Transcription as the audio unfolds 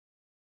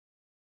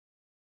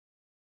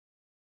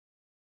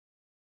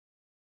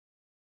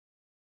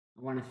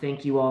I want to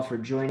thank you all for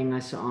joining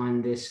us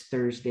on this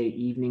Thursday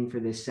evening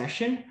for this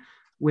session,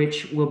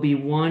 which will be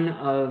one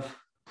of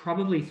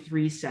probably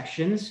 3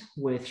 sessions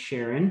with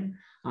Sharon.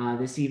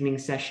 This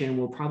evening's session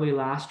will probably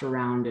last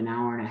around an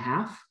hour and a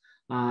half.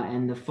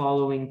 And the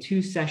following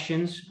 2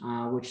 sessions,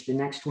 which the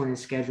next one is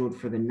scheduled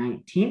for the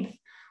 19th,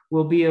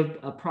 will be of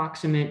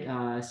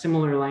approximate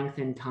similar length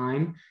in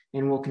time,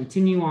 and we'll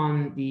continue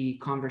on the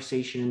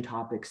conversation and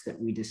topics that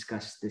we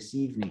discussed this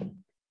evening.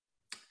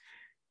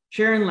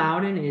 Sharon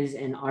Louden is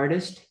an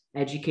artist,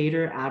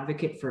 educator,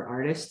 advocate for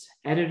artists,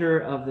 editor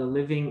of the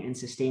Living and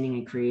Sustaining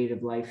a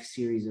Creative Life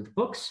series of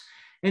books,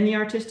 and the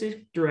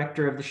artistic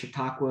director of the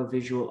Chautauqua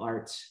Visual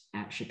Arts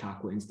at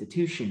Chautauqua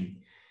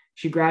Institution.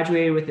 She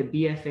graduated with a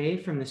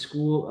BFA from the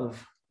School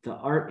of the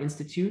Art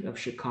Institute of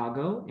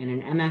Chicago and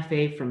an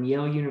MFA from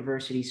Yale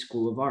University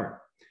School of Art.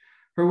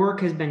 Her work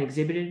has been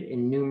exhibited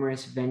in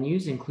numerous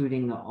venues,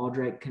 including the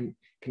Aldrich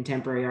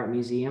Contemporary Art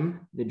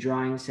Museum, the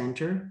Drawing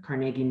Center,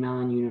 Carnegie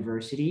Mellon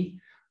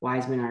University,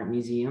 Weizmann Art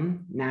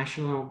Museum,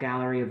 National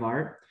Gallery of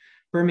Art,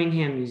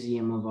 Birmingham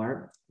Museum of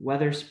Art,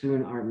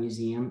 Weatherspoon Art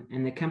Museum,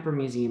 and the Kemper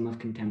Museum of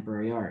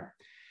Contemporary Art.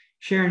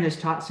 Sharon has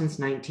taught since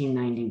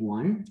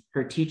 1991.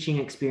 Her teaching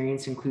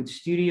experience includes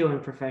studio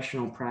and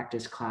professional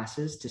practice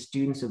classes to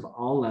students of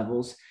all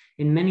levels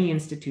in many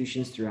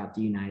institutions throughout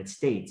the United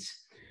States.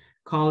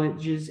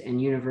 Colleges and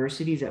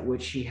universities at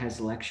which she has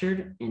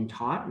lectured and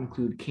taught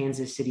include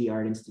Kansas City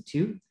Art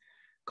Institute,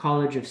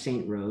 College of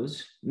St.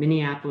 Rose,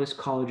 Minneapolis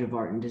College of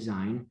Art and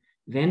Design,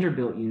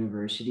 Vanderbilt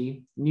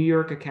University, New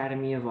York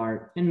Academy of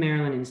Art, and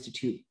Maryland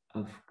Institute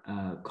of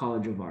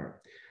College of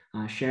Art.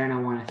 Sharon, I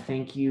want to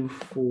thank you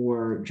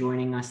for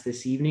joining us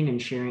this evening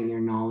and sharing your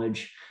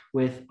knowledge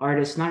with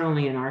artists, not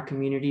only in our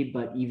community,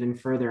 but even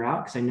further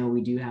out, because I know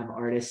we do have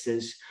artists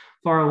as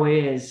far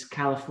away as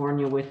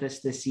California with us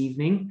this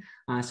evening.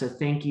 So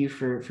thank you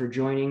for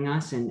joining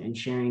us and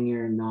sharing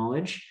your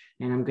knowledge.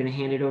 And I'm going to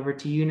hand it over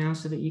to you now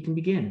so that you can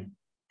begin.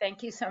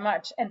 Thank you so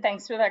much. And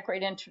thanks for that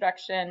great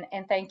introduction.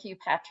 And thank you,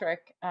 Patrick,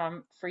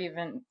 for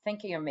even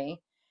thinking of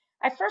me.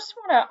 I first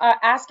want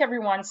to ask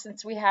everyone,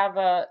 since we have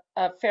a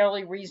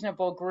fairly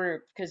reasonable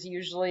group, because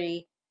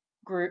usually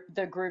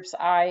the groups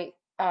I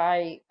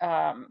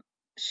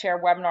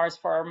share webinars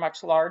for are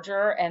much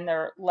larger and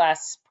they're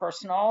less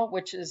personal,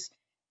 which is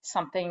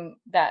something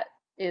that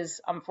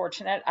is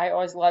unfortunate. I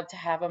always love to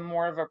have a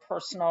more of a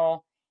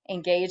personal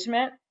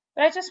engagement.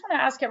 But I just want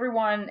to ask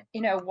everyone,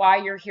 why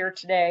you're here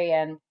today,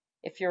 and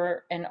if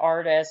you're an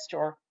artist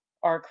or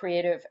a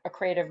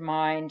creative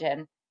mind,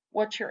 and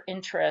what's your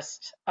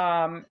interest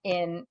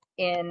in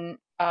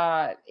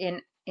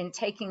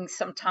taking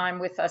some time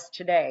with us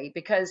today,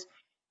 because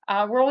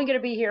we're only going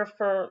to be here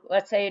for,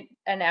 let's say,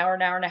 an hour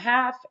and a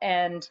half,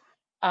 and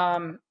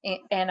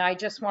I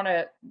just want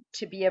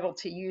to be able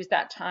to use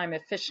that time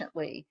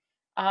efficiently.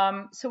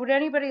 So would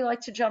anybody like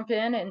to jump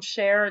in and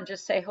share and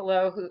just say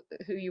hello,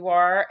 who you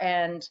are,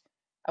 and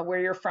where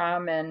you're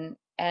from,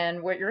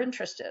 and what your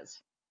interest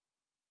is?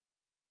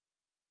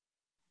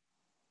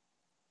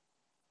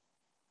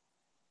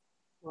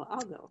 Well,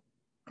 I'll go.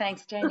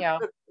 Thanks, Danielle.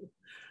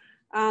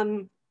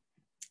 My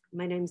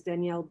name's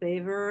Danielle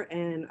Baver,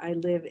 and I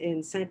live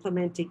in San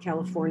Clemente,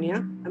 California.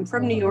 I'm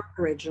from New York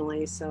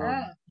originally, so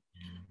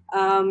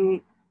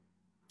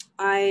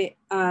I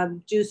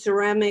do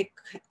ceramic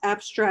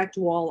abstract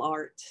wall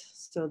art,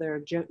 so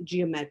they're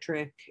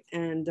geometric,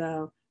 and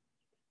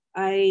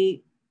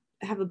I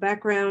have a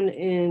background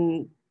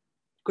in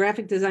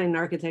graphic design and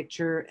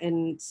architecture,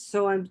 and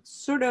so I'm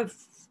sort of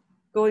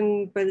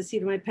going by the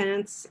seat of my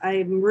pants.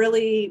 I'm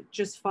really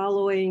just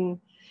following,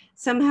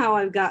 somehow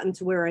I've gotten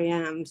to where I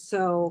am.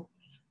 So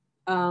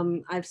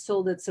I've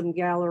sold at some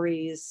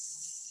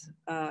galleries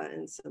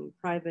and some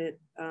private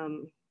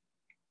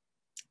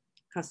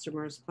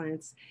customers,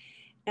 clients.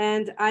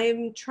 And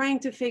I'm trying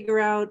to figure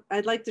out,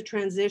 I'd like to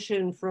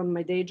transition from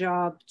my day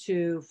job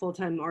to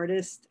full-time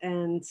artist.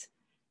 And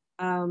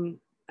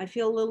I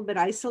feel a little bit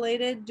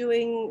isolated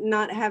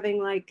not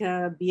having like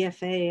a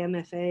BFA,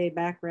 MFA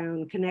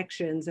background,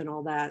 connections and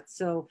all that.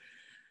 So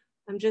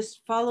I'm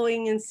just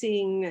following and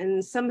seeing,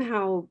 and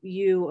somehow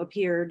you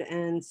appeared.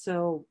 And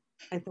so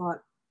I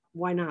thought,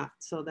 why not?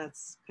 So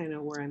that's kind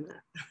of where I'm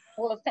at.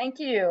 Well, thank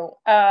you.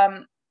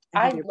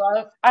 I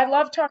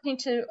love talking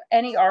to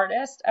any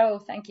artist. Oh,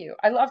 thank you.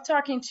 I love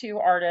talking to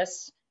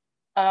artists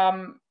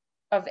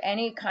of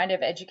any kind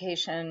of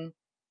education.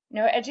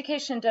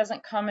 Education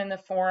doesn't come in the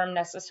form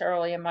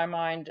necessarily, in my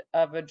mind,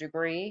 of a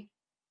degree.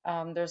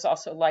 There's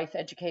also life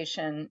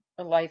education,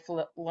 life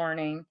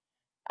learning.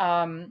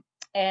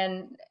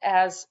 And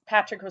as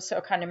Patrick was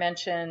so kind of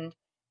mentioned,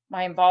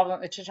 my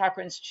involvement with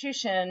Chautauqua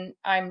Institution,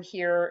 I'm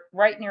here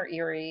right near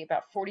Erie,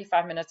 about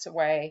 45 minutes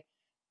away,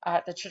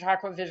 at the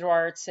Chautauqua Visual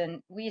Arts.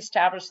 And we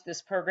established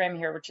this program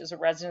here, which is a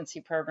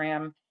residency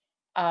program,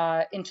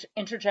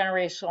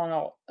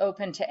 intergenerational,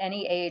 open to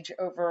any age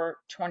over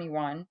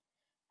 21.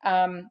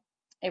 And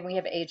we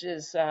have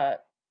ages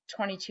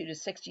 22 to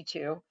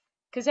 62,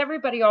 because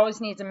everybody always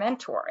needs a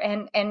mentor.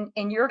 And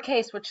in your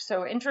case, which is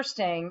so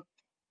interesting,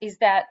 is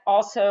that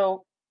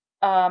also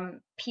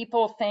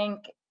people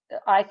think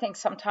I think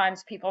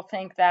sometimes people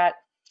think that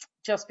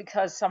just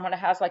because someone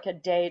has like a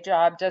day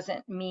job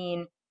doesn't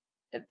mean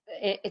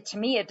to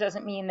me, it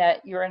doesn't mean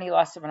that you're any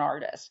less of an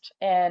artist.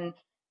 And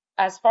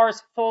as far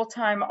as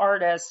full-time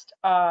artist,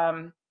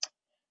 I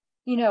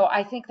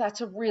think that's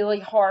a really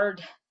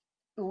hard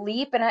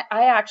leap. And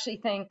I actually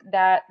think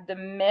that the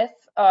myth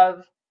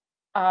of,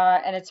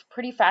 and it's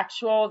pretty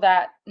factual,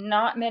 that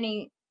not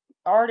many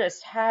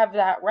artists have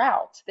that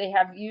route. They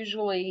have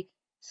usually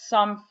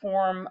some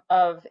form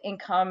of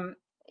income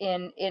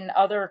in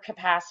other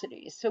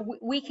capacities. So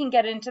we can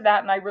get into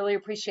that, and I really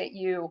appreciate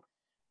you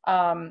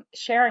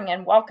sharing,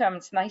 and welcome.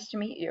 It's nice to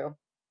meet you.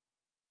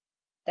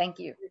 Thank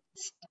you.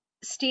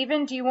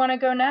 Stephen, do you want to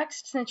go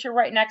next since you're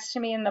right next to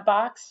me in the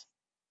box?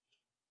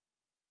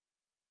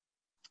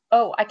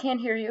 Oh, I can't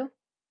hear you.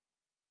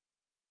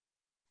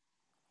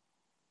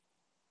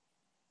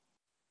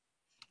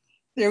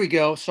 There we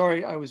go.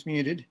 Sorry, I was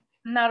muted.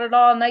 Not at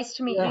all. Nice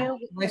to meet Yeah,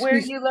 you. nice Where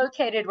are to you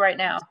located right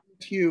now?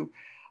 meet you.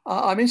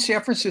 I'm in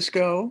San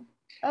Francisco,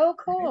 Oh,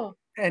 cool.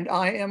 and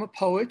I am a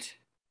poet.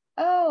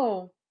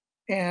 Oh,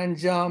 And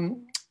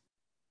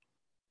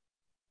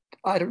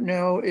I don't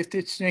know if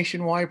it's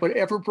nationwide, but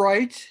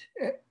Eventbrite,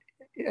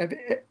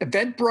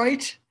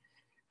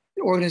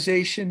 the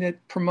organization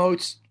that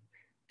promotes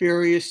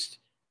various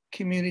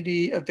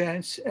community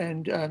events,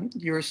 and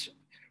yours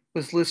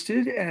was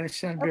listed, and it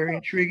sounded very okay.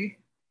 intriguing.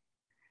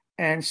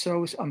 And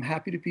so I'm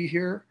happy to be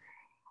here.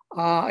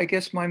 I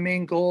guess my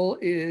main goal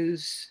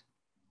is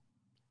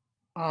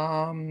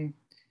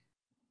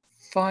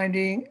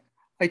finding,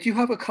 I do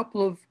have a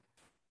couple of,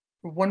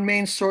 one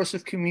main source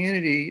of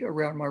community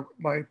around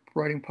my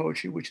writing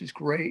poetry, which is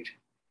great.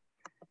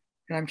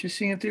 And I'm just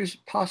seeing if there's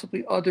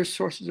possibly other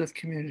sources of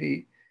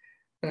community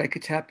that I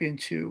could tap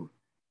into.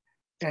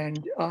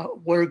 And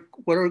what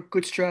are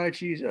good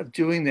strategies of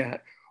doing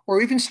that?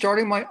 Or even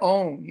starting my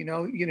own, if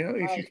you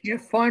Right.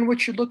 can't find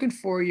what you're looking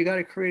for, you got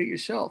to create it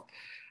yourself.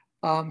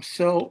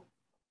 So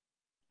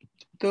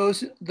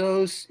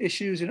those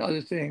issues and other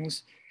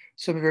things.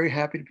 So I'm very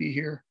happy to be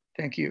here.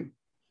 Thank you.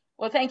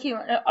 Well, thank you.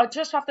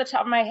 Just off the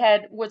top of my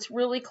head, what's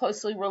really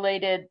closely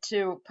related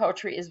to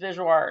poetry is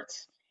visual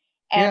arts.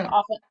 And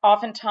Yeah,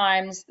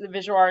 oftentimes the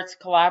visual arts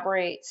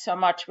collaborate so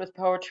much with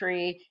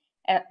poetry.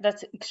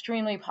 That's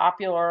extremely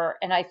popular.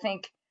 And I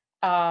think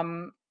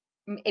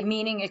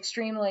meaning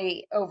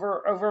extremely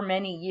over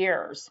many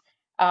years,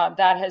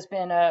 that has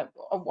been a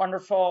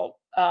wonderful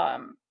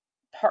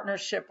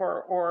partnership,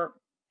 or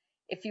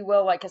if you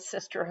will, like a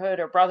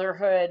sisterhood or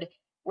brotherhood,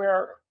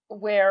 where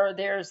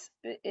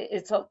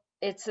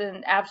it's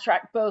an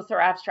abstract, both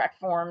are abstract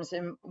forms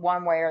in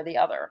one way or the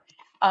other.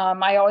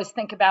 I always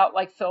think about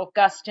like Phil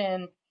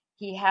Guston.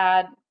 He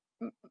had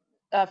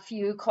a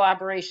few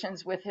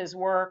collaborations with his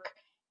work,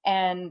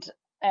 and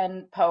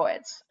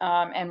poets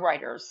and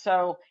writers.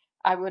 So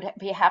I would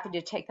be happy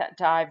to take that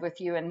dive with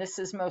you. And this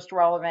is most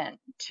relevant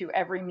to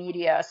every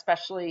media,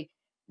 especially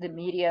the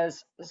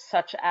medias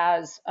such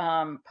as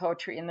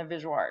poetry and the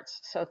visual arts.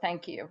 So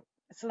thank you.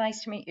 It's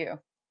nice to meet you.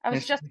 I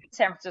was nice. just in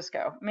San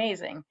Francisco.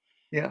 Amazing.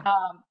 Yeah.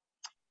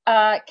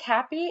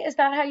 Cappy, is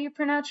that how you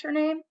pronounce your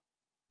name?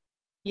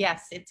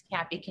 Yes, it's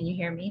Cappy. Can you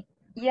hear me?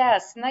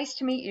 Yes, nice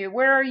to meet you.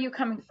 Where are you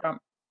coming from?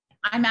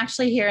 I'm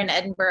actually here in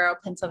Edinburgh,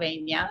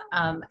 Pennsylvania,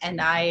 and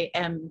I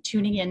am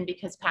tuning in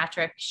because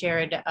Patrick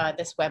shared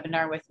this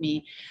webinar with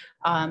me.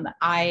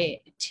 I've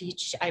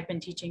been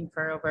teaching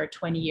for over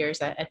 20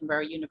 years at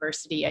Edinburgh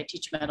University. I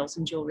teach metals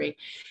and jewelry,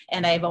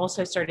 and I've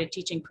also started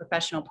teaching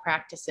professional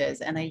practices,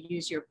 and I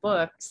use your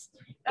books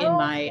in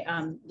my,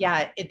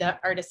 the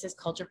artist is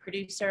culture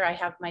producer. I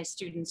have my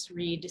students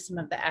read some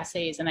of the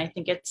essays, and I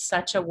think it's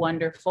such a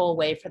wonderful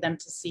way for them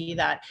to see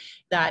that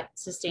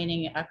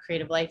sustaining a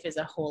creative life is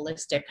a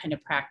holistic kind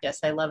of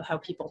practice. I love how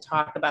people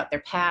talk about their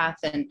path.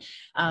 And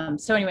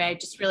so anyway, I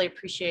just really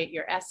appreciate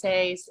your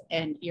essays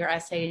and your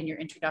essay and your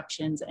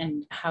introductions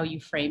and how you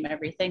frame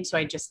everything. So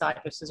I just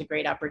thought this was a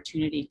great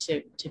opportunity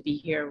to be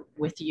here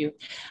with you.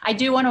 I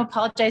do want to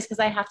apologize because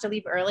I have to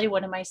leave early.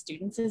 One of my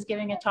students is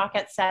giving a talk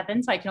at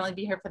 7, so I can only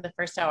be here for the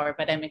first hour,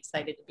 but I'm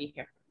excited to be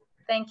here.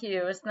 Thank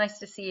you. It's nice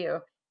to see you.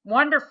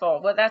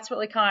 Wonderful. Well, that's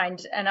really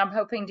kind. And I'm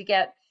hoping to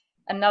get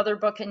another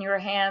book in your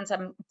hands.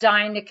 I'm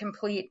dying to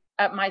complete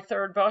my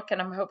third book,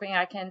 and I'm hoping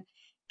I can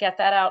get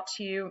that out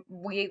to you.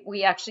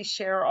 We actually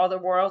share all the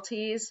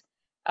royalties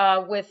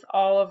with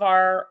all of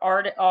our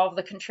art, all of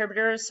the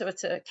contributors. So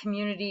it's a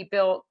community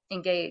built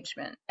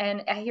engagement.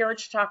 And here at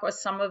Chautauqua,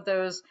 some of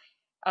those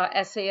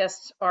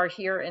essayists are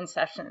here in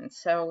session.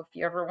 So if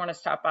you ever want to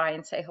stop by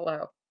and say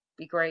hello,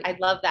 be great. I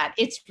love that.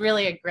 It's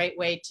really a great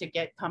way to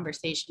get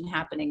conversation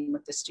happening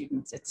with the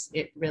students.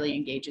 It really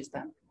engages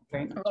them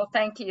very much. Well,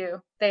 thank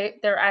you.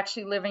 They're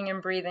actually living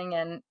and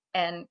breathing,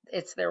 and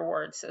it's their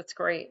words. It's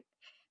great.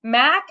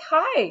 Mac,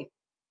 hi.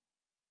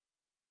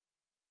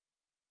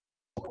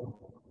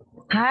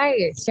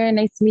 Hi, Sharon.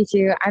 Nice to meet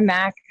you. I'm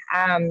Mac.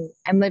 I'm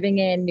living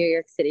in New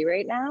York City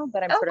right now,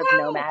 but I'm sort of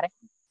nomadic.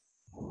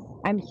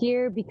 I'm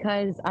here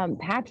because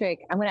Patrick,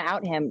 I'm going to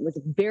out him, was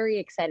very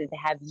excited to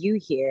have you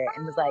here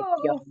and was like,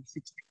 yo, you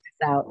should check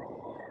this out.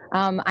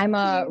 I'm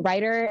a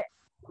writer,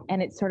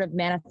 and it's sort of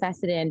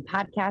manifested in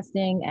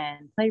podcasting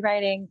and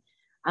playwriting.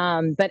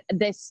 But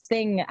this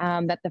thing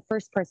that the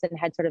first person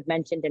had sort of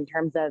mentioned in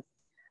terms of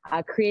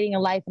creating a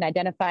life and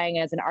identifying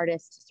as an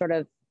artist sort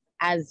of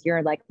as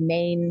your like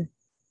main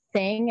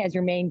thing, as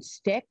your main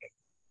shtick,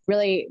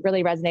 really,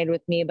 really resonated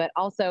with me. But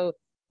also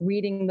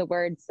reading the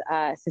words,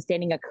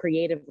 sustaining a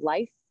creative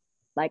life,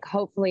 like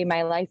hopefully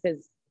my life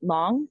is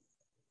long.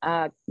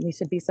 We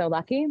should be so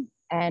lucky.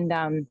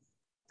 And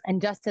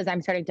just as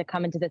I'm starting to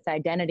come into this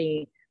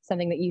identity,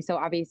 something that you so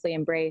obviously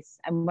embrace,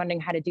 I'm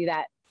wondering how to do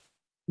that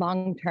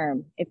long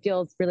term. It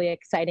feels really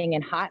exciting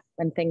and hot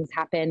when things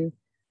happen,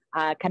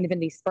 kind of in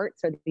these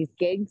spurts or these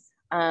gigs.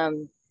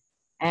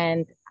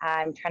 And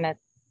I'm trying to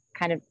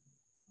kind of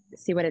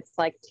see what it's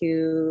like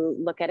to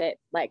look at it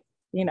like,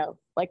 you know,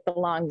 like the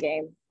long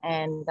game,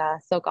 and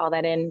soak all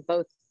that in,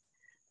 both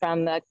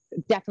from the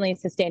definitely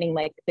sustaining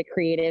like the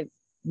creative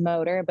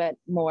motor, but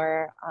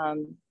more,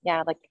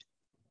 like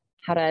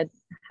how to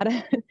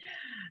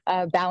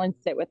balance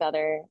it with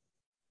other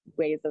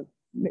ways of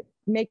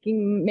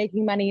making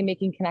money,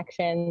 making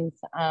connections,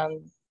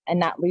 and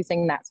not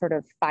losing that sort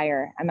of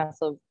fire. I'm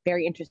also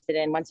very interested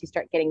in, once you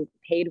start getting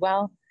paid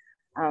well,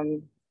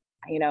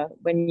 you know,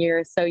 when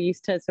you're so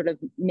used to sort of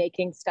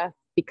making stuff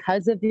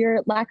because of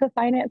your lack of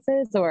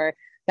finances, or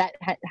that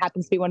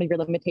happens to be one of your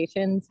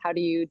limitations, how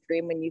do you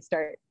dream when you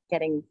start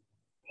getting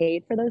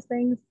paid for those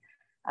things?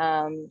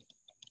 I'm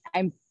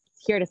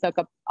here to soak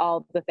up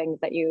all the things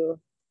that you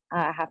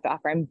have to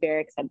offer. I'm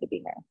very excited to be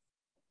here.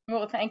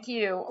 Well, thank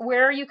you.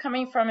 Where are you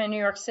coming from in New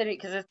York City?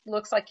 Because it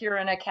looks like you're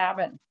in a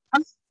cabin.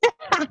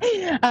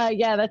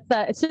 Yeah,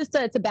 that's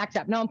it's a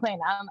backdrop. No, I'm playing.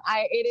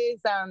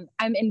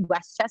 I'm in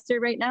Westchester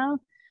right now.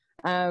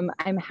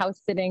 I'm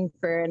house sitting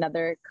for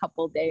another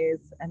couple days,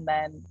 and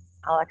then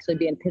I'll actually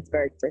be in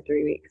Pittsburgh for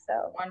 3 weeks.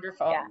 So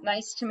wonderful. Yeah.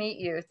 Nice to meet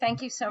you.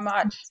 Thank you so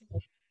much.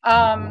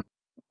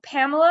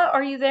 Pamela,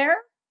 are you there?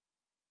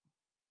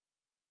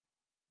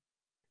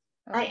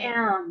 I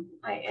am.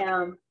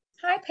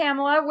 Hi,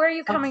 Pamela. Where are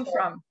you coming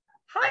from?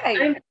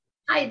 Hi.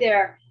 Hi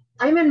there.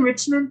 I'm in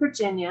Richmond,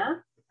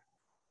 Virginia.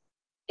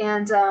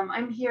 And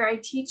I'm here. I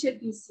teach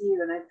at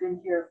BCU, and I've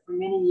been here for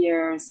many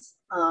years.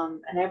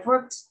 And I've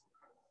worked,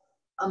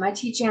 I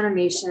teach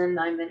animation.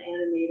 I'm an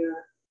animator,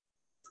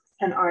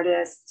 an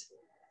artist,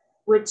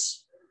 which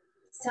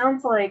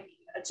sounds like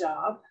a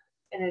job,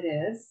 and it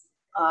is.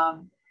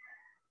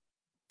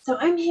 So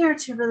I'm here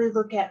to really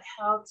look at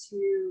how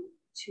to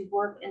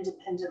work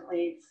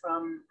independently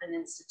from an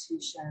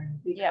institution,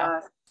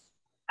 because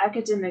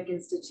academic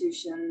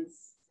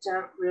institutions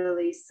don't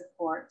really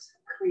support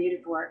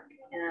creative work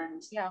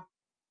and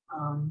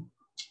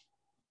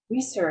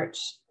research,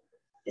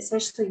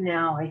 especially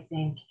now, I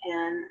think.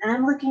 And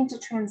I'm looking to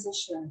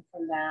transition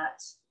from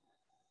that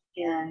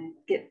and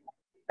get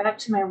back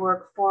to my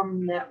work,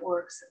 form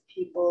networks of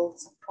people,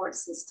 support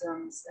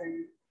systems,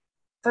 and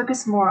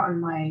focus more on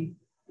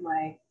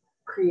my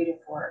creative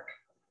work.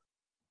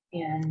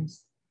 And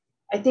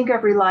I think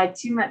I've relied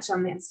too much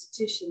on the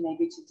institution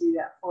maybe to do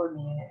that for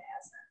me, and it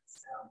hasn't.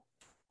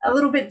 So a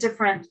little bit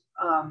different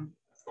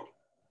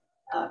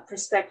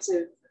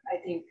perspective, I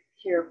think,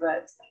 here,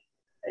 but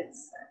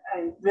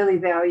I really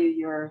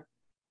value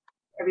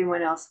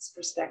everyone else's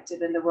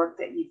perspective and the work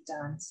that you've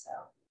done. So.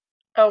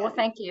 Oh, well,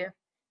 thank you.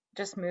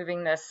 Just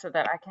moving this so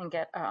that I can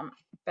get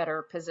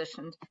better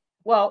positioned.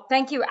 Well,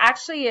 thank you.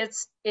 Actually,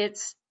 it's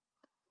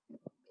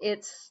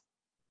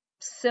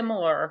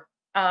similar.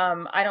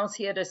 I don't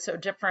see it as so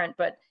different,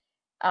 but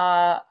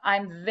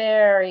I'm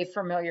very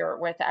familiar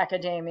with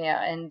academia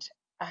and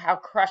how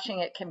crushing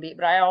it can be.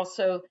 But I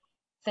also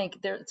think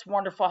it's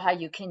wonderful how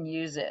you can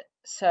use it.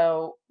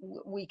 So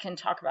we can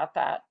talk about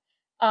that.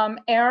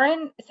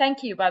 Erin,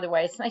 thank you, by the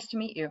way. It's nice to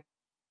meet you.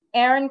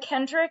 Erin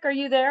Kendrick, are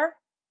you there?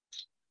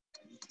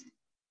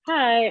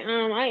 Hi,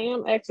 I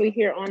am actually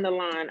here on the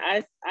line.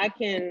 I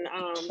can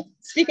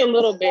speak a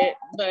little bit,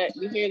 but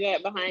you hear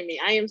that behind me.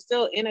 I am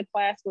still in a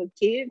class with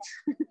kids,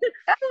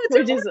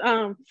 which is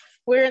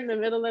we're in the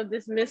middle of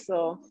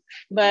dismissal.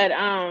 But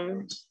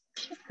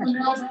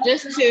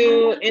just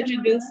to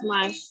introduce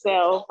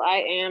myself, I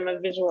am a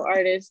visual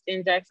artist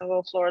in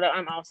Jacksonville, Florida.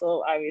 I'm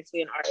also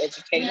obviously an art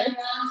educator.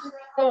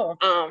 Cool.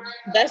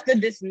 That's the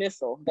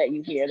dismissal that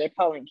you hear. They're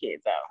calling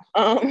kids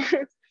out.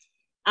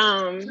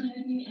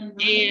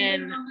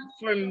 And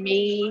for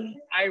me,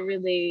 I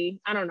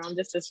don't know, I'm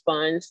just a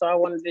sponge. So I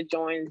wanted to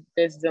join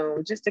this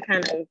Zoom just to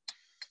kind of,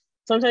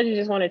 sometimes you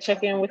just want to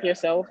check in with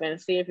yourself and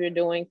see if you're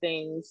doing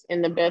things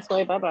in the best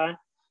way. Bye-bye.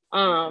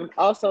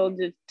 Also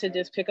to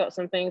just pick up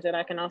some things that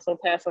I can also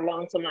pass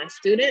along to my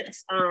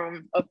students.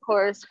 Of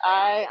course,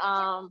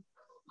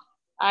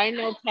 I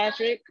know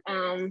Patrick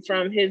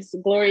from his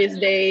glorious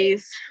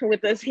days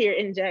with us here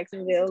in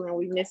Jacksonville, and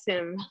we miss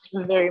him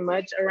very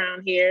much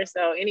around here.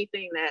 So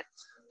anything that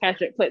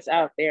Patrick puts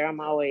out there, I'm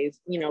always,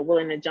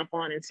 willing to jump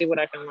on and see what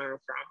I can learn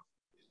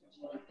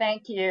from.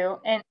 Thank you.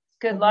 And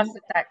good luck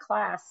with that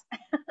class.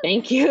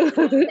 Thank you.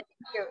 Thank you.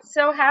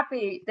 So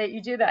happy that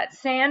you do that.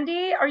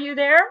 Sandy, are you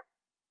there?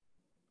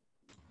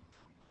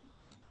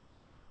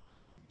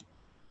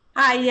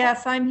 Hi,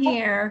 yes, I'm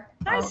here.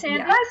 Hi, Oh, Sandy.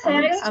 yeah, Hi,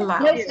 Sandy. I'm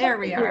allowed. Nice to There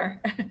we meet you.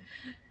 are.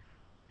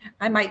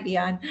 I might be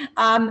on.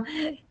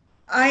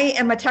 I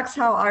am a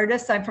textile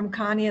artist. I'm from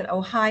Conneaut,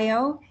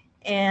 Ohio,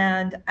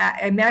 and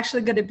I'm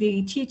actually going to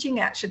be teaching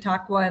at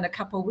Chautauqua in a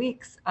couple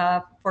weeks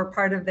for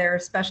part of their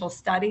special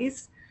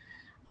studies.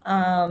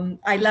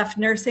 I left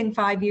nursing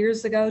 5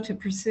 years ago to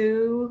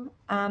pursue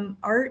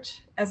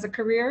art as a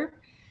career.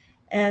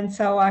 And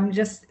so I'm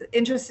just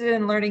interested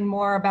in learning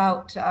more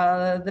about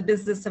the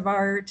business of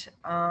art.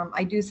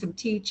 I do some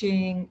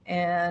teaching,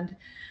 and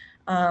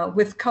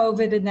with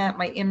COVID and that,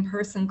 my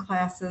in-person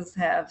classes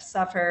have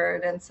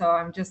suffered. And so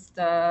I'm just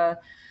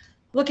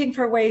looking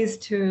for ways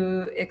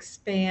to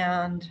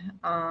expand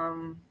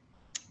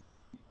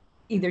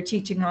either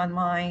teaching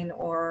online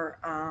or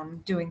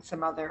doing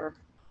some other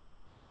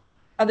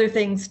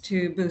things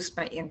to boost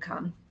my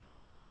income.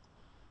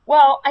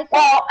 Well, I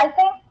think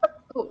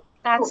oh,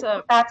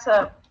 that's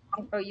a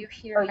oh, you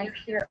hear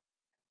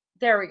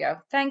there we go.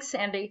 Thanks,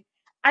 Sandy.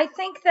 I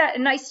think that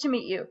nice to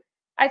meet you.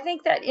 I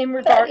think that in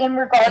regard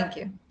Thank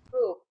you.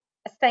 ooh,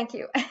 thank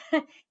you.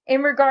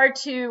 In regard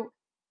to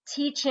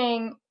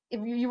teaching,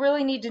 you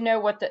really need to know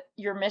what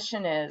your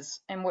mission is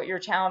and what your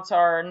talents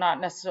are,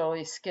 not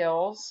necessarily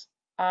skills.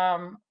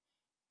 And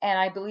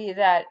I believe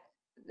that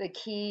the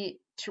key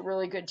to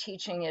really good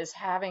teaching is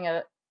having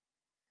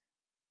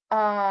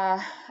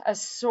a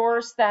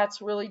source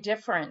that's really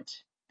different,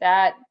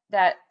 that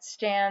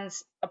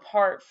stands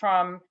apart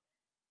from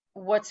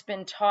what's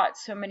been taught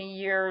so many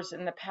years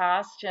in the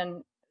past.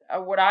 And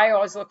what I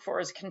always look for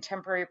is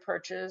contemporary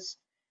approaches,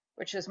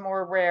 which is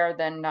more rare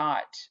than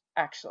not,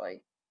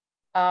 actually.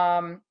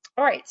 All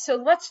right,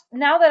 so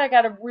now that I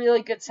got a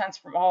really good sense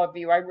from all of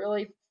you, I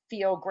really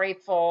feel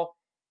grateful.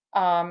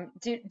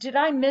 Did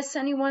I miss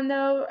anyone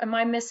though? Am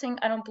I missing?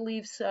 I don't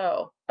believe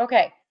so.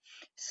 Okay,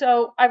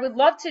 so I would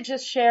love to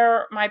just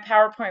share my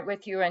PowerPoint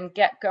with you and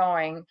get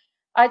going.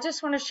 I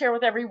just want to share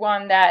with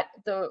everyone that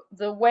the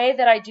way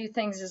that I do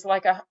things is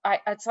like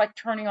it's like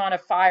turning on a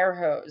fire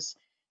hose.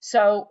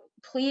 So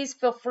please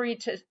feel free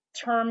to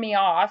turn me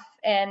off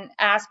and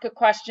ask a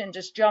question.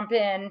 Just jump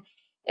in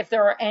if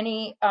there are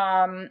any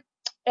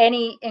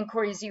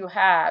inquiries you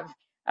have.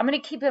 I'm going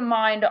to keep in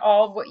mind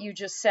all of what you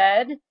just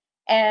said,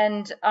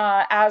 and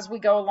as we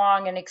go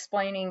along and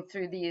explaining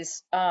through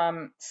these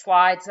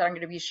slides that I'm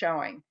going to be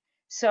showing.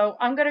 So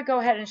I'm going to go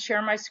ahead and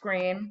share my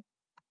screen.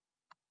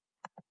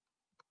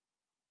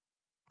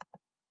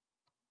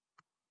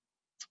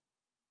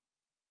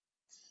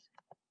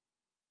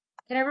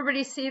 Can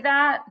everybody see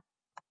that?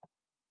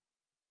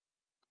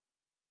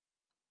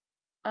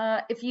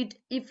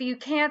 If you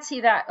can't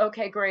see that,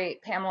 okay,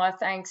 great, Pamela,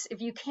 thanks.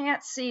 If you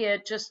can't see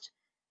it, just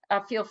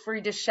feel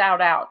free to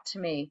shout out to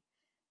me.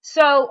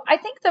 So I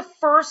think the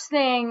first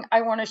thing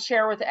I want to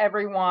share with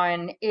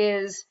everyone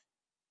is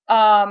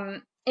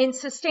in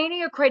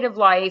sustaining a creative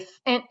life,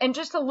 and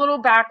just a little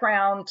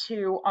background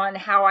too on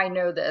how I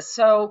know this.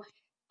 So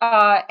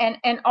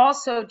and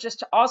also just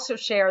to also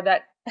share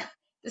that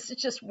this is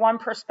just one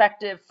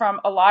perspective from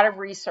a lot of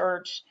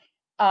research.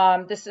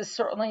 This is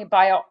certainly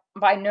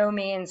by no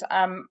means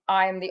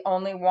I am the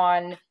only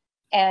one,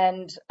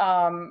 and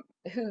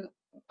who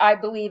I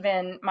believe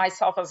in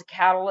myself as a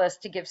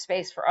catalyst to give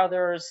space for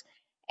others.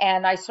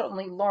 And I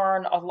certainly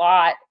learn a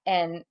lot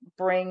and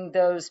bring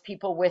those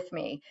people with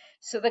me.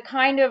 So the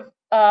kind of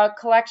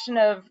collection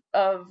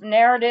of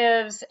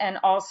narratives and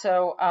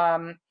also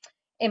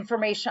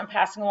information I'm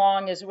passing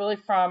along is really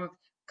from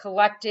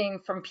collecting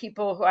from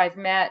people who I've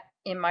met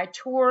in my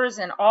tours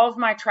and all of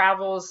my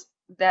travels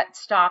that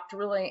stopped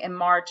really in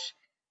March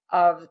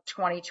of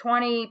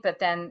 2020, but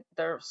then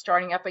they're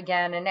starting up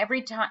again. And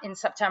every time in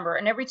September,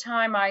 and every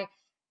time I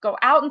go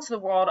out into the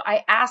world,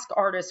 I ask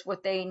artists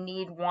what they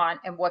need, want,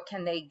 and what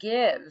can they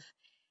give,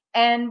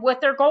 and what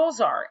their goals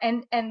are.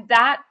 And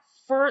that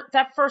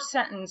first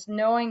sentence,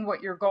 knowing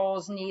what your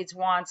goals, needs,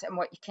 wants, and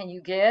what can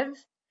you give,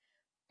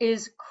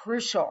 is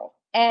crucial.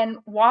 And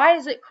why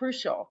is it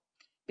crucial?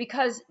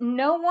 Because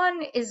no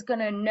one is going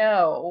to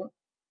know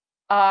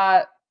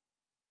uh,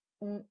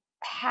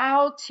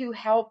 how to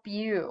help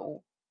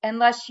you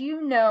unless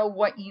you know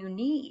what you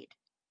need.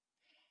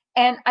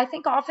 And I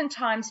think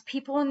oftentimes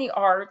people in the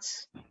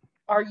arts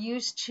are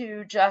used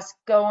to just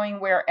going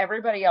where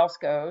everybody else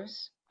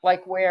goes,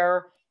 like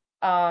where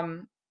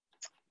other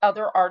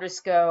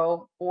artists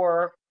go,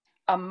 or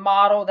a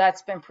model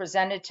that's been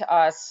presented to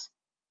us,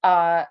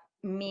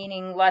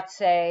 meaning, let's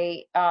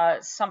say,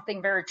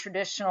 something very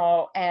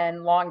traditional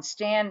and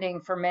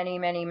long-standing for many,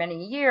 many,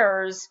 many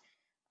years.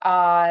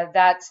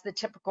 That's the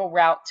typical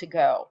route to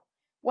go.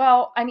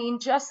 Well, I mean,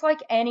 just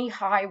like any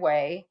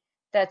highway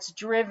that's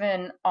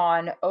driven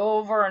on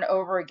over and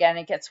over again,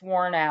 it gets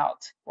worn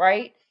out,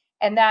 right?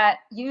 And that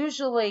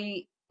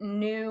usually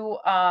new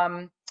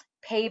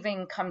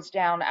paving comes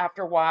down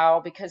after a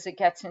while because it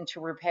gets into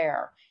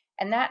repair.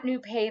 And that new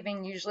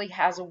paving usually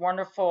has a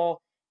wonderful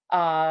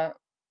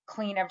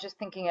clean, I'm just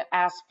thinking of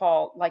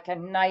asphalt, like a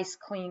nice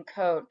clean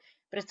coat,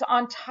 but it's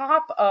on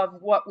top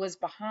of what was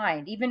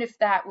behind. Even if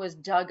that was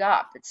dug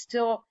up, it's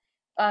still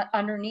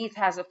underneath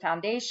has a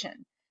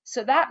foundation.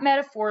 So that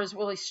metaphor is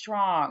really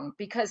strong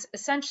because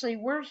essentially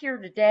we're here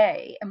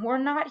today and we're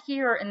not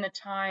here in the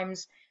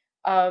times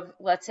of,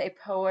 let's say,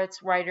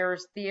 poets,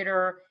 writers,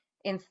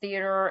 in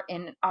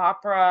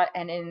opera,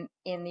 and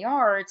in the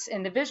arts,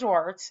 in the visual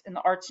arts, in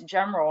the arts in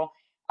general,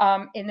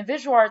 in the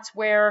visual arts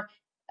where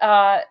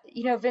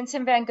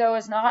Vincent van Gogh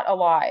is not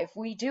alive.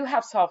 We do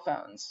have cell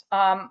phones.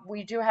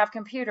 We do have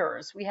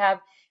computers. We have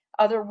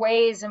other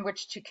ways in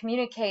which to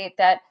communicate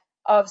that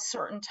of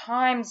certain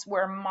times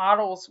where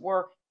models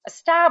were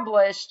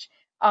established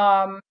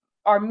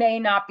are may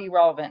not be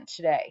relevant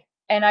today.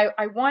 And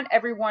I want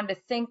everyone to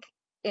think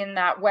in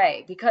that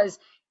way, because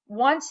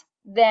once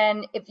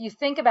then, if you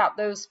think about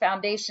those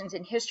foundations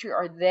in history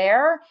are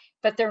there,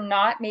 but they're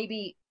not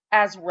maybe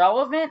as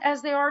relevant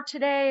as they are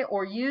today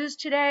or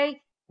used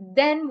today,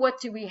 then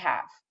what do we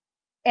have?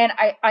 And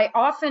I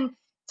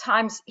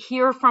oftentimes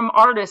hear from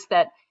artists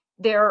that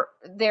they're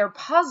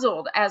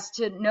puzzled as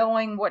to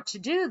knowing what to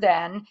do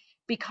then,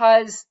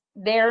 because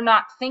they're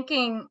not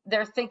thinking,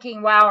 they're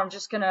thinking, wow, I'm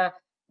just going to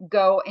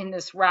go in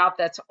this route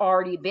that's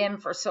already been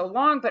for so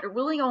long, but it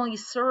really only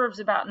serves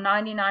about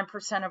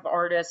 99% of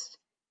artists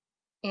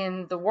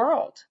in the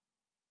world.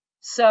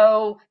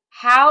 So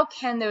how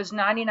can those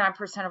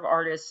 99% of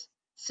artists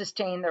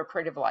sustain their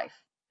creative life?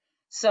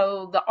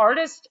 So the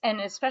artist,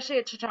 and especially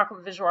at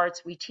Chautauqua Visual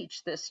Arts, we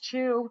teach this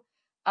too,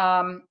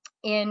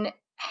 in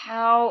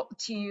how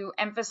to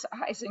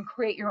emphasize and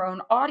create your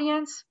own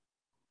audience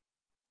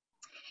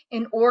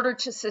in order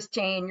to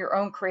sustain your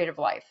own creative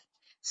life.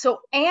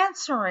 So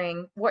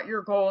answering what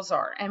your goals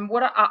are, and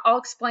what I'll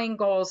explain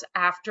goals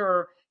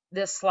after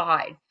this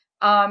slide.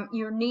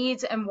 Your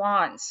needs and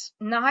wants,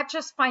 not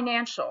just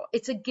financial.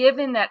 It's a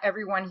given that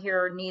everyone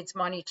here needs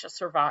money to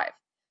survive.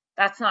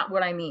 That's not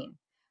what I mean.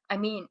 I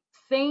mean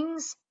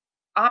things,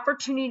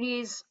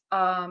 opportunities,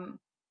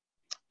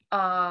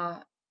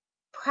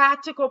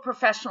 practical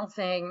professional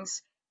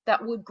things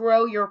that would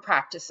grow your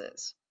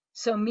practices.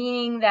 So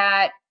meaning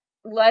that,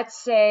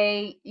 let's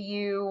say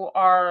you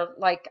are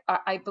like,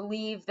 I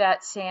believe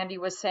that Sandy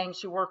was saying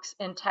she works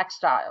in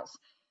textiles.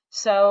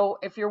 So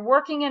if you're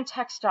working in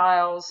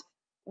textiles,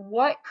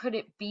 what could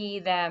it be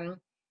then?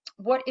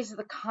 What is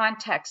the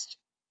context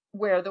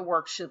where the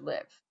work should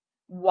live?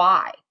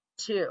 Why,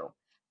 too?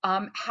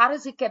 How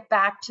does it get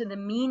back to the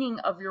meaning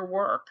of your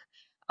work?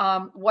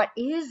 What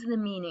is the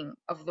meaning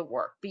of the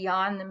work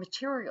beyond the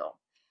material?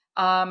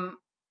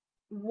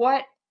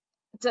 What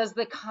does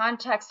the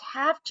context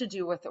have to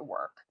do with the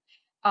work?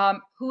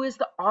 Who is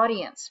the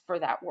audience for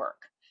that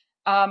work?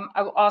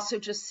 I will also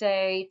just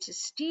say to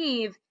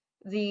Steve,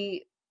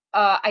 the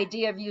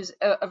idea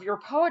of your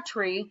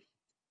poetry.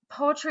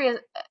 Poetry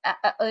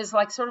is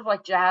like sort of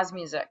like jazz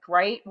music,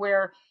 right?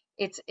 Where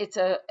it's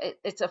a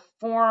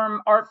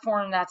art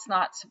form that's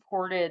not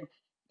supported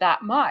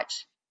that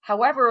much.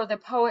 However, the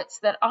poets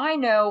that I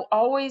know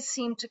always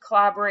seem to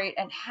collaborate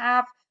and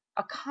have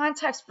a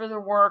context for their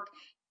work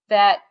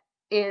that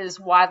is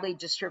widely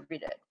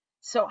distributed.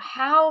 So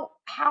how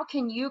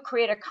can you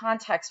create a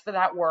context for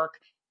that work?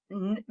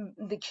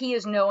 The key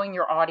is knowing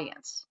your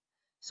audience.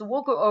 So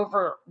we'll go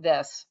over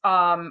this.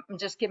 I'm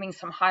just giving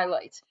some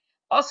highlights.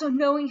 Also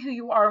knowing who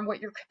you are and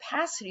what your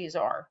capacities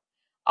are.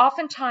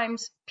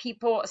 Oftentimes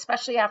people,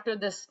 especially after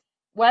this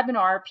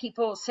webinar,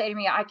 people say to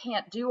me, I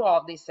can't do all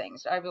of these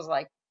things. I was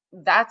like,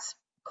 that's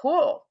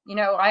cool.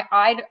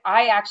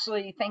 I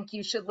actually think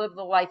you should live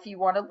the life you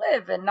want to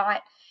live, and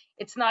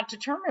it's not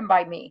determined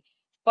by me.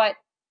 But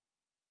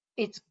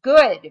it's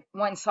good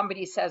when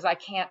somebody says I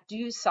can't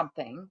do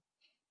something,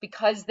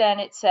 because then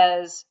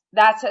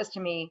that says to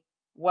me,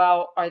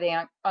 well, are they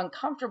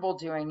uncomfortable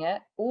doing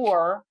it,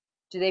 or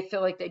do they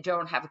feel like they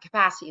don't have a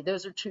capacity?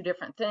 Those are two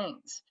different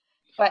things.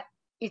 But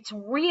it's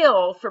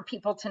real for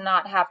people to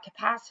not have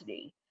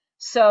capacity.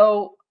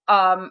 So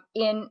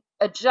in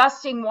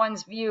adjusting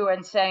one's view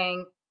and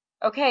saying,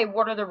 okay,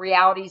 what are the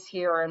realities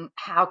here, and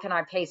how can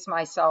I pace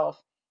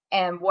myself,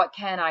 and what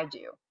can I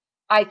do?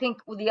 I think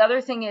the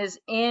other thing is,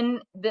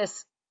 in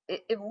this,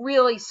 it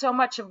really, so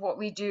much of what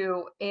we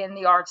do in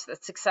the arts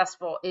that's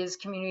successful is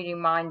community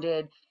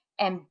minded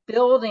and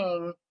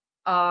building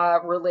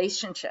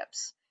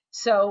relationships.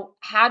 So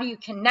how do you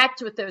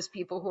connect with those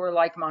people who are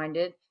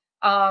like-minded?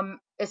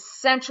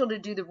 Essential to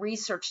do the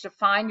research to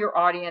find your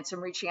audience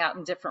and reaching out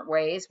in different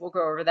ways. We'll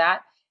go over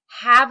that.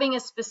 Having a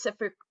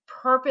specific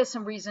purpose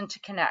and reason to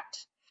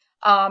connect.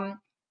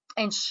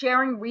 And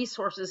sharing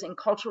resources in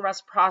cultural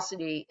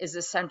reciprocity is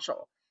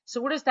essential. So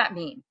what does that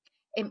mean?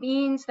 It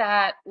means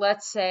that,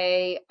 let's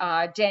say,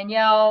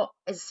 Danielle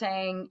is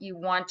saying you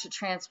want to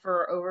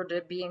transfer over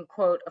to being,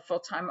 quote, a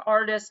full-time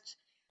artist,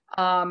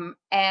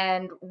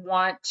 and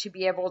want to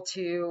be able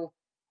to,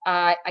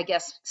 I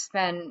guess,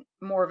 spend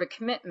more of a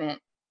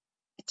commitment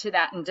to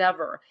that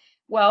endeavor.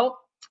 Well,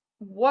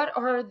 what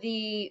are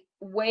the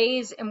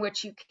ways in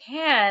which you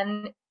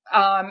can,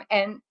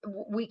 and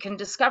we can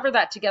discover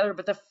that together.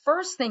 But the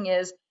first thing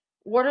is,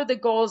 what are the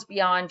goals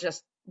beyond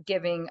just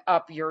giving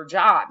up your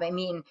job? I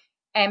mean,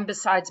 and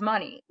besides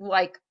money,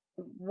 like,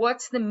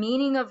 what's the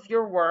meaning of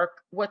your work?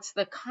 What's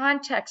the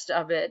context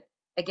of it,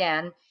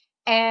 again?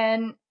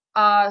 And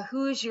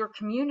who's your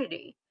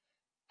community.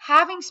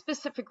 Having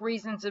specific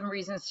reasons and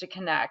reasons to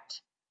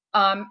connect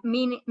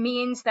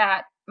means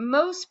that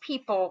most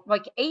people,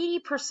 like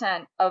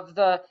 80% of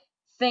the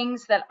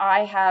things that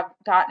I have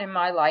gotten in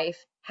my life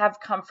have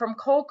come from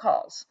cold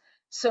calls.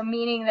 So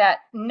meaning that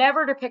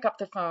never to pick up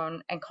the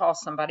phone and call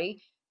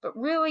somebody, but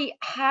really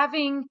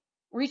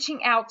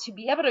reaching out to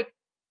be able to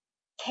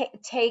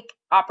take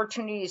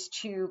opportunities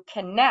to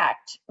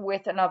connect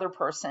with another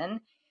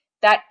person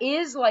that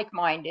is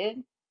like-minded,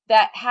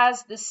 that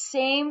has the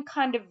same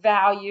kind of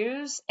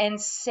values and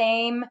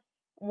same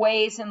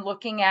ways in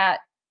looking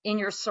at in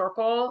your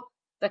circle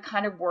the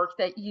kind of work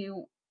that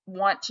you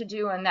want to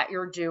do and that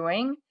you're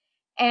doing.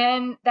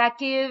 And that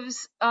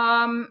gives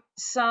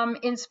some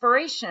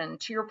inspiration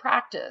to your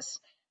practice.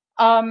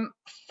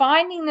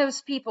 Finding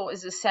those people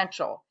is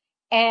essential,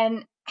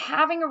 and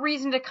having a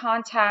reason to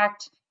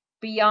contact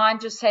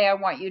beyond just say, I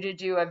want you to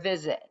do a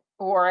visit,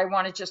 or I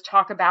want to just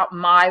talk about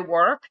my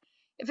work.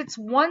 If it's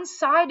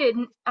one-sided,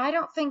 I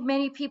don't think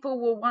many people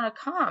will want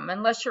to come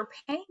unless you're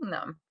paying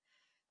them.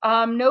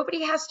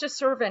 Nobody has to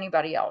serve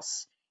anybody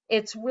else.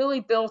 It's really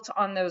built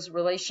on those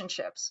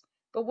relationships.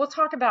 But we'll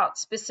talk about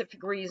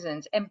specific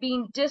reasons and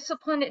being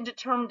disciplined and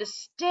determined to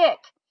stick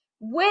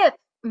with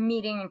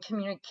meeting and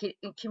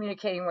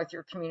communicating with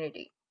your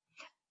community.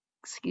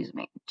 Excuse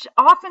me.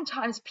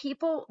 Oftentimes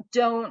people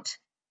don't,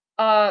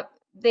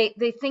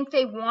 they think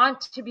they want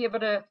to be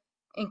able to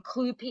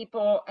include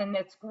people, and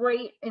that's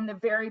great in the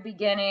very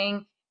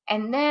beginning.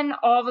 And then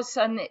all of a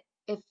sudden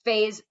it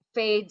fades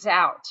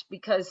out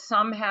because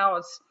somehow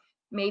it's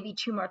maybe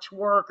too much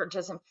work or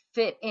doesn't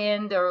fit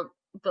in the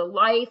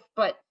life.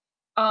 But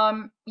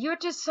you have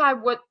to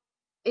decide what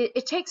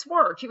it takes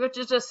work. You have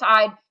to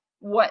decide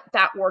what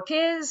that work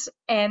is,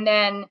 and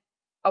then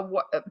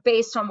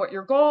based on what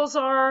your goals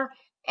are,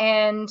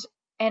 and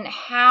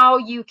how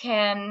you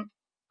can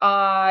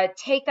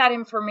take that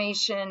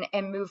information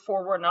and move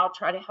forward, and I'll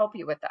try to help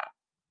you with that.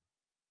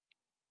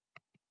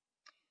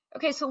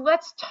 Okay, so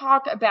let's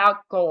talk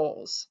about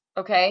goals,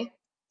 okay?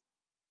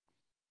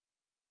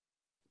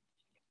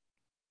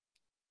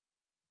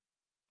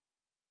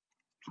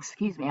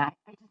 Excuse me, I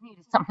just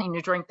needed something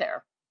to drink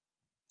there.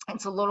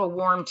 It's a little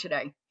warm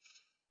today.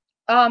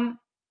 I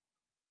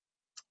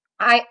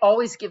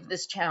always give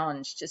this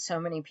challenge to so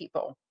many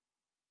people.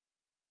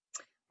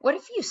 What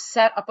if you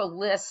set up a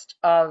list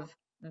of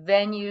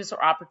venues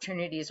or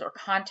opportunities or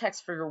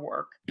contexts for your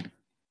work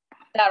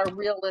that are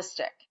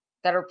realistic,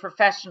 that are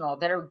professional,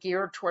 that are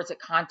geared towards a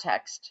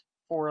context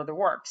for the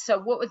work? So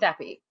what would that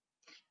be?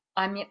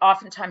 I mean,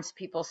 oftentimes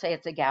people say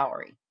it's a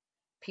gallery.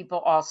 People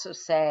also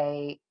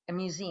say a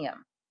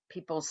museum.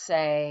 People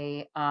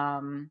say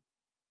an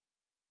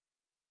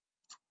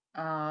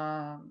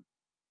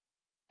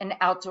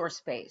outdoor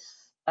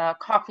space, a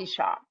coffee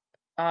shop,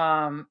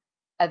 a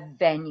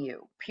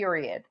venue,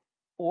 period.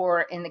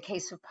 Or in the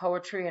case of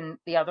poetry and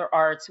the other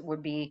arts,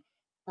 would be,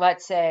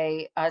 let's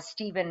say,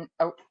 Stephen,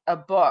 a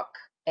book,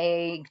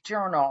 a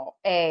journal,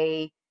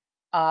 a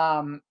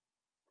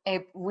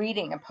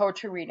reading, a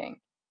poetry reading,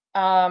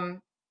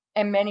 and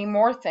many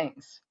more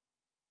things.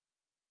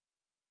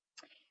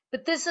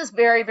 But this is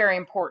very, very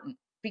important,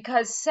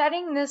 because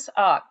setting this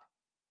up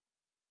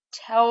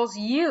tells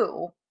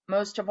you,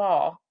 most of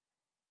all,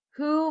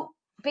 who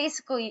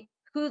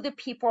the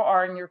people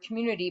are in your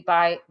community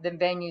by the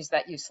venues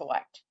that you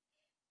select.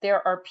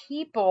 There are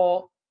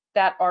people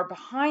that are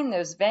behind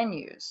those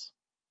venues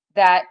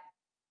that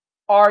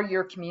are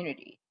your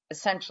community,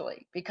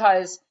 essentially,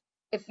 because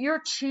if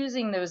you're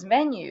choosing those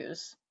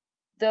venues,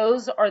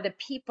 those are the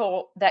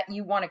people that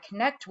you want to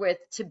connect with,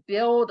 to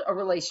build a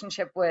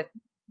relationship with,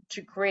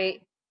 to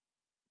create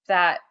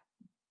that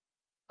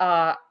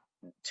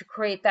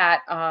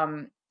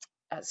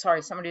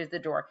sorry, somebody at the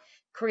door,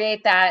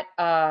 create that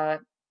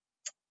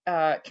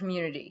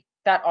community,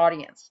 that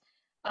audience.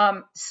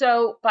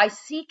 So by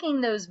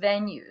seeking those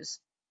venues,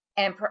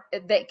 and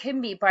that can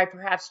be by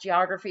perhaps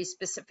geography,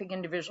 specific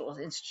individuals,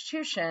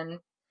 institution,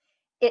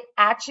 it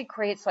actually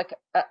creates like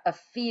a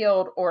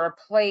field or a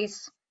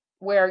place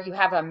where you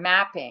have a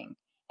mapping.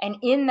 And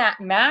in that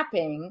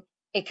mapping,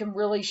 it can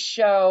really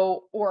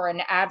show, or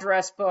an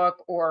address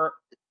book or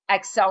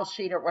Excel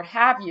sheet or what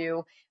have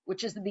you,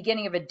 which is the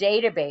beginning of a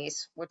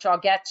database, which I'll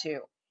get to.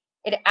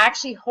 It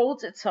actually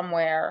holds it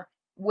somewhere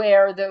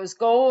where those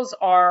goals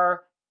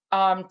are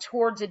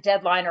towards a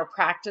deadline or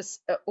practice,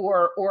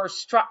 or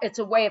it's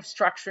a way of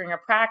structuring a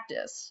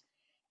practice.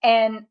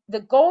 And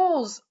the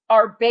goals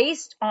are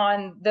based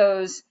on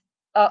those,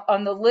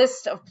 on the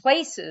list of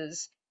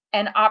places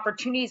and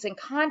opportunities and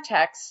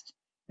context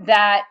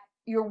that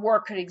your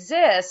work could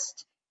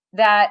exist,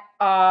 that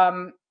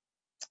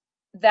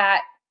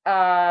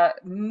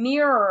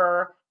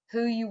mirror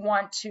who you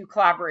want to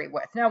collaborate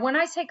with. Now, when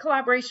I say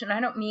collaboration,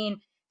 I don't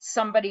mean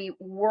somebody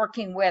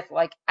working with,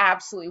 like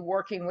absolutely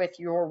working with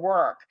your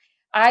work.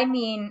 I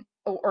mean,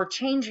 or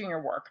changing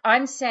your work.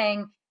 I'm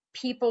saying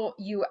people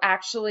you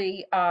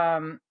actually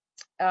have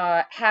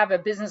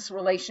a business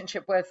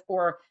relationship with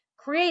or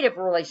creative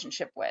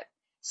relationship with.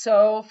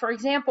 So, for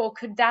example,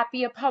 could that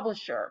be a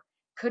publisher?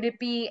 Could it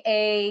be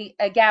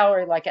a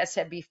gallery, like I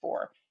said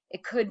before?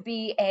 It could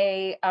be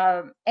a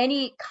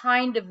any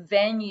kind of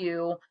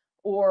venue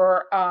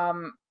or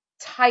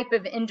type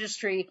of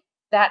industry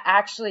that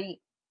actually,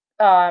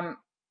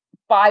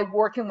 by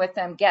working with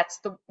them, gets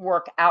the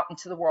work out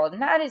into the world.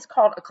 And that is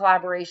called a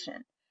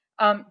collaboration.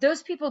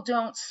 Those people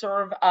don't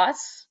serve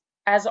us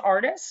as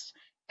artists,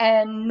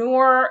 and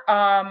nor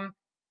are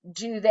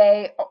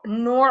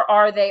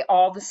they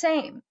all the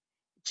same.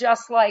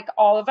 Just like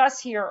all of us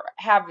here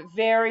have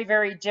very,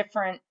 very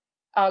different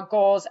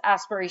goals,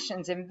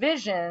 aspirations, and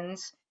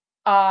visions,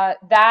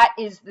 that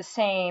is the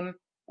same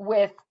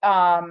with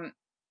so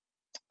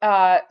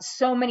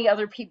many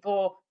other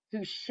people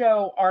who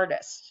show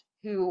artists,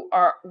 who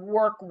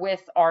work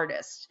with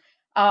artists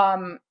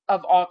of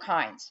all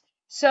kinds.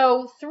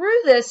 So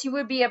through this, you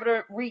would be able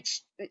to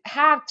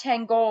have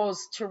 10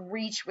 goals to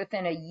reach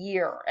within a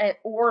year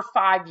or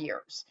 5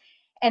 years.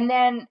 And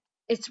then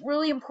it's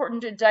really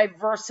important to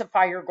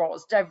diversify your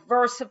goals,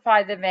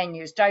 diversify the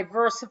venues,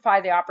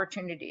 diversify the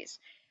opportunities.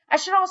 I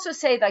should also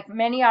say, like,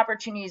 many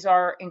opportunities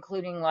are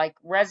including like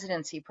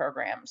residency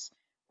programs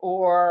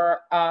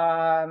or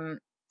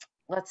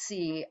let's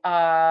see,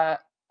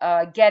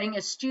 getting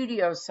a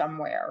studio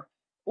somewhere,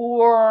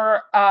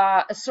 or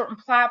a certain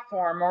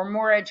platform, or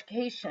more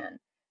education.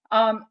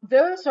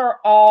 Those are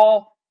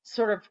all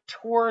sort of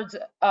towards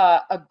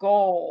a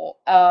goal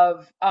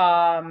of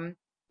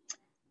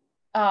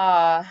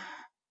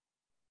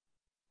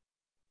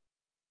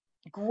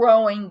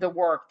growing the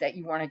work that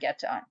you want to get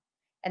done.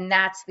 And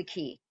that's the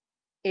key,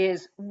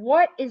 is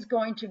what is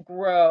going to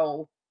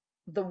grow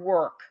the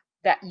work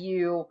that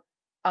you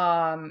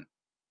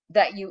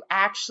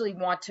actually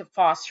want to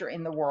foster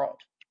in the world.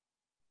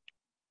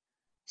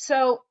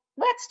 So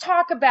let's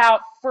talk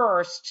about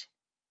first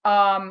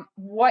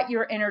what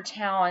your inner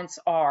talents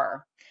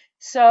are.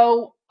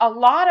 So a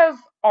lot of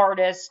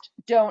artists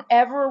don't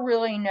ever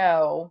really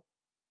know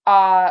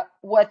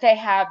what they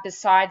have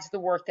besides the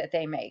work that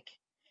they make.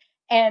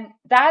 And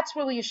that's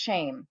really a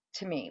shame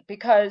to me,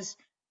 because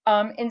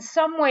in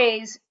some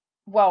ways,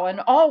 well, in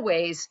all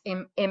ways,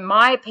 in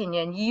my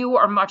opinion, you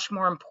are much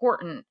more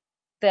important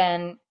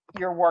than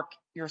your work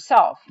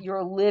yourself. You're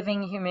a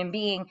living human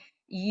being.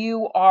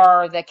 You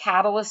are the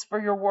catalyst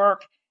for your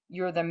work.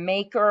 You're the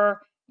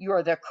maker.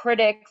 You're the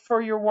critic for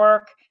your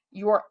work.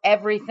 You're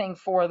everything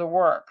for the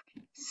work.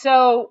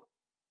 So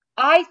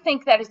I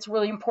think that it's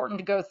really important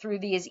to go through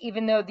these,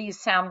 even though these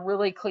sound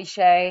really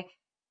cliche.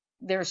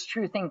 There's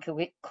truth in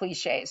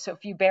cliches. So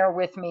if you bear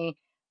with me,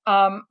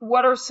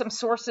 what are some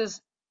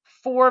sources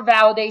for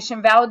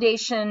validation?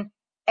 Validation,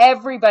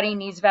 everybody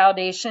needs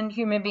validation.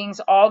 Human beings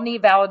all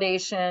need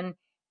validation.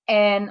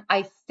 And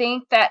I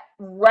think that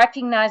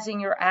recognizing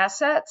your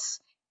assets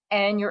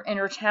and your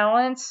inner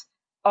talents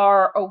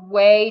are a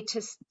way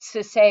to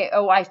say,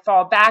 oh, I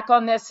fall back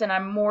on this and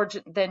I'm more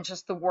than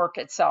just the work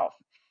itself.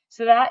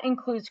 So that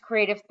includes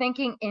creative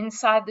thinking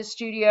inside the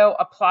studio,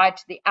 applied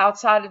to the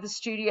outside of the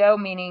studio,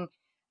 meaning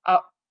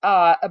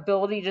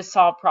ability to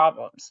solve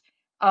problems,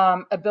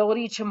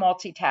 ability to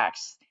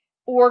multitask,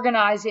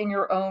 organize in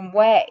your own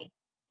way,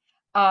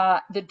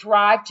 the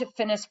drive to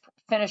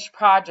finish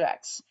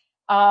projects,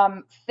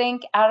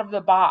 think out of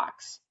the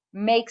box,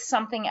 make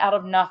something out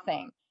of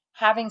nothing,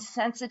 having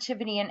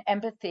sensitivity and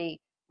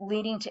empathy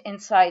leading to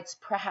insights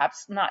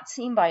perhaps not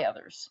seen by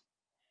others,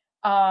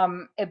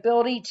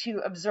 ability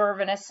to observe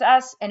and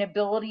assess, and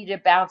ability to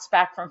bounce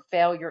back from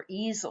failure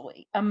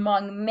easily,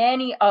 among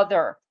many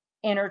other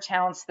inner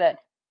talents that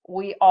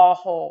we all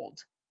hold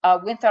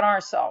within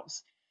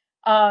ourselves.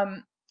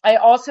 I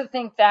also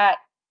think that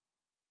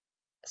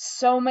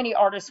so many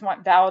artists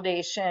want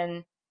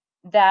validation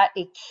that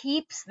it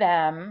keeps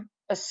them,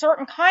 a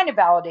certain kind of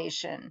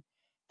validation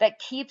that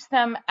keeps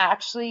them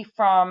actually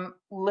from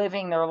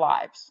living their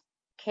lives.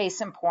 Case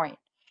in point,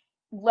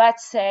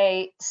 let's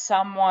say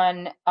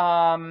someone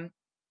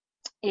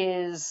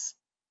is,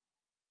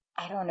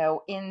 I don't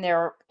know, in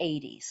their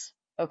 80s,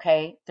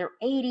 okay? They're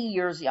 80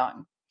 years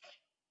young.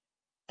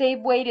 They've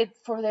waited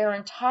for their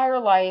entire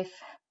life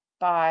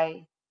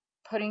by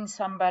putting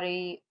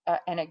somebody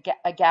and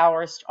a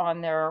gallerist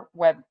on their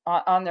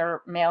on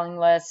their mailing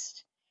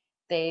list.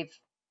 They've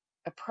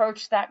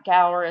approached that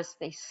gallerist.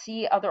 They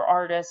see other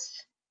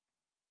artists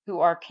who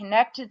are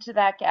connected to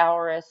that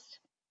gallerist,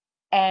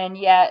 and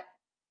yet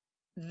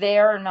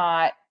they're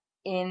not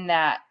in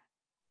that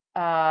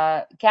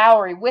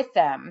gallery with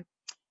them,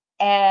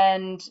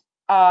 and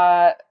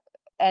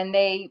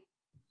they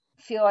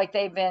feel like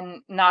they've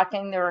been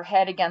knocking their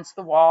head against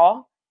the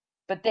wall,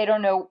 but they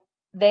don't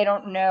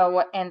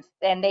know, and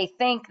they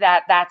think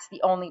that that's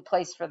the only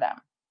place for them.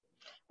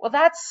 Well,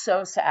 that's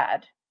so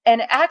sad,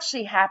 and it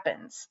actually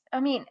happens. I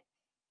mean,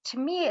 to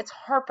me, it's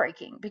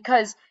heartbreaking,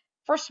 because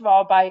first of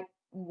all, by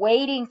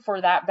waiting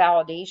for that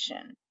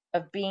validation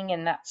of being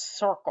in that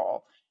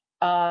circle,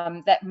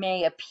 that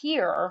may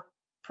appear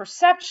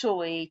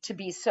perceptually to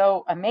be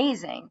so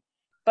amazing,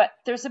 but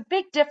there's a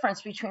big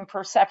difference between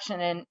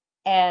perception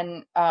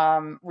and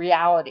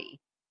reality.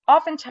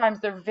 Oftentimes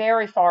they're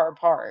very far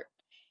apart.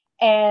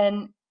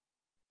 And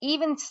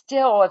even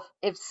still,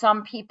 if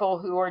some people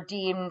who are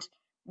deemed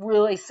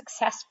really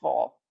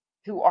successful,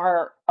 who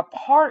are a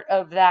part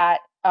of that,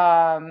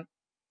 a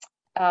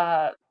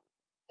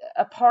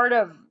part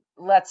of,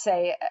 let's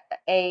say,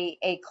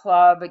 a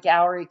club, a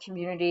gallery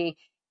community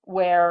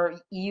where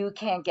you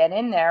can't get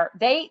in there,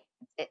 they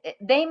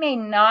may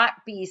not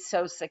be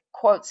so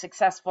quote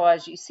successful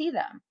as you see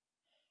them.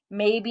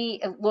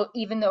 Maybe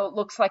even though it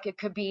looks like it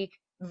could be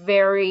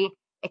very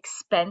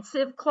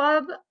expensive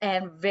club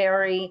and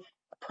very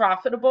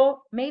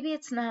profitable, maybe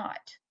it's not.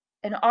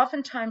 And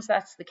oftentimes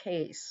that's the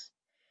case.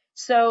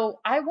 So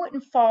I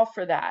wouldn't fall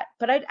for that,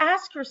 but I'd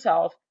ask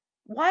yourself,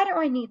 why do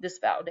I need this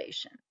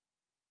validation?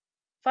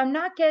 If I'm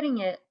not getting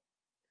it,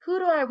 who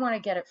do I want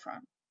to get it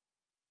from?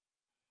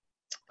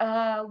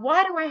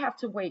 Why do I have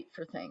to wait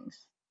for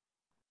things?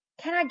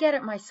 Can I get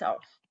it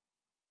myself?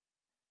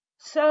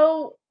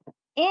 So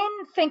in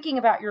thinking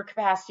about your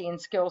capacity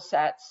and skill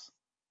sets,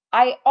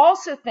 I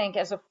also think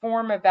as a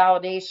form of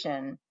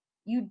validation,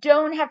 you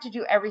don't have to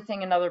do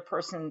everything another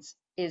person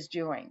is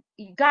doing.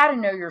 You got to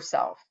know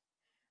yourself.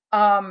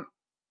 And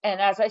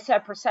as I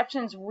said,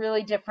 perception is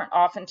really different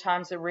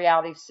oftentimes than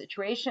reality of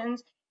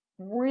situations.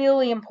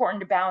 Really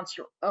important to balance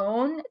your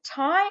own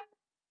time.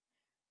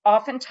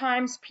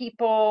 Oftentimes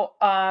people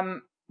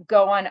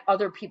go on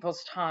other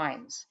people's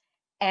times,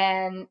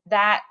 and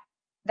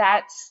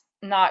that's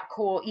not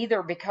cool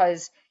either,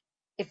 because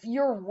if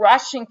you're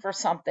rushing for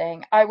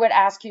something, I would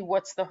ask you,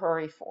 what's the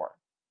hurry for?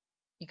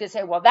 You could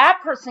say, well,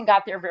 that person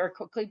got there very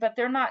quickly, but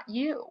they're not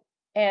you.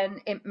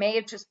 And it may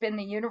have just been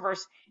the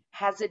universe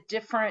has a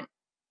different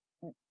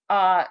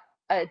plan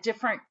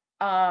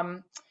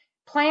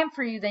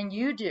for you than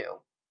you do,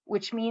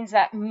 which means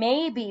that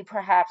maybe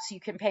perhaps you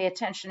can pay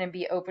attention and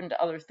be open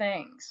to other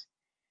things.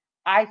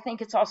 I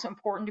think it's also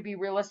important to be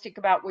realistic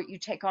about what you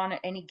take on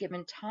at any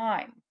given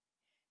time.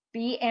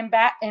 Be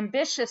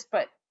ambitious,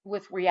 but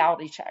with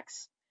reality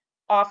checks.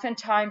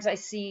 Oftentimes I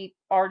see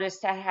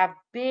artists that have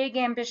big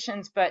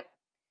ambitions, but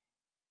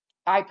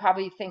I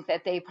probably think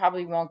that they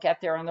probably won't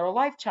get there in their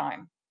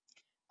lifetime.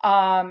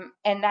 And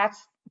that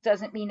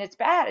doesn't mean it's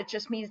bad. It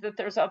just means that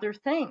there's other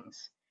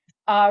things.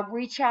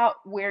 Reach out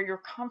where you're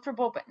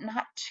comfortable, but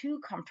not too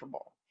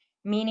comfortable.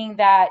 Meaning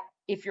that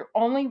if you're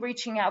only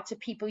reaching out to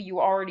people you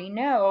already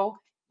know,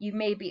 you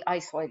may be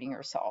isolating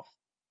yourself.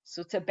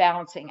 So it's a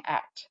balancing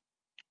act.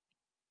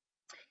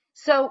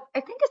 So I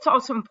think it's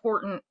also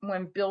important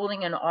when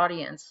building an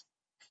audience,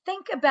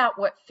 think about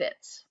what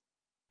fits.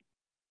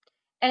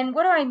 And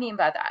what do I mean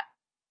by that?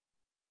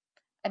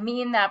 I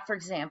mean that, for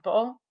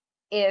example,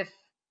 if,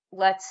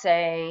 let's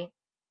say,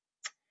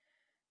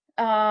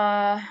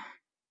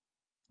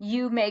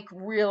 you make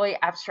really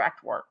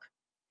abstract work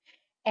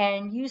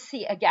and you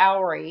see a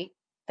gallery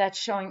that's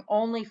showing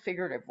only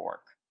figurative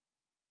work,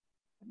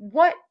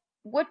 what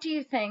do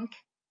you think?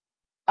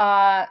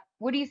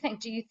 What do you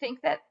think? Do you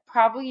think that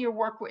probably your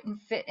work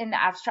wouldn't fit in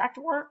the abstract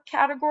work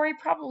category?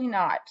 Probably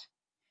not.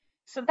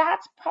 So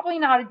that's probably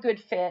not a good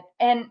fit.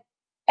 And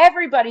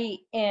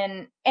everybody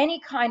in any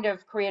kind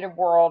of creative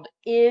world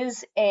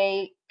is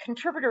a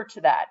contributor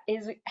to that,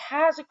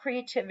 has a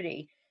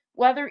creativity,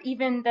 whether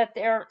even that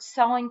they're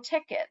selling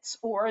tickets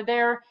or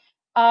they're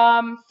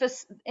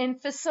in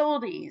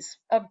facilities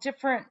of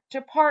different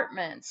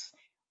departments,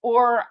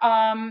 or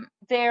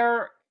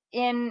they're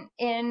in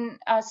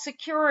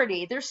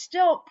security. They're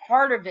still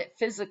part of it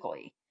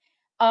physically.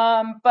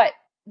 But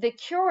the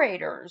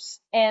curators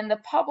and the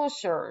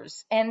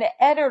publishers and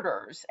the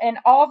editors and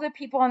all the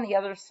people on the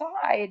other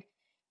side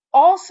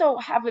also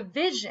have a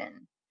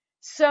vision.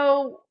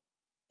 So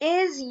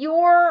is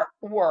your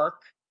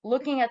work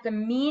looking at the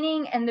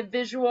meaning and the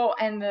visual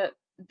and the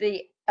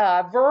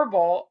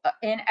verbal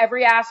in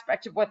every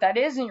aspect of what that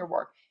is in your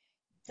work?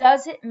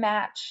 Does it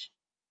match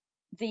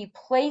the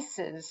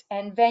places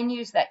and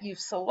venues that you've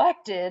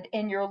selected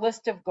in your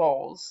list of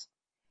goals?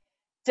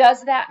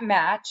 Does that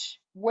match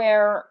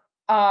where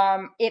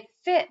it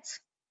fits?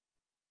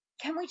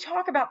 Can we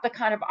talk about the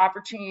kind of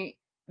opportunity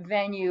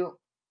venue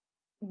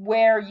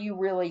where you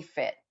really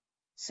fit?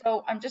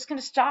 So I'm just going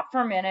to stop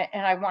for a minute,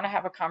 and I want to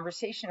have a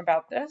conversation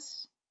about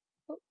this.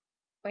 Oh,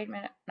 wait a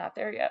minute, not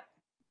there yet.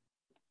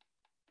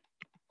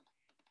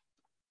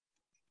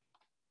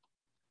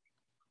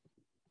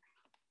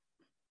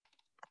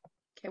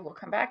 Okay, we'll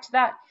come back to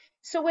that.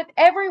 So with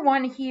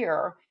everyone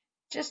here,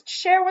 just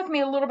share with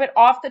me a little bit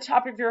off the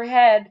top of your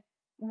head,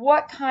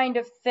 what kind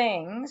of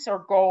things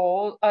or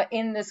goals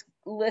in this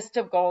list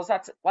of goals,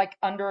 that's like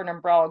under an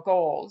umbrella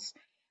goals,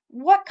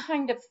 what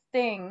kind of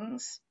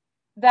things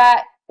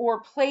that,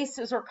 or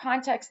places or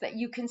contexts that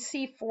you can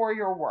see for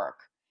your work,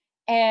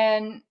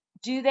 and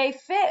do they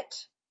fit?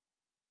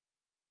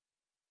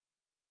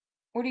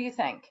 What do you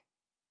think?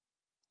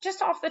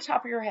 Just off the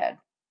top of your head.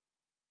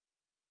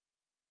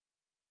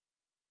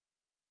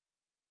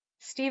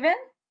 Stephen?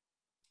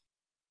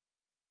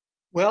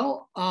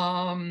 Well,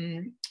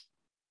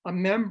 a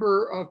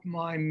member of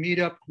my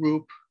meetup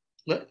group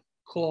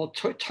called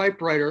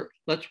Typewriter,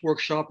 Let's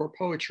Workshop Our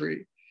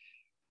Poetry,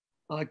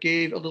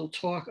 gave a little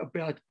talk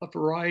about a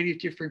variety of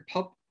different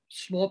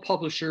small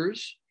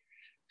publishers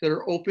that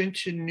are open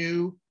to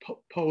new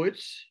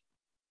poets,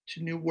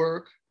 to new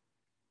work,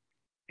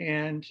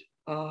 and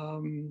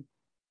there's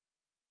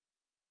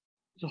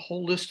a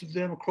whole list of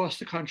them across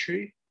the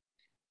country.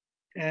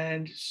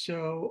 And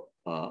so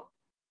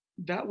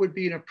that would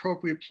be an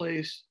appropriate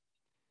place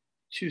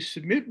to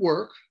submit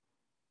work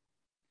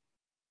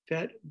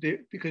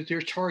because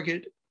their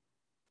target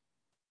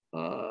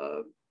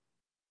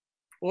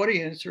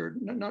audience, or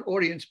not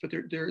audience, but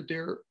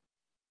the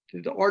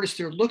artists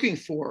they're looking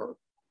for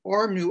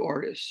are new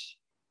artists,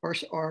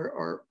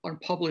 are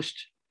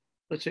unpublished,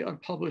 let's say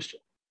unpublished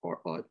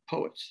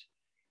poets,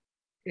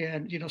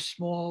 and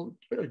small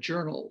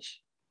journals,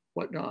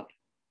 whatnot.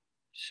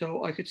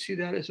 So I could see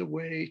that as a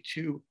way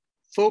to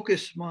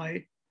focus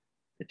my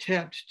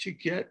attempt to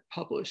get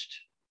published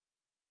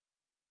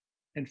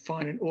and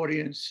find an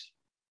audience.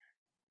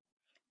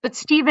 But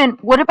Stephen,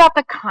 what about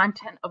the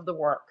content of the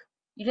work?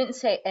 You didn't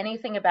say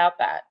anything about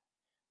that.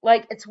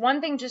 Like, it's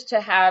one thing just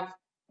to have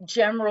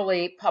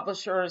generally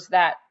publishers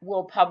that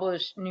will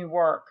publish new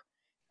work,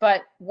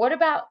 but what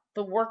about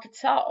the work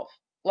itself?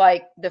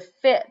 Like the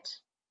fit?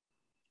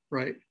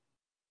 Right.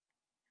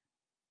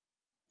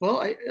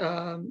 Well, I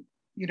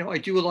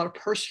do a lot of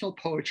personal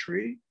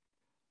poetry.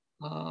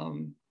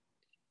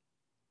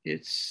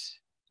 It's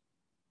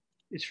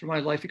from my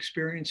life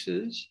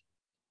experiences,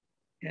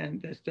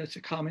 and that's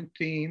a common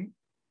theme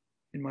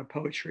in my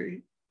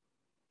poetry.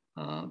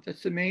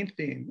 That's the main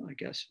theme, I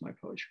guess, in my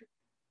poetry.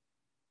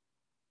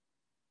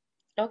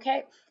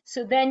 Okay,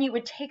 so then you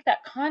would take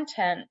that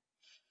content,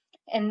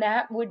 and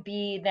that would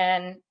be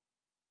then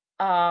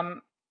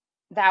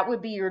that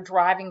would be your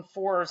driving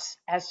force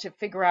as to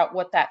figure out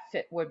what that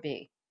fit would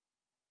be.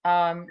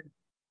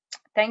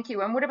 Thank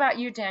you. And what about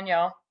you,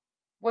 Danielle?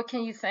 What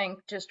can you think,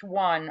 just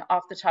one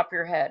off the top of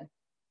your head?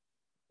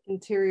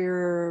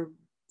 Interior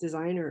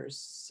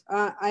designers.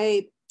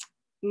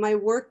 My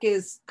work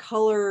is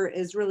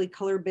really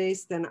color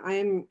based, and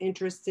I'm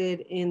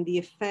interested in the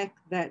effect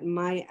that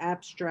my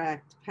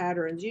abstract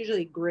patterns,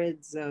 usually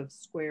grids of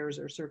squares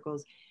or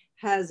circles,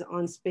 has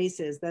on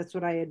spaces. That's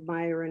what I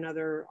admire in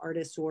other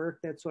artists' work.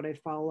 That's what I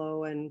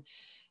follow. And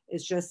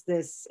it's just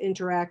this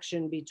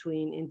interaction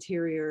between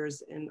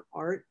interiors and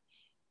art.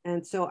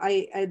 And so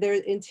there are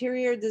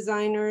interior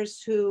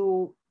designers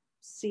who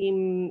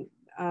seem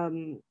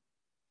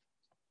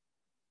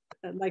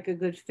like a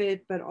good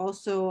fit, but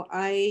also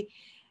I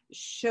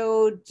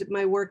showed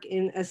my work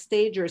in a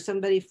stager,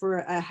 somebody for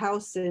a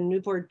house in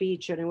Newport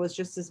Beach, and it was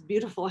just this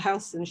beautiful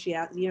house, and she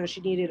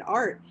needed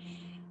art.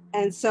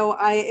 And so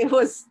it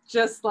was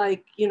just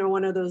like,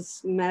 one of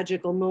those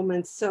magical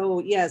moments. So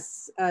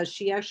yes,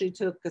 she actually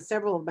took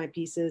several of my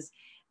pieces,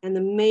 and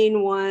the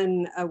main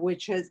one,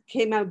 which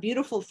came out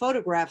beautiful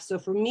photographs. So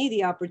for me,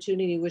 the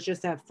opportunity was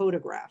just to have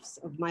photographs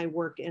of my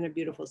work in a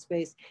beautiful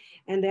space.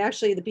 And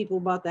the people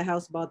who bought the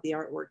house bought the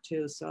artwork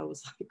too. So I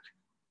was like,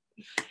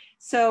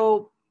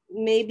 so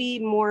maybe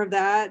more of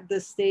that,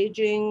 the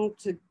staging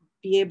to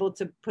be able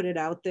to put it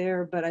out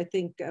there. But I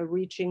think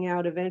reaching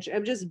out eventually,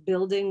 I'm just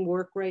building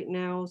work right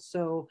now.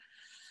 So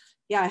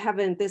yeah,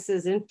 this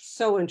is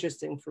so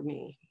interesting for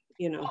me.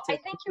 Well, I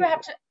think you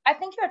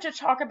have to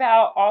talk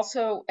about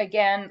also,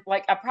 again,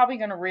 like I'm probably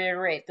going to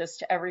reiterate this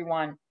to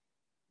everyone,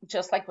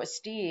 just like with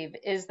Steve,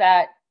 is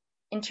that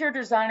interior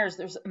designers,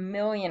 there's a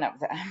million of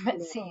them,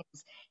 it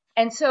seems.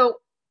 And so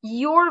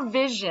your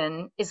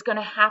vision is going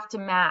to have to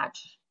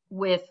match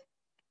with,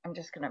 I'm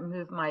just going to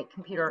move my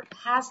computer,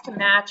 has to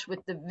match with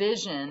the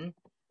vision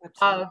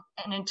of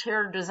an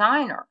interior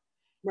designer.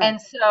 Right.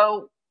 And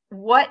so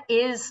what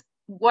is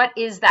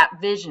that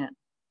vision?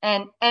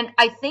 And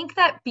I think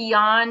that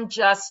beyond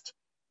just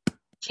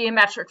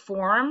geometric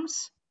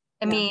forms,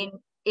 I mean,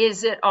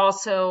 is it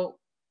also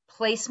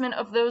placement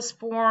of those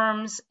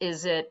forms?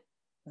 Is it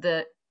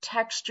the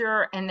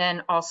texture? And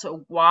then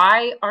also,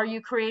 why are you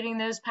creating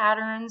those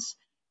patterns?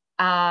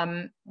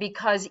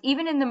 Because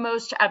even in the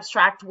most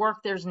abstract work,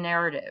 there's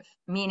narrative,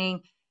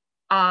 meaning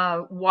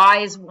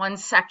why is one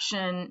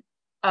section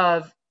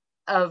of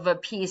a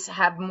piece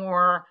have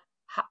more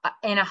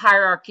in a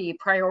hierarchy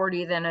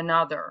priority than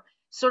another?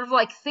 Sort of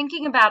like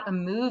thinking about a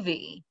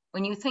movie.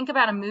 When you think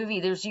about a movie,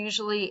 there's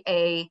usually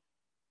a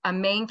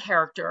main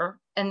character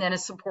and then a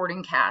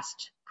supporting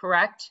cast,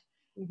 correct?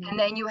 Mm-hmm. And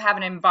then you have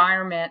an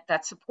environment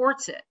that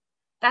supports it.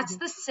 That's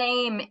the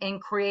same in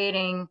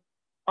creating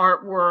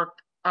artwork,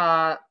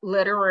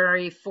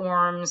 literary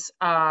forms,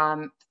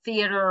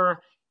 theater,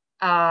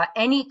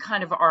 any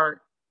kind of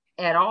art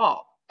at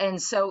all.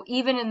 And so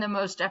even in the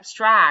most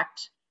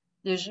abstract,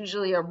 there's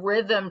usually a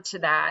rhythm to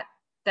that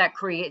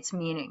creates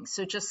meaning.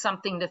 So just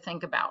something to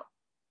think about.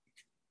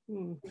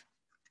 I'll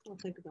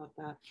think about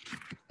that.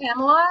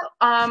 Pamela,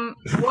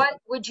 what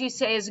would you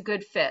say is a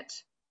good fit?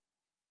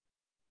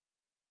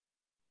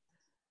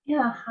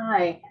 Yeah,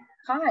 hi.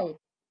 Hi.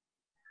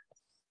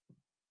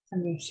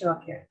 Let me show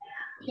up here.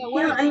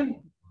 Yeah,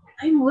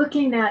 I'm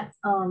looking at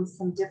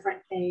some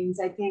different things.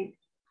 I think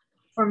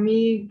for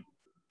me,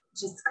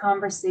 just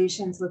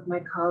conversations with my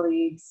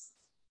colleagues,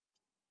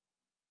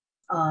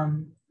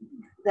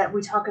 that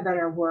we talk about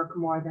our work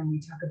more than we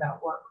talk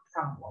about work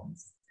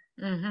problems.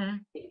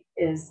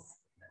 is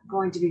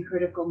going to be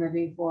critical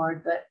moving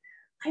forward. But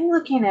I'm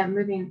looking at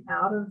moving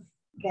out of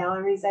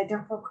galleries. I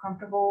don't feel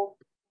comfortable.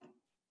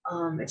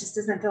 It just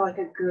doesn't feel like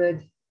a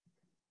good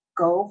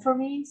goal for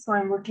me. So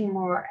I'm looking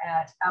more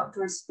at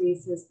outdoor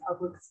spaces,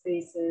 public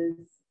spaces.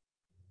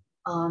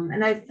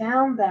 And I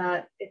found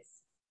that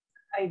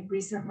I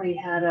recently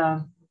had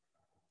a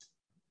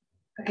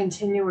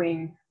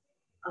continuing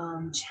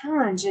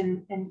challenge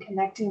in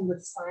connecting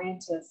with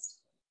scientists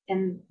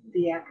in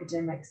the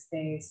academic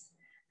space,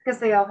 because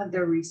they all have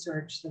their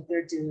research that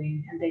they're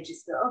doing and they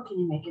just go, oh, can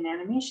you make an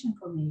animation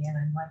for me? And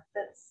I'm like,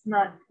 that's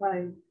not what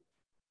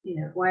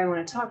why I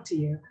want to talk to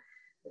you.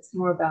 It's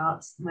more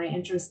about my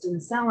interest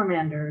in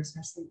salamanders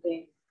or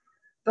something.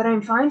 But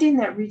I'm finding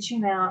that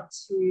reaching out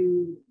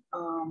to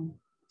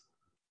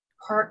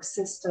park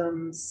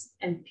systems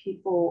and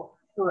people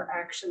who are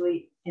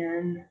actually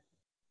in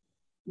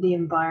the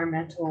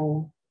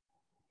environmental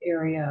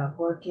area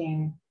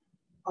working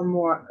are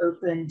more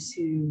open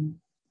to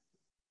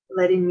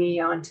letting me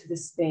onto the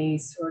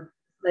space or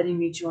letting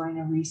me join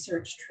a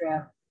research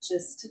trip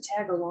just to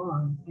tag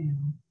along,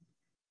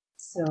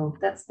 So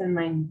that's been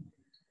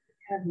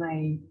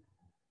my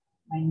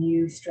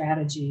new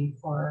strategy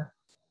for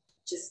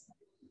just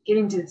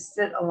getting to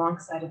sit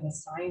alongside of a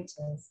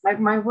scientist.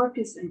 My work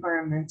is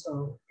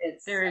environmental.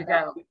 It's There you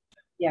go.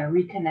 Yeah,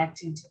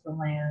 reconnecting to the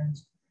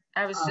land.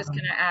 I was just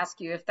going to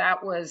ask you if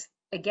that was,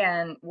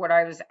 again, what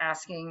I was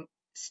asking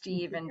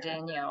Steve and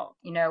Danielle,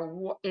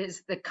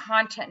 is the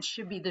content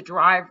should be the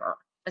driver,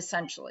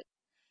 essentially.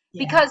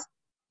 Yeah. Because,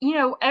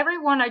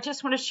 everyone, I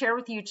just want to share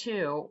with you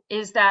too,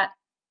 is that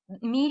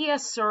media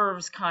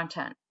serves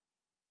content.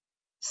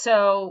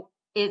 So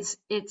it's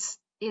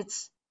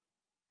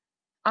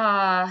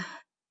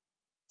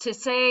to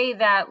say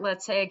that,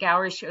 let's say a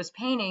gallery shows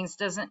paintings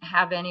doesn't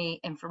have any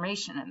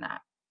information in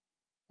that.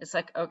 It's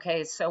like,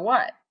 okay, so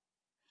what?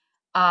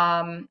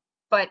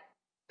 But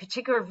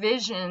particular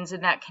visions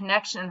and that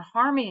connection and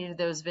harmony to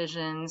those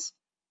visions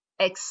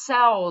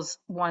excels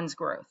one's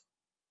growth.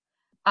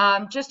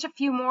 Just a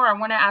few more. I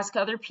want to ask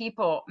other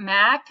people.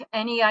 Mac,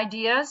 any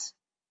ideas?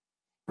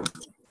 The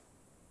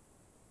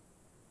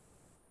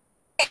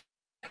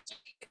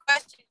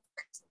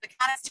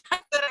kind of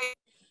stuff that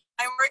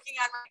I'm working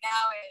on right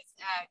now is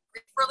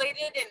grief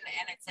related,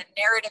 and it's a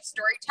narrative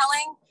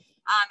storytelling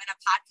in a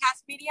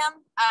podcast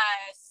medium.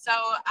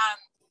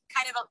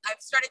 I've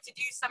started to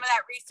do some of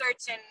that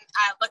research and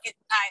look at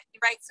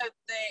right. So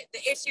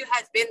the issue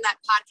has been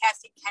that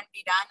podcasting can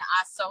be done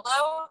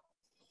solo,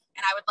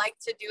 and I would like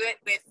to do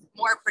it with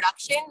more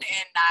production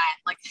and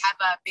have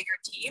a bigger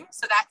team.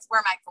 So that's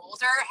where my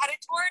goals are headed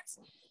towards.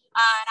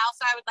 And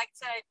also, I would like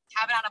to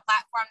have it on a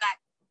platform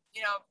that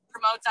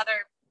promotes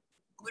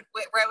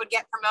where it would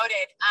get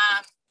promoted.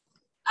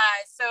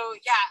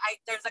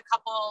 There's a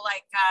couple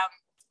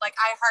like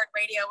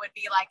iHeartRadio would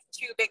be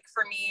too big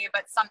for me,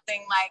 but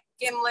something like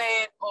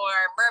Gimlet or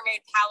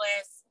Mermaid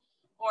Palace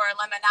or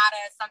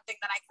Lemonada is something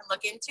that I can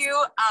look into.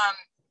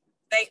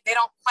 They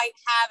don't quite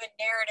have a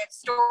narrative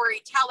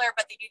storyteller,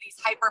 but they do these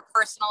hyper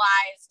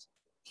personalized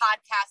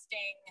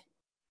podcasting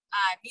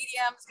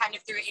mediums kind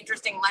of through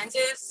interesting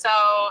lenses. So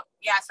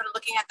yeah, sort of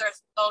looking at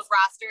those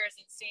rosters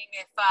and seeing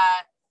if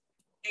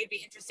they'd be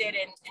interested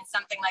in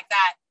something like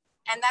that.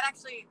 And that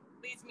actually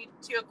leads me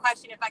to a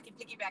question, if I can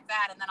piggyback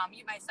that, and then I'll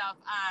mute myself.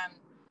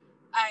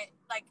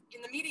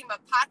 In the medium of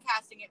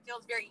podcasting, it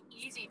feels very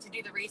easy to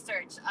do the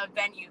research of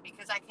venue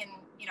because I can,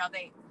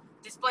 they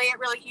display it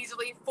really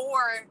easily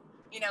for,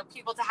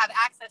 people to have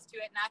access to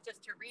it, not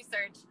just to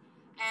research.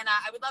 And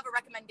I would love a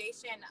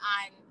recommendation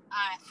on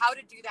how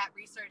to do that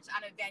research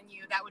on a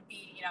venue. That would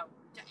be,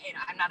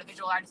 I'm not a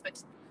visual artist,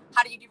 but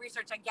how do you do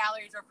research on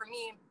galleries? Or for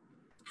me,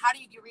 how do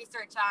you do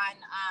research on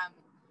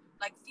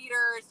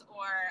theaters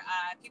or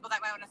people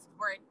that might want to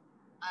support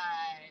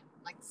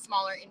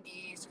smaller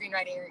indie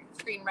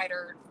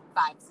screenwriter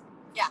vibes?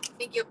 Yeah,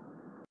 thank you.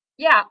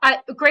 Yeah,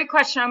 great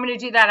question. I'm going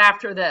to do that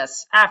after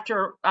this.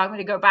 After I'm going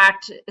to go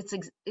back to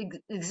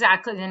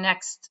exactly the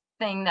next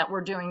thing that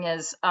we're doing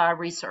is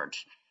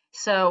research.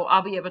 So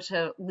I'll be able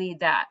to lead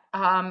that.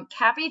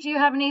 Cappy, do you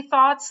have any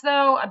thoughts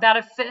though about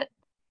a fit?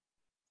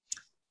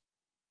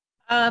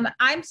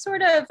 I'm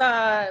sort of,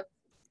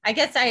 I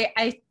guess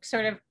I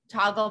sort of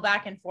toggle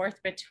back and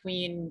forth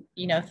between,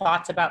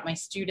 thoughts about my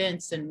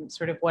students and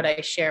sort of what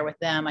I share with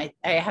them. I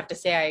have to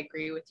say, I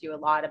agree with you a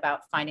lot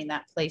about finding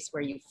that place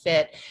where you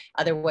fit.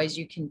 Otherwise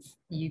you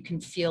can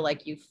feel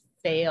like you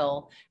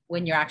fail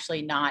when you're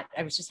actually not.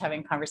 I was just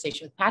having a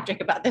conversation with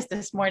Patrick about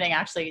this morning.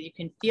 Actually, you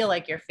can feel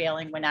like you're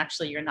failing when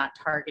actually you're not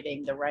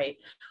targeting the right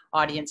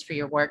audience for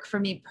your work. For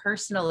me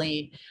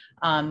personally,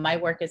 my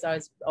work has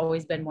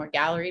always been more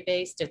gallery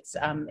based. It's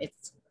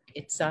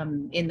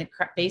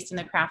based in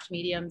the craft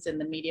mediums, in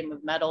the medium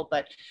of metal,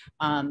 but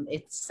I'm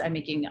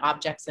making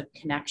objects of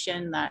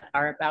connection that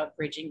are about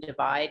bridging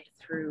divide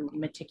through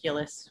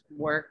meticulous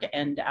work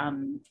and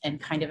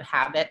kind of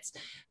habits.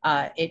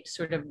 It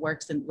sort of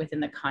works within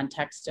the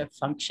context of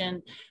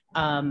function,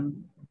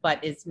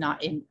 but is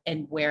not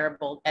in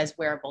wearable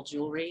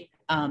jewelry.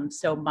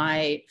 So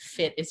my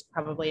fit is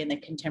probably in the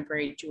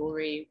contemporary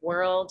jewelry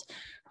world.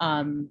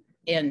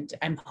 And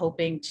I'm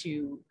hoping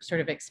to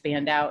sort of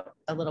expand out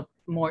a little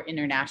more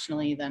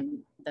internationally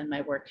than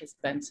my work has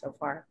been so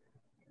far.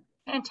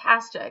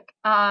 Fantastic.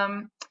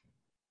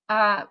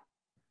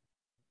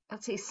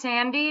 Let's see,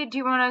 Sandy, do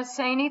you want to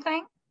say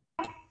anything?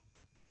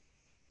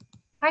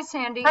 Hi,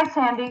 Sandy. Hi,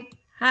 Sandy.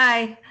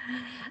 Hi.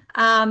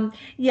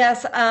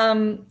 Yes,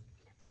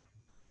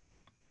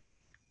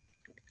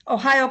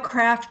 Ohio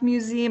Craft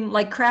Museum,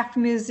 like craft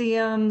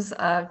museums,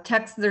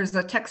 there's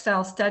a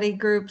textile study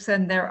groups,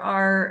 and there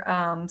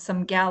are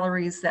some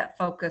galleries that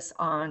focus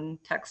on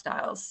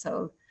textiles.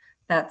 So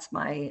that's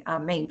my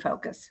main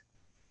focus.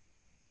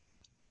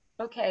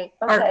 Okay.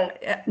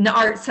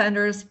 Art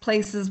centers,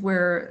 places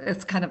where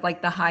it's kind of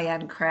like the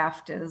high-end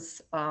craft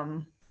is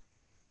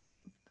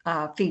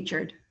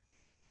featured.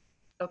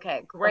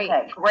 Okay, great.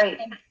 And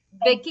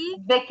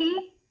Vicki?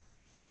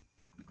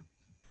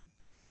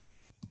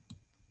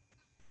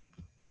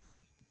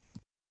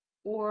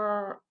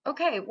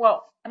 Okay,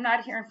 well, I'm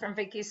not hearing from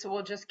Vicki, so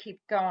we'll just keep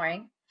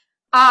going.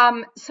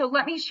 So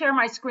let me share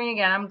my screen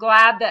again. I'm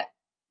glad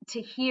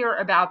to hear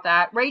about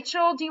that.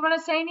 Rachel, do you want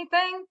to say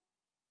anything?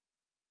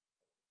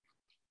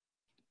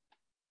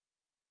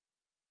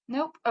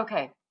 Nope.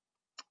 Okay.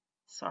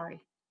 Sorry.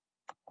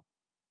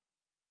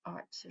 All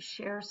right, so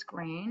share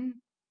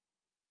screen.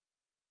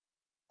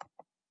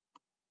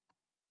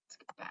 Let's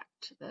get back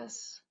to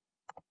this.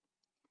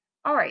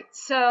 All right,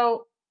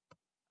 so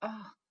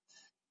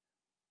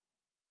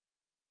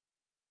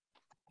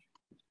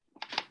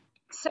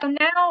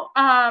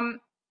now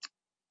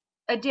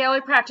a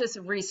daily practice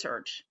of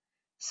research.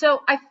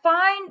 So I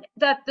find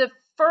that the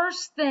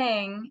first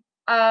thing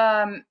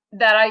that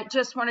I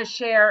just want to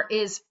share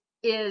is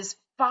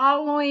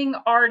following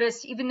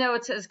artists, even though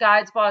it says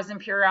guides, blogs, and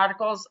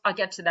periodicals. I'll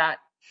get to that.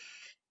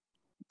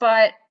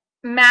 But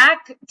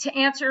Mac, to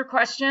answer your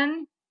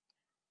question,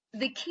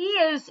 the key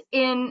is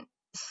in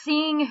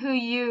seeing who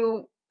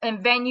you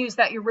and venues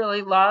that you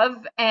really love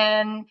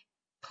and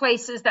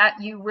places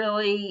that you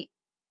really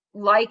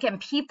like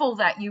and people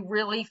that you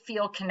really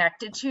feel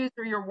connected to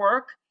through your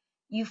work.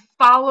 You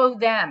follow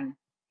them.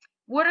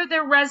 What are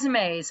their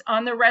resumes?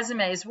 On their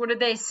resumes, what do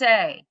they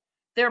say?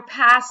 Their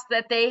past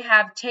that they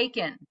have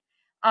taken.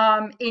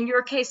 In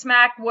your case,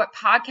 Mac, what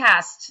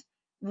podcasts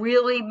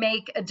really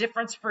make a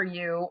difference for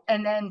you?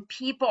 And then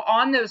people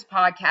on those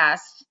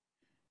podcasts,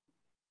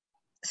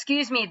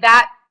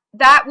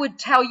 that would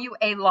tell you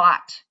a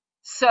lot.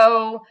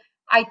 So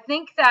I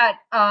think that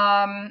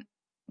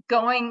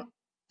going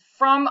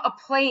from a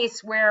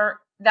place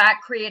where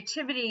that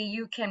creativity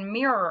you can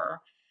mirror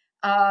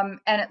and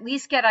at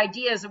least get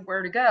ideas of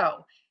where to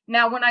go.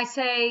 Now, when I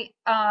say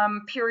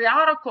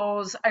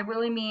periodicals, I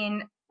really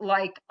mean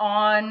like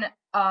online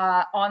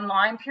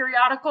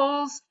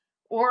periodicals,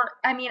 or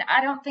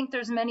I don't think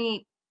there's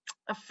many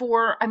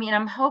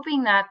I'm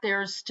hoping that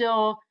there's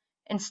still,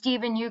 and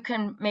Stephen, you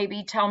can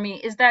maybe tell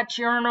me, is that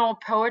journal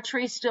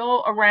poetry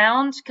still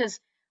around? Because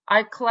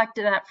I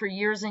collected that for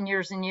years and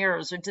years and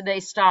years, or did they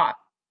stop?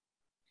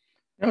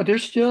 No, they're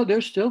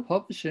still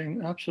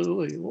publishing.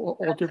 Absolutely,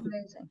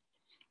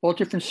 all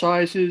different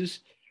sizes,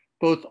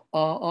 both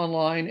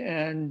online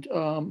and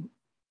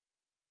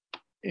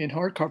in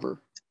hardcover.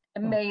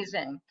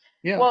 Amazing.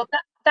 Yeah. Well,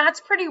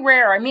 that's pretty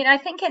rare. I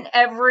think in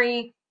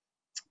every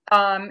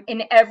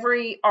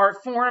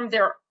art form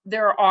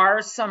there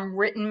are some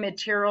written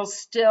materials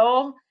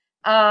still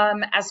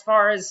as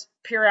far as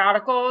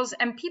periodicals,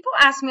 and people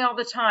ask me all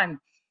the time,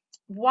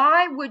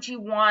 why would you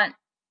want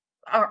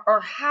or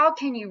how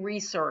can you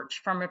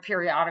research from a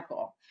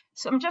periodical?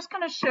 So I'm just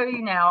going to show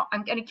you now.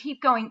 I'm going to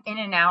keep going in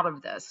and out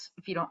of this,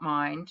 if you don't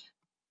mind.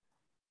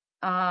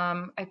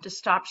 I have to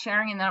stop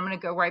sharing, and then I'm going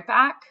to go right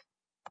back.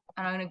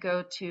 And I'm going to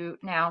go to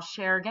now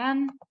share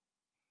again.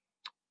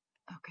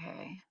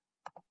 Okay.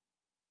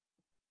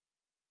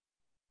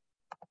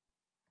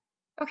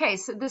 Okay,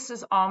 so this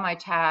is all my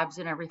tabs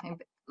and everything.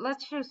 But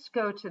let's just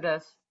go to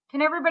this.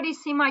 Can everybody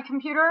see my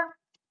computer?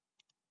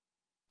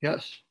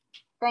 Yes.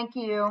 Thank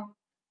you.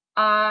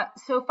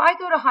 So if I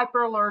go to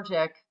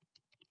hyperallergic,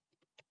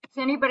 is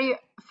anybody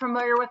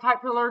familiar with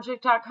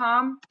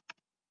hyperallergic.com?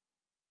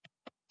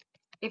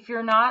 If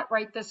you're not,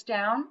 write this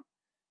down.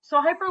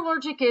 So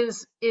hyperallergic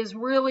is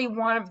really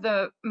one of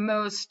the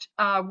most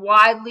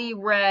widely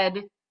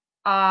read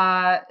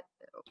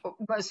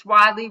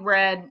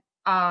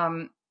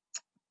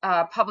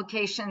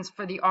publications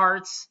for the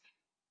arts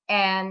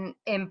and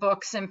in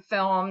books and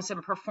films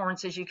and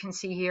performances you can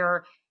see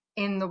here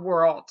in the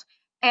world.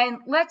 And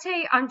let's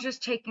say I'm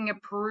just taking a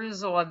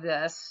perusal of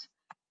this,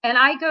 and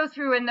I go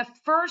through, and the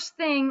first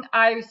thing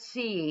I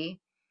see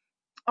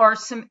are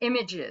some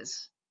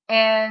images.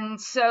 And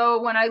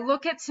so when I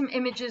look at some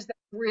images that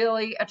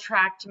really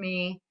attract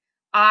me,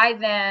 I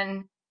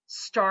then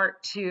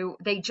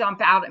they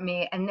jump out at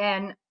me, and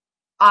then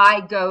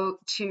I go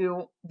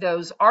to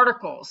those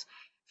articles.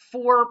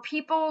 For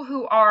people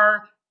who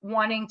are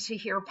wanting to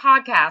hear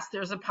podcasts,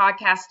 there's a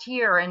podcast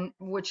here, and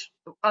which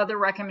other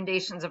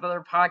recommendations of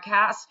other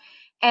podcasts.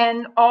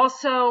 And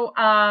also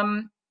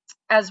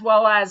as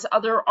well as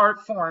other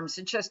art forms.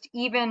 It's just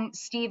even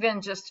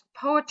Stephen, just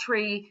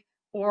poetry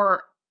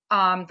or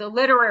the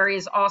literary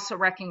is also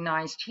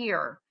recognized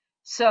here.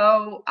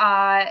 So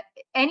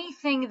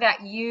anything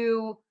that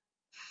you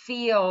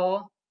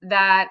feel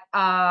that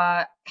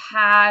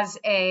has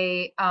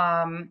a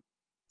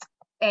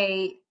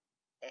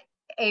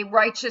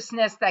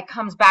righteousness that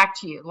comes back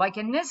to you, like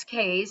in this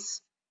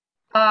case,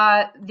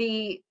 oh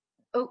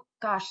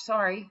gosh,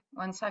 sorry,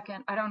 1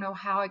 second. I don't know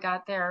how I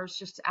got there. It's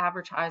just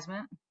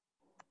advertisement.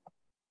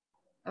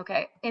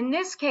 Okay, in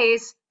this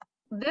case,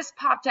 this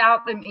popped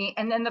out at me,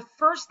 and then the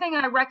first thing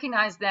I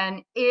recognized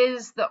then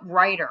is the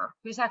writer,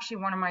 who's actually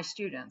one of my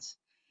students.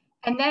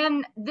 And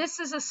then this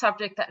is a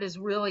subject that is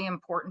really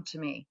important to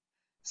me.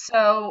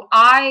 So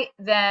I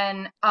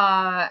then,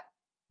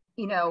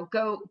 you know,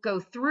 go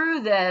through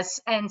this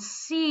and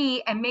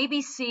see, and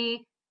maybe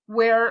see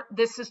where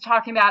this is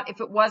talking about, if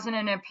it wasn't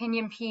an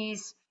opinion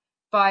piece,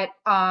 but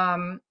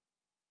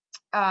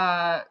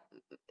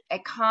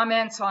it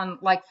comments on,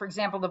 like, for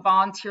example, the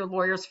volunteer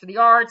lawyers for the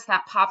arts,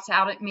 that pops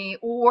out at me,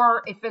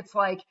 or if it's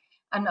like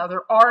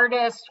another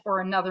artist or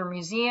another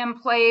museum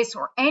place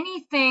or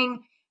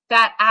anything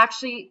that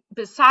actually,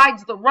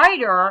 besides the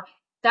writer,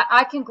 that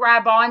I can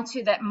grab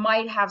onto that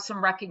might have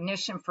some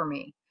recognition for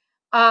me.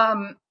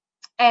 And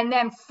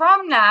then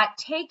from that,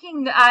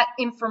 taking that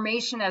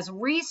information as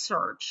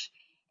research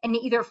and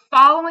either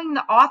following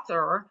the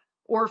author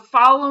or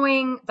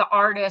following the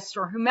artist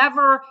or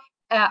whomever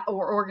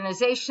or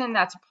organization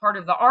that's a part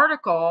of the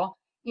article,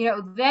 you know,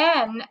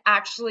 then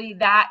actually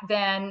that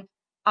then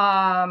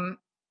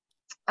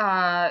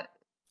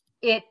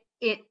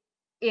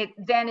it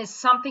then is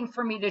something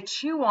for me to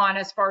chew on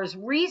as far as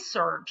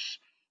research,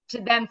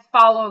 to then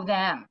follow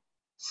them,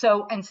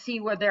 so, and see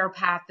where their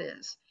path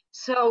is.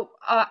 So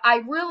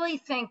I really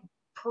think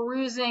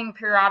perusing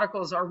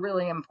periodicals are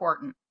really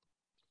important.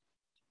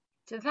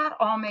 Did that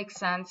all make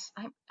sense?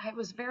 I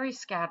was very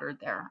scattered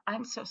there.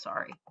 I'm so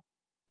sorry.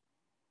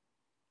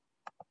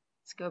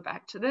 Let's go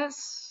back to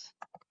this.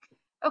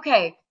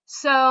 Okay,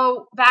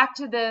 so back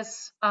to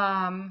this.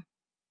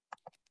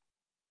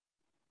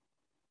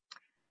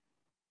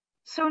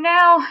 So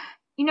now,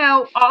 you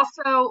know,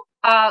 also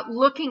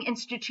looking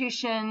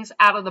institutions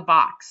out of the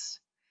box.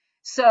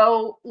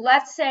 So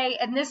let's say,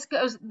 and this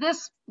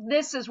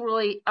is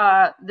really,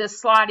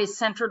 this slide is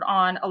centered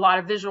on a lot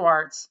of visual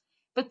arts,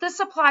 but this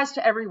applies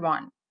to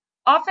everyone.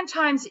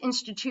 Oftentimes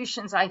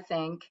institutions, I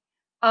think,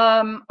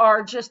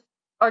 are just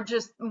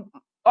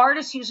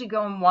artists usually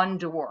go in one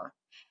door.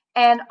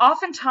 And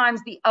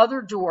oftentimes the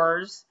other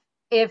doors,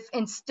 if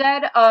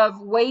instead of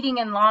waiting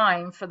in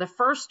line for the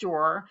first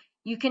door,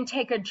 you can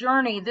take a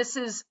journey. This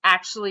is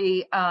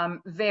actually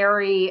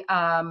very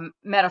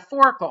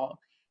metaphorical.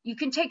 You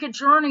can take a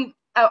journey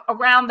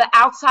around the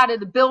outside of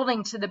the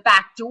building to the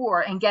back door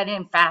and get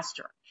in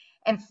faster.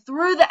 And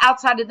through the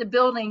outside of the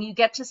building, you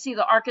get to see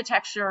the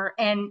architecture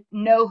and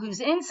know who's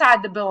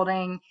inside the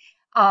building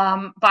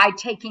by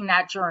taking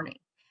that journey.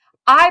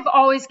 I've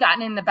always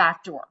gotten in the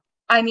back door.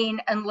 I mean,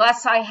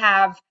 unless I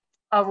have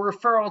a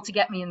referral to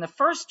get me in the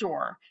first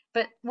door,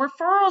 but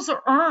referrals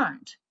are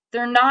earned.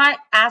 They're not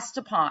asked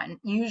upon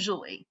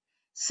usually.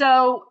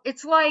 So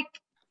it's like,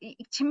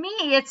 to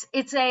me,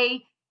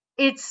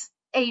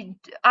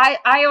 I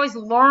always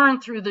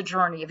learn through the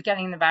journey of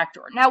getting in the back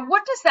door. Now,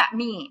 what does that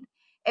mean?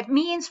 It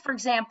means, for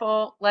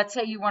example, let's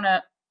say you want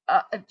to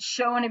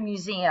show in a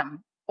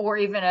museum, or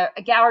even a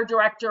gallery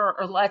director,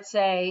 or let's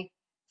say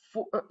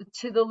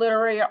to the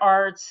literary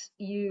arts,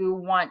 you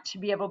want to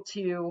be able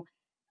to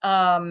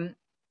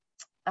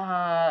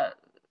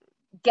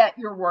get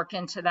your work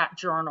into that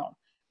journal.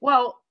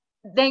 Well,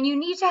 then you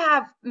need to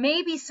have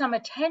maybe some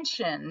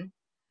attention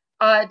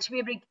to be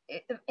able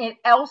to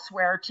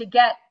elsewhere to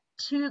get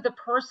to the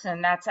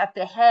person that's at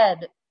the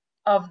head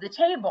of the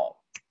table.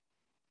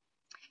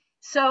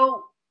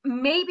 So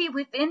maybe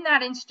within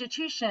that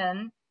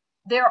institution,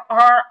 there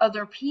are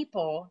other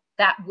people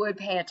that would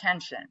pay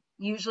attention.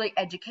 Usually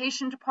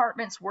education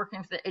departments, working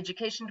with the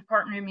education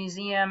department of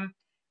museum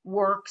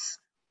works,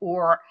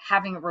 or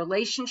having a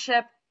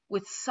relationship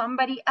with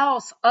somebody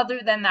else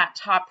other than that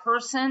top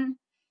person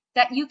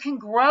that you can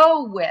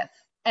grow with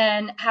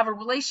and have a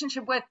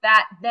relationship with,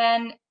 that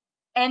then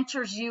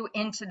enters you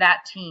into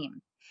that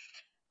team.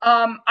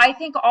 I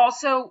think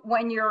also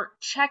when you're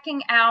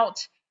checking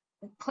out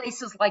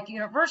places like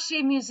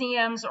university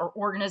museums or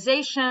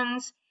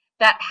organizations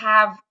that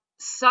have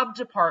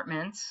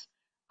sub-departments,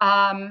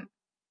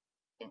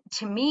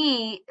 to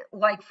me,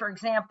 like, for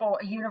example,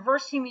 a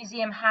university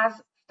museum has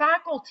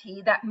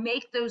faculty that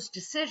make those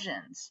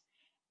decisions,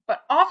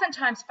 but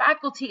oftentimes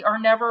faculty are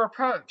never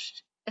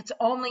approached. It's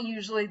only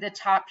usually the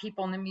top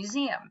people in the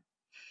museum.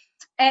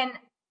 And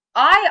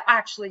I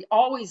actually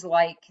always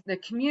like the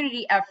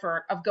community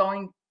effort of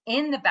going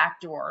in the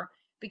back door,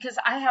 because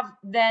I have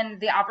then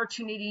the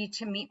opportunity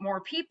to meet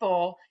more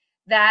people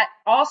that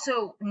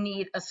also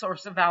need a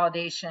source of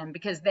validation,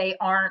 because they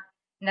aren't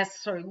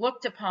necessarily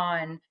looked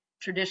upon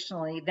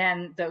traditionally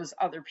than those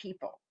other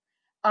people.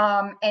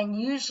 And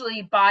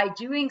usually by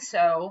doing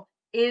so,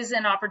 is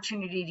an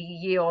opportunity to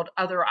yield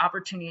other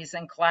opportunities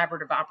and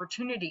collaborative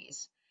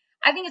opportunities.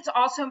 I think it's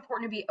also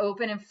important to be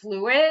open and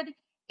fluid.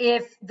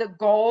 If the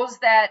goals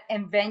that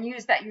and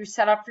venues that you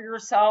set up for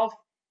yourself,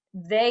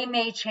 they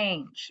may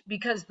change,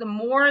 because the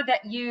more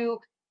that you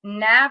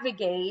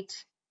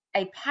navigate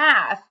a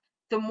path,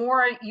 the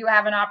more you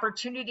have an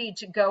opportunity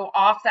to go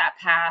off that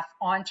path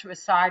onto a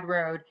side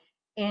road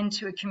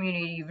into a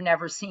community you've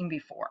never seen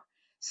before.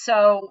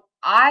 So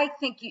I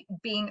think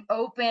being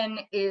open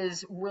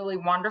is really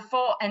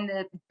wonderful. And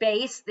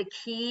the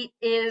key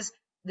is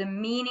the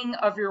meaning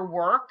of your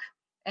work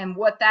and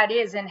what that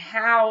is and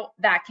how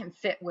that can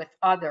fit with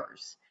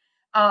others.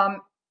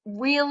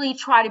 Really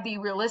try to be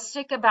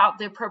realistic about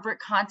the appropriate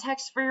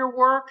context for your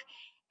work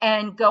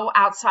and go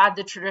outside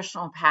the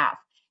traditional path.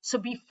 So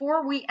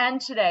before we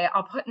end today,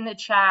 I'll put in the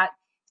chat,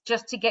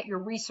 just to get your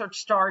research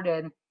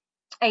started,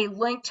 a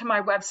link to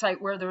my website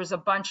where there's a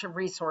bunch of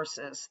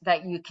resources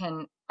that you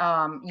can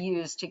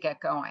use to get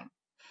going.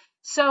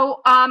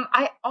 So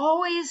I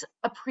always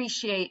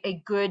appreciate a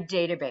good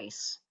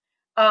database.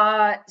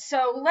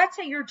 So let's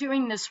say you're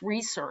doing this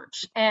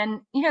research,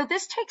 and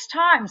this takes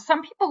time.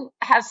 Some people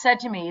have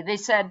said to me, they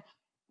said,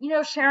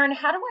 Sharon,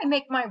 how do I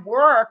make my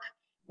work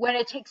when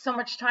it takes so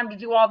much time to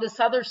do all this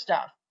other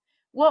stuff?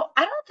 Well,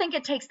 I don't think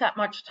it takes that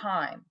much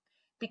time,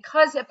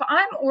 because if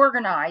I'm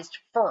organized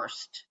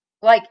first,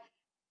 like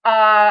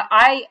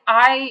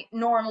I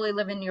normally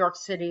live in New York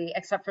City,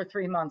 except for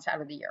 3 months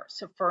out of the year.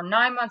 So for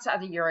 9 months out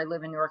of the year, I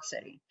live in New York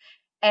City.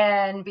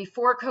 And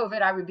before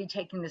COVID, I would be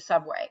taking the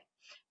subway.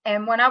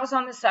 And when I was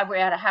on the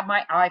subway, I'd have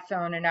my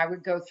iPhone and I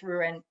would go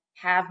through and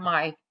have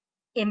my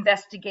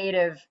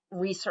investigative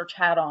research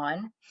hat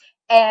on.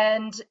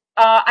 And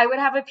I would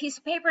have a piece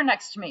of paper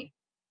next to me.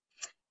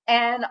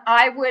 And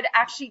I would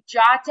actually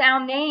jot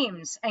down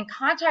names and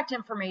contact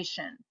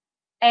information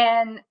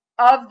and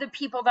of the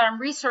people that I'm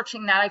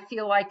researching that I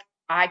feel like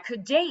I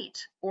could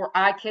date, or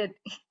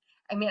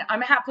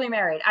I'm happily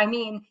married.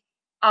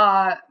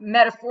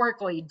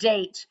 Metaphorically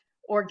date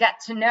or get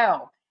to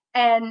know.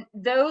 And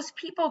those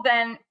people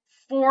then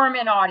form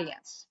an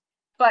audience.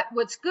 But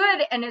what's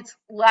good, and it's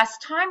less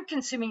time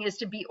consuming, is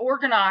to be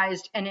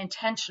organized and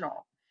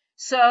intentional.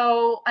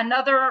 So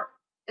another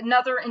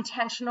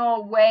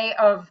intentional way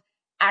of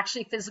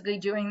actually physically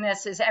doing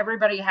this is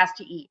everybody has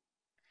to eat.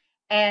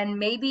 And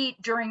maybe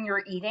during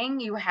your eating,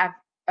 you have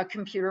a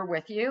computer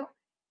with you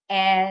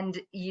and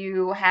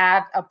you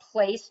have a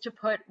place to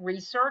put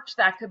research.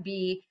 That could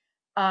be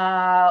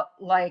share,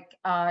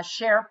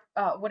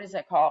 what is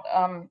it called?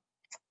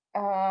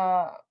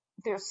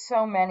 There's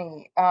so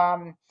many,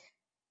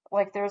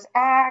 there's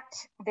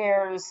ACT,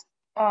 there's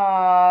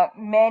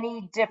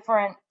many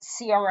different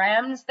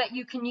CRMs that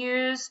you can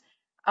use.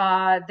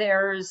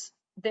 There's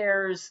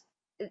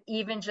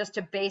even just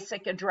a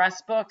basic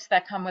address books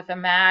that come with a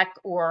Mac,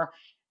 or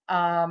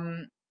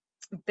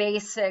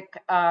basic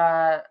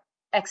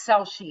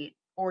Excel sheet,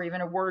 or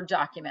even a Word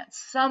document,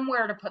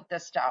 somewhere to put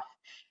this stuff,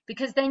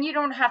 because then you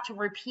don't have to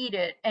repeat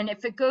it. And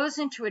if it goes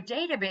into a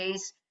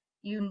database,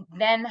 you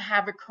then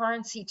have a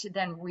currency to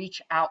then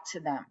reach out to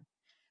them.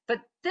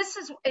 But this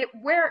is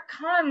where it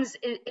comes,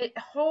 it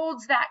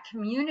holds that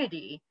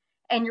community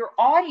and your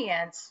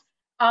audience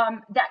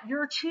that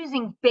you're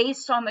choosing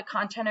based on the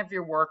content of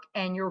your work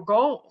and your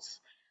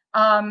goals.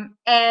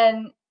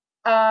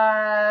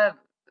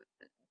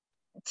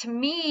 To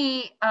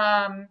me,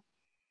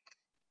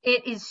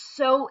 it is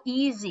so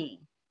easy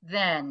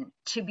then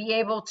to be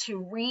able to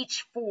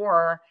reach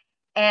for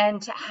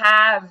and to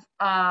have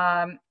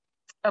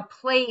a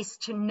place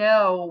to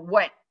know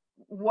what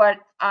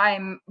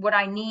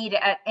I need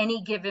at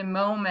any given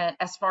moment,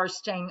 as far as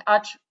staying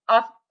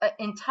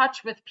in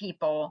touch with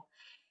people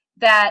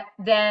that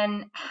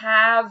then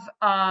have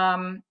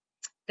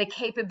the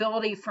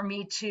capability for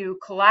me to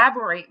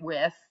collaborate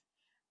with,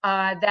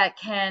 that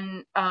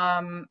can,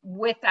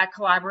 with that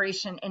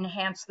collaboration,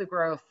 enhance the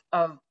growth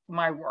of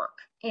my work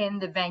in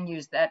the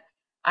venues that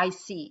I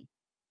see.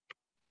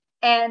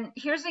 And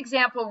here's an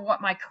example of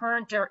what my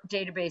current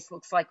database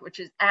looks like, which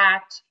is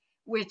ACT,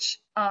 which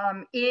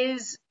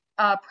is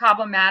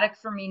problematic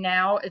for me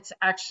now. It's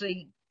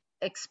actually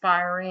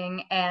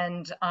expiring,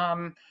 and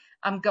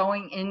I'm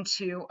going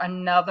into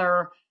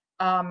another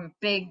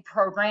big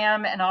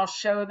program, and I'll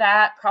show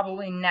that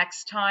probably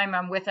next time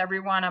I'm with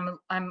everyone.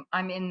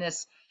 I'm in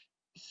this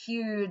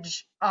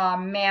huge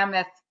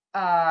mammoth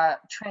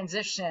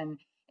transition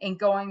in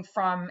going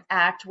from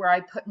ACT, where I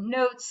put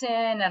notes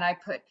in and I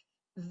put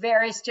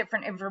various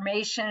different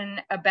information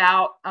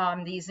about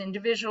these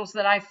individuals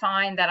that I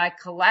find, that I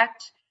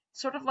collect,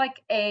 sort of like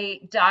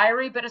a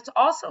diary, but it's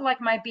also like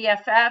my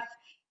BFF,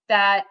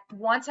 that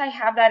once I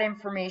have that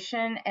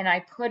information and I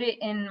put it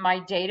in my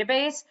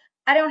database,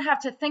 I don't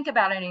have to think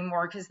about it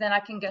anymore, because then I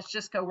can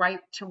just go right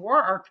to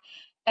work.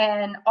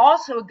 And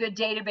also a good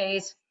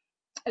database,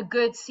 a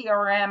good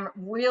CRM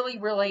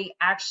really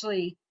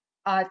actually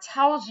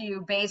tells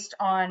you, based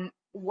on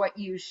what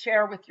you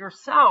share with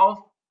yourself,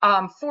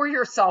 for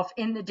yourself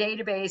in the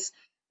database,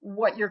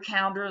 what your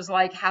calendar is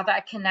like, how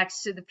that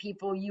connects to the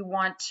people you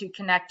want to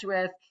connect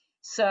with,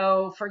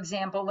 So for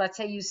example, let's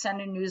say you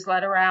send a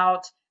newsletter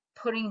out,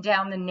 putting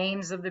down the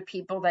names of the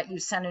people that you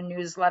send a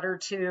newsletter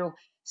to,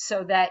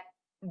 so that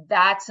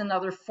that's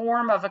another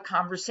form of a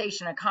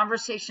conversation. A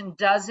conversation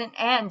doesn't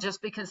end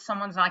just because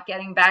someone's not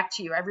getting back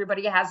to you.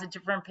 Everybody has a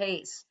different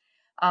pace.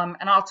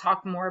 And I'll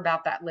talk more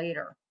about that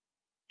later.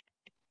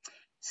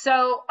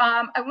 So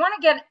I want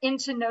to get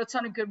into notes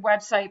on a good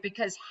website,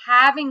 because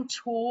having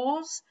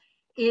tools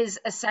is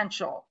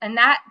essential. And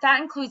that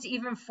includes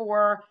even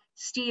for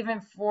Steve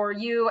and for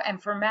you and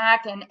for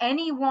Mac and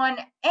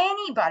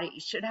anybody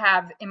should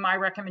have, in my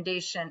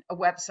recommendation, a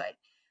website.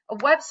 A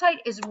website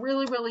is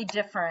really, really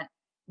different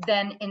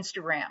than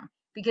Instagram,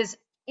 because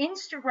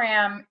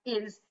Instagram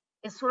is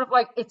sort of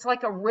like, it's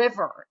like a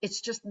river. It's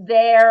just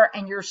there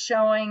and you're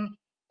showing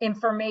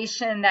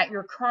information that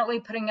you're currently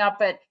putting up,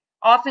 but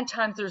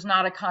oftentimes there's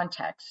not a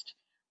context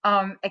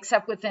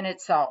except within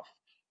itself.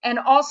 And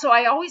also,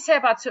 I always say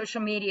about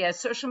social media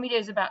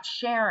is about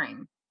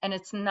sharing, and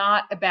it's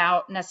not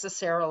about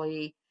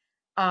necessarily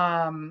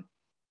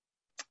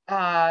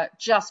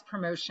just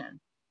promotion.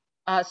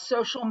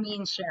 Social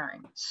means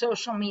sharing.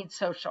 Social means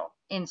social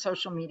in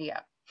social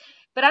media.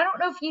 But I don't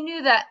know if you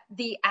knew that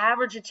the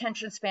average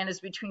attention span is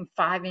between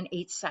 5 and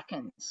 8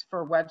 seconds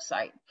for a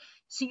website.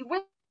 So you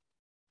really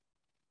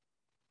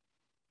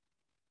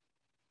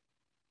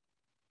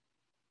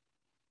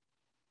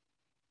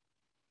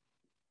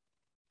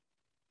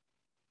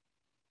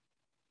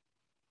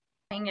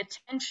paying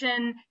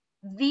attention.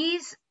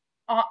 These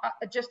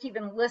just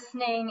even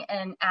listening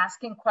and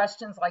asking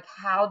questions like,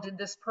 how did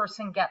this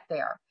person get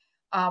there?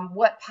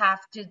 What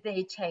path did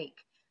they take?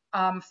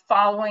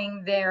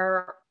 Following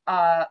their,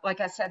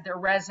 like I said, their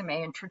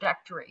resume and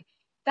trajectory.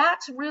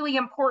 That's really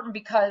important,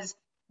 because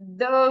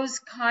those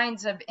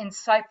kinds of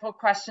insightful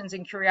questions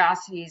and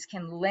curiosities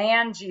can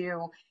land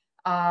you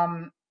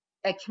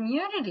a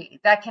community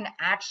that can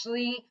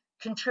actually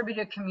contribute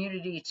a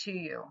community to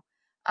you.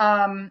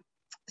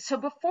 So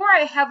before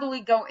I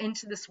heavily go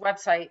into this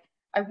website,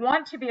 I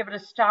want to be able to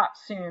stop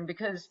soon,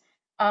 because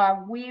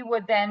we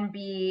would then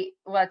be,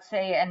 let's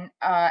say, an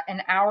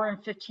hour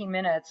and 15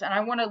 minutes. And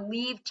I want to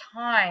leave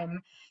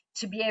time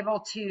to be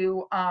able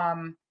to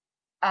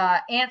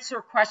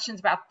answer questions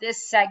about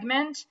this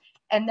segment.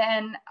 And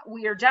then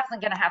we are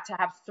definitely going to have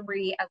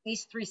at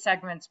least three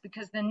segments,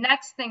 because the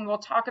next thing we'll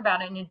talk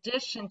about, in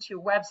addition to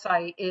a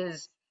website,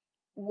 is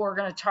we're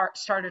going to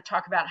start to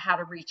talk about how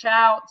to reach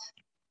out,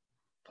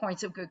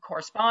 points of good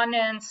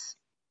correspondence,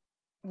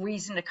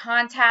 reason to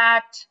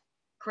contact,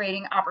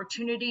 creating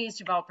opportunities,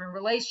 developing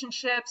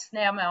relationships,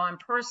 snail mail in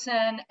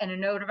person, and a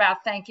note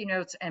about thank you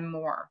notes, and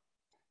more.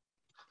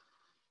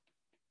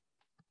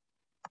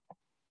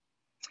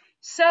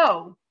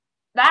 So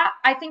that,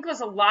 I think,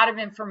 was a lot of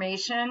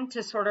information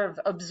to sort of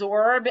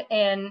absorb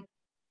in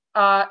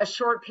a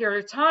short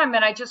period of time.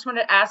 And I just want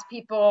to ask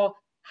people,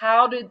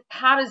 how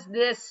does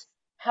this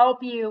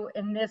help you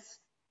in this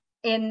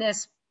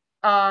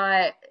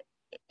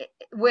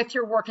with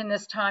your work in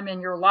this time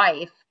in your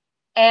life?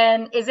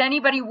 And is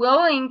anybody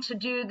willing to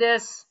do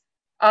this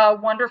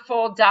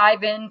wonderful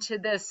dive into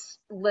this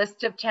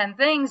list of 10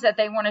 things that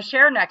they want to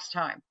share next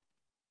time?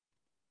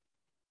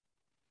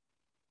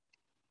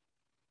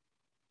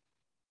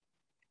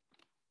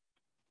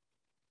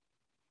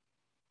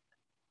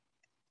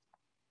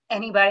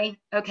 Anybody?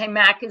 Okay,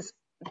 Mac is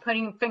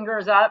putting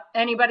fingers up.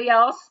 Anybody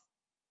else?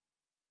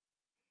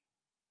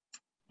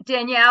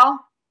 Danielle,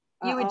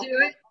 you would do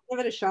it? Give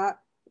it a shot.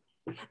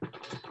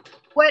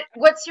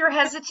 What's your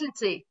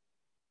hesitancy?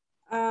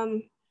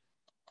 I'm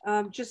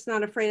just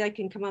not afraid I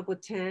can come up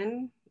with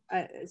 10.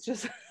 It's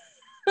just.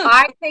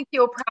 I think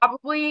you'll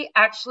probably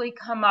actually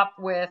come up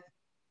with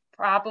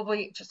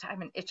just, I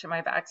have an itch in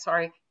my back,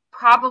 sorry,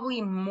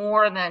 probably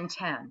more than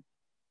 10.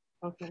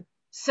 Okay.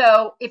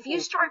 So if you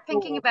start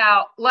thinking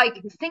about,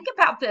 think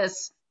about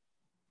this,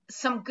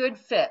 some good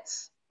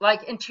fits,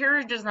 like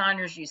interior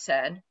designers, you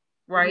said,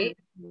 right?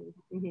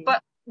 Mm-hmm.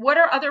 But what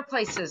are other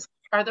places?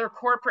 Are there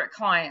corporate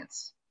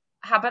clients?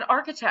 How about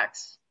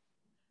architects?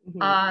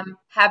 Mm-hmm.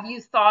 Have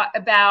you thought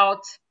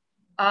about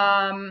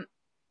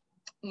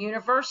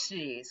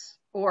universities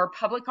or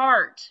public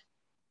art?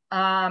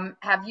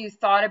 Have you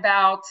thought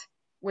about,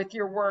 with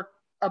your work,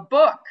 a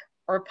book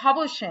or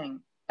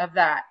publishing of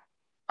that?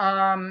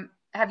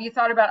 Have you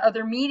thought about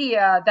other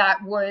media that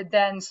would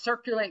then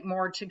circulate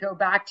more to go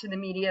back to the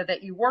media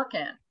that you work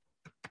in?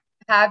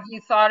 Have you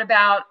thought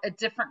about a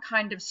different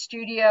kind of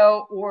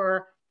studio,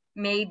 or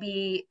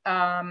maybe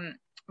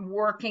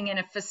working in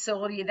a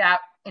facility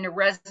in a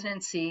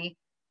residency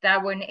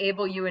that would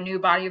enable you a new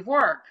body of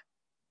work?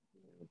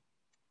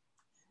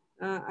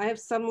 I have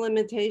some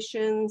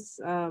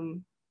limitations.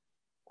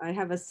 I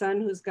have a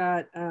son who's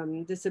got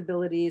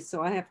disabilities,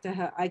 so I have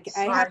to I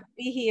have to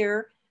be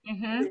here.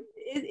 Mm-hmm.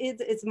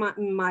 It's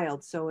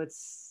mild, so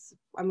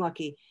I'm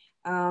lucky.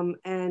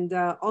 And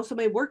also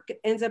my work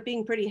ends up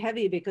being pretty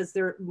heavy, because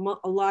there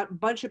are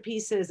bunch of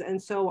pieces,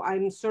 and so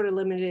I'm sort of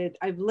limited.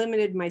 I've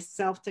limited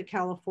myself to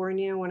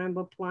California when I'm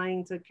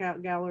applying to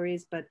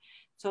galleries, but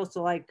it's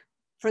also like,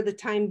 for the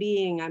time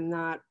being, I'm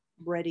not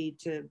ready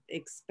to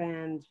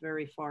expand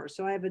very far.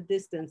 So I have a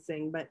distance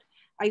thing, but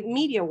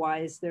media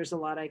wise, there's a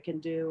lot I can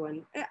do,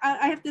 and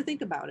I have to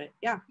think about it.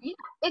 Yeah.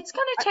 It's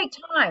going to take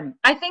time.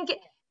 I think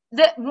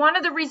that one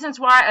of the reasons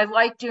why I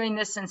like doing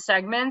this in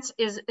segments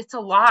is it's a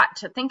lot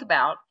to think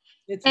about.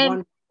 It's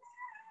and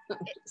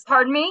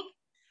pardon me?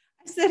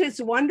 I said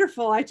it's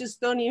wonderful. I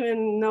just don't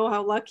even know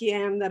how lucky I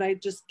am that I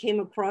just came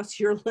across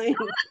your link.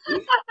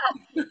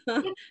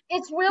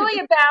 It's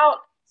really about,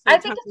 so I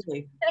think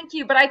thank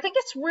you, but I think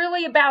it's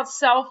really about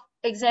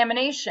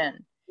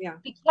self-examination. Yeah.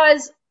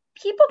 Because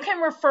people can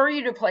refer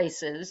you to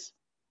places,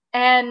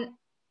 and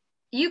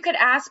you could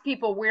ask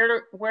people,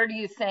 where do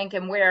you think,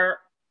 and where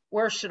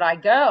should I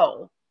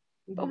go?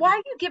 But why are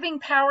you giving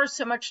power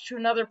so much to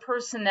another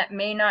person that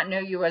may not know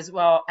you as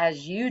well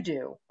as you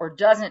do, or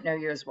doesn't know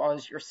you as well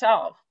as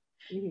yourself?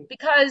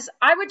 Because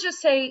I would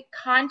just say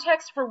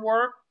contexts for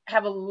work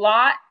have a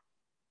lot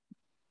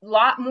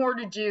more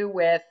to do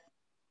with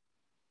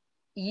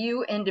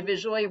you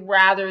individually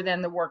rather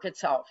than the work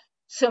itself.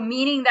 So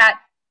meaning that,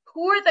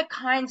 who are the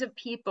kinds of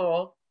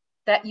people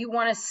that you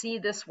want to see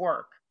this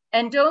work?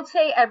 And don't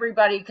say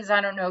everybody, because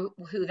I don't know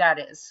who that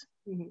is.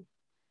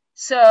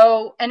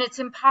 So, and it's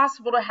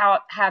impossible to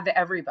have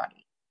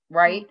everybody,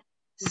 right?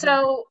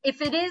 So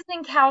if it is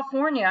in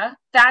California,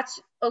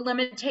 that's a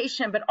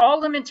limitation, but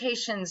all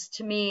limitations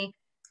to me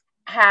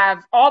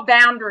have, all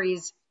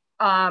boundaries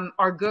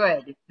are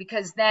good,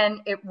 because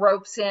then it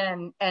ropes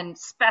in and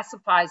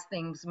specifies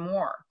things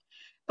more.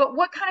 But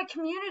what kind of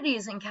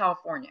communities in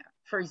California,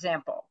 for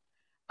example?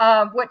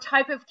 What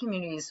type of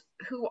communities?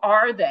 Who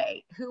are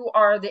they? Who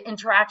are the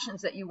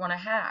interactions that you want to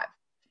have?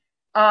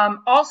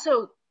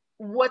 Also,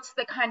 what's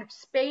the kind of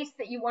space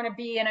that you want to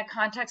be in a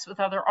context with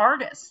other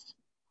artists?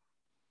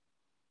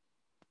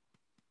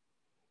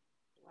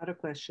 A lot of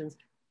questions.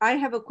 I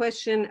have a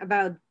question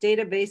about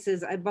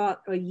databases. I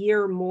bought a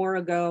year more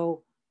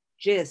ago,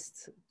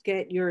 Gist,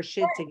 Get Your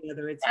Shit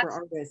Together. It's for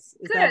artists.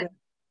 Is that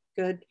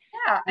good?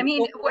 Yeah, I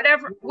mean,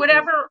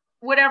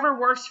 whatever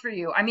works for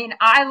you. I mean,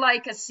 I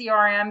like a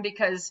CRM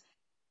because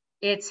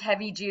it's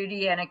heavy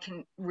duty and it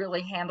can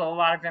really handle a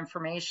lot of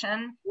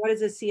information. What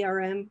is a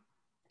CRM?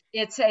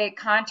 It's a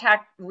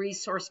contact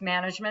resource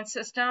management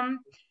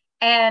system.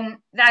 And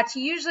that's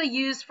usually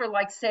used for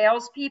like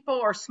salespeople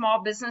or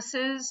small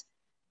businesses.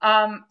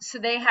 So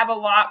they have a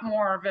lot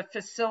more of a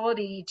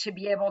facility to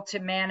be able to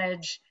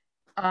manage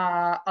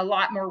a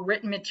lot more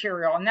written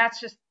material. And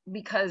that's just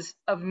because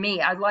of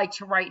me. I like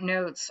to write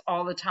notes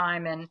all the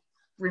time and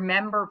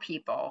remember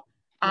people.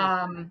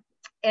 And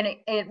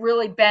it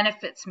really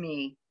benefits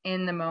me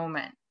in the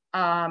moment.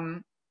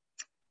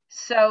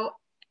 So,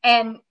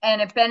 and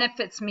it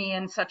benefits me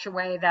in such a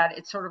way that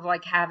it's sort of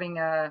like having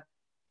an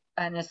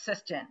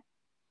assistant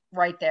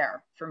right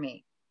there for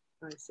me.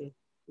 I see.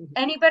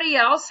 Anybody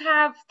else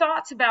have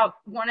thoughts about,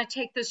 want to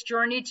take this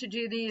journey to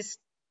do these,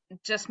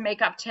 just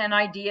make up 10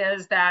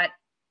 ideas that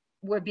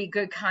would be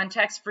good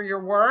context for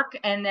your work,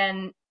 and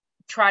then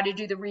try to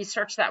do the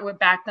research that would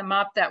back them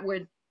up, that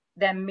would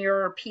then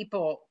mirror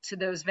people to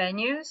those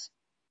venues?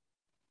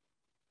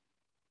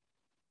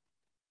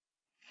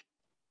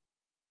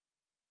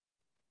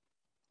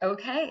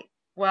 Okay,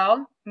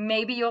 well,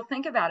 maybe you'll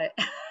think about it.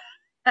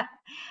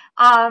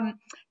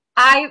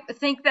 I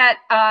think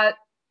that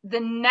the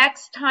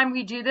next time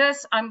we do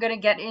this, I'm going to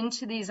get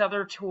into these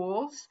other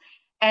tools,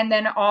 and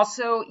then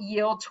also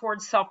yield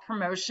towards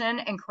self-promotion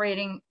and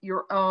creating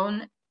your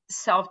own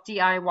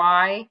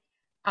self-DIY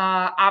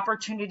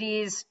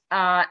opportunities,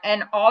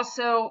 and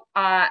also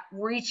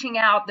reaching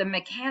out, the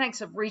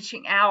mechanics of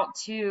reaching out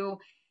to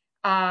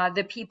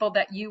the people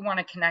that you want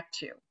to connect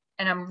to.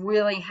 And I'm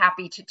really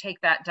happy to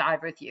take that dive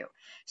with you.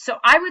 So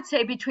I would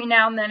say between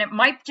now and then, it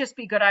might just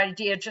be a good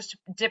idea just to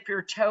dip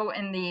your toe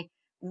in the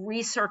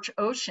research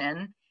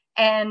ocean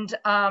and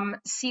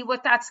see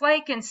what that's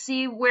like and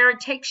see where it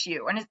takes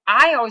you. And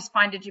I always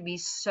find it to be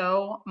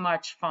so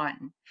much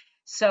fun.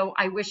 So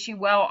I wish you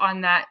well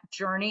on that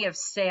journey of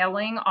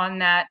sailing on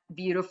that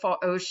beautiful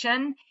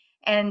ocean,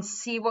 and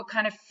see what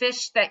kind of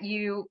fish that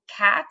you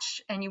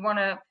catch and you want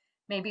to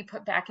maybe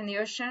put back in the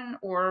ocean,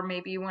 or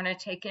maybe you want to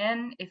take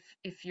in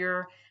if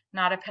you're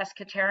not a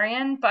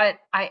pescatarian. But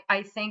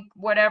I think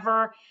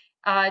whatever,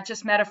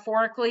 just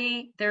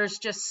metaphorically, there's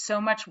just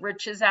so much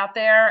riches out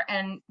there,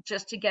 and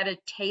just to get a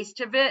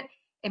taste of it,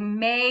 it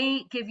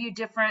may give you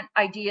different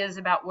ideas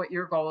about what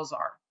your goals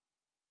are.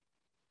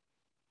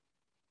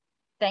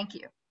 Thank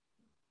you.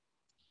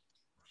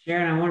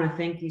 Sharon, I want to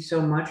thank you so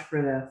much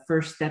for the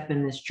first step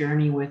in this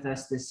journey with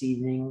us this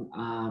evening.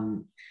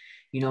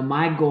 You know,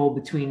 my goal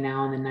between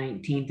now and the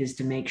 19th is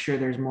to make sure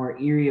there's more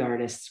Erie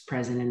artists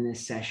present in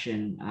this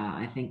session.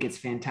 I think it's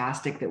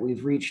fantastic that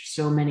we've reached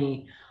so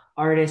many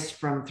artists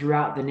from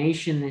throughout the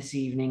nation this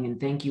evening, and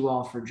thank you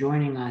all for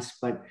joining us.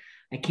 But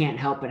I can't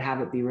help but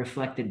have it be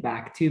reflected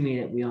back to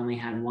me that we only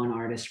had one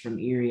artist from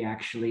Erie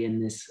actually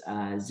in this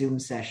Zoom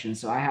session.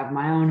 So I have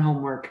my own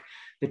homework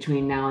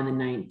between now and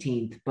the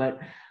 19th. But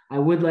I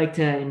would like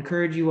to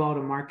encourage you all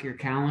to mark your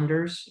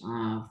calendars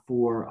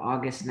for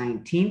August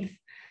 19th.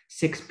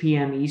 6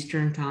 p.m.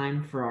 Eastern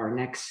time for our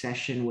next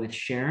session with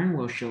Sharon,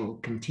 where she'll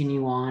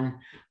continue on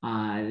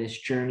this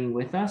journey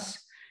with us.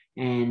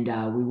 And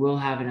we will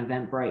have an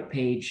Eventbrite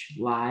page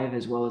live,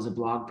 as well as a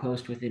blog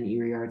post within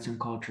Erie Arts and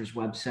Culture's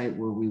website,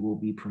 where we will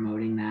be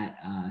promoting that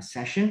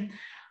session.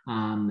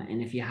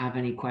 And if you have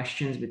any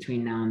questions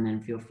between now and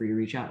then, feel free to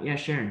reach out. Yeah,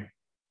 Sharon.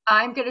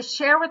 I'm going to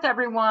share with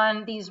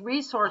everyone these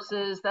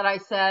resources that I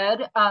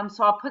said.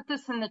 So I'll put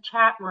this in the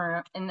chat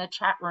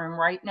room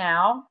right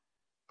now.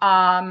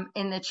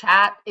 In the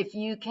chat, if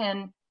you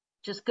can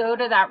just go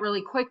to that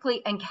really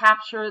quickly and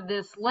capture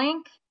this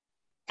link.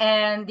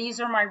 And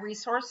these are my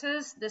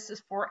resources. This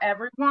is for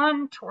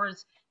everyone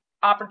towards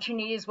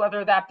opportunities,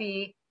 whether that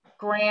be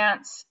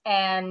grants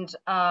and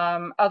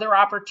other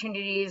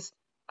opportunities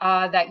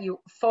that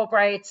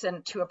Fulbrights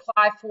and to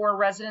apply for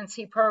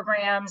residency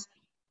programs,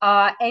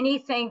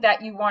 anything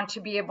that you want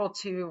to be able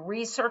to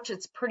research.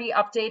 It's pretty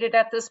updated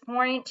at this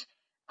point.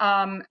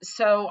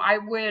 So I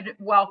would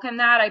welcome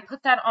that. I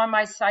put that on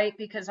my site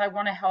because I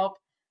want to help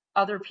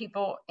other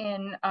people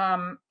in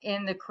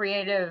the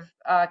creative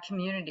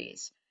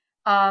communities.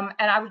 And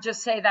I would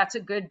just say that's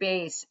a good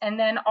base. And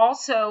then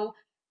also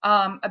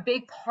a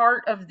big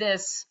part of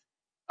this,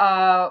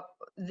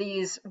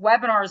 these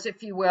webinars,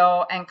 if you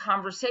will, and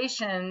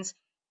conversations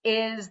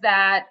is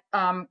that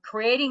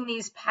creating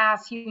these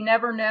paths, you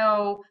never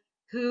know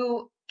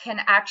who can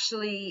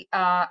actually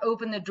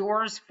open the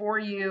doors for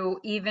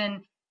you,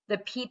 even the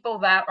people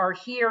that are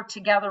here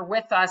together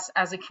with us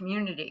as a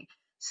community.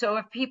 So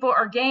if people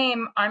are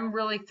game, I'm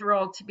really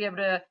thrilled to be able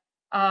to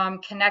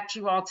connect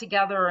you all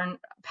together. And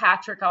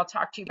Patrick, I'll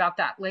talk to you about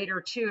that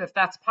later too, if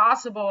that's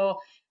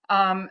possible,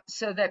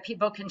 so that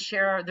people can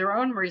share their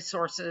own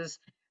resources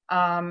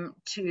to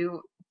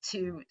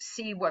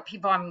see what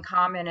people have in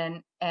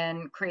common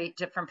and create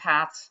different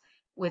paths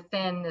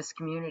within this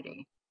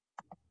community.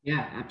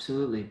 Yeah,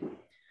 absolutely.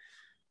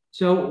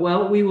 So,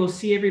 well, we will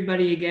see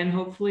everybody again,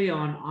 hopefully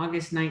on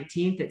August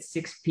 19th at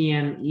 6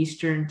 p.m.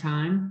 Eastern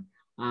time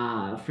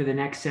for the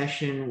next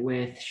session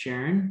with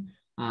Sharon.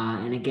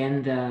 And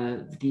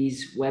again,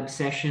 these web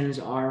sessions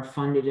are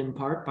funded in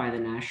part by the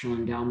National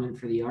Endowment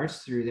for the Arts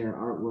through their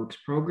Artworks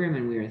program,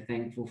 and we are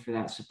thankful for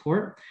that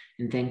support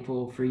and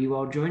thankful for you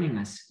all joining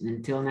us. And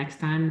until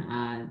next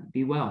time,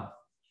 be well.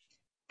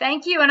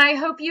 Thank you, and I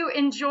hope you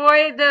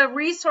enjoy the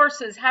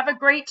resources. Have a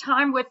great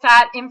time with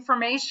that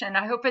information.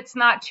 I hope it's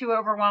not too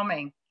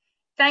overwhelming.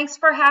 Thanks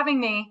for having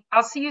me.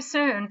 I'll see you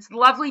soon. It's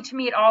lovely to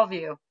meet all of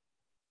you.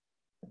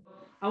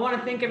 I want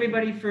to thank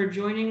everybody for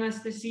joining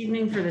us this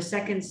evening for the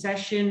second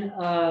session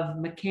of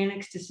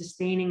Mechanics to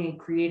Sustaining a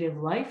Creative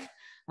Life,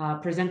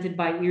 presented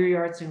by Erie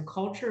Arts and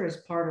Culture as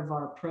part of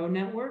our Pro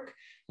Network.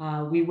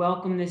 We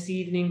welcome this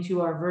evening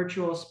to our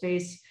virtual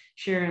space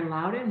Sharon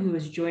Louden, who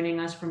is joining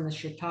us from the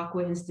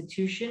Chautauqua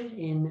Institution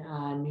in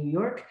New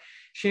York.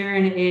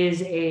 Sharon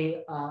is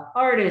a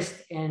artist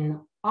and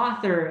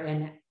author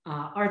and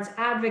arts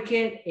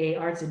advocate, a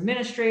arts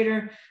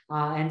administrator,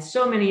 and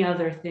so many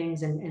other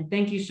things. And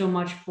thank you so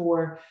much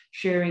for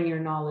sharing your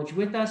knowledge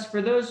with us.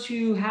 For those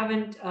who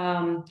haven't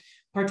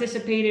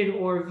participated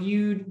or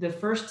viewed the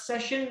first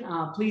session,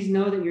 please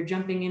know that you're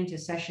jumping into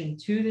session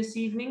 2 this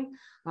evening.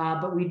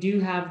 But we do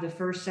have the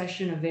first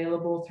session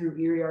available through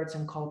Erie Arts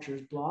and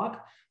Culture's blog,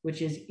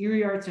 which is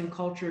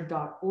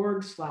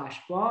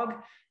erieartsandculture.org/blog.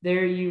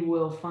 There you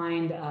will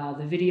find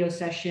the video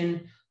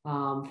session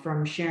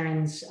from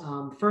Sharon's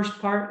first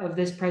part of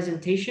this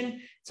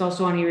presentation. It's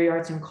also on Erie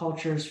Arts and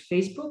Culture's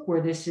Facebook, where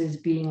this is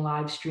being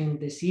live streamed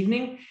this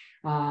evening.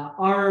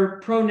 Our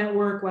Pro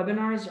Network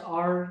webinars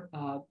are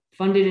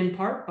funded in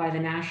part by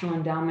the National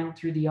Endowment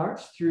through the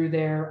Arts through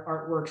their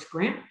Artworks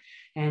grant,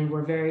 and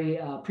we're very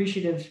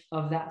appreciative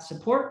of that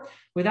support.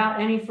 Without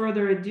any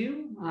further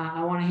ado,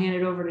 I want to hand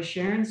it over to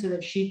Sharon so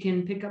that she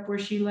can pick up where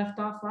she left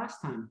off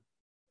last time.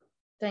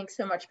 Thanks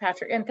so much,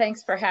 Patrick, and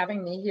thanks for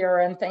having me here,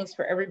 and thanks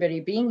for everybody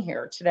being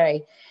here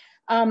today.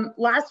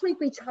 Last week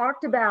we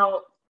talked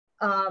about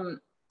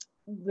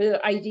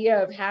the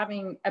idea of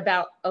having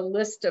about a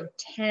list of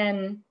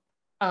 10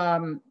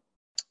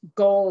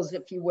 goals,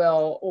 if you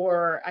will,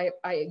 or I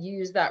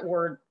use that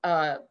word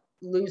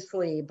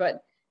loosely,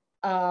 but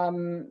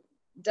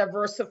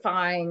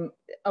diversifying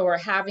or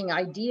having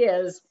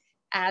ideas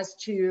as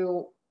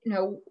to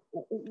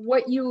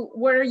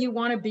where you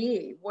want to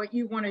be, what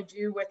you want to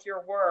do with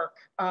your work,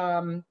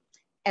 and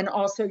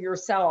also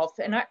yourself.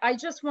 And I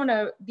just want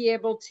to be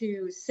able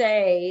to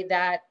say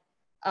that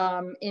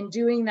in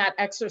doing that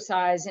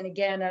exercise, and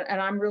again,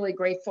 and I'm really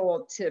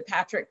grateful to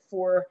Patrick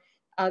for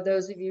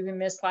those of you who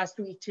missed last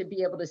week to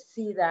be able to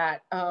see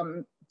that,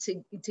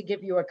 to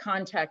give you a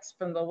context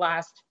from the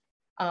last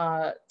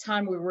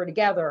time we were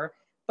together.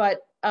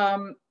 But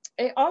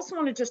I also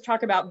want to just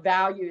talk about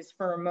values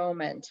for a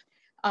moment.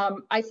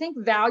 I think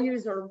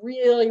values are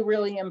really,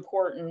 really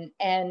important,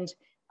 and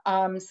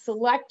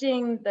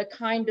selecting the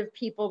kind of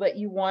people that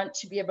you want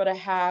to be able to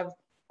have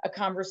a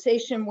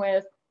conversation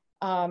with,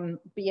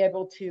 be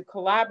able to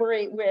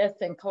collaborate with,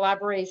 and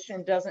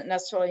collaboration doesn't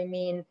necessarily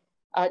mean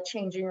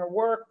changing your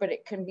work, but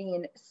it can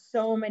mean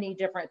so many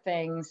different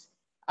things.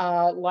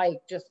 like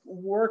just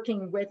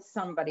working with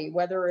somebody,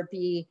 whether it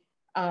be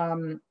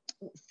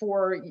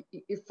for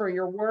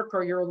your work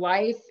or your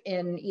life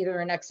in either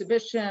an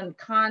exhibition,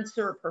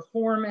 concert,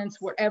 performance,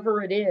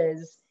 whatever it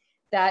is,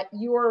 that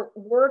you're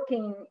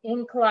working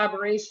in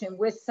collaboration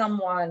with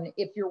someone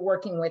if you're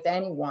working with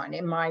anyone,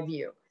 in my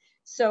view.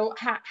 So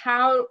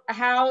how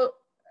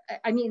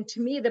I mean, to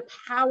me, the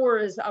power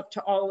is up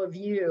to all of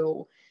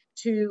you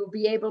to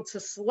be able to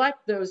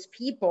select those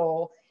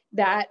people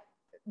that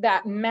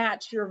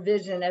match your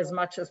vision as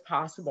much as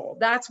possible.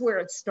 That's where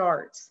it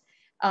starts.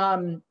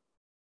 And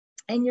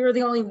you're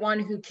the only one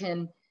who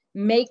can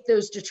make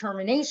those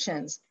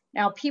determinations.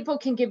 Now, people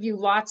can give you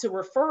lots of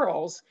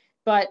referrals,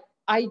 but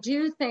I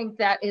do think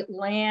that it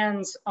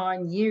lands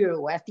on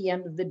you at the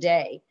end of the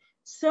day.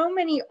 So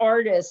many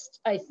artists,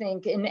 I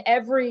think, in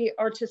every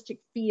artistic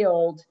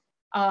field,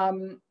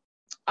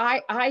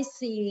 I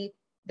see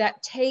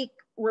that take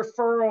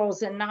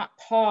referrals and not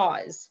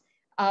pause.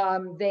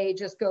 They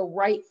just go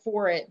right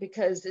for it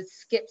because it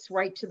skips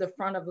right to the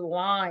front of the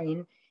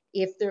line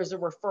if there's a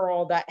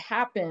referral that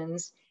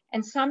happens.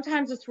 And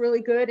sometimes it's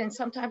really good and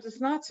sometimes it's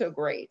not so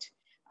great.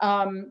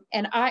 And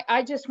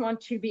I just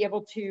want to be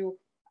able to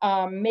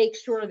make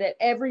sure that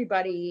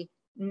everybody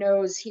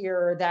knows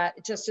here,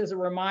 that just as a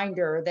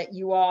reminder that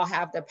you all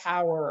have the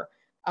power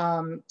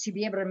to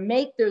be able to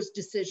make those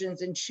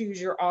decisions and choose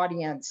your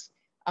audience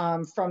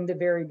from the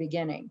very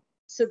beginning.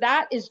 So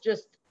that is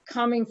just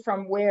coming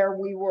from where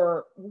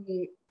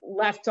we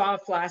left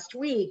off last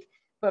week.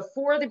 But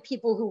for the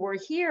people who were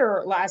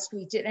here last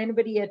week, did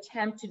anybody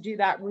attempt to do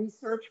that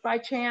research by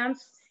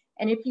chance?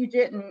 And if you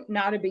didn't,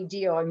 not a big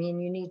deal. I mean,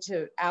 you need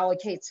to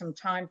allocate some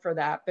time for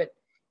that, but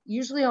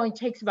usually only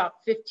takes about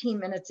 15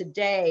 minutes a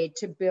day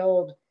to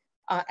build,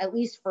 at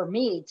least for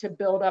me, to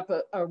build up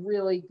a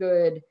really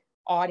good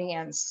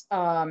audience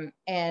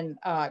and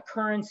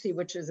currency,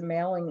 which is a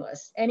mailing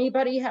list.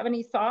 Anybody have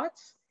any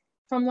thoughts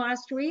from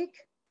last week?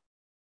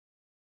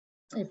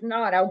 If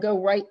not, I'll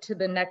go right to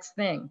the next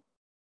thing.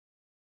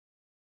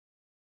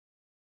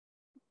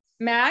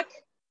 Mac?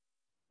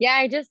 Yeah,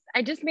 I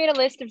just made a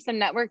list of some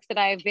networks that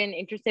I've been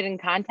interested in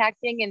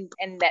contacting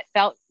and that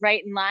felt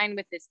right in line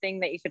with this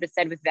thing that you sort of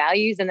said with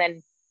values. And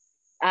then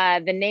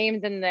the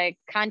names and the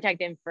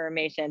contact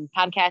information.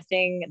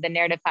 Podcasting, the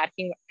narrative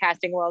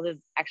podcasting world is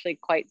actually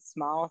quite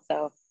small.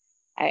 So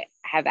I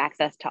have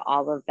access to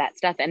all of that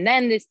stuff. And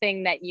then this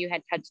thing that you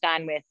had touched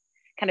on with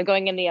kind of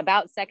going in the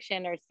about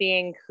section or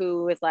seeing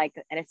who is like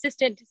an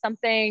assistant to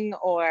something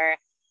or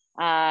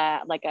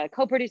like a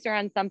co-producer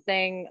on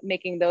something,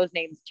 making those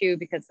names too,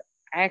 because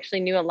I actually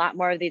knew a lot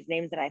more of these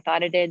names than I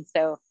thought I did.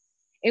 So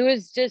it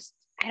was just,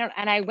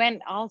 and I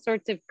went all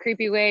sorts of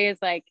creepy ways,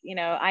 like, you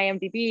know,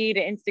 IMDb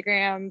to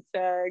Instagram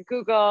to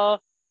Google.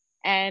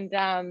 And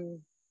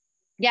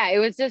yeah, it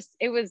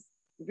was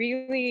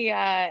really,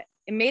 it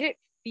made it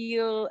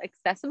feel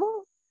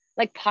accessible,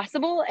 like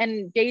possible,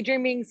 and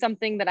daydreaming,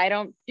 something that I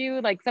don't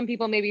do. Like some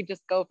people maybe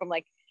just go from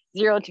like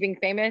 0 to being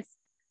famous.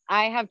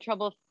 I have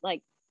trouble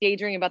like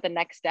daydreaming about the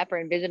next step or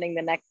envisioning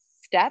the next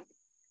step.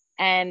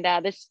 And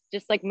this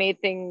just like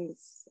made things,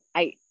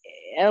 it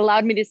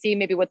allowed me to see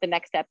maybe what the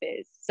next step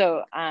is.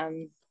 So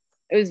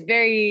it was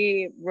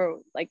very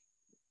like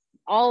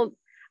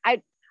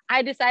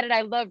I decided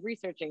I love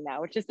researching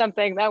now, which is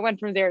something that went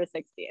from 0 to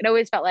 60. It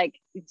always felt like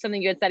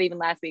something you had said even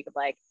last week of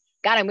like,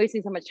 God, I'm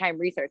wasting so much time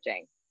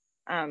researching.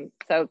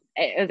 So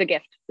it was a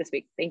gift this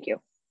week. Thank you.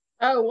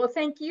 Oh, well,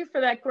 thank you for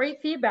that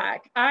great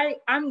feedback.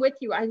 I'm with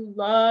you. I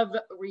love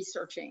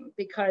researching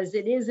because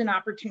it is an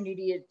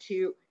opportunity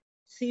to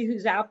see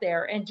who's out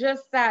there. And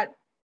just that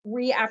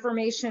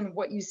reaffirmation,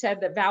 what you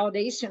said, the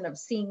validation of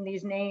seeing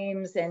these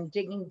names and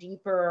digging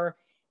deeper,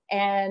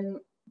 and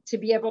to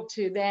be able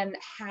to then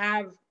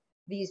have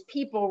these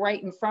people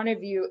right in front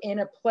of you in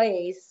a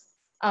place,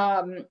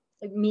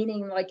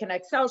 meaning like an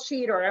Excel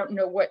sheet, or I don't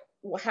know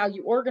how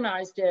you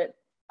organized it,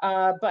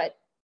 but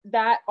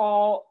that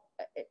all,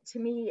 to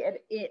me,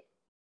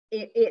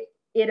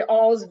 it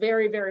all is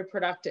very, very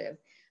productive.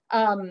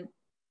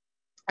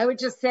 I would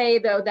just say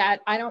though that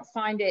I don't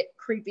find it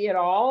creepy at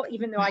all,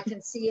 even though I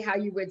can see how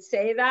you would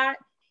say that,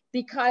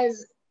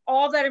 because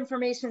all that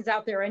information is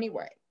out there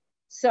anyway.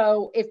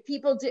 So if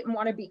people didn't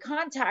want to be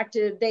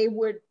contacted, they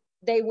would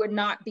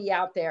not be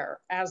out there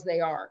as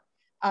they are.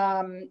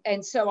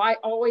 And so I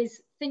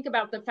always think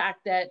about the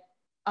fact that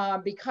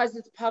because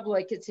it's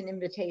public, it's an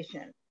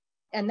invitation.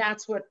 And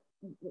that's what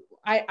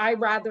I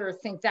rather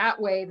think that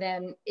way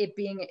than it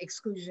being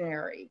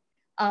exclusionary.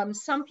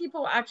 Some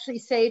people actually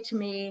say to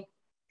me,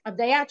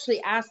 they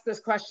actually ask this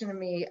question to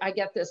me, I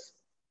get this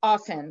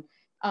often,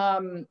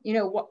 you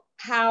know,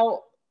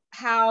 how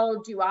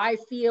do I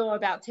feel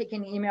about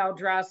taking an email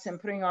address and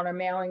putting on a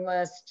mailing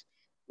list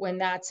when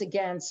that's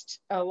against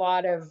a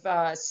lot of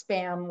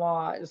spam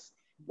laws?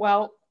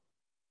 Well,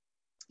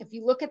 if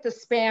you look at the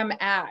Spam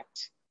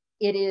Act,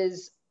 it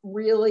is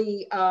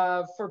really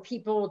for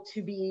people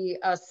to be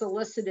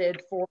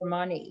solicited for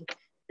money.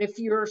 If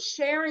you're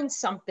sharing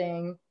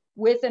something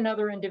with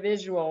another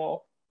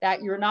individual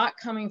that you're not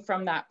coming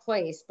from that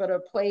place, but a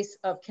place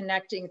of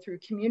connecting through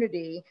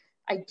community,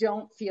 I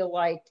don't feel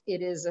like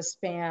it is a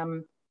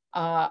spam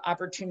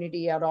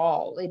opportunity at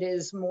all. It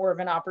is more of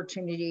an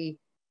opportunity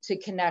to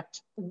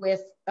connect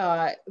with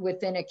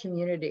within a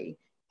community.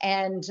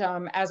 And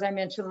as I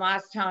mentioned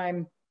last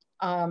time,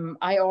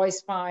 I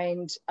always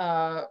find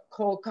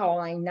cold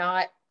calling,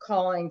 not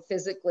calling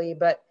physically,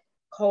 but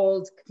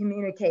cold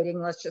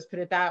communicating, let's just put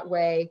it that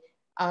way,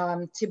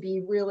 to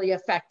be really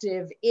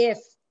effective if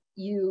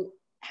you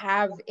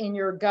have in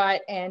your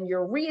gut and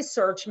your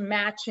research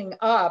matching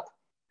up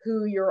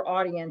who your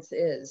audience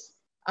is.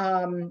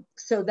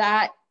 So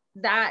that,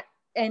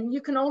 and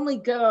you can only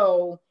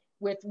go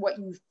with what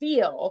you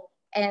feel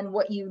and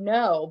what you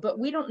know, but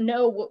we don't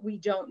know what we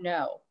don't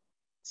know.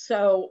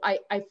 So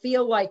I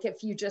feel like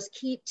if you just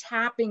keep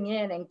tapping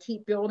in and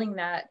keep building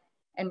that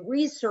and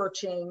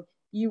researching,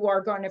 you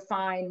are going to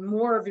find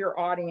more of your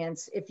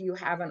audience if you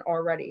haven't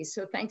already.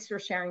 So thanks for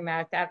sharing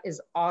that. That is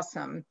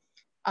awesome.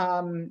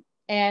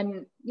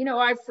 And, you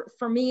know,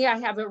 for me, I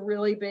have a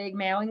really big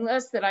mailing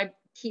list that I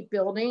keep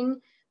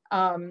building.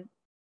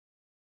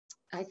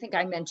 I think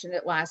I mentioned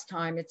it last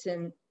time.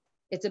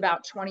 It's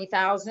about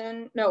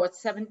 20,000. No,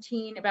 it's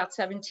about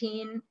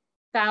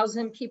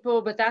 17,000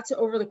 people, but that's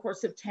over the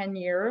course of 10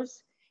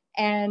 years.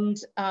 And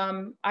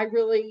I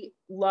really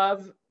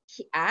love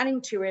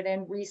adding to it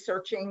and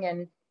researching,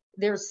 and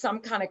there's some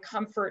kind of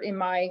comfort in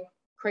my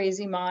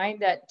crazy mind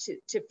that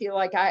to feel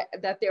like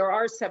that there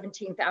are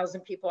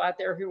 17,000 people out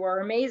there who are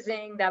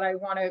amazing that I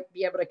want to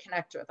be able to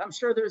connect with. I'm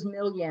sure there's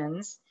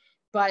millions,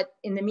 but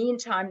in the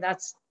meantime,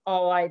 that's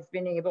all I've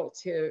been able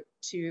to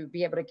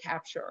be able to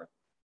capture.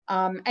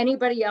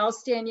 Anybody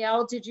else?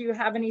 Danielle, did you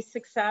have any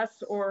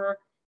success or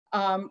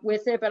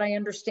with it? But I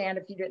understand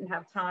if you didn't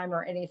have time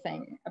or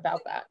anything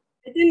about that.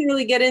 I didn't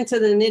really get into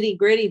the nitty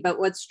gritty, but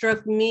what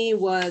struck me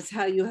was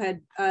how you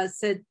had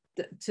said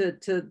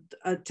to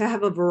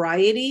have a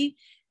variety,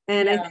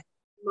 and I think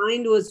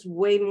mine was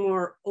way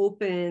more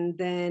open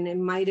than it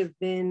might have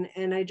been.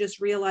 And I just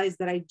realized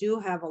that I do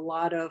have a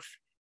lot of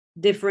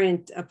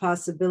different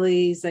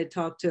possibilities. I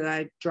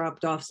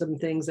dropped off some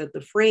things at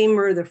the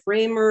framer. The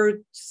framer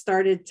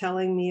started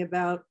telling me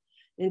about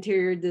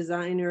interior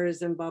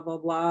designers and blah, blah,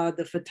 blah.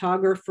 The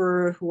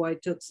photographer who I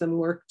took some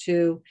work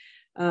to,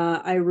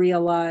 I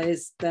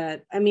realized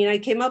that, I mean, I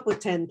came up with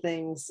 10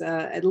 things,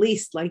 at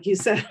least, like you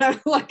said.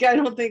 Like, I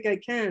don't think I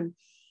can.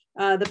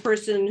 The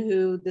person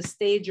the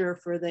stager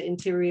for the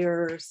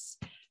interiors,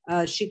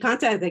 she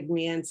contacted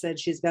me and said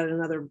she's got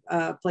another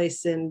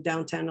place in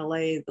downtown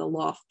LA, the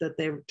Loft, that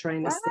they're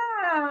trying to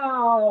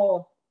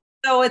Wow.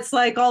 So it's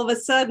like all of a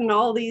sudden,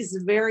 all these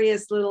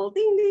various little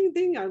ding, ding,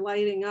 ding are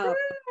lighting up.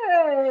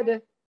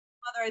 Good.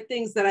 Other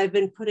things that I've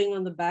been putting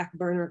on the back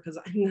burner because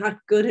I'm not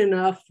good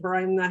enough, or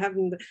I'm not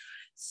having.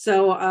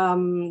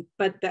 So,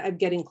 but I'm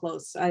getting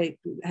close. I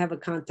have a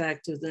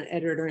contact with an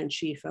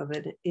editor-in-chief of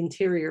an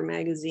interior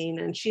magazine,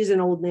 and she's an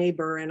old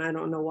neighbor, and I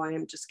don't know why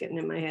I'm just getting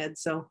in my head.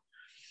 So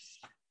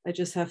I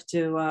just have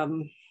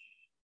to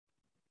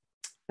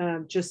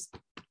just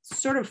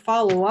sort of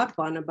follow up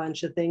on a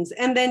bunch of things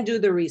and then do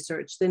the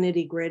research, the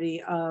nitty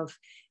gritty of,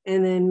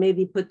 and then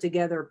maybe put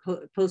together a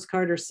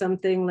postcard or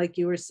something, like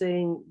you were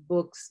saying.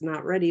 Books,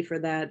 not ready for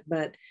that,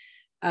 but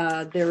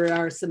there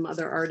are some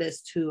other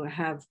artists who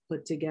have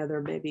put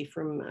together, maybe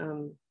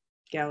from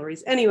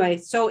galleries. Anyway,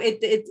 so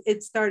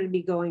it started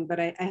me going, but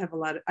I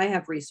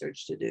have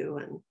research to do.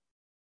 And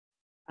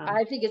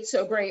I think it's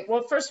so great.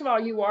 Well, first of all,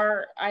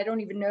 I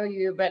don't even know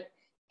you, but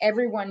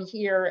everyone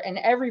here and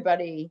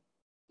everybody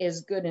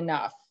is good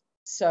enough.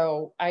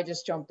 So I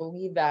just don't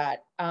believe that.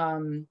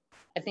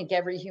 I think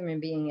every human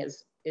being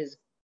is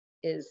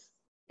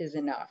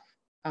enough.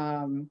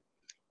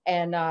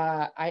 And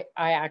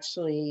I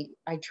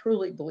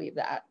truly believe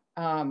that.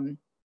 And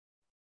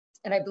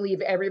I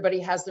believe everybody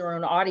has their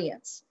own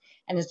audience,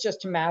 and it's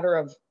just a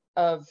matter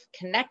of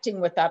connecting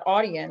with that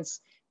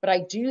audience. But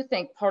I do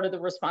think part of the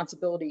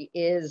responsibility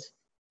is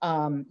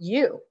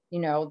you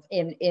know,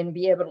 in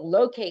be able to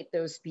locate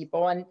those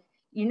people. And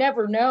you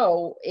never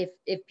know if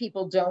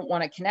people don't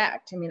want to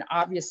connect. I mean,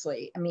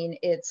 obviously, I mean,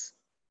 it's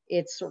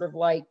sort of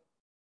like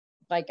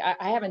I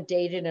haven't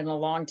dated in a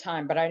long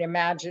time, but I'd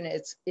imagine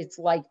it's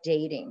like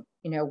dating,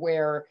 you know,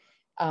 where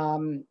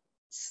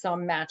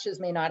some matches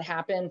may not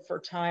happen for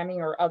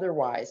timing or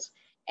otherwise.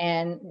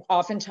 And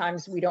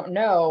oftentimes we don't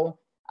know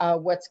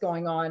what's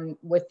going on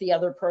with the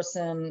other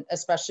person,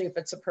 especially if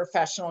it's a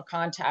professional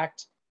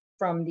contact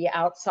from the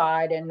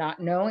outside and not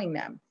knowing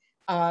them.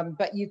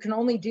 But you can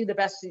only do the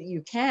best that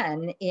you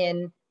can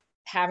in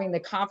having the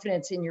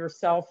confidence in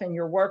yourself and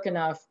your work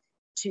enough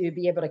to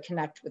be able to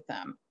connect with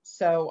them.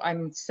 So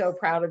I'm so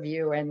proud of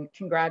you, and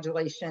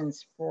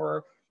congratulations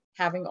for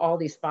having all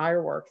these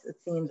fireworks. It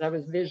seems I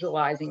was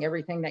visualizing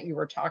everything that you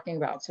were talking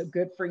about. So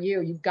good for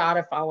you. You've got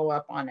to follow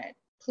up on it.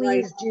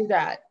 Please do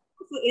that.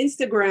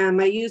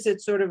 Instagram, I use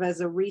it sort of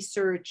as a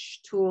research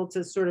tool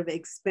to sort of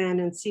expand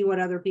and see what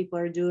other people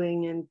are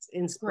doing and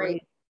inspire.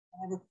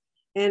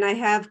 And I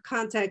have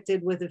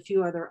contacted with a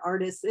few other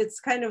artists. It's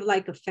kind of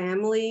like a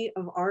family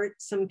of art.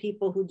 Some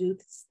people who do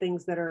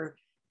things that are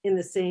in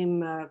the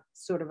same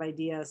sort of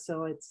idea.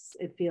 So it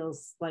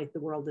feels like the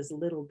world is a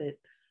little bit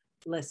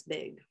less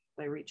big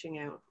by reaching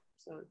out.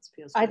 So it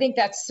feels good. I think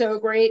that's so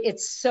great.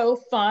 It's so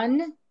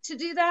fun to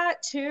do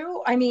that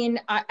too. I mean,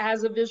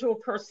 as a visual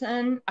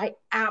person, I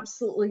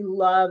absolutely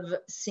love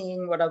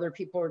seeing what other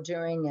people are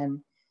doing.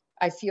 And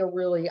I feel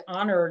really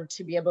honored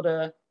to be able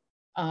to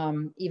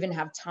even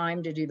have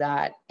time to do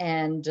that,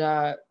 and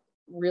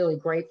really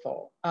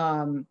grateful.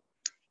 And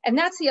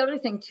that's the other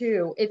thing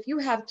too. If you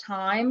have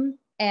time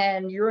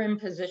and you're in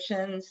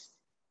positions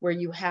where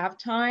you have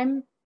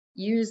time,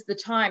 use the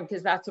time,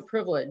 because that's a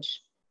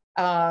privilege.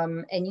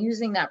 And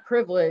using that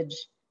privilege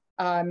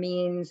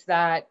means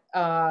that,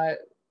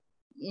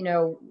 you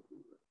know,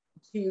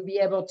 to be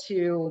able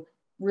to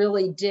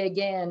really dig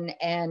in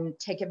and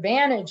take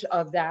advantage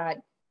of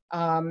that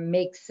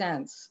makes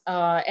sense.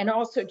 And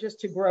also just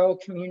to grow a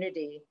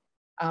community,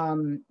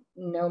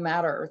 no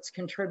matter, it's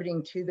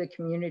contributing to the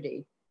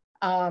community.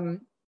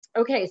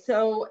 Okay,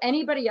 so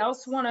anybody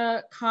else want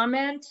to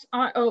comment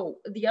on, oh,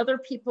 the other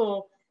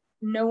people,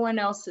 no one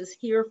else is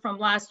here from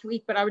last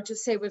week, but I would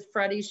just say with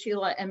Freddie,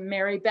 Sheila, and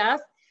Mary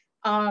Beth,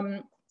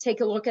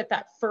 take a look at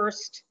that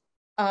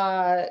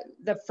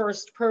the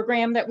first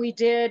program that we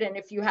did. And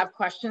if you have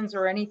questions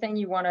or anything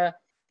you want to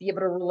be able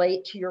to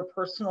relate to your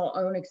personal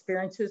own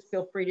experiences,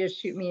 feel free to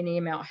shoot me an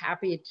email.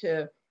 Happy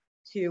to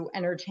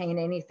entertain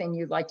anything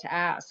you'd like to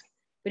ask.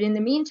 But in the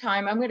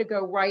meantime, I'm going to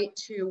go right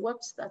to,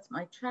 whoops, that's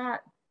my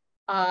chat.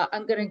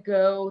 I'm going to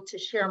go to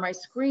share my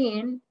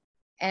screen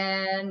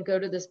and go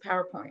to this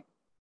PowerPoint.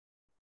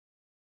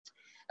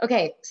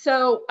 Okay,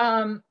 so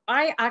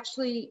I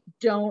actually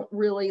don't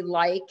really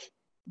like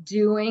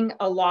doing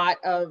a lot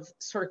of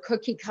sort of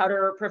cookie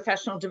cutter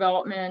professional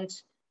development.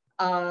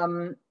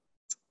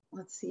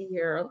 Let's see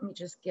here, let me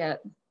just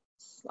get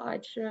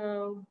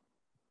slideshow,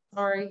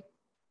 sorry.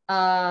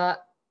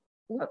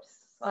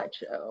 Whoops,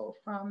 slideshow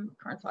from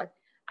current slide.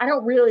 I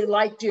don't really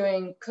like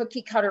doing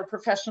cookie cutter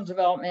professional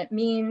development,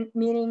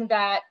 meaning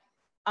that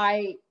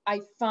I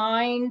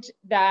find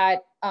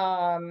that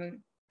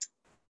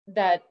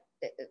that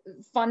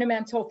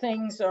fundamental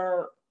things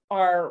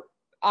are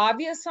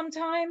obvious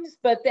sometimes,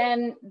 but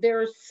then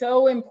they're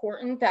so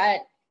important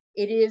that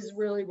it is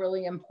really,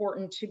 really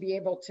important to be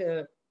able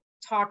to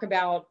talk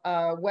about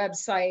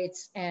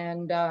websites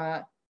and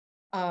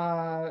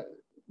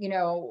you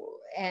know,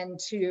 and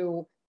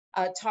to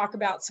talk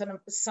about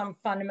some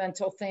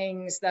fundamental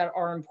things that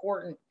are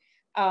important.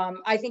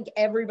 I think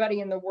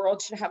everybody in the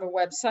world should have a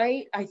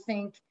website. I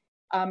think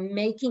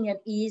making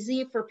it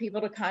easy for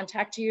people to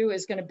contact you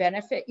is going to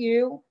benefit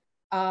you.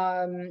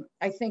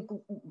 I think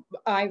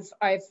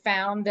I've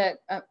found that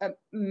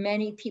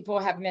many people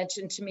have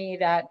mentioned to me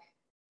that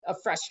a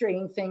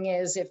frustrating thing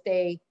is if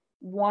they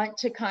want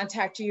to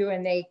contact you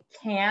and they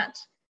can't,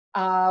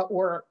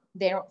 or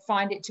they don't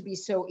find it to be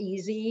so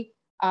easy,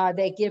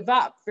 they give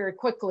up very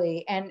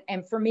quickly.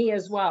 And for me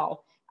as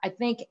well, I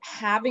think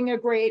having a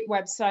great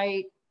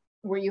website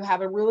where you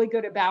have a really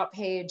good about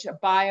page, a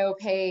bio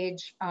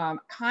page,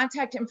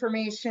 contact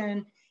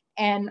information,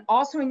 and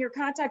also in your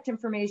contact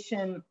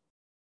information,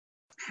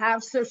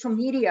 have social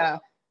media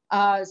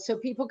so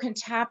people can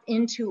tap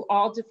into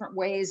all different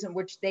ways in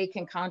which they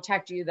can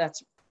contact you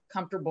that's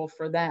comfortable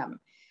for them.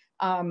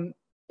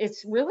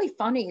 It's really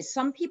funny.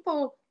 Some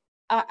people,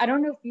 I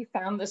don't know if you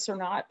found this or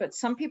not, but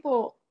some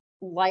people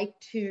like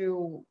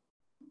to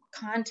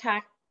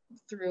contact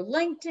through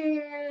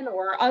LinkedIn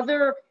or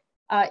other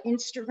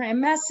Instagram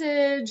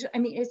message. I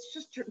mean, it's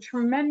just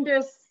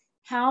tremendous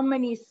how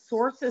many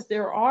sources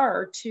there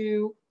are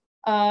to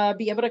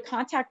be able to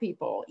contact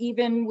people.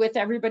 Even with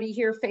everybody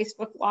here,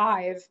 Facebook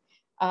Live,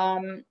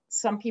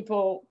 some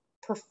people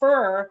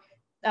prefer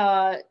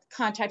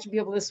contacting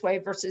people this way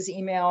versus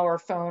email or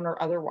phone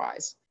or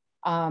otherwise.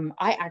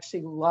 I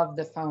actually love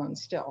the phone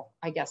still.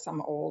 I guess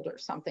I'm old or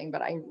something,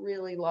 but I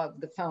really love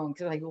the phone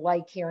because I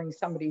like hearing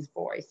somebody's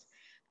voice.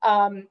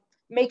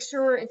 Make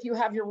sure if you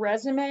have your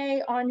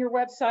resume on your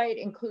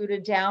website, include a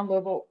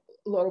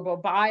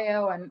downloadable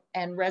bio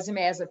and resume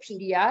as a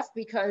PDF,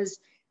 because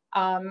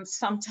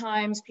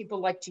sometimes people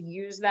like to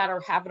use that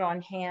or have it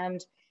on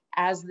hand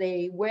as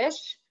they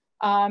wish.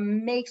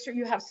 Make sure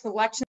you have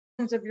selections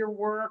of your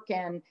work,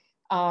 and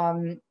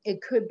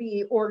it could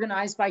be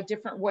organized by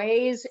different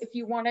ways if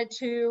you wanted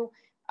to.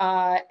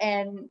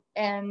 And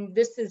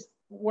this is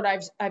what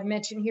I've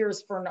mentioned here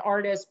is for an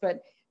artist, but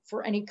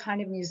for any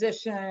kind of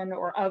musician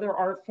or other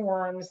art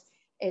forms,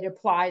 it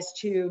applies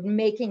to.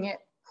 Making it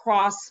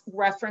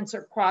cross-reference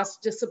or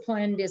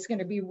cross-disciplined is going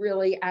to be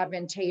really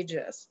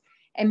advantageous,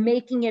 and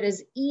making it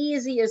as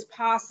easy as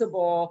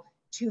possible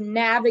to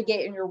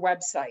navigate in your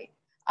website,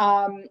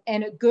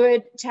 and a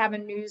good to have a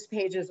news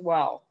page as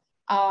well.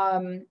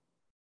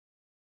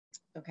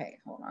 Okay,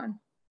 hold on.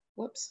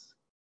 Whoops,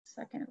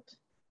 second.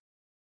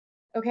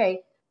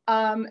 Okay,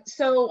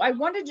 so I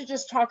wanted to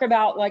just talk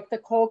about like the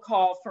cold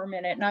call for a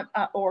minute,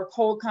 or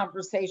cold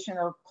conversation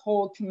or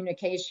cold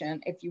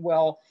communication, if you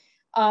will.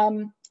 A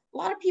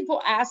lot of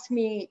people ask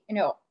me, you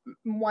know,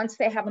 once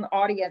they have an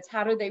audience,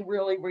 how do they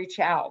really reach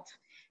out?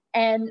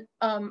 And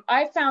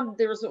I found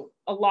there's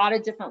a lot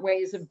of different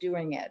ways of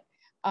doing it.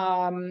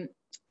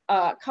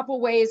 A couple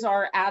ways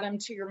are add them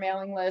to your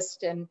mailing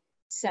list and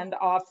send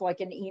off like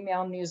an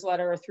email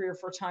newsletter 3 or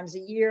 4 times a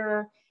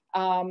year.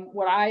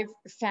 What I've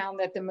found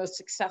that the most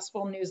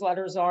successful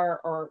newsletters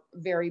are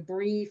very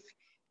brief,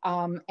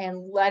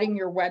 and letting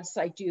your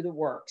website do the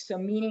work. So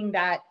meaning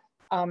that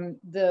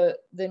the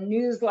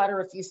newsletter,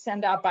 if you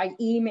send out by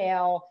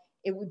email,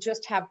 it would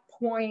just have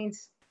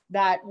points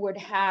that would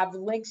have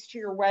links to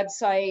your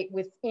website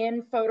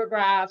within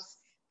photographs,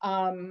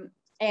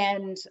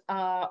 and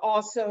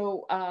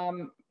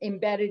also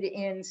embedded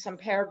in some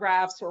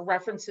paragraphs or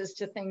references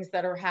to things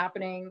that are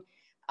happening.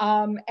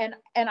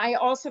 And I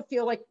also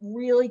feel like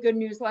really good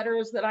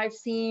newsletters that I've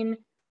seen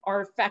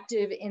are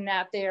effective in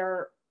that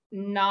they're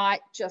not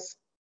just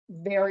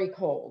very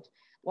cold.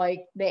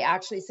 Like they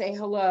actually say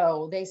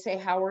hello, they say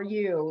how are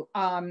you,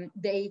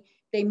 they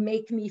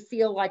make me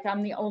feel like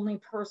I'm the only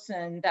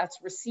person that's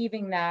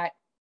receiving that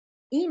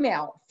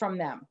email from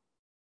them.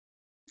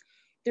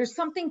 There's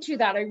something to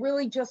that. I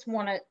really just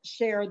want to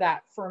share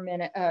that for a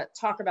minute,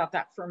 talk about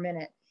that for a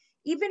minute.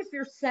 Even if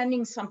you're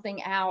sending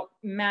something out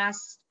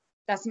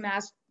that's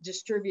mass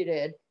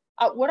distributed,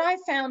 what I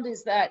found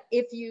is that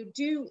if you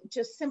do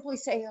just simply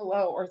say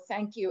hello or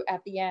thank you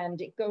at the end,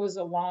 it goes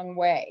a long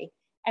way.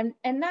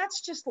 And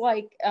that's just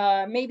like,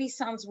 maybe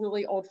sounds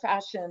really old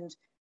fashioned,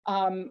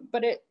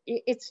 but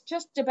it's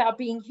just about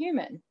being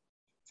human.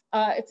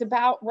 It's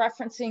about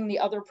referencing the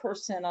other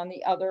person on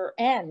the other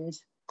end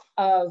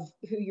of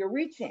who you're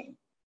reaching.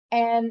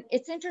 And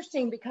it's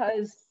interesting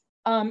because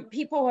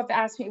people have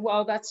asked me,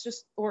 well, that's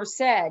just, or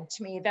said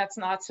to me, that's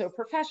not so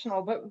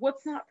professional, but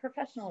what's not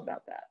professional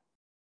about that?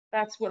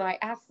 That's what I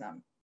ask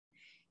them.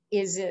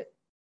 Is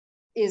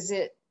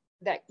it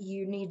that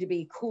you need to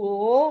be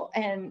cool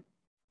and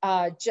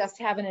just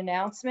have an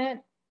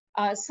announcement?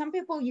 Some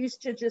people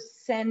used to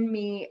just send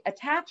me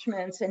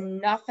attachments and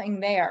nothing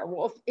there.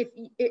 Well,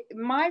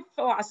 my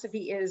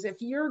philosophy is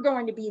if you're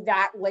going to be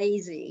that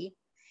lazy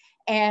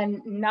and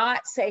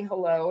not say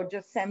hello,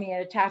 just send me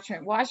an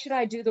attachment, why should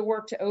I do the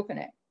work to open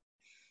it?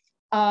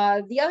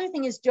 The other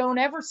thing is don't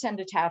ever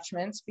send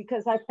attachments,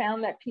 because I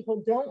found that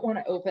people don't want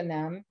to open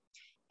them.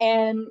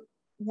 And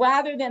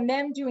rather than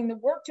them doing the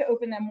work to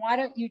open them, why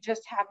don't you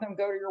just have them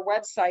go to your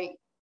website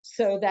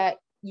so that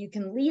you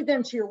can lead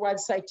them to your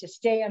website to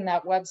stay on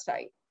that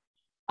website.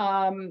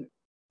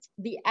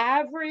 The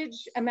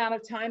average amount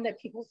of time that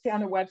people stay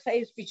on a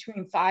website is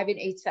between 5 and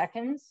 8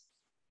 seconds.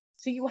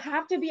 So you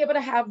have to be able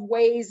to have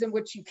ways in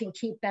which you can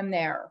keep them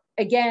there.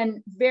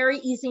 Again, very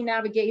easy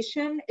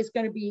navigation is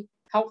going to be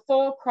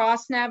helpful.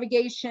 Cross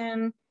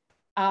navigation,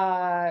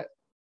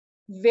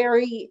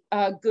 very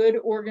good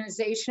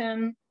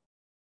organization.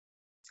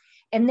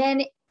 And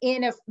then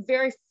in a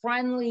very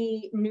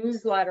friendly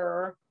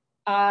newsletter,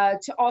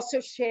 to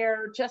also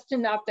share just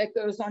enough that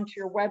goes onto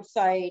your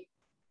website,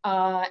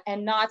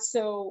 and not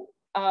so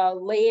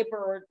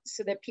labored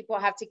so that people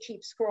have to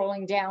keep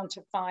scrolling down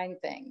to find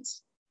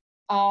things.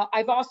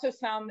 I've also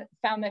found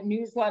that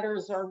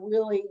newsletters are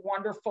really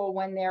wonderful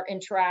when they're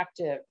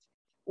interactive,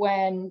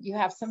 when you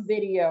have some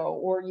video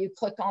or you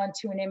click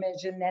onto an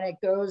image and then it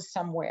goes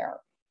somewhere.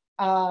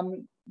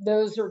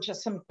 Those are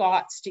just some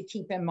thoughts to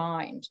keep in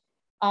mind.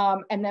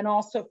 And then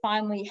also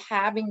finally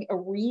having a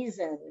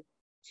reason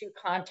to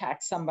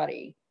contact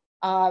somebody.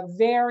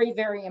 Very,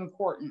 very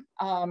important.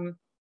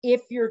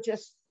 If you're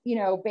just,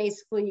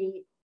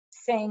 basically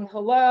saying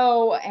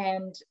hello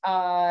and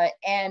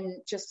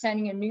just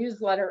sending a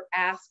newsletter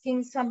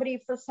asking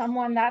somebody for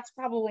someone, that's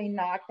probably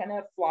not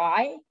gonna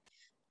fly.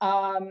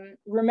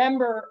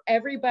 Remember,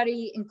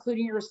 everybody,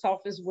 including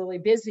yourself, is really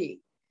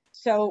busy.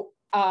 So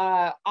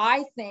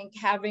I think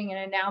having an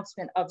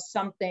announcement of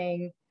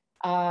something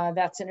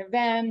that's an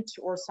event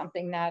or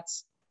something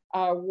that's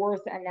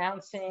worth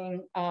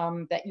announcing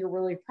that you're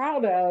really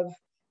proud of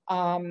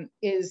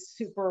is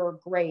super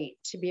great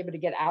to be able to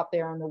get out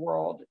there in the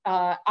world.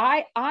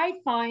 I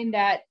find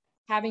that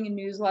having a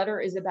newsletter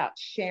is about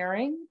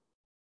sharing,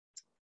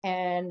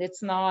 and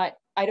it's not,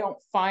 I don't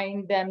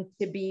find them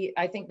to be,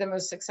 I think the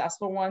most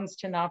successful ones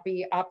to not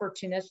be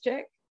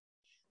opportunistic,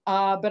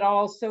 but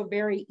also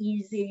very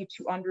easy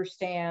to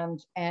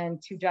understand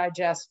and to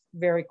digest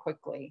very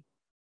quickly.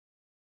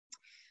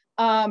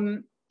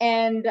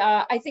 And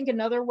I think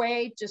another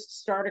way just to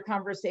start a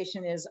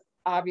conversation is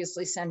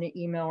obviously send an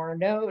email or a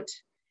note.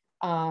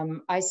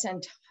 I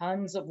send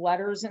tons of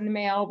letters in the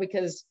mail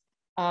because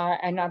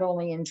I not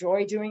only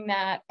enjoy doing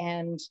that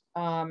and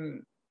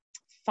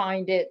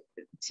find it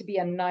to be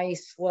a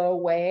nice, slow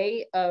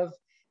way of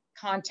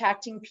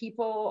contacting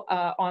people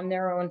on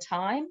their own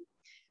time,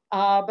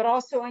 but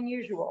also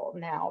unusual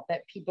now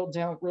that people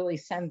don't really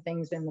send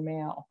things in the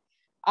mail.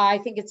 I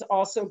think it's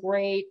also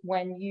great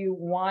when you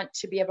want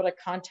to be able to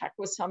contact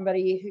with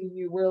somebody who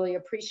you really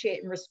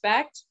appreciate and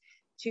respect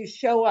to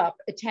show up,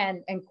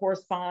 attend, and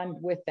correspond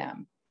with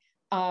them.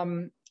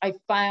 I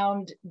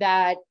found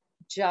that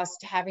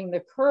just having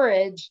the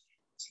courage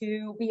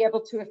to be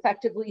able to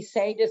effectively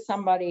say to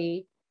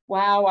somebody,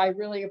 wow, I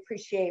really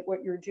appreciate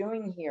what you're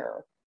doing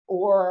here,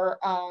 or,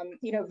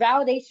 you know,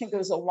 validation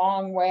goes a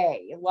long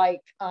way.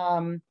 Like,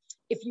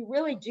 if you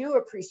really do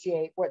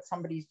appreciate what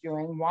somebody's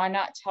doing, why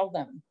not tell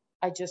them?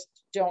 I just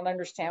don't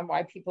understand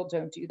why people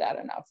don't do that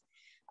enough.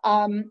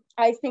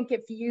 I think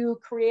if you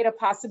create a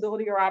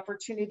possibility or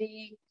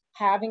opportunity,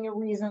 having a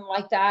reason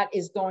like that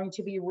is going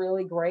to be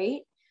really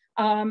great.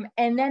 And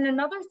then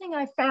another thing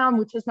I found,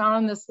 which is not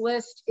on this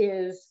list,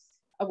 is,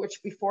 which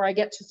before I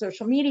get to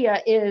social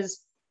media, is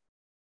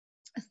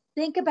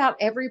think about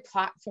every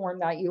platform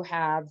that you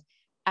have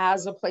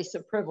as a place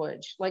of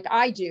privilege. Like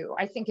I do.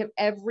 I think of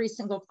every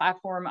single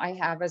platform I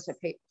have as a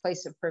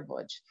place of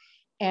privilege.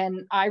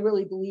 And I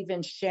really believe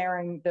in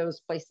sharing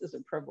those places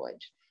of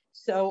privilege.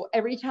 So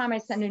every time I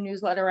send a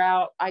newsletter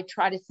out, I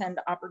try to send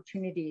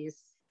opportunities,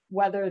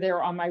 whether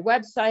they're on my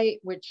website,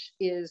 which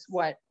is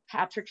what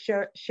Patrick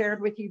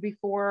shared with you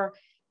before,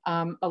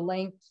 a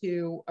link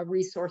to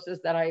resources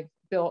that I've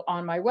built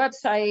on my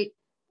website,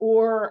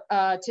 or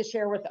to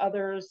share with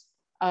others,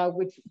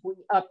 which we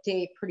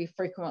update pretty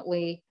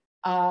frequently,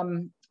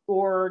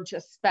 or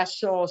just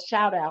special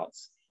shout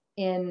outs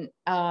in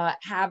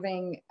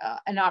having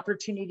an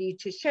opportunity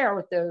to share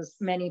with those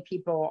many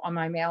people on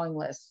my mailing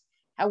list.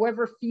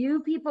 However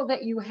few people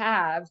that you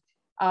have,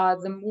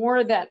 the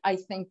more that I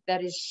think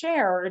that is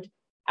shared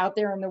out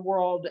there in the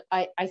world,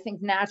 I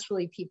think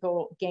naturally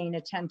people gain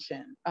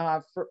attention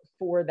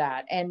for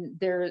that. And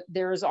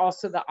there's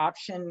also the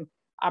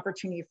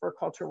opportunity for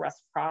cultural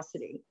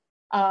reciprocity.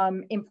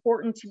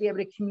 Important to be able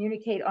to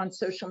communicate on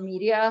social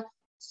media.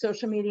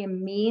 Social media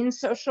means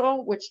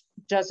social, which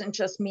doesn't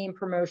just mean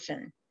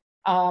promotion.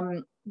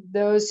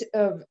 Those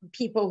of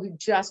people who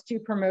just do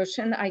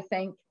promotion, I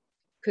think,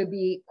 could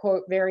be,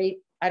 quote, very,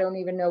 I don't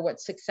even know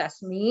what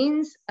success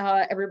means.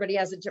 Everybody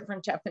has a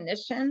different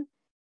definition.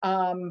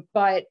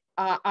 But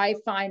I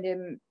find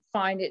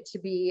it to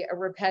be a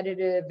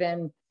repetitive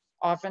and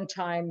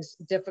oftentimes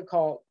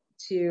difficult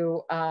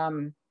to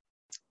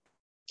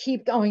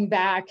keep going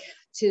back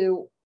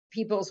to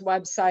people's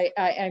website,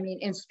 I mean,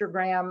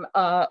 Instagram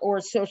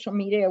or social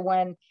media,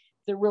 when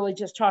they're really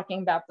just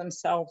talking about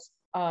themselves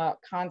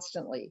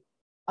constantly.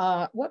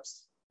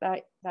 Whoops,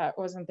 that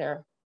wasn't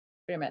there.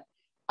 Wait a minute.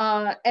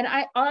 And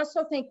I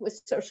also think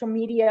with social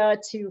media,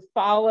 to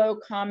follow,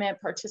 comment,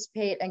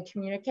 participate, and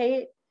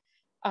communicate.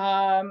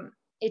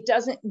 It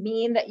doesn't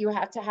mean that you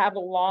have to have a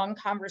long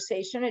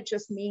conversation. It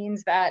just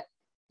means that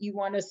you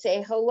want to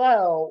say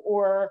hello,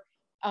 or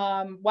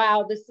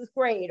wow, this is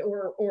great,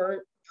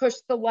 or push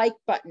the like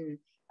button.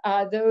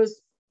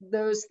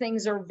 Those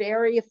things are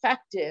very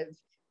effective.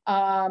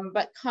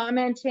 But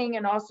commenting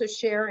and also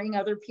sharing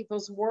other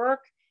people's work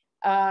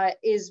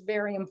is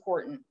very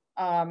important.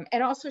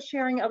 And also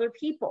sharing other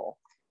people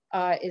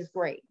is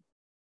great.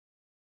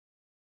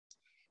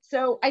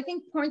 So I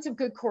think points of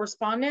good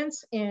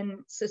correspondence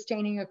in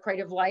sustaining a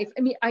creative life.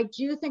 I mean, I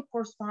do think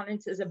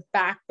correspondence is a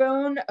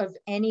backbone of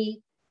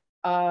any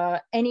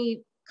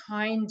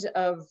kind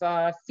of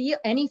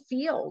any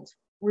field,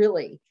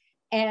 really.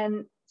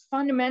 And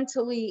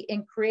fundamentally,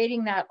 in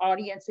creating that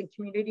audience and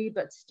community,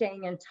 but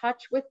staying in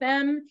touch with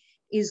them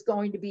is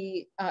going to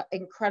be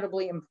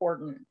incredibly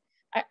important.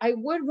 I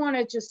would want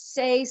to just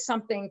say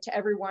something to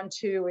everyone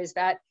too, is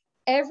that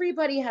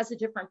everybody has a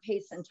different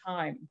pace and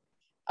time.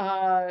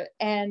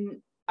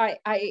 And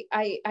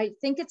I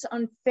think it's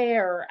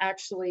unfair,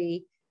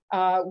 actually,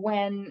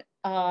 when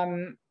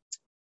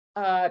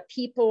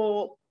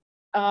people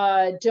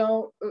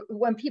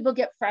when people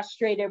get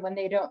frustrated when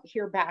they don't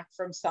hear back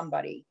from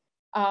somebody.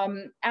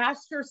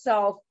 Ask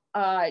yourself,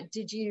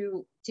 did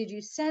you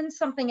send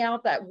something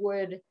out that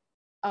would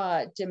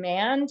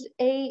demand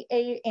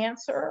a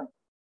answer?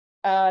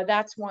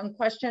 That's one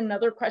question.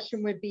 Another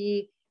question would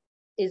be,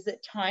 is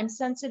it time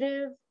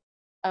sensitive?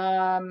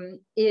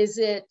 Is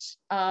it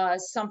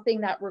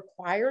something that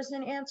requires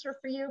an answer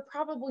for you?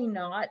 Probably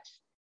not.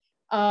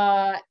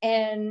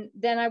 And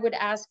then I would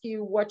ask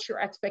you, what's your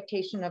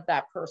expectation of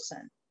that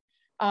person?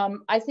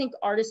 I think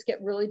artists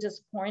get really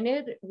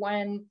disappointed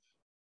when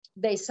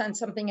they send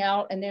something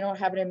out and they don't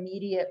have an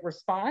immediate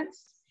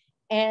response.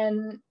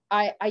 And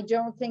I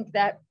don't think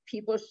that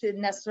people should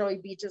necessarily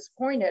be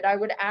disappointed. I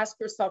would ask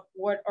yourself,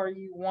 what are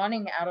you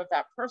wanting out of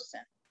that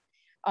person?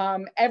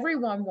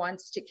 Everyone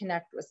wants to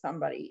connect with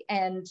somebody.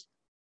 And,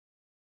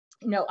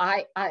 you know,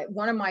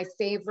 one of my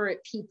favorite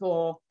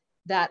people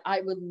that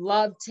I would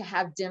love to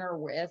have dinner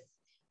with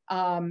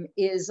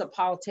is a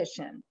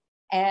politician.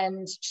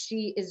 And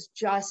she is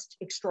just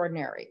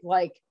extraordinary.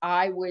 Like,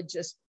 I would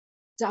just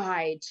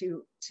die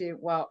to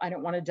well, I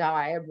don't want to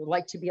die. I would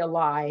like to be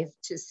alive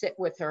to sit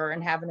with her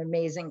and have an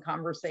amazing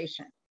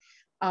conversation.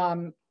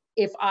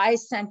 If I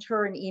sent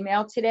her an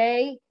email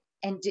today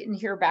and didn't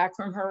hear back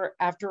from her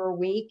after a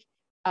week,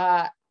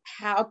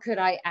 how could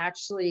I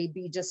actually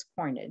be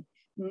disappointed,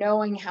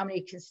 knowing how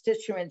many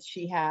constituents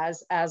she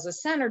has as a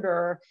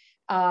senator?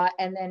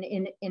 And then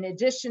in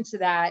addition to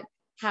that,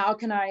 how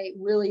can I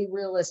really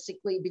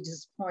realistically be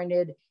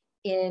disappointed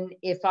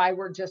if I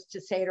were just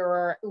to say to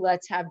her,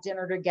 let's have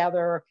dinner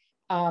together.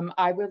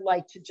 I would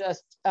like to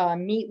just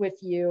meet with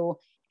you,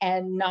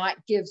 and not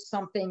give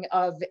something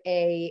of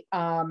a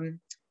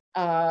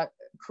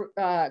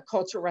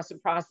cultural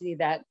reciprocity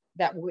that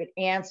would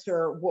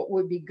answer what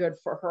would be good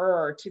for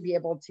her to be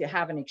able to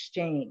have an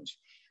exchange.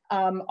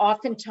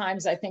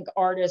 Oftentimes, I think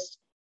artists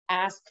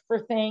ask for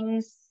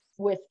things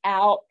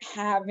without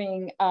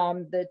having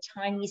the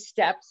tiny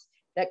steps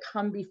that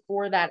come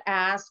before that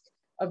ask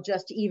of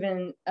just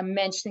even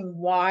mentioning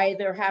why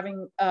they're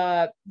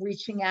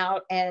reaching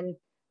out and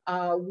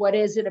what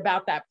is it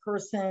about that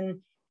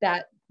person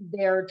that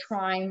they're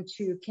trying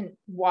to,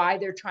 why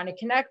they're trying to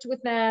connect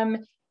with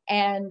them,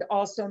 and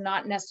also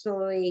not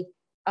necessarily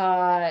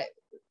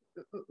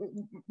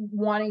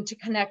wanting to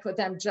connect with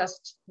them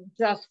just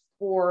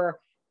for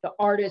the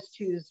artist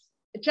who's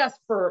just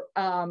for,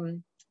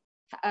 I'm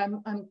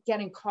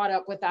getting caught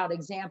up without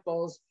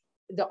examples,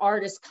 the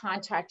artist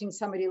contacting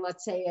somebody,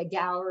 let's say a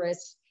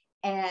gallerist,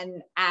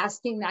 and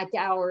asking that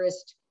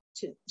gallerist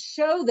to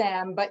show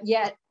them, but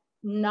yet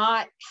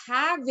not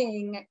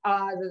having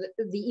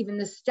even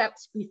the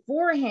steps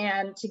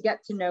beforehand to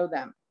get to know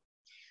them.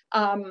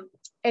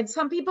 And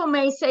some people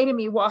may say to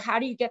me, well, how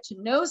do you get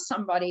to know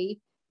somebody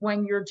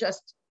when you're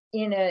just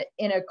in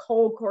a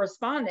cold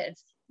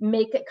correspondence?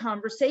 Make it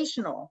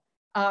conversational.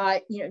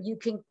 You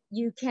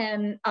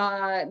can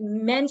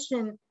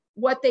mention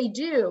what they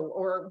do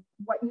or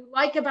what you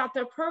like about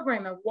their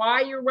program and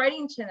why you're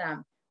writing to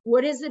them.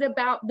 What is it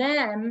about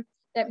them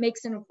that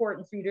makes it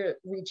important for you to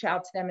reach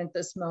out to them at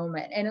this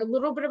moment? And a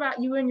little bit about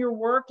you and your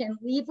work, and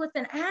leave with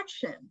an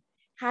action.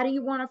 How do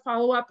you want to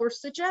follow up or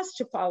suggest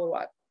to follow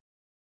up?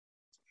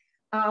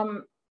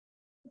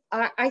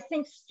 I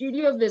think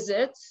studio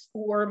visits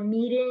or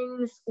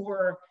meetings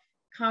or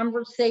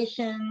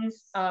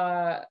conversations,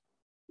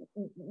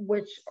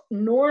 which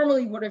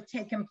normally would have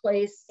taken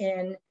place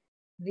in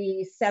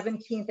the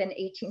 17th and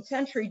 18th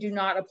century, do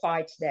not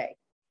apply today.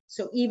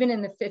 So even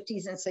in the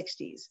 50s and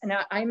 60s, and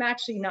I'm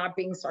actually not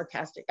being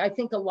sarcastic. I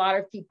think a lot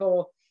of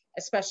people,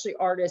 especially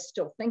artists,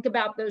 still think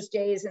about those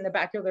days in the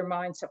back of their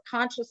mind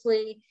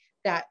subconsciously,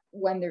 that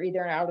when they're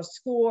either out of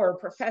school or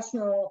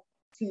professional,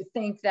 to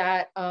think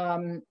that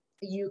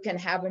you can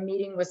have a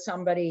meeting with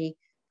somebody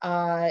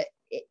that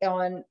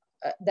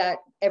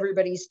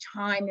everybody's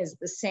time is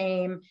the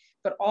same.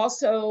 But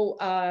also,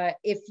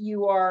 if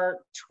you are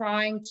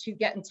trying to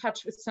get in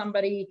touch with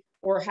somebody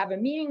or have a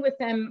meeting with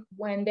them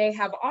when they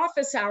have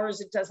office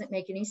hours, it doesn't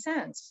make any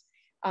sense.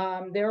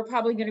 They're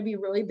probably going to be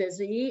really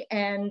busy,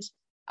 and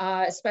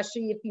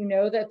especially if you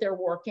know that they're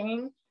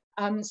working.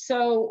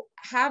 So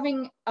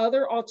having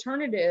other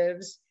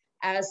alternatives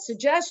as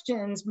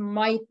suggestions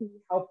might be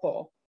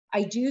helpful.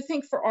 I do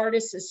think for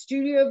artists, a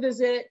studio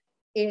visit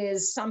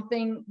is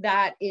something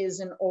that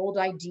is an old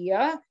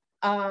idea.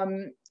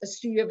 A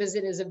studio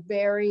visit is a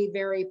very,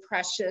 very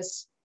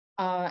precious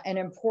and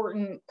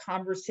important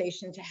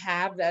conversation to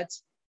have.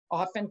 That's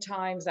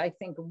oftentimes, I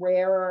think,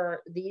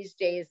 rarer these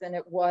days than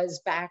it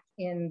was back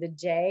in the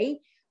day,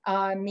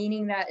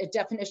 meaning that a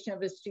definition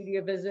of a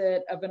studio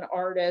visit of an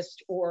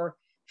artist, or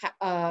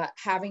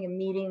having a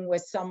meeting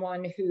with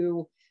someone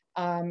who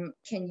can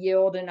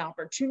yield an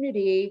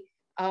opportunity.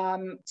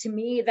 To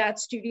me, that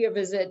studio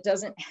visit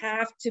doesn't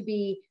have to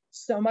be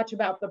so much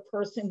about the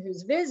person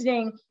who's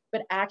visiting,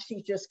 but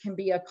actually just can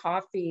be a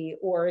coffee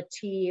or a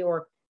tea,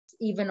 or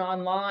even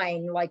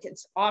online. Like,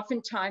 it's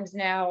oftentimes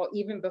now,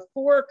 even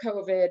before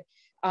COVID,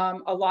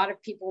 a lot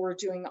of people were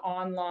doing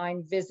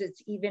online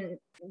visits, even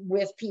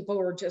with people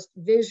who are just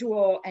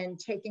visual and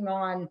taking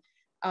on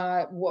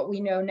what we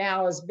know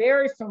now is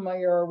very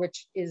familiar,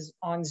 which is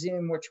on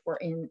Zoom, which we're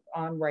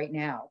on right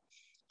now.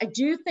 I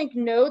do think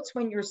notes,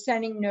 when you're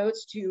sending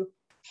notes, to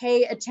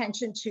pay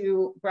attention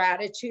to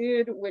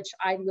gratitude, which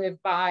I live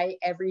by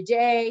every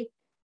day.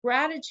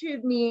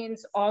 Gratitude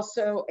means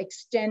also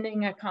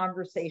extending a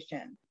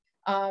conversation.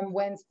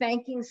 When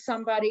thanking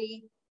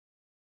somebody,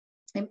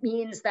 it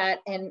means that,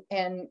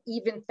 and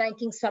even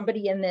thanking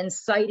somebody and then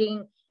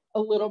citing a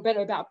little bit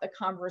about the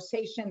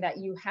conversation that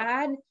you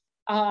had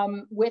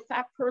with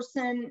that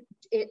person,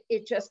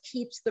 it just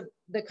keeps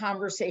the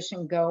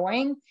conversation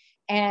going.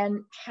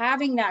 And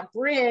having that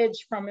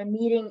bridge from a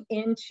meeting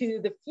into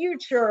the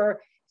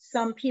future,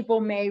 some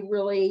people may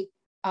really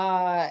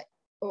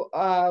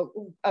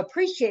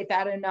appreciate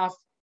that enough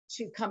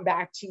to come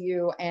back to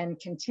you and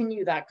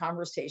continue that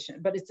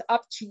conversation. But it's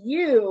up to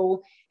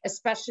you,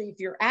 especially if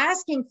you're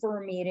asking for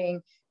a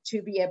meeting,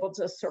 to be able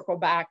to circle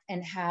back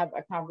and have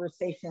a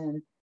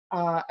conversation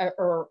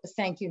or a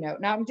thank you note.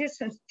 Now I'm just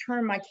going to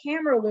turn my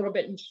camera a little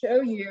bit and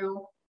show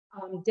you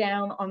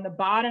down on the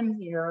bottom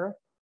here.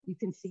 You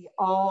can see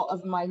all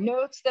of my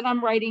notes that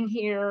I'm writing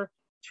here,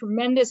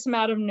 tremendous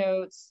amount of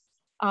notes.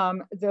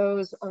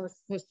 Those are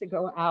supposed to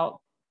go out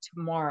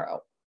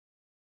tomorrow.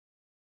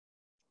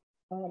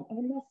 I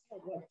must have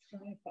like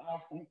 25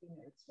 thank you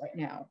notes right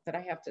now that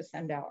I have to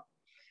send out.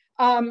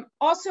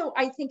 Also,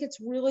 I think it's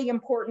really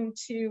important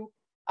to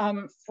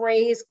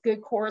phrase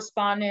good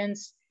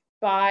correspondence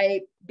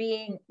by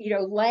being,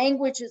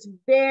 language is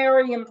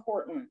very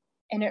important,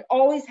 and it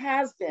always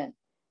has been.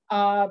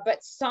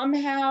 But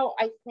somehow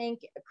I think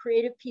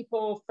creative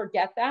people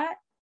forget that.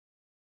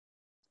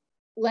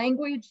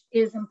 Language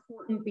is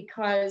important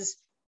because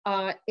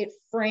it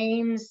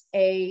frames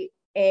an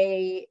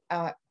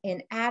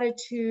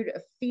attitude,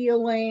 a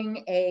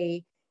feeling,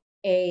 a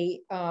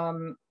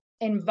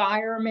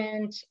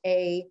environment,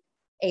 a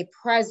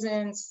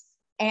presence,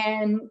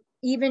 and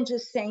even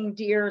just saying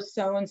dear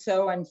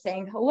so-and-so and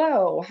saying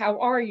hello, how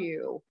are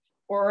you?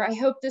 Or I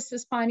hope this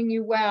is finding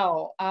you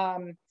well.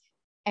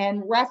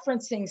 And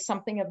referencing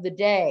something of the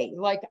day.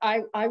 Like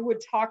I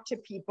would talk to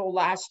people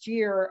last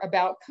year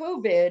about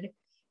COVID,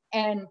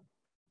 and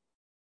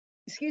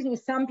excuse me,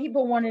 some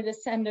people wanted to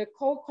send a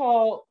cold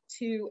call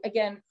to,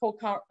 again,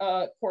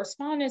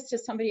 correspondence to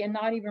somebody and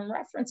not even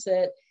reference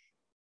it.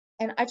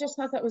 And I just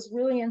thought that was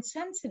really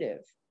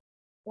insensitive.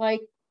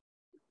 Like,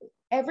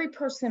 every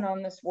person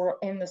on this world,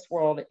 in this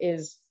world,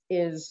 is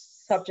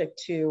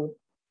subject to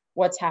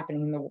what's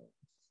happening in the world.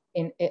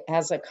 It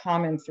has a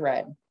common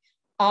thread.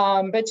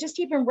 But just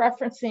even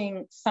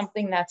referencing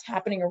something that's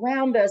happening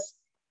around us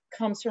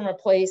comes from a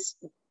place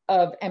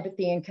of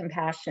empathy and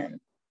compassion.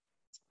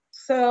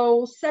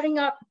 So setting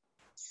up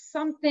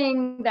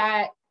something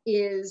that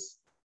is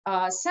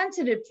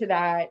sensitive to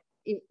that,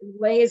 it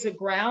lays a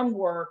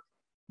groundwork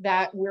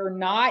that we're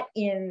not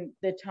in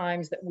the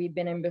times that we've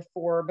been in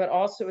before, but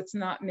also it's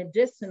not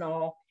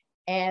medicinal,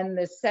 and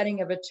the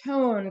setting of a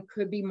tone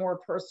could be more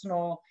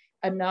personal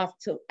enough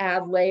to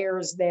add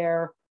layers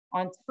there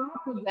on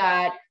top of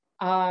that,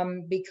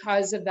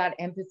 because of that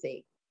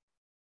empathy.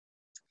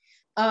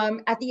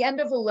 At the end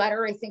of a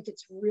letter, I think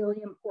it's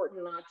really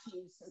important not to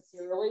use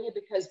sincerely,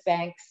 because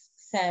banks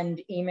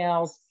send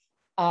emails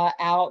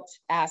out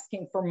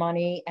asking for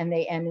money and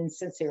they end in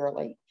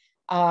sincerely.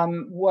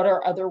 What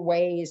are other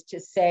ways to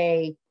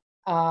say,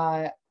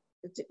 to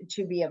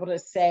be able to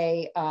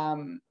say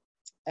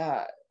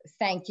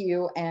thank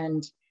you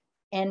and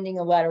ending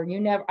a letter?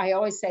 I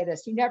always say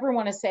this, you never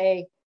want to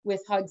say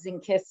with hugs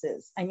and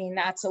kisses. I mean,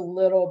 that's a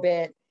little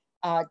bit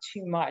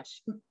too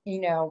much.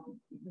 You know,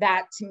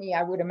 that to me,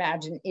 I would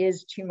imagine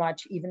is too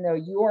much, even though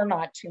you're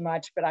not too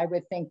much, but I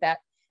would think that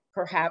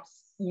perhaps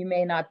you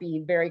may not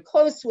be very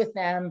close with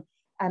them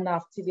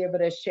enough to be able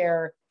to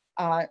share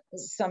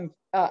some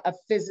a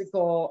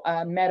physical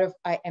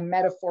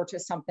metaphor to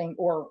something,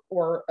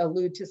 or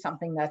allude to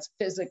something that's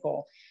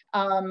physical.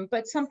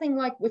 But something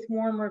like with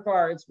warm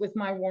regards, with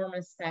my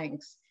warmest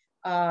thanks,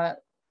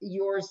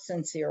 yours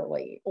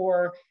sincerely,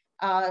 or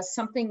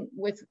something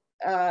with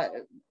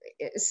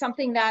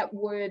something that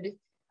would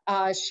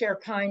share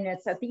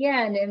kindness at the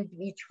end. And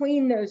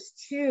between those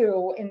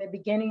two, in the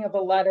beginning of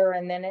a letter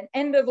and then an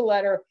end of a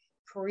letter,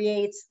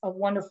 creates a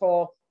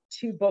wonderful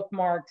 2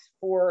 bookmarks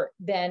for,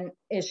 then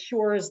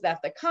assures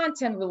that the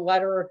content of the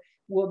letter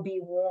will be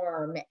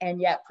warm and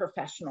yet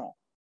professional.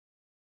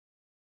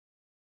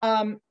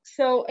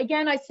 So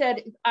again, I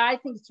said, I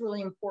think it's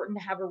really important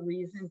to have a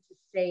reason to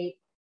state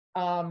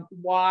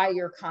why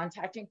you're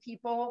contacting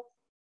people.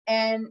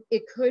 And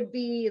it could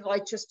be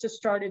like just to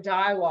start a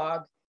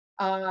dialogue,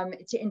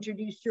 to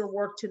introduce your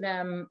work to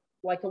them,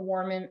 like a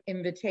warm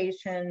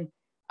invitation.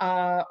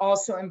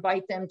 Also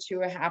invite them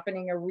to a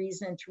happening, a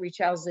reason to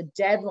reach out as a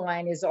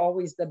deadline is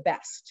always the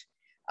best,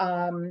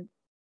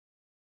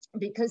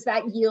 because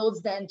that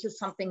yields then to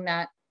something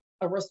that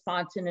a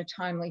response in a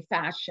timely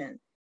fashion.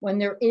 When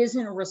there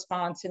isn't a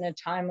response in a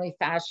timely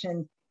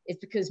fashion, it's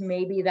because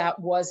maybe that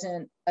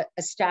wasn't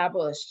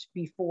established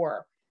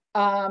before.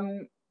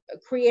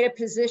 Create a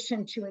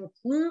position to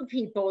include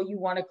people you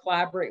want to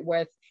collaborate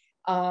with,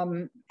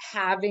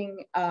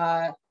 having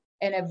an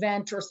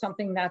event or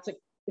something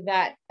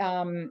that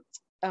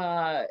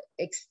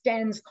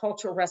extends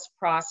cultural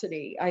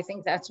reciprocity. I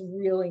think that's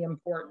really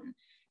important.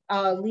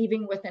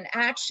 Leaving with an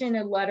action,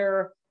 a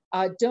letter.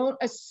 Don't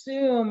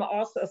assume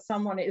also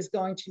someone is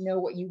going to know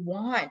what you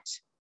want.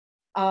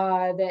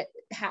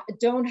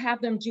 Don't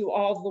have them do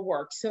all the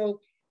work. So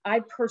I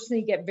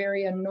personally get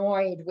very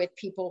annoyed with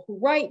people who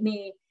write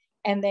me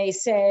and they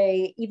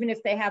say, even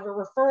if they have a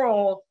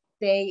referral,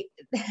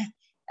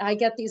 I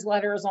get these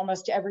letters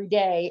almost every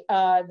day.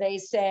 They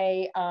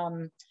say,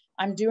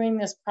 I'm doing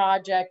this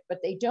project, but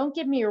they don't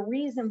give me a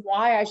reason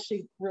why I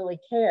should really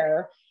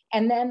care.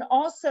 And then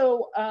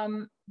also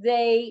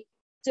they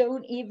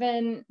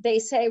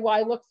say, well,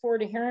 I look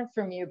forward to hearing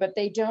from you, but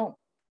they don't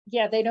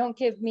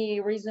give me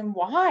a reason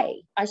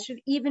why I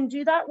should even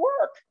do that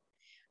work.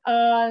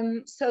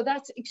 So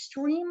that's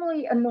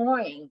extremely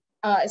annoying,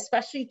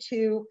 especially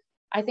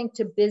I think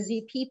to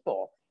busy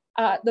people.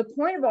 The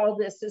point of all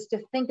this is to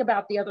think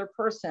about the other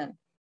person.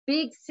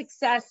 Big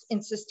success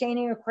in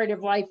sustaining a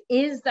creative life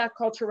is that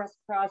cultural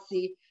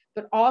reciprocity,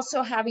 but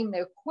also having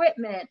the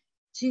equipment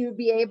to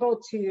be able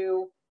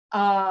to,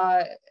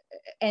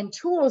 and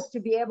tools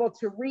to be able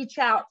to reach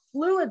out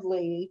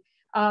fluidly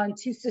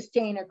to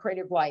sustain a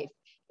creative life.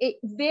 It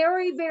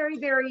very, very,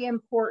 very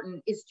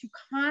important is to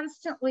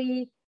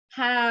constantly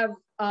have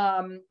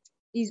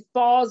these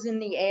balls in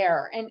the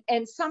air.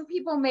 And some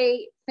people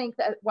may think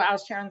that, wow,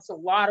 Sharon, it's a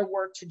lot of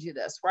work to do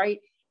this, right?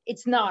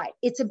 It's not.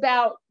 It's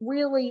about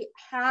really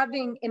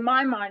having, in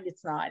my mind,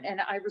 it's not. And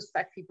I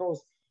respect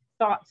people's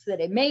thoughts that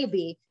it may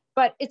be,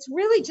 but it's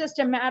really just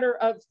a matter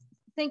of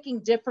thinking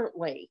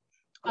differently.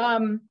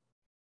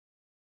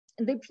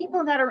 the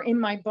people that are in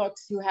my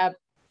books who have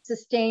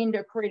sustained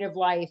a creative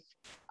life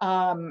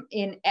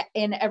in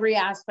every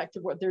aspect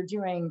of what they're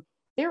doing,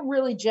 they're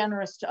really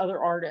generous to other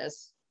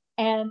artists,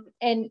 and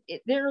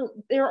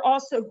they're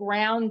also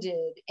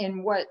grounded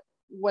in what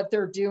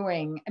they're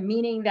doing,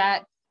 meaning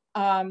that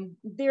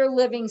they're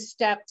living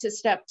step to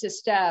step to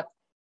step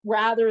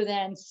rather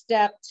than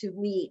step to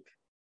leap.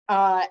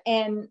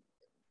 And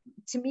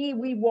to me,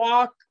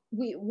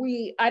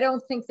 I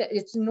don't think that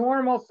it's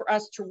normal for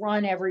us to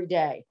run every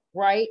day,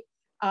 right?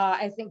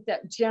 I think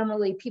that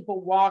generally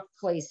people walk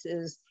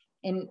places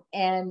in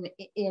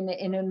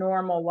a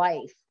normal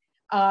life.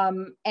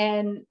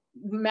 And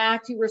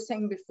Mac, you were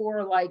saying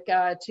before, like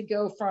to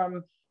go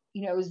from,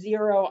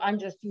 zero, I'm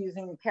just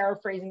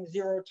paraphrasing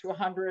 0 to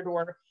 100,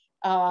 or,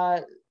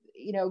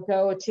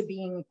 go to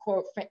being,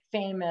 quote,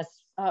 famous.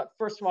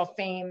 First of all,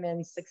 fame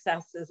and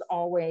success is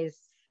always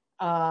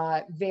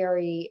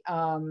very,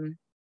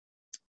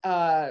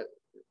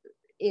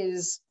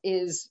 is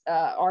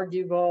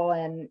arguable,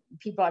 and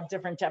people have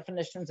different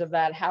definitions of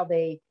that, how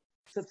they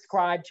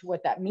subscribe to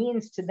what that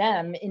means to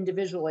them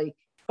individually.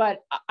 But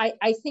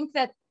I think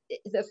that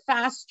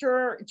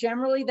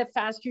generally the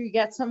faster you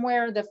get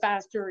somewhere, the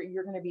faster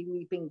you're going to be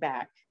leaping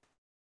back.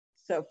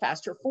 So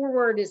faster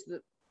forward is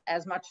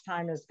as much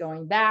time as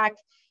going back,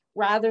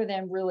 rather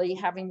than really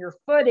having your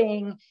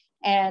footing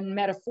and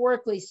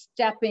metaphorically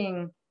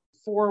stepping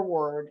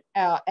forward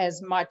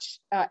as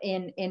much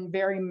in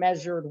very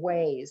measured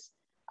ways.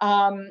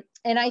 And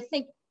I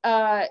think,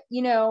 I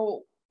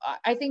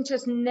think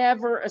just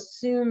never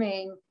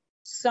assuming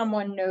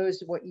someone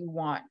knows what you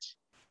want.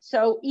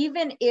 So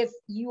even if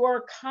you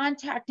are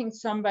contacting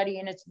somebody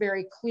and it's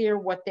very clear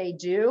what they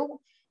do,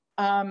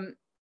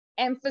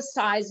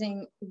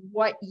 emphasizing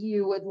what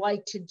you would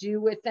like to do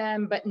with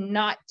them, but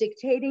not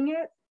dictating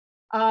it.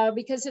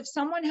 Because if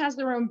someone has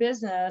their own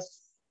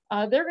business,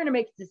 they're going to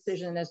make a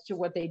decision as to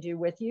what they do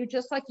with you,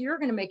 just like you're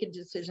going to make a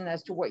decision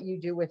as to what you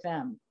do with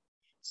them.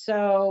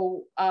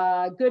 So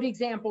a good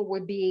example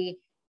would be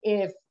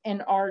if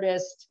an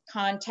artist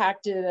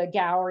contacted a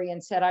gallery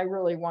and said, I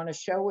really want to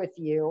show with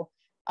you.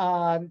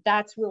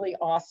 That's really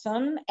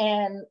awesome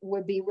and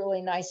would be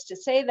really nice to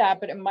say that,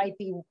 but it might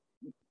be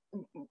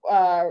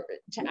to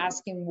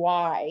asking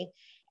why.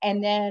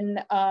 And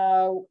then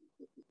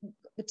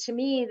to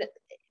me,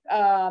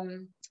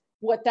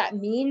 what that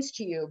means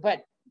to you,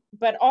 but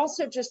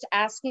also just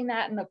asking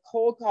that in a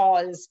cold call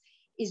is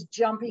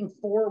jumping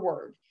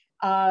forward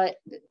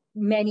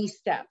many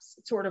steps.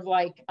 It's sort of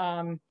like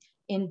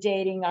in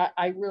dating,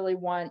 I really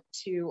want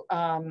to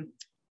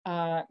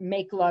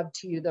make love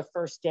to you the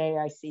first day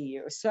I see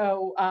you.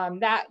 So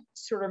that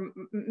sort of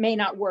may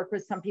not work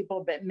with some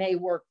people, but may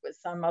work with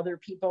some other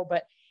people.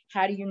 But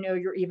how do you know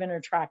you're even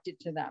attracted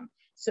to them?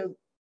 So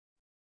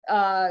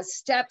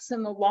steps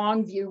in the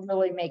long view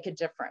really make a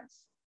difference.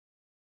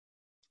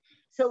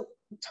 So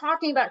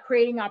talking about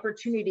creating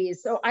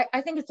opportunities. So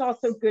I think it's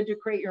also good to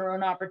create your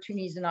own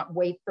opportunities and not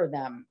wait for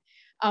them.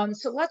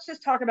 So let's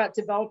just talk about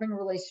developing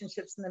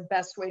relationships and the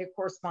best way to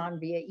correspond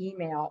via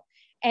email.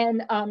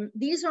 And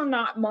these are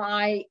not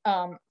my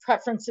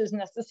preferences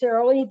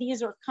necessarily.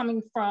 These are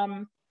coming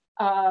from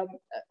a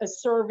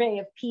survey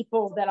of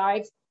people that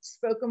I've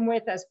spoken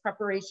with as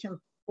preparation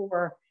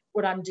for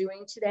what I'm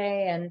doing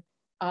today. And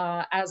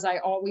as I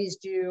always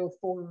do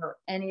for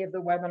any of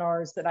the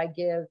webinars that I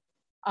give.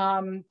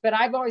 But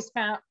I've always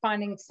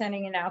finding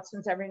sending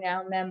announcements every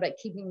now and then, but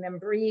keeping them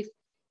brief.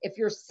 If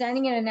you're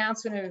sending an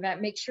announcement of an event,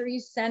 make sure you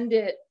send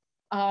it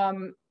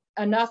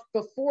enough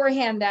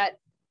beforehand that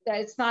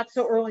it's not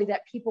so early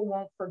that people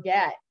won't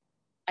forget.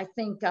 I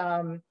think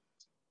a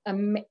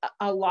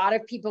lot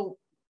of people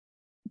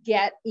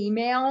get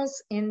emails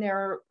in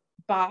their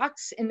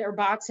box and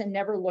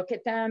never look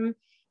at them.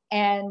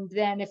 And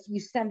then if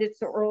you send it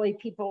so early,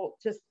 people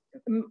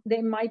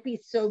they might be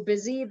so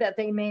busy that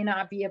they may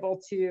not be able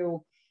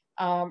to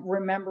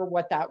remember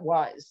what that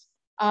was.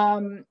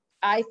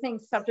 I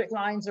think subject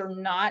lines are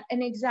not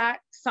an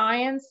exact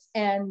science,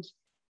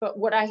 but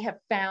what I have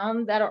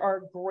found that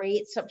are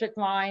great subject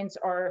lines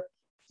are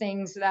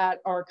things that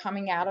are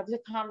coming out of the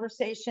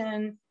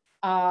conversation,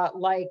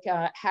 like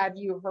have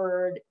you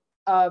heard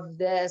of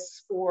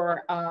this,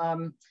 or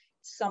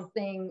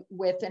something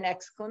with an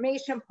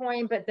exclamation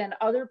point, but then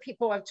other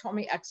people have told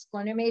me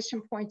exclamation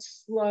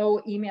points slow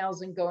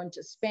emails and go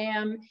into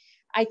spam.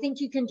 I think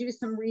you can do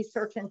some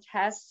research and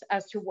tests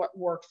as to what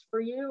works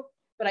for you,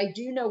 but I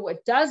do know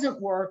what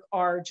doesn't work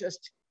are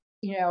just,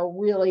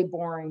 really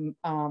boring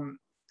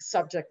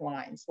subject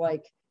lines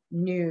like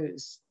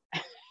news.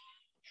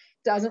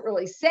 Doesn't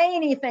really say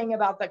anything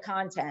about the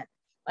content,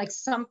 like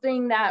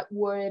something that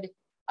would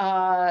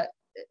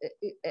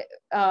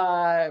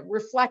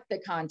reflect the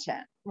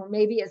content, or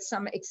maybe it's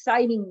some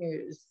exciting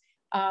news.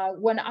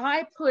 When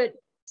I put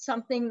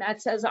something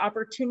that says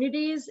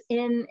opportunities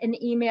in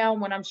an email,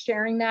 when I'm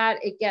sharing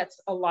that, it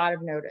gets a lot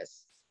of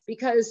notice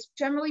because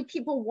generally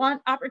people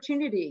want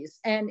opportunities.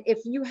 And if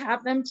you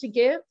have them to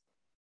give,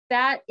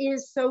 that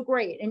is so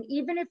great. And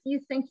even if you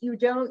think you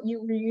don't,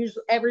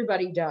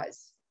 everybody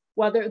does,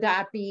 whether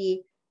that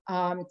be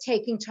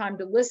taking time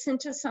to listen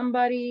to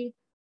somebody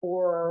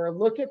or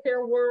look at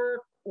their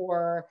work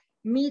or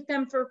meet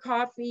them for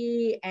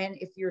coffee. And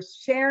if you're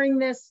sharing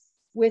this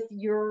with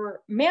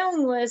your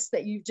mailing list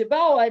that you've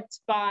developed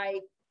by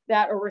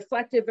that are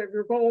reflective of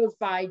your goals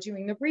by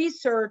doing the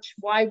research,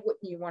 why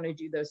wouldn't you want to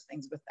do those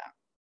things with them?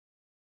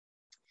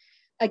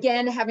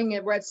 Again, having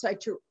a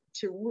website to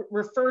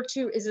refer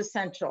to is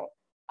essential.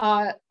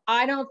 I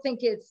think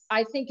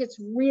it's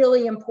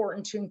really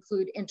important to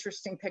include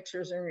interesting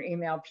pictures in your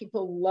email.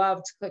 People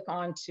love to click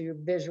on to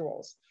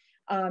visuals.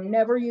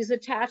 Never use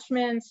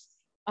attachments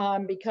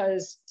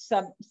because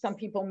some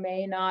people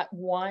may not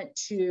want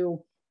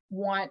to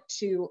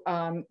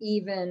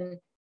even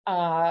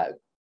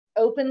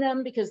open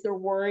them because they're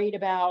worried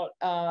about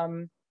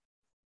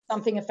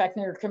something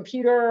affecting your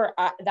computer.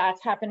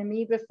 That's happened to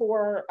me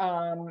before.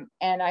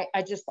 And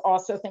I just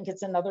also think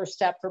it's another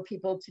step for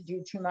people to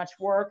do too much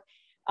work.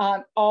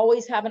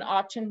 Always have an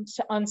option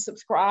to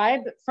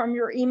unsubscribe from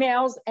your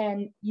emails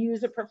and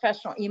use a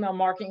professional email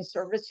marketing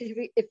service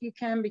if you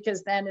can,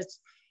 because then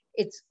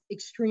it's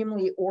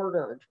extremely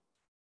ordered.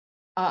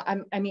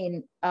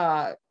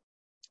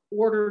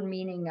 Ordered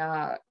meaning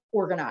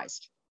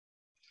organized.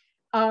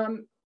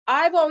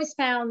 I've always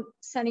found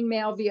sending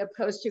mail via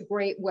post a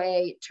great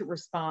way to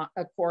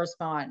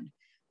correspond.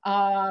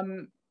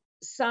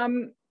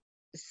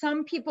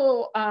 Some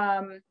people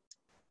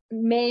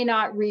may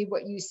not read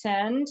what you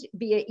send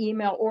via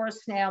email or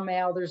snail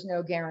mail. There's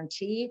no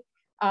guarantee.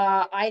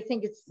 I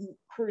think it's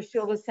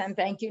crucial to send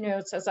thank you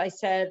notes. As I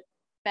said,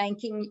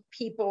 thanking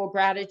people,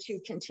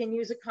 gratitude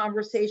continues a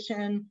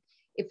conversation.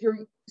 If you're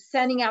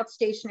sending out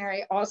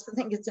stationery, I also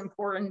think it's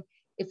important.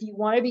 If you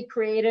want to be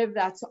creative,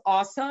 that's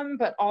awesome,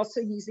 but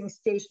also using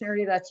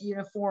stationery that's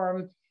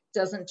uniform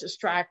doesn't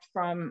distract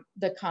from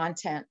the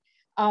content.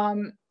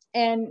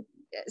 And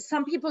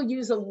some people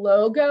use a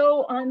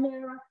logo on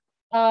their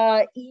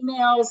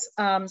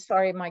emails.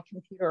 Sorry, my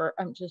computer,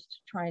 I'm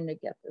just trying to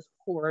get this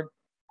cord.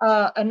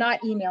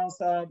 Not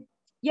emails,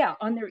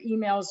 on their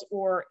emails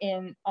or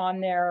on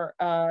their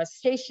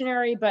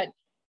stationery, but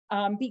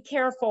be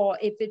careful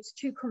if it's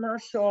too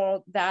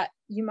commercial that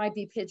you might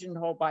be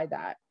pigeonholed by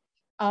that.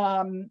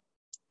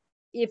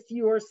 If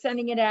you're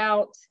sending it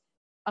out,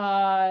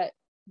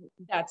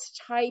 that's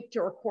typed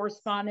or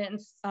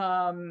correspondence,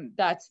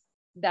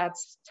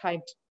 that's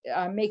typed,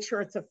 make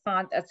sure it's a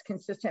font that's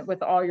consistent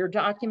with all your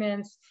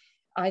documents.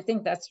 I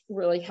think that's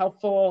really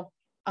helpful,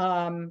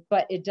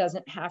 but it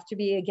doesn't have to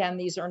be. Again,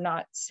 these are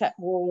not set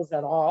rules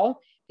at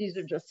all. These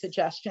are just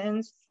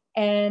suggestions.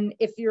 And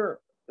if you're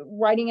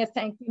writing a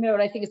thank you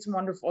note, I think it's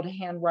wonderful to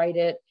handwrite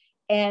it.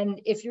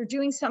 And if you're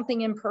doing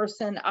something in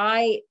person,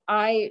 I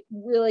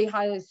really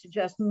highly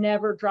suggest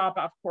never drop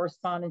off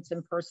correspondence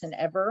in person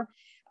ever,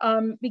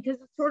 because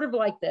it's sort of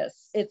like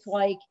this. It's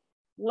like,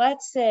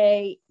 let's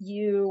say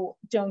you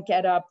don't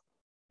get up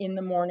in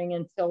the morning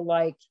until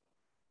like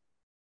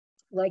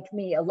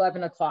me,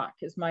 11 o'clock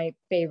is my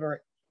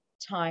favorite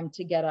time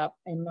to get up,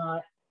 and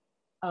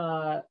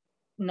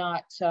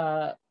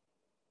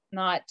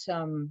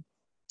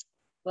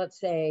let's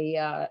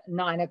say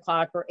 9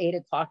 o'clock or 8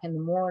 o'clock in the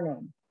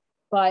morning.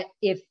 But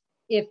if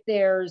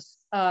there's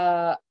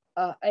I'm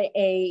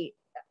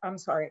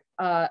sorry,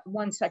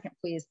 1 second,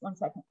 please, 1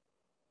 second.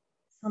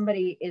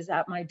 Somebody is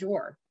at my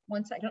door.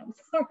 1 second, I'm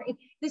sorry.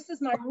 This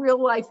is my real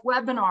life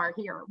webinar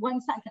here.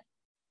 1 second.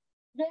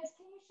 Vince,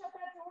 can you shut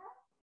that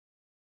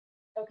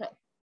door? Okay,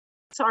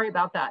 sorry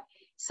about that.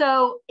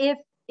 So if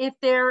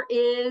there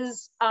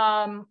is,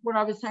 what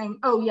I was saying,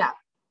 oh yeah,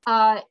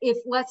 if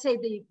let's say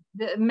the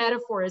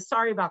metaphor is,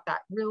 sorry about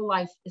that, real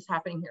life is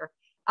happening here.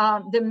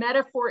 The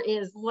metaphor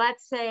is,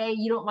 let's say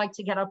you don't like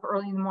to get up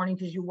early in the morning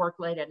because you work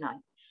late at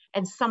night,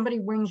 and somebody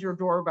rings your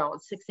doorbell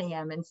at 6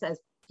 a.m. and says,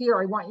 here,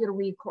 I want you to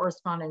read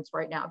correspondence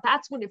right now.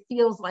 That's what it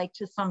feels like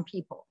to some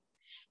people.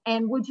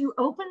 And would you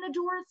open the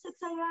door at 6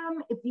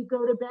 a.m. if you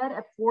go to bed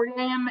at 4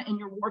 a.m. and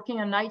you're working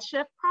a night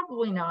shift?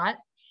 Probably not.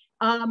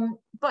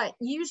 But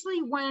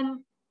usually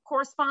when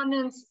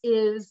correspondence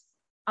is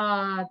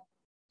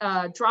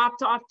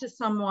dropped off to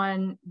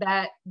someone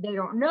that they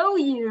don't know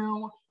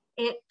you,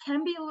 it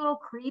can be a little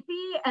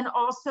creepy, and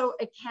also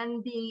it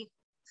can be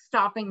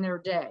stopping their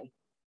day.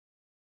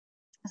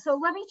 So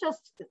let me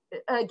just,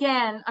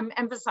 again, I'm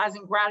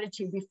emphasizing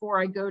gratitude before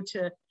I go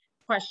to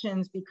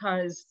questions,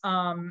 because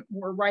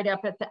we're right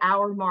up at the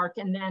hour mark,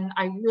 and then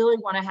I really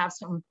want to have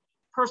some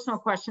personal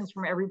questions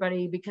from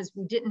everybody, because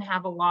we didn't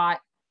have a lot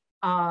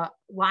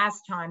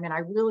last time, and I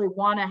really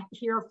want to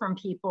hear from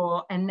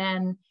people. And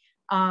then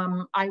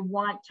I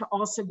want to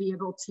also be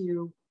able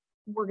to,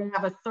 we're going to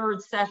have a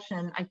third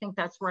session, I think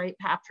that's right,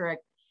 Patrick,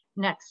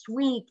 next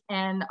week,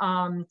 and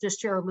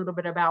just share a little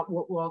bit about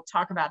what we'll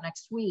talk about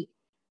next week.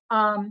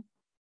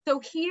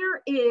 So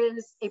here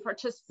is a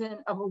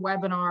participant of a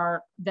webinar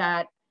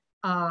that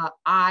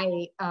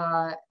I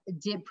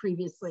did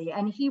previously,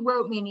 and he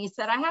wrote me and he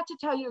said, I have to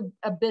tell you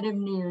a bit of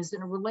news,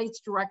 and it relates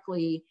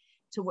directly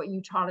to what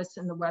you taught us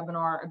in the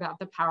webinar about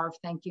the power of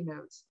thank you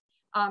notes.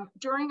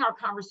 During our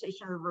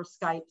conversation over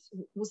Skype,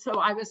 so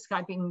I was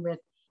Skyping with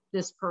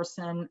this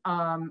person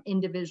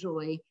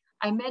individually,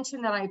 I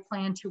mentioned that I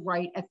plan to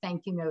write a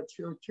thank you note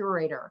to a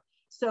curator.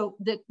 So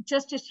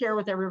just to share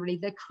with everybody,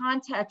 the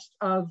context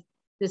of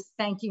this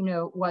thank you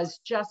note was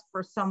just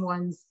for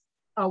someone's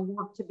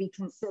work to be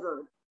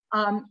considered.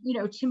 You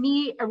know, to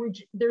me,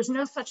 there's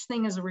no such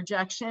thing as a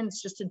rejection.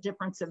 It's just a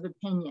difference of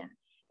opinion.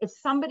 If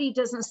somebody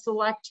doesn't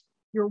select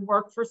your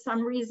work for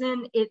some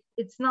reason,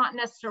 it's not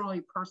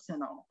necessarily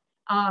personal.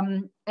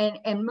 And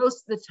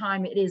most of the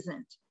time it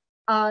isn't.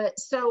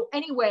 So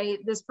anyway,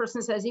 this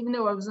person says, even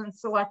though I wasn't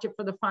selected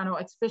for the final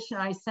exhibition,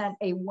 I sent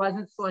a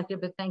wasn't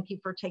selected, but thank you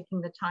for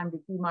taking the time to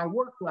do my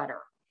work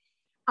letter.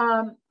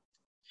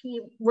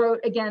 He wrote,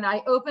 again,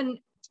 I opened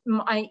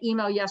my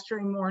email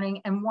yesterday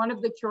morning and one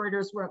of the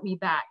curators wrote me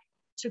back.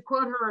 To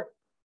quote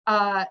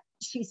her,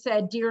 she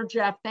said, "Dear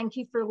Jeff, thank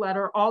you for your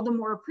letter, all the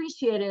more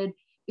appreciated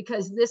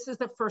because this is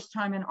the first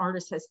time an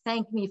artist has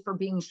thanked me for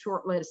being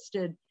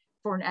shortlisted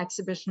for an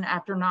exhibition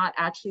after not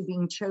actually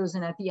being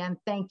chosen at the end.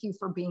 Thank you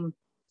for being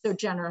so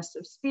generous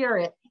of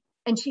spirit."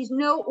 And she's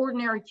no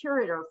ordinary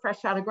curator,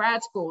 fresh out of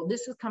grad school.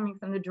 This is coming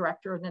from the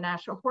director of the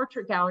National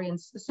Portrait Gallery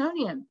and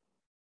Smithsonian.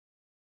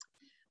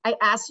 I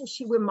asked if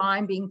she would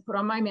mind being put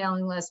on my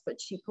mailing list,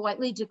 but she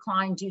politely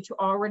declined due to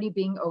already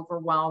being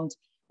overwhelmed,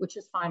 which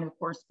is fine, of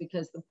course,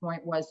 because the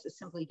point was to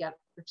simply get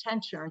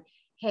attention,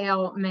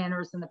 hail,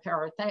 manners, and the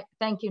power of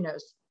thank you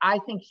notes. I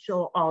think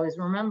she'll always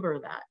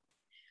remember that.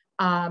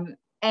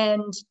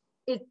 And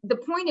the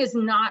point is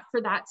not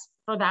for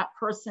that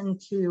person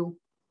to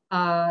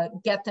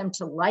get them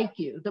to like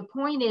you. The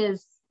point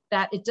is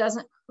that it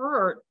doesn't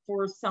hurt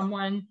for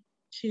someone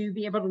to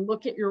be able to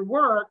look at your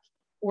work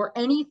or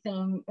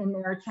anything in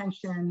their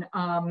attention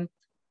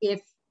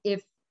if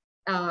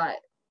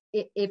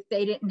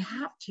they didn't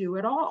have to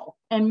at all.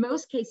 In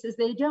most cases,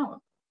 they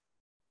don't.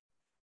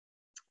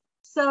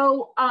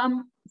 So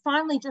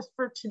finally, just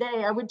for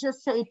today, I would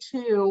just say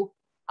too,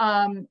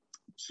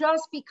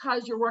 just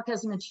because your work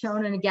hasn't been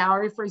shown in a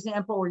gallery, for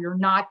example, or you're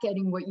not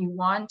getting what you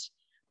want,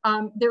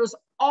 there's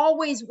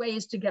always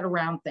ways to get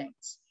around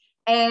things.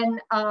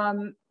 And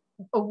a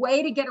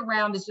way to get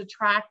around is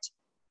attract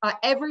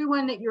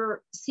everyone that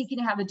you're seeking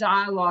to have a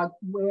dialogue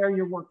where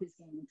your work is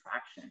gaining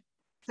traction.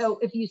 So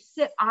if you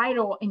sit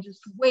idle and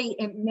just wait,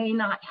 it may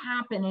not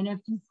happen. And if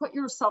you put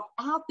yourself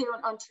out there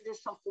in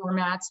untraditional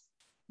formats,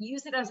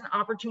 use it as an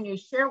opportunity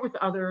to share with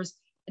others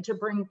and to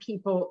bring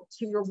people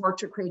to your work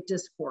to create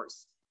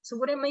discourse. So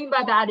what I mean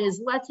by that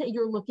is, let's say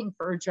you're looking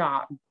for a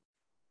job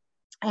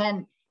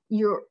and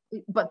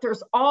but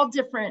there's all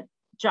different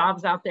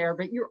jobs out there,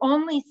 but you're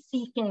only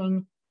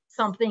seeking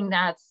something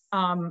that's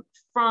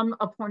from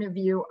a point of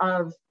view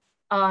of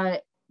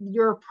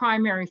your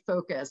primary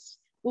focus.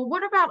 Well,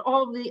 what about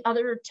all the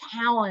other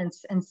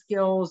talents and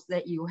skills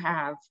that you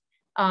have?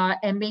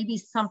 And maybe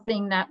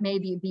something that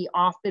maybe be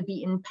off the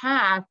beaten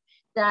path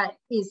that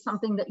is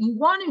something that you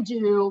want to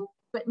do,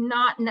 but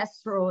not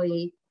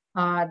necessarily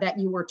that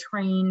you were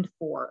trained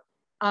for.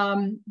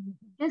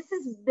 This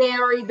is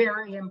very,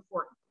 very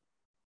important.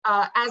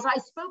 As I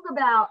spoke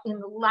about in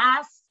the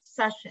last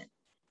session,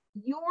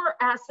 your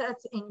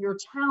assets and your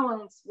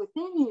talents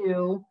within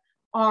you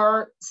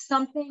are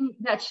something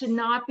that should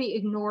not be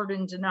ignored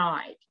and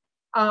denied.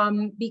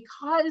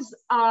 Because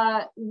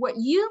what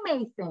you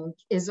may think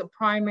is a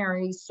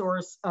primary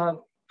source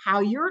of how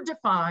you're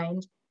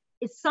defined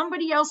is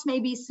somebody else may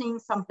be seeing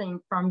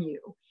something from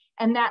you,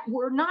 and that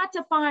we're not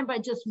defined by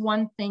just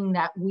one thing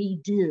that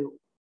we do.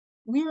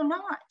 We are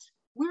not.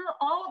 We're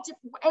all,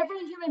 every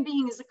human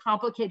being is a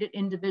complicated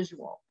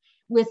individual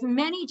with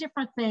many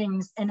different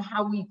things and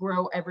how we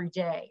grow every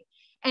day.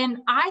 And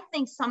I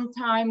think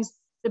sometimes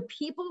the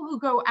people who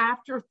go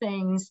after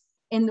things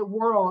in the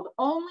world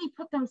only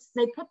put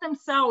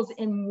themselves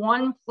in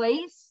one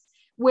place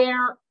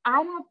where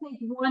I don't think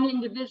one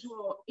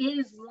individual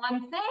is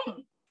one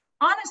thing,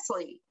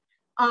 honestly.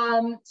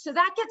 So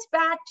that gets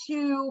back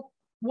to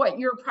what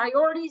your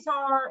priorities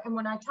are. And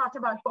when I talked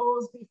about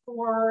goals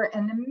before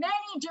and the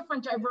many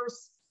different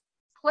diverse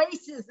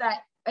places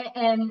that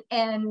and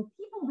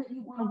people that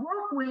you want to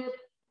work with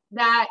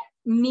that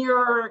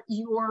mirror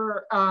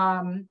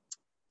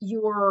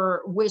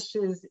your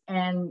wishes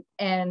and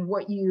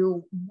what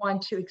you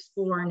want to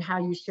explore and how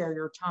you share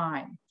your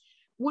time.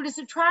 What is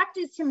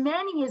attractive to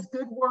many is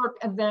good work,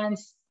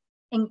 events,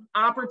 and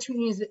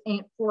opportunities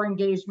for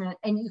engagement,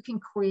 and you can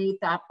create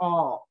that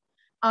all.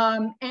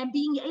 And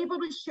being able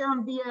to share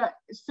them via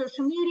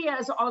social media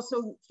is also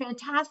a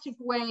fantastic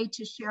way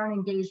to share and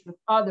engage with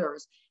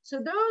others. So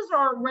those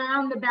are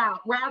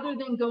roundabout rather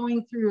than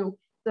going through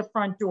the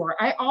front door.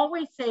 I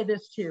always say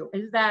this too,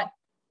 is that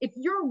if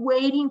you're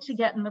waiting to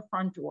get in the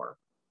front door,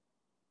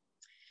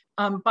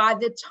 by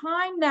the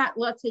time that,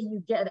 let's say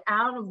you get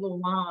out of the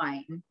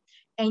line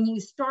and you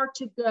start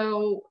to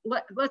go,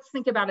 let's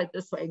think about it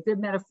this way. A good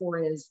metaphor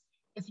is,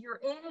 if you're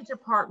in a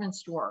department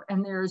store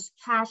and there's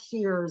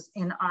cashiers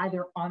on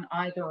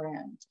either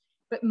end,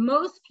 but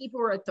most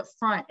people are at the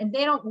front and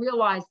they don't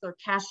realize they're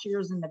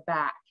cashiers in the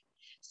back.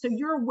 So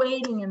you're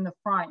waiting in the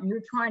front and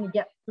you're trying to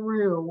get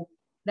through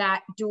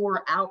that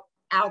door out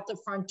the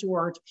front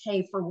door to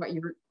pay for what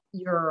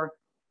you're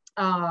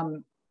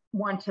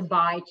want to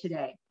buy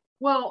today.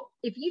 Well,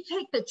 if you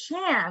take the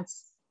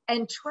chance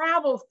and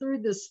travel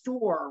through the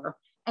store,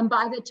 and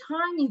by the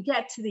time you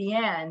get to the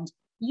end,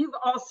 you've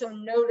also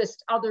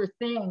noticed other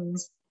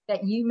things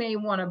that you may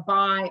want to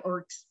buy or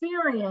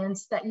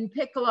experience that you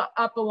pick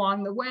up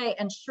along the way.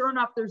 And sure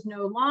enough, there's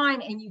no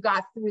line and you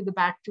got through the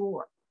back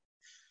door.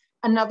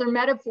 Another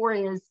metaphor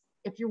is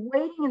if you're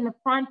waiting in the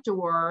front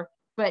door,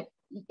 but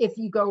if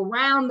you go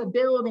around the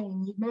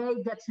building, you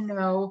may get to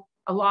know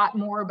a lot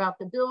more about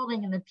the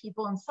building and the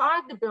people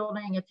inside the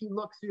building if you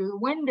look through the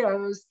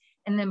windows.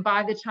 And then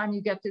by the time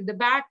you get to the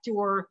back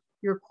door,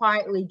 you're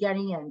quietly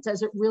getting in.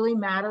 Does it really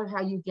matter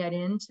how you get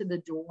into the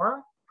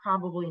door?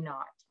 Probably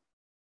not.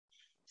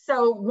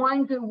 So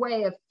one good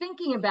way of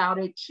thinking about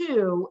it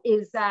too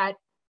is that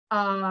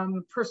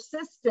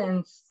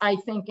persistence, I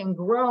think, in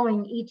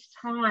growing each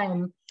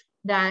time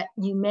that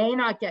you may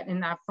not get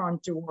in that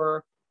front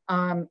door,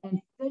 and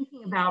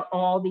thinking about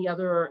all the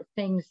other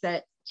things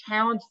that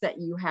talents that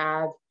you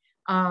have,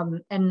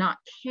 and not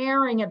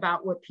caring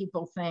about what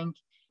people think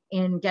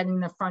in getting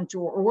the front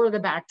door or the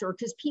back door,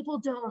 because people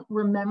don't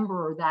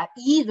remember that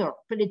either,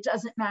 but it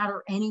doesn't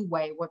matter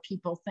anyway what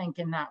people think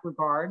in that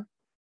regard.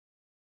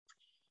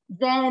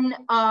 Then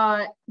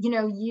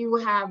you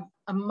have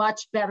a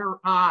much better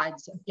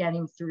odds of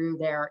getting through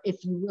there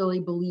if you really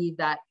believe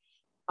that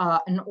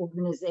an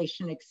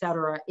organization, et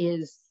cetera,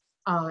 is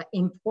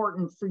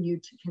important for you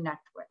to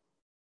connect with.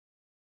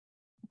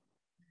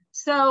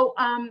 So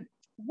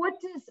what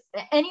does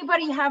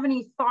anybody have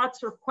any thoughts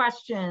or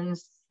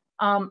questions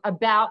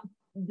about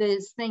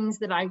these things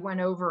that I went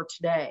over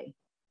today?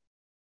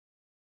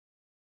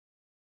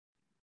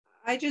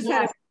 I just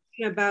had a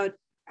question about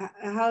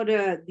how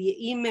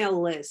the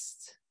email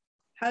list.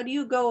 How do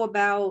you go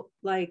about,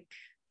 like,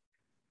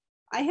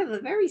 I have a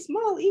very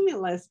small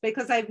email list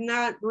because I've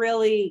not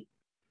really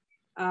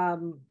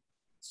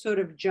sort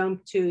of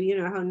jumped to, you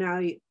know, how now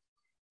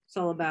it's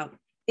all about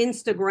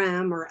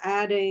Instagram or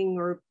adding,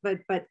 but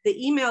the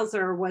emails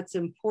are what's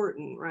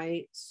important,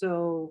 right?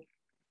 So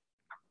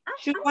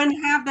should one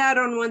have that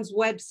on one's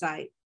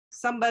website?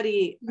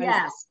 Somebody.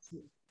 Yes,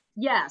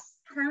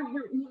 have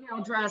your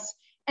email address.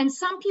 And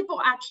some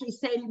people actually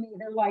say to me,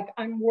 they're like,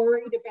 I'm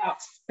worried about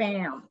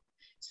spam.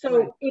 So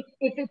right.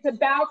 if it's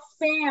about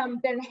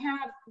spam, then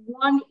have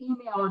one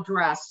email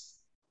address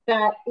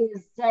that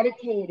is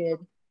dedicated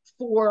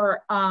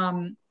for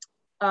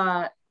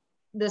the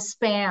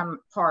spam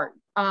part,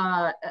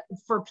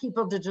 for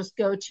people to just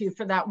go to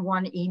for that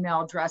one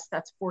email address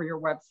that's for your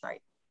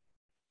website.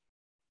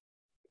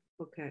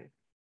 Okay.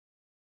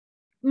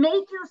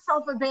 Make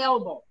yourself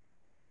available.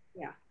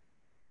 Yeah.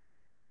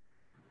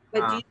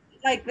 But do you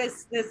like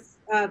this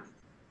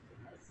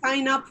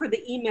sign up for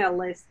the email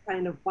list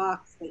kind of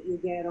box that you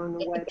get on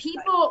the website?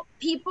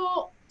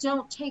 People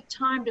don't take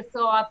time to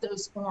fill out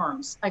those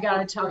forms, I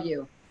gotta tell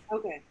you.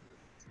 Okay.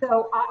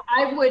 So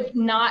I would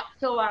not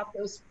fill out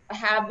those,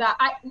 have that.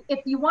 If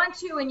you want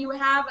to, and you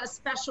have a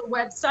special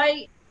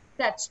website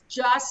that's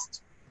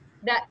just,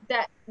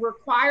 that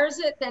requires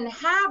it, then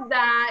have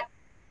that,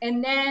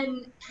 and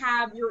then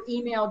have your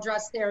email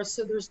address there.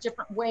 So there's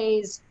different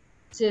ways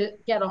to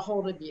get a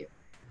hold of you.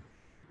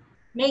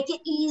 Make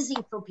it easy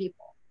for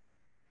people.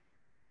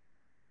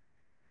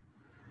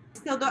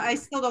 I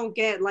still don't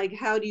get, like,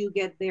 how do you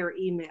get their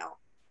email?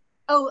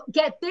 Oh,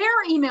 get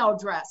their email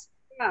address.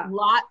 Yeah.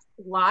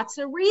 Lots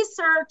of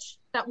research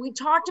that we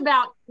talked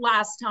about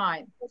last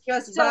time.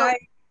 Just by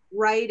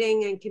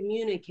writing and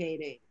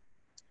communicating.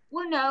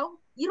 Well, no,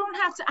 you don't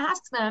have to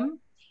ask them.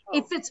 Oh.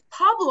 If it's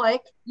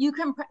public, you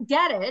can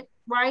get it,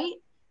 right?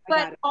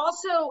 But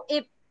also,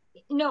 if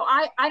you know,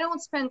 I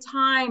don't spend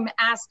time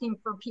asking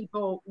for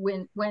people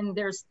when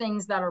there's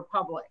things that are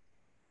public.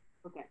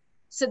 Okay.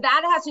 So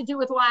that has to do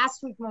with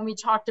last week when we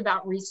talked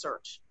about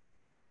research.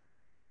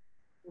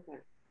 Okay,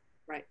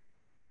 right.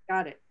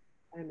 Got it.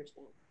 I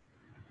understand.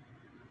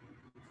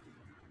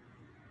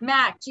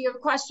 Mac, do you have a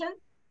question?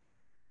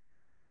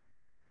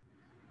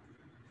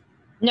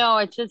 No,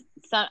 it's just,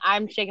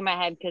 I'm shaking my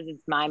head because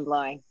it's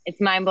mind-blowing. It's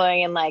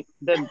mind-blowing in like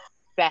the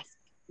best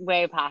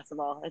way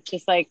possible. It's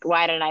just like,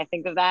 why didn't I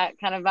think of that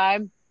kind of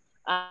vibe?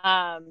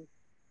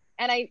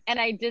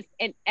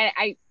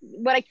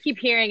 What I keep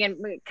hearing,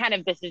 and kind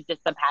of this is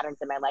just the patterns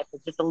in my life,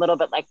 it's just a little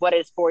bit like what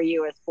is for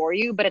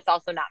you, but it's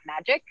also not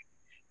magic.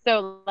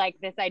 So like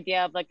this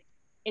idea of like,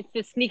 it's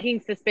this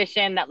sneaking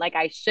suspicion that like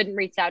I shouldn't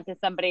reach out to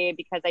somebody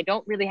because I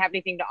don't really have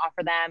anything to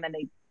offer them and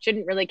they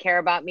shouldn't really care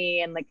about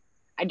me. And like,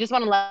 I just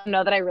want to let them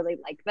know that I really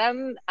like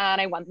them and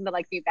I want them to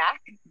like me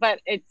back, but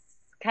it's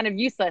kind of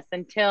useless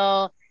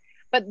until,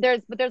 but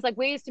there's like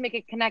ways to make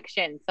a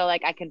connection. So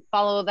like I can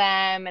follow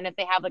them, and if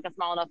they have like a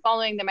small enough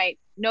following, they might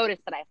notice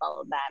that I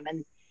followed them,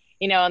 and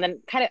you know, and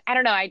then kind of, I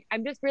don't know,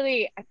 I'm just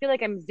really, I feel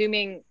like I'm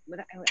zooming,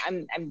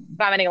 I'm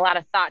vomiting a lot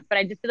of thoughts, but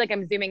I just feel like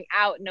I'm zooming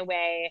out in a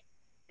way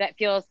that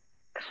feels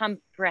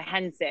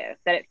comprehensive,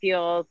 that it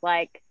feels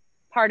like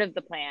part of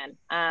the plan.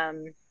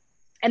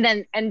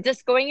 And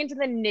just going into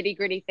the nitty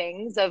gritty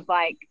things of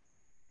like,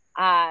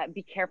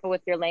 be careful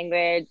with your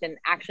language and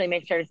actually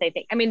make sure to say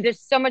things. I mean, there's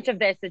so much of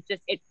this. It's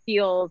just, it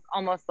feels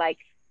almost like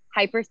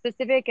hyper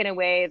specific in a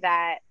way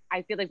that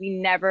I feel like we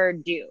never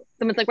do.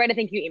 Someone's like, write a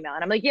thank you email.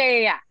 And I'm like,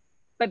 yeah.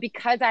 But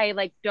because I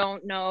like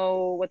don't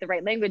know what the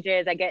right language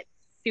is, I get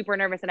super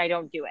nervous and I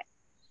don't do it.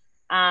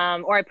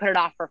 Or I put it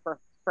off for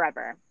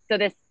forever. So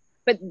this,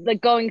 but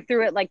like going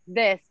through it like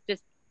this,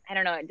 just, I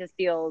don't know, it just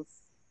feels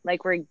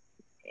like we're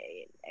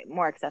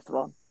more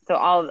accessible. So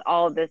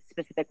all of this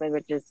specific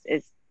language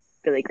is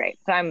really great.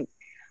 So I'm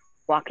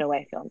walking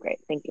away feeling great.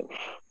 Thank you.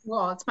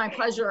 Well, it's my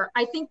pleasure.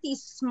 I think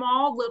these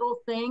small little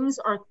things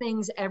are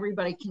things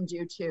everybody can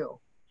do too.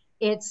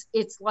 It's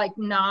like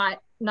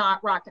not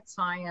rocket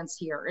science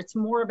here. It's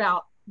more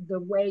about the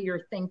way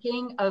you're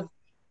thinking of,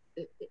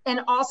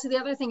 and also the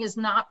other thing is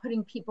not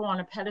putting people on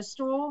a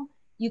pedestal.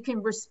 You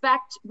can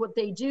respect what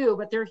they do,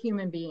 but they're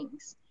human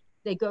beings.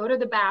 They go to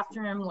the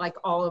bathroom like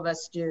all of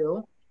us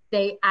do.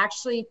 They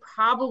actually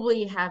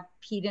probably have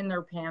peed in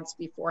their pants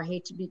before. I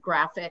hate to be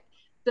graphic,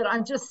 but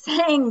I'm just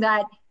saying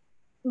that,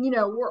 you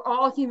know, we're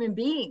all human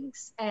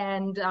beings,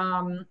 and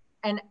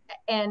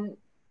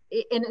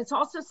it's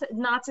also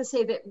not to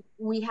say that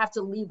we have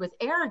to lead with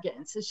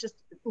arrogance. It's just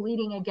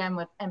leading again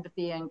with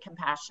empathy and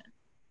compassion.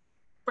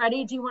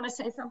 Freddie, do you want to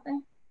say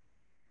something?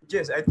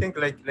 Yes, I think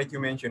like you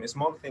mentioned,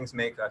 small things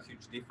make a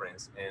huge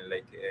difference, and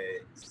like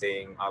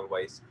saying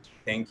always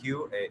thank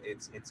you,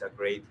 it's a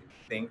great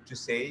thing to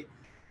say,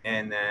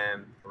 and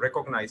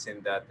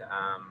recognizing that.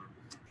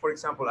 For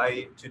example,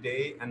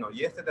 yesterday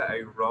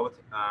I wrote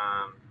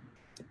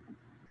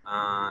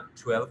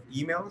 12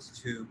 emails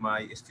to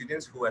my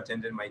students who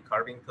attended my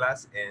carving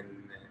class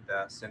in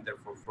the Center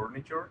for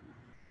Furniture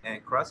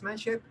and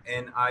Craftsmanship,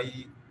 and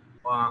I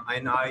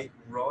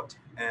wrote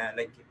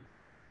like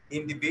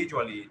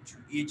individually to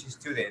each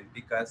student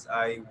because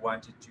I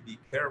wanted to be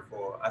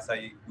careful as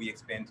we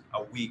spent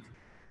a week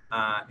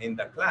in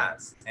the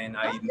class, and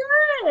I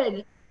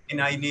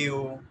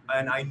knew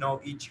and I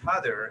know each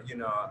other, you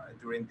know,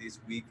 during this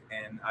week,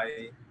 and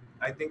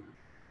I think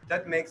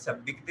that makes a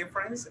big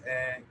difference.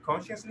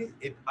 Consciously,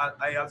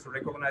 I also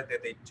recognize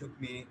that it took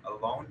me a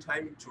long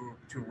time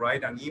to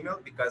write an email,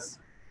 because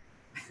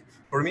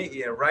for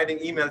me, writing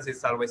emails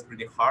is always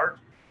pretty hard.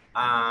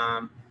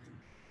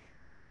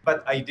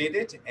 But I did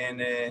it,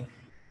 and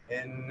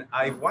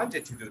I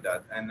wanted to do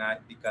that, and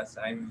because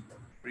I'm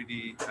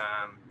pretty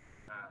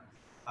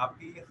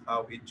happy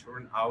how it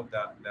turned out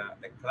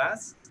the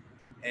class,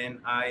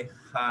 and I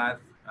had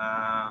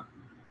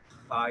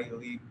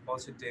highly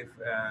positive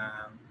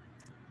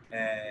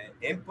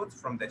input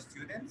from the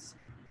students,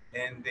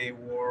 and they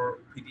were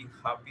pretty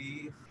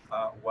happy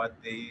what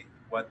they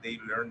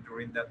learned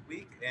during that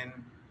week,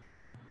 and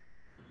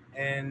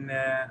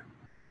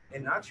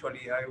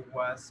actually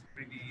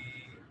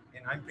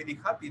I'm pretty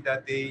happy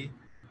that they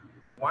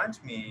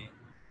want me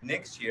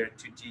next year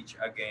to teach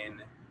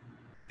again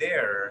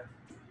there,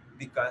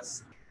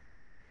 because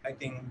I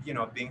think, you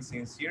know, being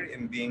sincere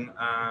and being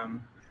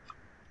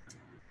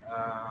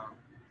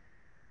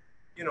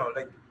you know,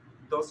 like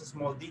those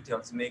small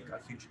details make a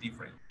huge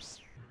difference.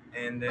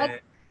 And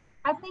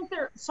I think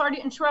sorry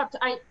to interrupt.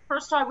 I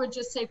would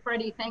just say,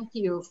 Freddie, thank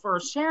you for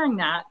sharing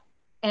that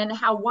and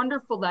how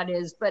wonderful that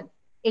is. But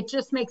it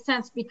just makes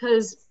sense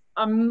because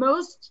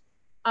most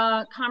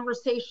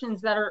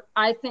conversations that are,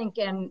 I think,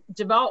 and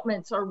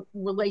developments are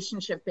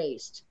relationship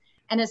based,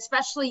 and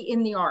especially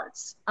in the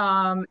arts.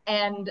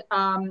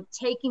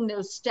 Taking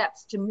those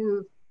steps to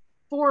move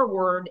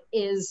forward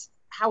is,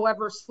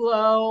 however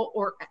slow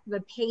or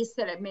the pace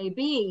that it may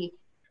be,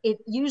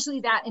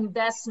 usually that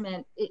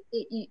investment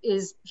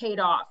is paid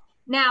off.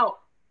 Now,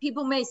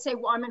 people may say,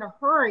 well, I'm in a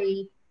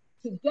hurry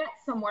to get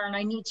somewhere and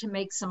I need to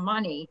make some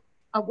money.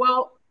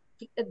 Well,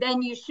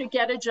 then you should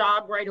get a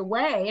job right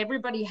away.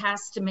 Everybody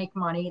has to make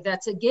money.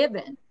 That's a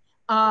given.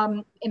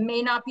 It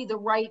may not be the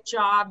right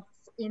job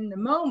in the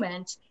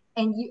moment,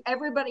 and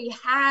everybody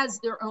has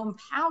their own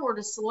power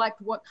to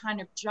select what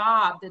kind of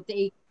job that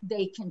they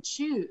can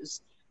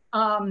choose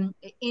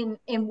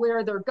in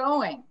where they're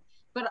going.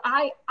 But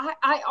I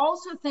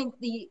also think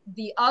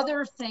the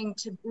other thing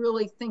to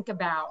really think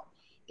about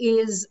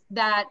is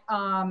that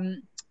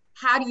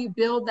how do you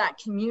build that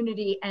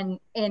community and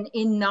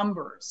in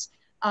numbers?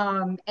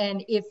 And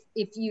if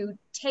you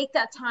take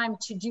that time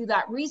to do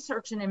that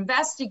research and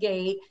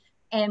investigate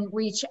and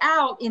reach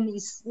out in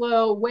these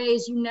slow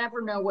ways, you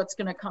never know what's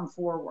going to come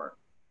forward.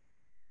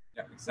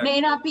 Yeah, exactly.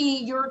 May not be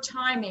your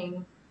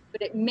timing,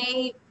 but it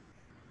may,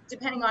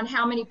 depending on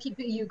how many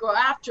people you go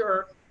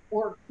after,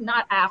 or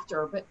not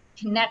after, but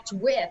connect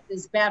with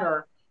is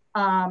better.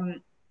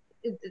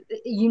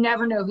 You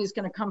never know who's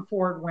going to come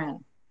forward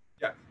when.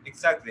 Yeah,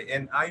 exactly.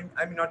 And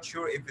I'm not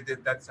sure if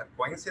that's a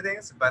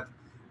coincidence, but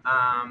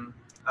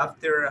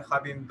after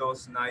having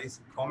those nice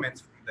comments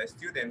from the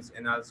students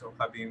and also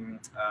having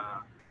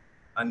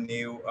a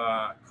new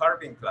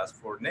carving class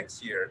for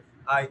next year,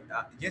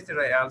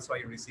 yesterday also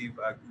I received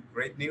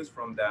great news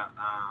from the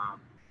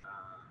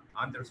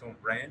Anderson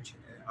Ranch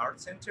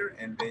Art Center,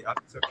 and they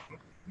also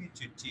asked me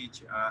to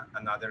teach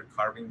another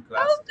carving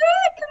class. Oh,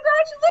 good!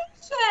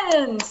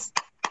 Congratulations!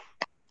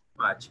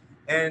 much.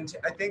 And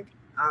I think,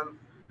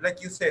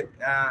 like you said,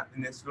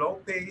 in a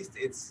slow pace,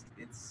 it's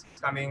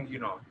coming,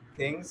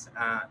 things,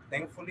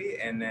 thankfully,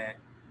 and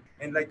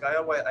like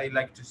I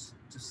like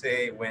to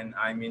say when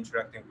I'm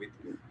interacting with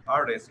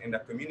artists in the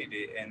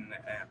community, and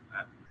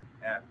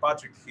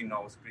Patrick, he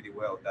knows pretty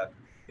well that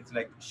it's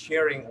like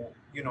sharing,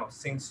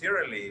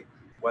 sincerely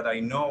what I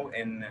know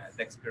and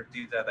the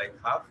expertise that I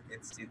have.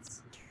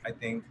 It's I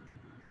think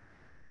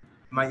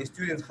my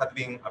students have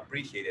been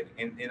appreciated,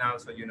 and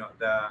also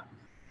the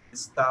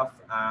staff,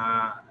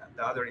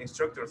 the other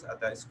instructors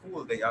at the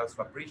school, they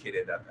also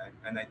appreciated that,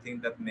 and I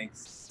think that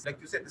makes, like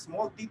you said, the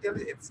small detail,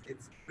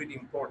 it's pretty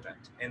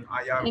important, and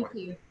I Thank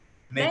you.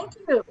 Thank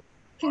you.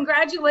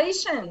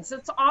 Congratulations.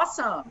 It's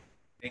awesome.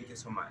 Thank you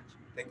so much.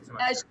 Thank you so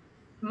much.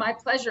 My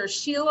pleasure.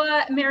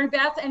 Sheila, Mary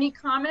Beth, any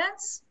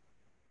comments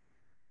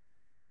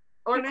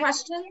or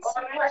questions?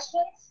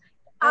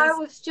 I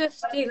was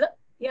just,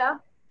 yeah.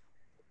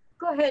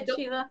 Go ahead,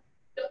 Sheila.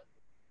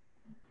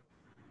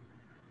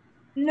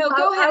 No,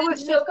 go ahead.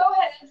 Go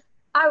ahead.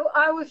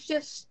 I was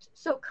just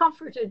so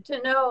comforted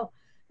to know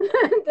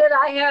that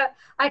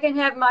I can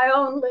have my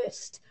own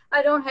list.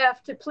 I don't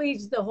have to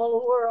please the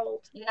whole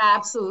world. Yeah,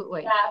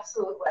 absolutely.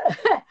 Absolutely.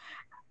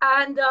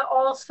 And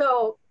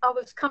also, I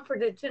was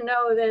comforted to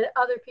know that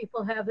other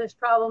people have this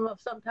problem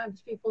of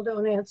sometimes people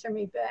don't answer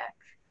me back.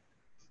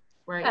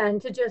 Right. And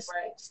to just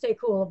stay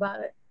cool about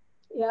it.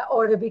 Yeah,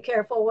 or to be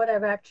careful what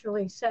I've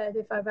actually said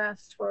if I've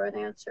asked for an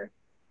answer.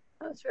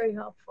 That was very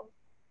helpful.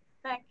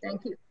 Thank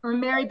you. Or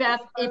Mary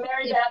Beth,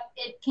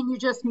 can you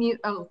just mute?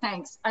 Oh,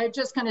 thanks. I'm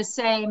just going to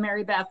say,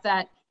 Mary Beth,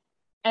 that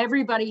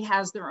everybody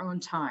has their own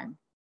time,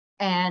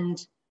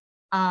 and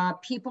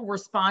people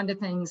respond to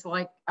things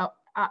like,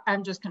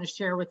 I'm just going to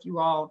share with you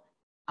all.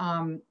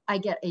 I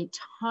get a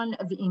ton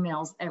of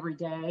emails every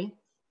day.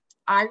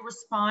 I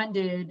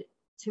responded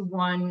to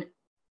one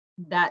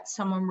that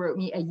someone wrote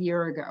me a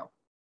year ago.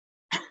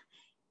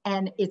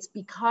 And it's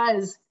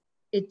because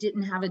it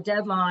didn't have a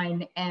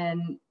deadline,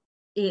 and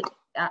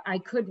I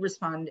could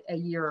respond a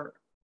year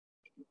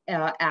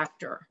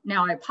after.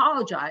 Now, I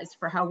apologize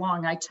for how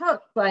long I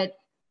took, but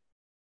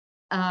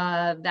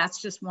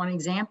that's just one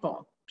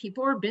example.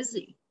 People are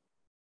busy.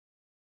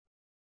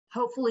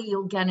 Hopefully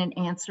you'll get an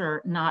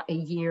answer not a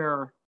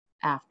year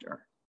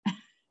after.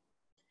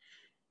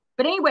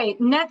 But anyway,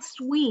 next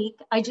week,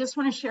 I just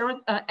want to share with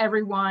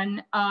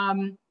everyone,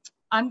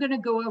 I'm going to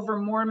go over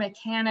more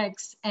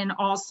mechanics and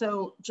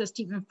also just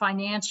even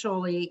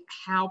financially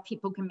how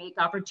people can make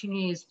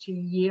opportunities to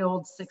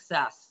yield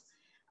success,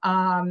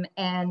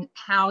 and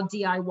how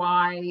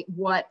DIY,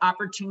 what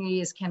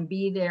opportunities can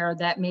be there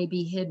that may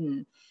be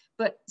hidden.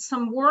 But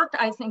some work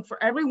I think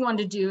for everyone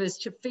to do is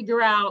to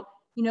figure out,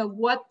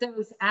 what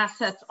those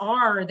assets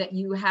are that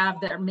you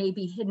have that may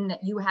be hidden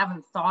that you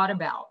haven't thought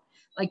about.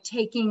 Like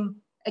taking,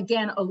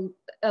 again,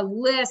 a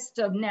list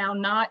of now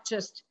not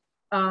just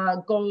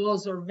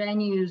goals or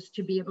venues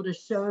to be able to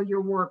show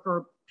your work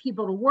or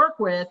people to work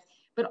with,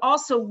 but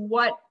also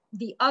what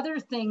the other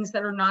things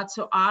that are not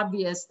so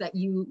obvious that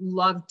you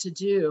love to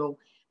do,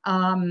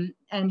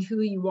 and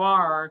who you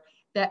are,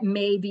 that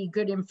may be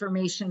good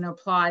information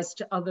applies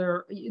to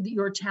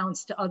your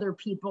talents to other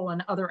people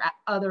and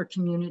other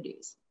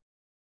communities.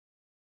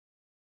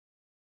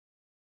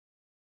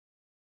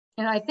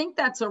 And I think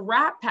that's a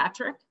wrap,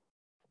 Patrick.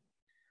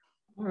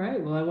 All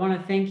right, well, I want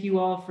to thank you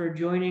all for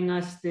joining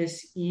us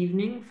this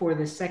evening for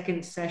the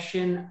second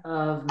session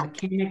of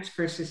Mechanics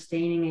for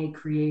Sustaining a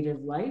Creative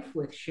Life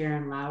with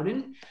Sharon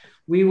Louden.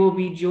 We will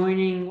be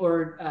joining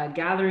or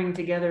gathering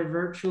together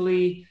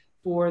virtually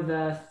for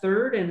the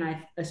third and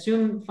I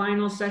assume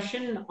final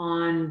session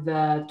on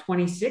the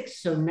 26th,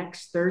 so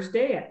next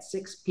Thursday at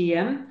 6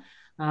 p.m.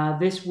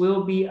 This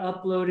will be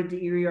uploaded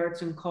to Erie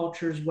Arts and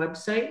Culture's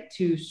website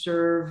to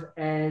serve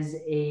as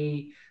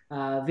a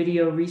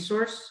video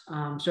resource.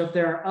 So if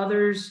there are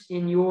others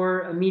in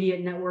your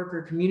immediate network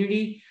or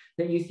community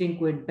that you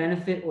think would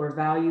benefit or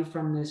value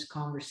from this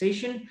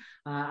conversation,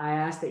 I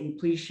ask that you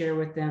please share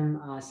with them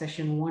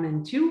session 1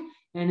 and 2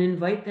 and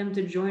invite them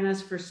to join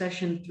us for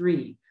session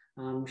 3.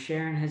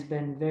 Sharon has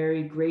been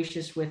very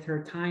gracious with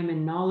her time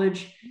and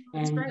knowledge,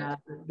 and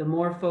the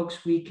more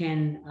folks we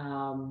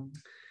can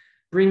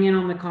bring in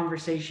on the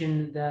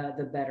conversation,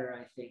 the better,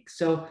 I think.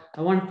 So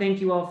I want to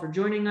thank you all for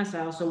joining us.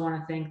 I also want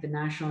to thank the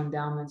National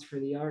Endowments for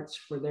the Arts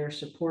for their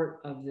support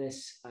of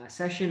this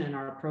session and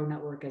our Pro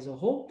Network as a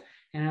whole.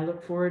 And I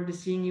look forward to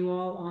seeing you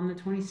all on the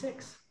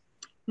 26th.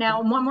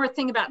 Now, one more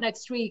thing about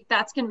next week,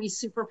 that's going to be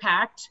super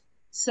packed.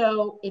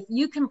 So if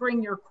you can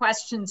bring your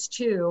questions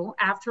too,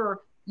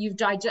 after you've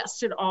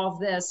digested all of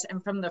this,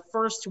 and from the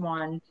first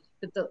one,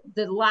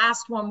 the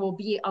last one will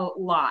be a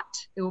lot.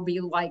 It will be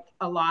like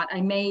a lot.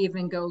 I may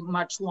even go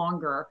much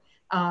longer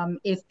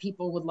if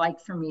people would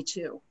like for me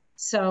to.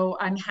 So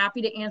I'm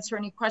happy to answer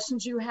any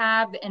questions you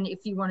have. And if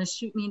you want to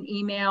shoot me an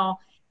email,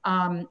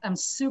 I'm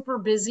super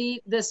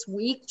busy this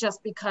week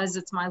just because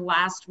it's my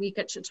last week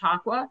at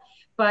Chautauqua,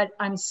 but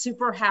I'm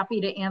super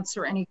happy to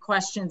answer any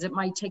questions. It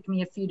might take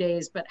me a few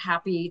days, but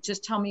happy,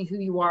 just tell me who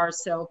you are.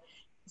 So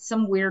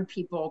some weird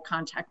people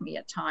contact me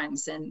at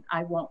times, and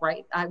I won't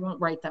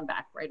write them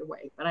back right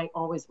away, but I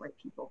always write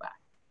people back.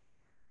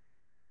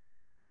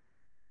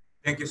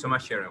 Thank you so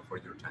much, Sharon, for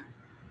your time.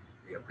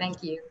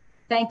 Thank you.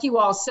 Thank you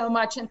all so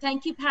much. And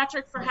thank you,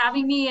 Patrick, for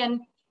having me.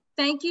 And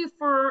thank you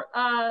for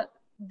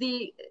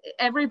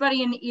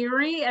everybody in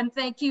Erie. And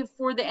thank you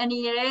for the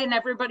NEA and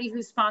everybody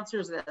who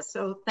sponsors this.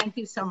 So thank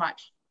you so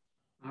much.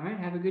 All right.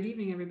 Have a good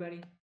evening,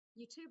 everybody.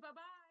 You too.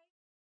 Bye-bye.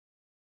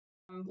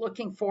 I'm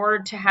looking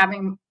forward to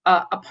having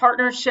a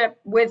partnership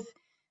with,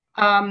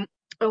 oh,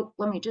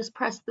 let me just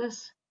press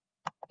this,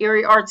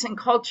 Erie Arts and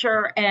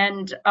Culture,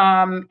 and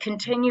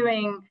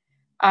continuing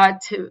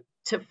to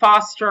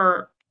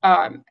foster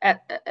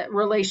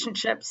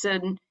relationships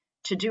and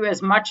to do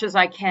as much as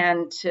I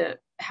can to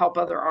help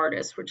other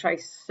artists, which I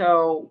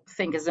so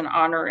think is an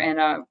honor and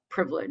a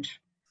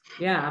privilege.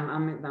 Yeah,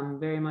 I'm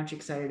very much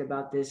excited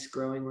about this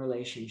growing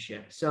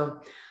relationship. So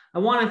I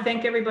want to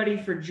thank everybody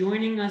for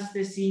joining us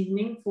this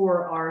evening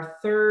for our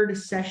third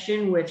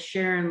session with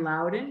Sharon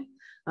Louden.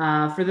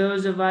 For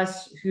those of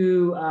us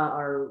who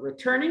are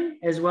returning,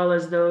 as well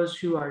as those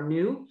who are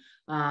new,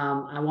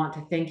 I want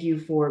to thank you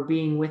for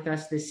being with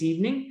us this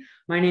evening.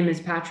 My name is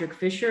Patrick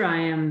Fisher. I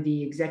am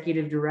the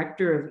Executive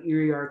Director of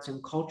Erie Arts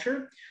and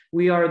Culture.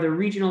 We are the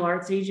regional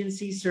arts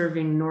agency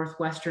serving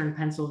Northwestern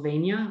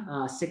Pennsylvania,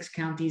 6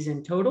 counties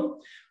in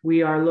total.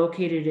 We are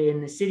located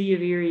in the city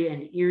of Erie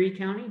and Erie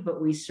County,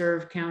 but we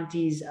serve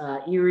counties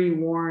Erie,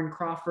 Warren,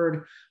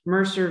 Crawford,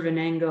 Mercer,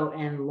 Venango,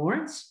 and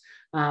Lawrence.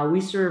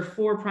 We serve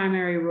 4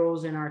 primary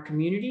roles in our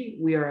community.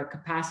 We are a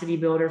capacity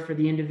builder for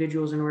the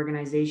individuals and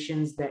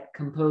organizations that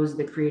compose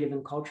the creative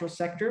and cultural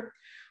sector.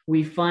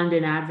 We fund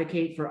and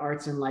advocate for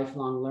arts and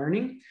lifelong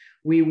learning.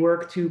 We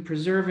work to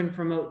preserve and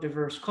promote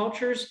diverse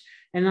cultures.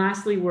 And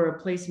lastly, we're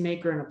a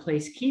placemaker and a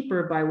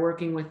placekeeper by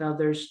working with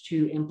others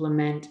to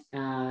implement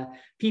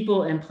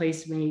people and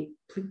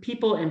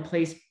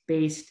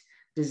place-based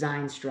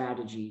design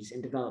strategies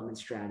and development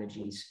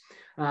strategies.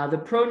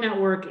 The Pro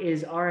Network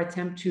is our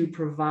attempt to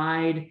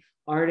provide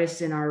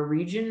artists in our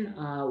region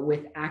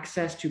with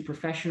access to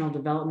professional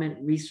development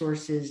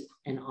resources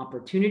and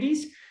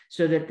opportunities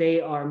so that they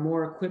are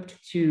more equipped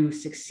to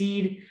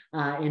succeed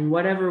in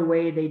whatever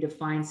way they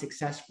define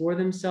success for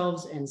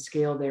themselves and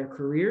scale their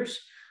careers.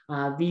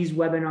 These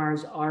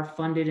webinars are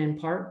funded in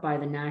part by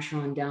the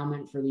National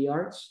Endowment for the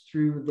Arts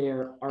through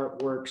their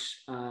Artworks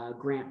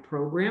grant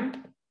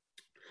program.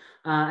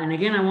 And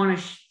again, I want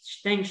to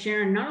thank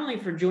Sharon not only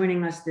for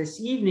joining us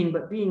this evening,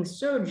 but being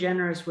so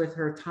generous with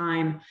her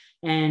time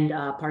and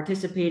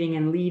participating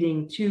and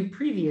leading 2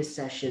 previous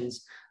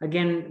sessions,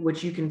 again,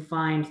 which you can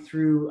find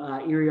through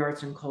Erie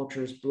Arts and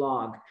Culture's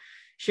blog.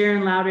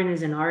 Sharon Louden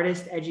is an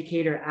artist,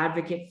 educator,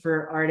 advocate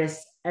for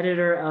artists,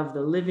 editor of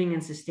the Living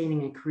and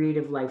Sustaining a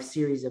Creative Life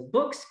series of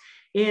books,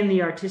 and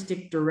the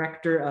artistic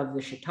director of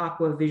the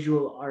Chautauqua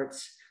Visual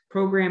Arts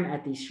program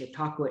at the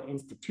Chautauqua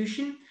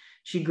Institution.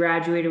 She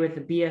graduated with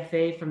a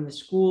BFA from the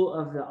School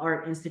of the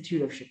Art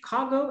Institute of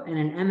Chicago and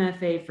an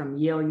MFA from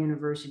Yale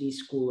University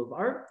School of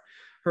Art.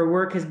 Her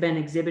work has been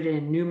exhibited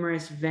in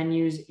numerous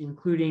venues,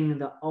 including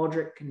the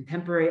Aldrich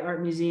Contemporary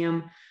Art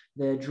Museum,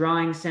 the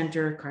Drawing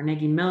Center,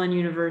 Carnegie Mellon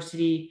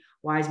University,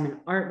 Wiseman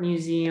Art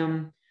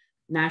Museum,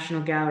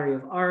 National Gallery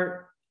of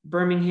Art,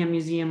 Birmingham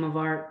Museum of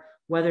Art,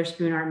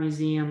 Weatherspoon Art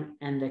Museum,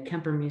 and the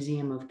Kemper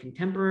Museum of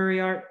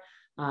Contemporary Art.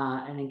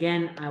 And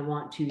again, I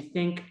want to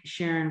thank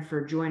Sharon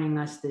for joining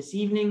us this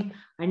evening.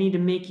 I need to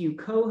make you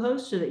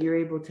co-host so that you're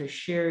able to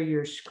share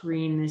your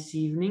screen this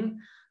evening.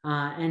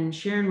 And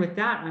Sharon, with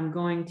that, I'm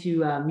going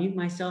to mute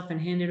myself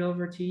and hand it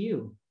over to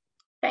you.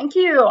 Thank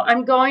you.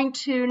 I'm going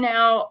to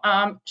now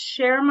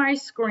share my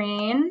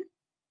screen.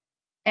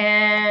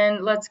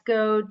 And let's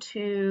go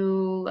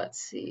to, let's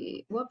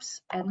see,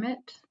 whoops,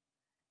 admit.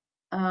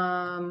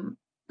 One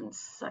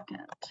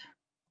second.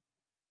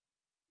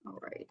 All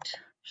right.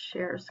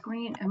 Share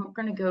screen, and we're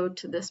going to go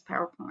to this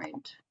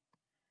PowerPoint.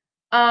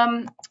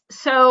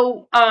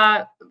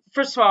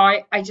 First of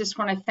all, I just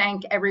want to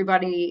thank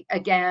everybody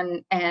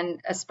again, and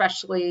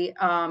especially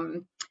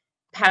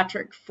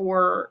Patrick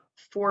for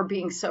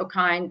being so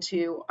kind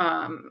to,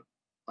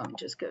 let me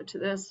just go to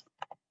this,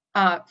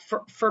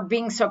 for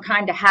being so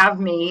kind to have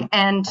me.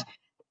 And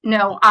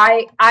no,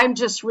 I'm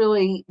just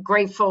really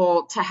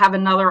grateful to have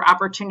another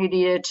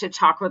opportunity to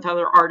talk with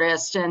other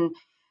artists, and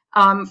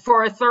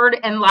for a third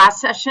and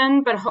last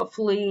session, but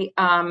hopefully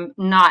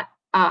not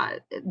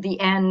the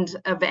end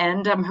of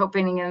end. I'm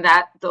hoping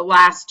that the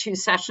last 2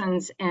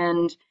 sessions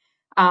and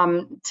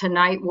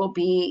tonight will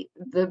be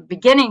the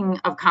beginning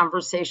of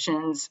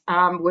conversations.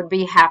 Would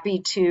be happy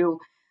to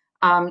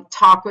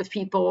talk with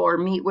people or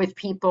meet with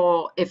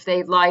people if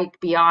they'd like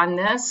beyond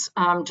this,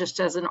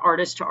 just as an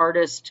artist to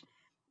artist.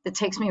 It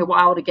takes me a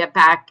while to get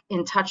back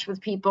in touch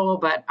with people,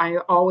 but I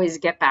always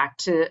get back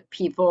to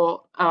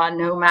people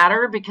no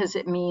matter, because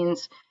it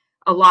means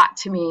a lot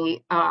to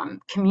me.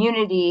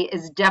 Community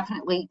is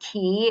definitely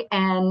key.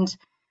 And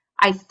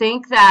I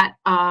think that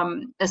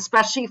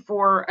especially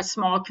for a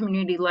small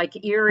community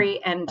like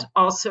Erie and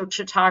also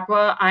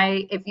Chautauqua,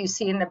 if you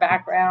see in the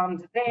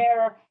background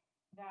there,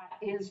 that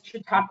is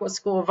Chautauqua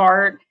School of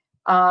Art.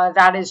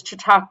 That is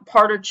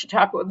part of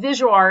Chautauqua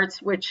Visual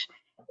Arts, which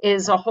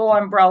is a whole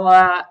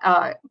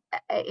umbrella,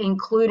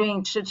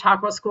 including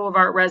Chautauqua School of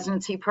Art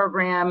residency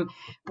program,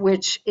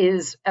 which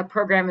is a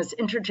program that's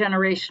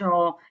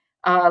intergenerational.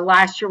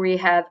 Last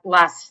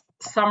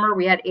summer,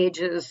 we had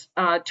ages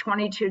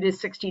 22 to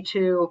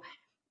 62,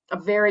 a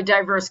very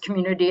diverse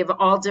community of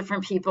all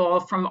different people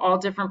from all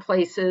different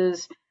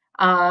places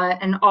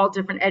and all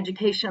different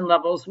education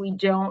levels. We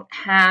don't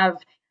have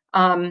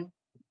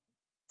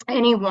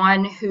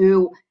anyone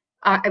who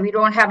we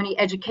don't have any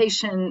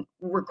education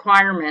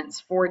requirements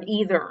for it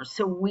either.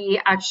 So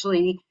we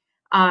actually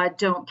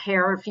don't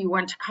care if you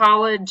went to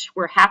college.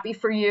 We're happy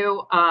for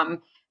you,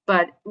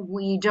 but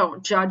we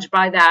don't judge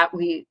by that.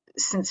 We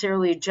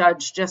sincerely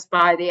judge just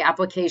by the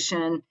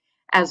application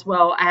as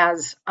well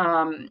as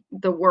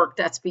the work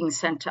that's being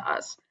sent to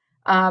us.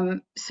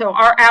 So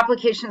our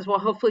applications will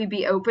hopefully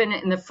be open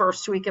in the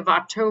first week of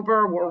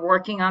October. We're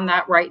working on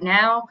that right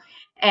now,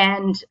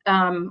 and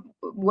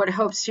what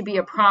hopes to be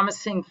a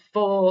promising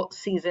full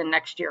season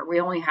next year. We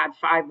only had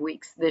 5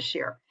 weeks this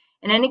year.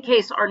 In any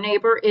case, our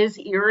neighbor is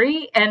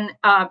Erie and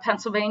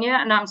Pennsylvania,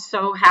 and I'm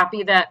so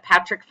happy that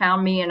Patrick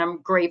found me, and I'm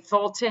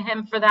grateful to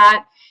him for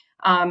that.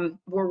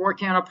 We're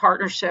working on a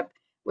partnership,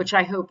 which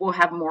I hope will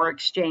have more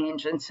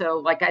exchange. And so,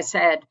 like I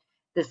said,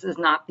 this is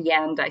not the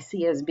end. I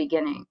see as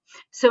beginning.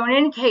 So in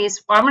any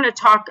case, I'm going to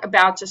talk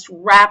about just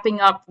wrapping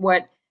up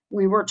what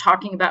we were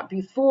talking about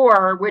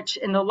before, which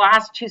in the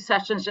last 2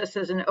 sessions, just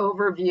as an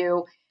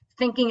overview,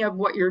 thinking of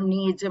what your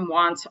needs and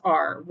wants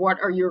are.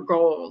 What are your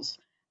goals?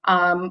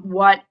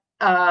 Where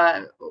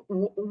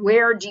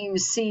do you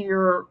see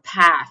your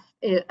path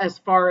as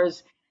far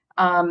as,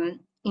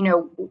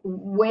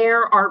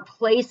 where are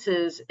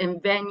places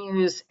and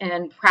venues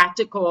and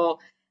practical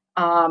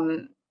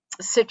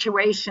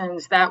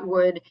situations that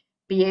would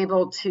be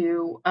able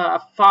to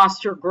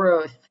foster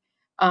growth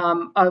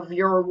of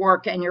your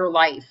work and your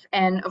life.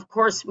 And of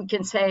course, we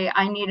can say,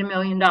 I need $1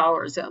 million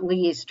at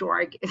least,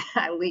 or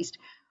at least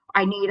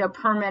I need a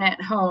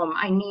permanent home.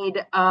 I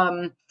need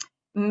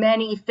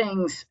many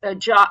things, a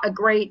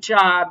great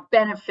job,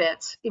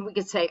 benefits. We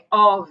could say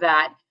all of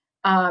that.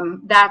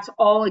 That's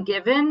all a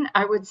given.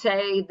 I would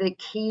say the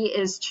key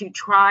is to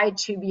try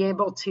to be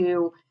able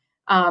to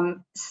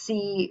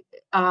see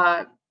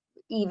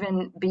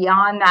even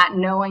beyond that,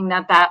 knowing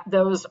that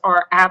those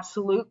are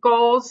absolute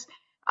goals.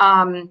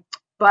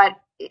 But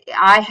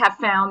I have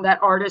found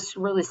that artists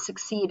really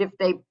succeed if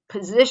they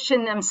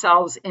position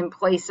themselves in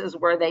places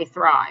where they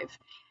thrive.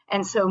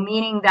 And so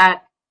meaning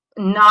that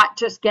not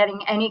just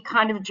getting any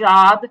kind of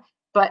job,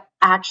 but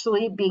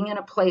actually being in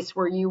a place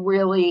where you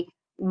really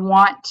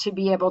want to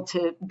be able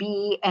to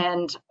be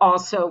and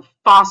also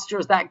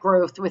fosters that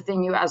growth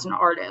within you as an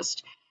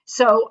artist.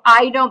 So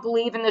I don't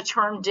believe in the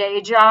term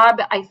day job.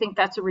 I think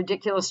that's a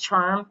ridiculous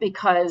term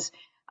because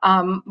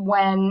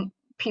when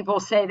people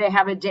say they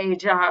have a day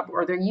job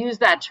or they use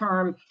that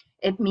term,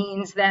 it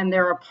means then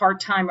they're a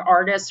part-time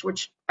artist,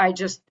 which I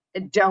just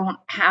don't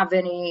have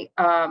any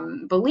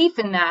belief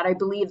in that. I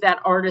believe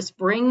that artists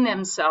bring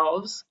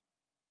themselves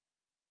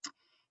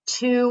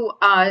to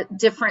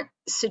different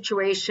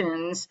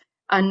situations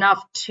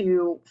enough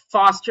to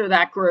foster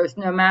that growth,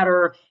 no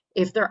matter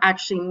if they're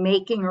actually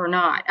making or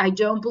not. I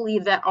don't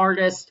believe that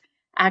artists,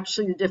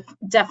 actually the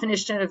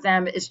definition of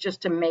them is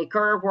just a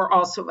maker. We're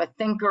also a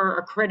thinker,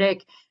 a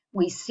critic.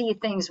 We see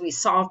things, we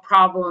solve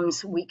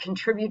problems, we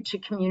contribute to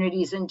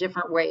communities in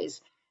different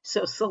ways.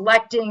 So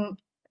selecting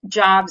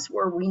jobs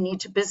where we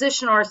need to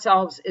position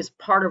ourselves is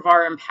part of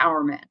our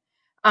empowerment.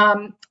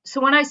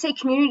 So when I say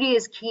community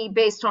is key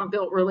based on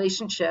built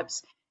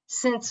relationships,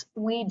 since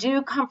we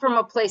do come from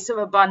a place of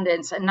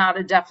abundance and not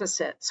a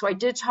deficit. So I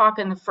did talk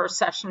in the first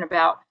session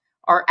about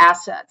our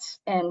assets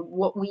and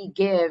what we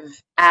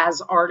give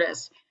as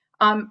artists.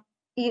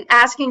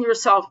 Asking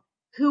yourself,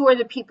 who are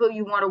the people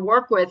you want to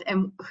work with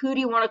and who do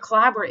you want to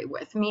collaborate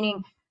with?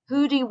 Meaning,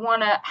 who do you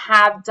want to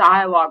have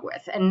dialogue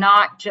with, and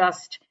not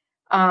just,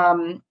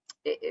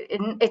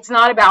 it's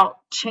not about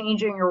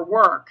changing your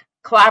work.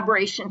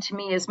 Collaboration to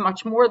me is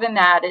much more than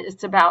that.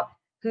 It's about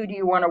who do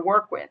you want to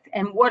work with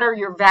and what are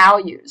your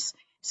values?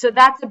 So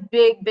that's a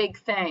big, big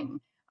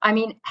thing. I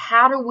mean,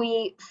 how do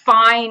we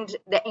find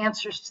the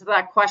answers to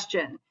that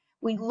question?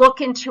 We look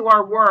into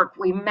our work,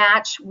 we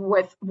match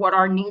with what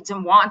our needs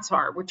and wants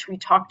are, which we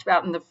talked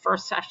about in the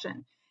first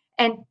session,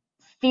 and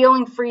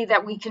feeling free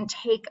that we can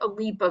take a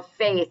leap of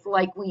faith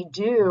like we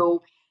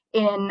do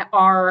in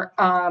our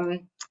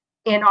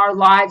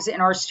lives,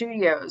 in our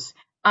studios.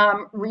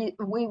 We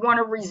want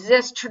to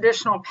resist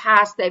traditional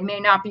paths that may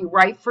not be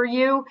right for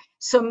you.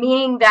 So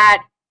meaning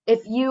that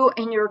if you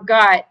in your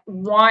gut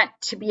want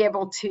to be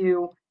able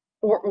to,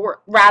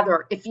 or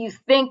rather, if you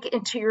think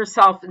into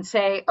yourself and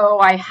say, oh,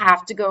 I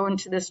have to go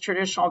into this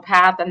traditional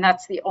path and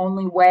that's the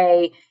only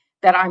way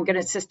that I'm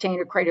going to sustain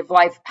a creative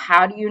life,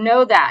 how do you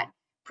know that?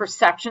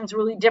 Perception's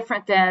really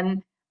different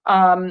than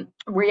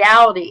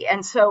reality.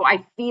 And so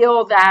I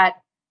feel that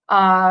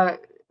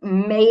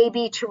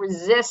maybe to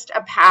resist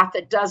a path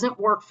that doesn't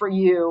work for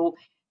you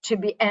to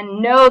be,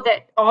 and know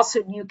that also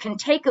you can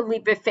take a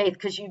leap of faith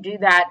because you do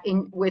that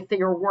with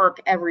your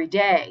work every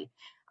day.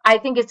 I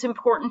think it's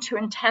important to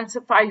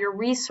intensify your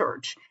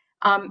research.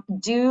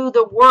 Do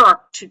the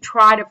work to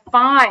try to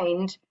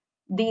find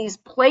these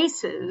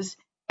places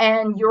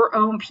and your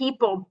own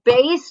people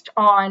based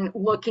on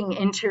looking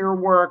into your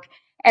work,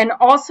 and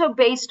also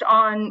based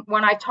on,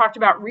 when I talked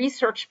about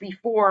research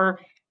before,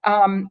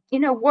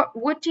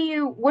 what do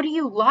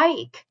you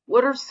like?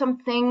 What are some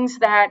things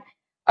that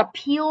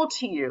appeal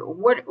to you?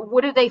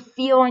 What do they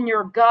feel in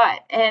your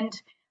gut?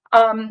 And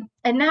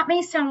that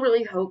may sound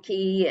really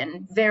hokey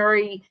and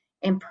very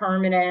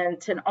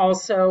impermanent and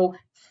also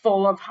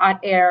full of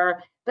hot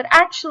air, but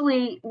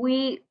actually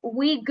we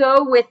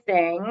go with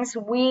things.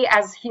 We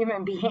as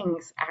human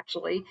beings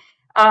actually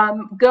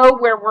go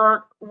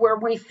where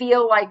we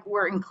feel like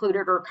we're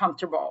included or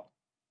comfortable.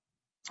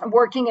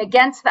 Working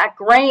against that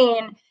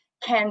grain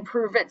can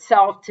prove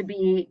itself to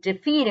be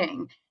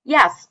defeating.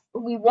 Yes,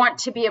 we want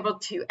to be able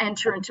to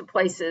enter into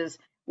places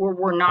where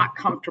we're not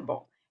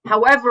comfortable.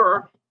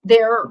 However,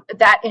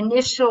 that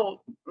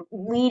initial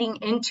leading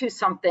into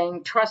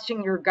something,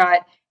 trusting your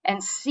gut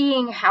and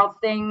seeing how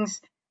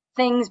things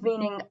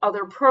meaning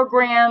other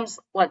programs,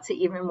 let's say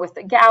even with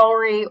the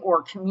gallery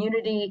or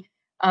community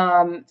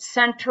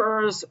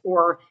centers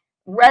or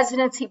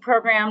residency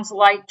programs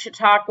like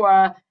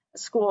Chautauqua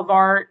School of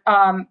Art,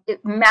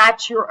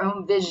 match your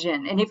own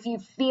vision. And if you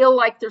feel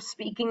like they're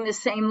speaking the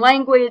same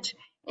language,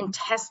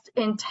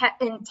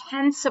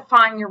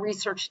 intensifying your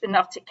research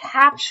enough to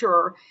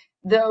capture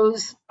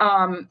those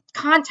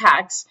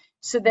contacts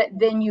so that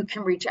then you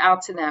can reach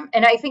out to them.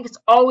 And I think it's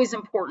always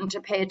important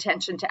to pay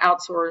attention to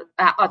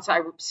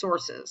outside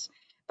sources.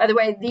 By the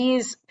way,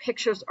 these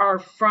pictures are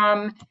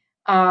from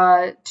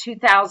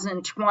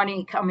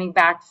 2020, coming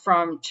back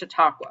from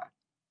Chautauqua.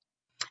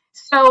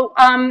 So,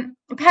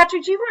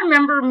 Patrick, do you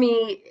remember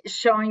me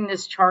showing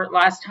this chart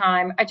last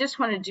time? I just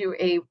want to do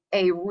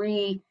a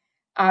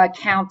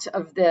recount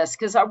of this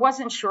because I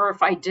wasn't sure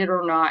if I did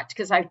or not,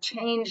 because I've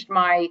changed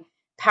my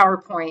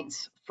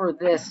PowerPoints for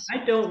this.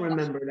 I don't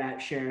remember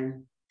that,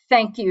 Sharon.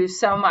 Thank you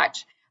so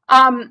much.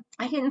 I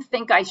didn't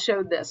think I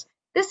showed this.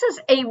 This is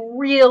a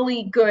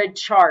really good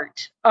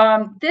chart.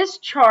 This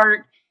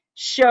chart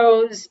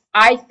shows,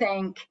 I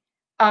think,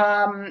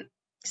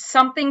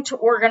 something to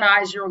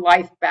organize your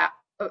life by.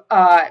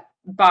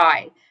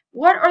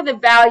 What are the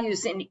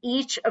values in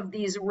each of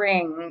these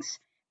rings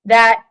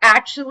that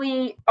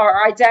actually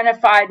are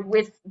identified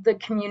with the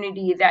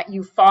community that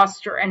you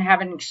foster and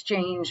have an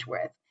exchange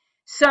with?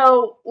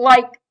 So,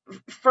 like,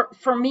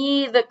 for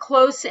me, the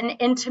close and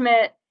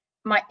intimate,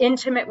 my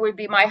intimate would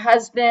be my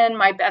husband,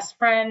 my best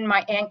friend,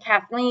 my Aunt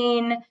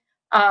Kathleen,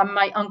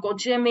 my Uncle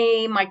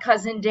Jimmy, my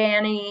cousin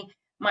Danny.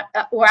 My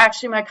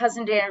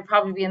cousin Danny would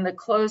probably be in the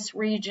close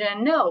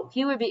region. No,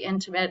 he would be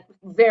intimate,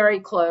 very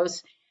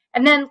close.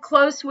 And then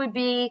close would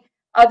be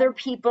other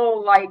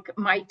people like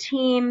my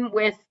team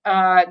with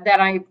that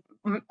I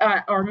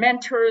are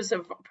mentors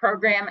of a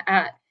program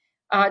at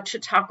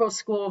Chautauqua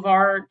School of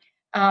Art,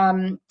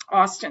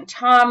 Austin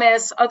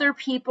Thomas, other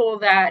people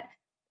that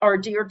are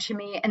dear to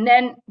me, and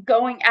then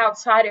going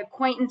outside,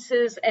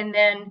 acquaintances, and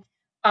then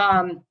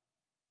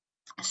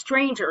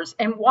strangers.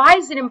 And why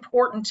is it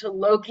important to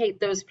locate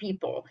those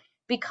people?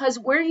 Because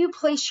where you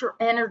place your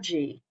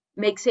energy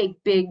makes a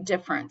big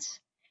difference.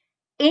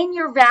 In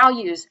your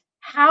values,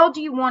 how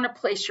do you want to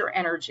place your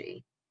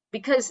energy?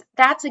 Because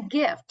that's a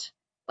gift.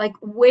 Like,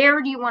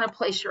 where do you want to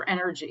place your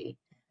energy?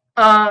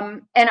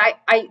 And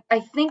I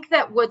think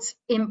that what's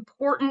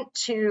important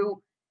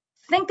to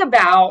think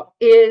about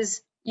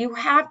is you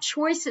have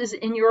choices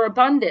in your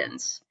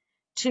abundance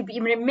to be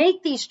able to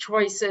make these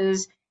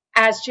choices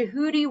as to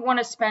who do you want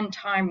to spend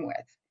time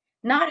with,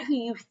 not who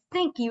you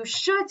think you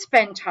should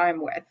spend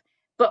time with,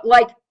 but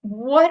like,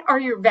 what are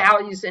your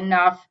values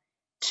enough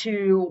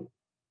to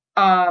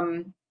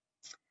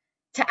actually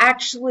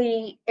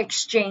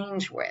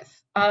exchange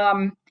with?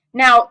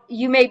 Now,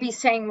 you may be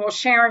saying, well,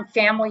 Sharon,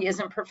 family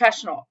isn't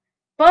professional,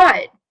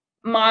 but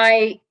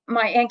my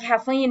Aunt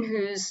Kathleen,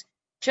 who's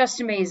just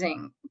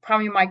amazing,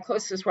 probably my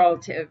closest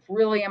relative,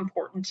 really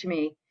important to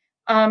me.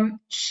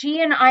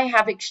 She and I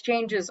have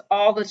exchanges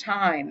all the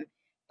time,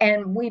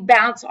 and we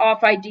bounce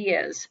off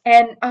ideas.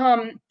 And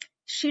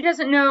she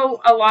doesn't know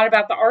a lot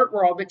about the art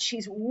world, but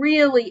she's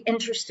really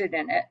interested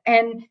in it,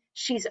 and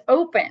she's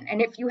open.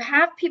 And if you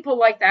have people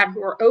like that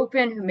who are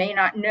open, who may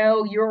not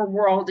know your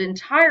world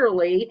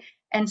entirely,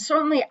 and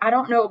certainly I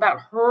don't know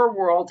about her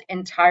world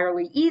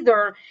entirely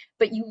either,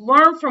 but you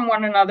learn from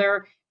one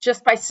another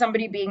just by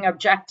somebody being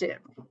objective.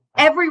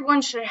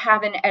 Everyone should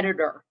have an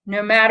editor,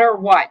 no matter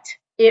what.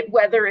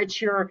 Whether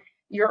it's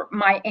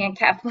my Aunt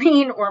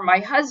Kathleen or my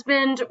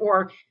husband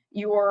or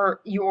your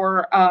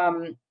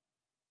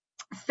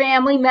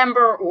family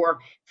member or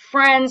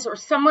friends or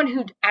someone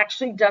who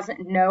actually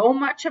doesn't know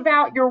much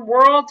about your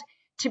world,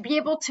 to be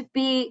able to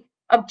be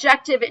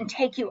objective and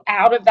take you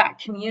out of that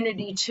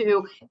community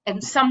too,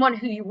 and someone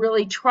who you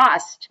really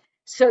trust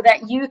so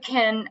that you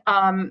can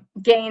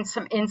gain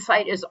some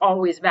insight is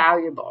always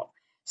valuable.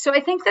 So I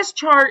think this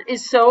chart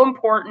is so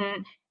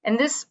important. And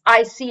this,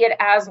 I see it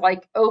as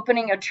like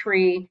opening a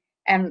tree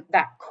and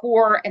that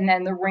core and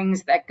then the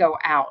rings that go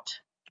out.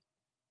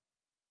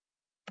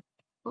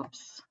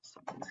 Oops,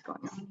 something's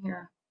going on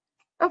here.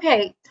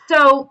 Okay,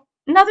 so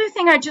another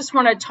thing I just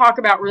want to talk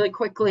about really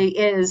quickly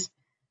is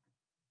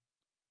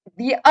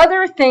the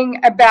other thing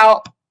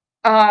about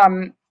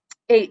a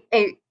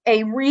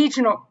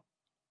regional,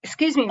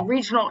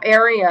 regional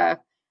area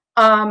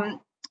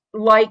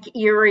like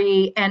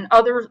Erie and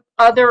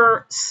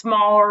other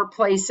smaller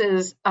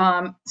places,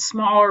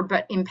 smaller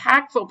but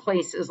impactful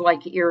places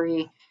like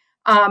Erie,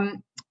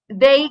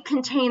 they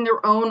contain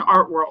their own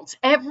art worlds.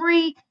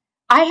 I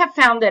have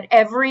found that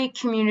every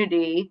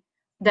community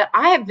that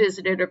I have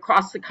visited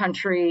across the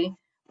country,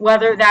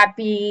 whether that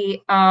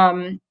be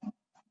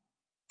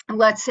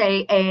let's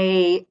say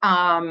a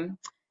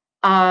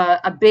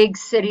big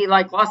city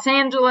like Los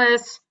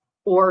Angeles,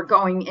 or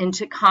going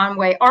into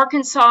Conway,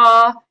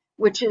 Arkansas,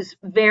 which is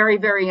very,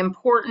 very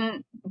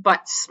important,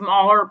 but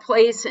smaller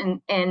place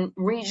and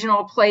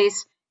regional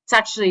place. It's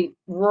actually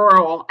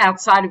rural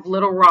outside of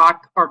Little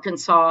Rock,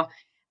 Arkansas.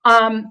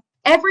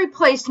 Every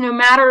place, no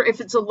matter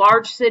if it's a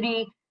large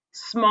city,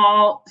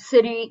 small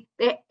city,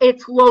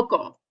 it's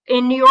local.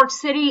 In New York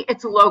City,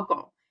 it's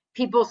local.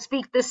 People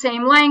speak the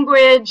same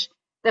language.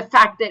 The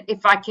fact that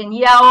if I can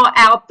yell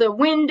out the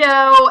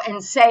window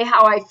and say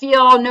how I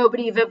feel,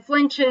 nobody even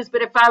flinches.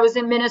 But if I was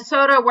in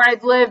Minnesota where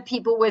I've lived,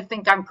 people would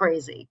think I'm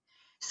crazy.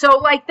 So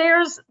like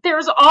there's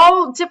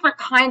all different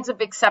kinds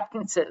of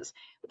acceptances.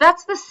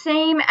 That's the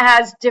same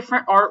as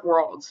different art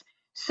worlds.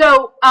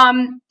 So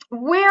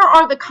where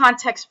are the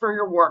contexts for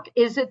your work?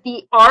 Is it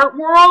the art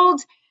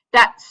world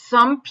that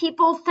some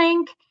people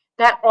think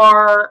that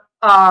are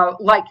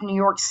like New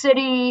York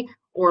City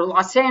or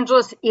Los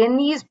Angeles, in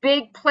these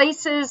big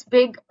places,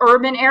 big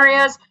urban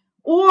areas?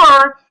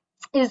 Or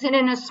is it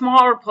in a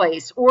smaller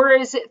place? Or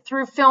is it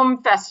through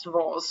film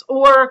festivals?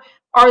 Or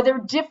are there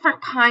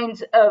different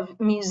kinds of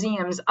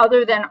museums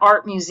other than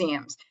art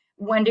museums?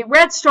 Wendy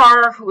Red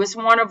Star, who is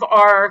one of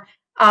our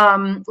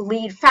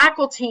lead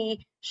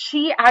faculty,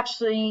 she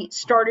actually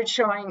started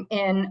showing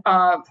in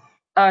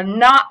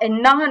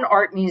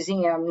non-art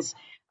museums,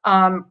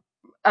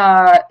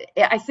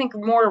 I think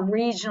more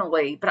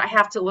regionally, but I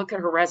have to look at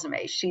her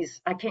resume.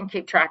 I can't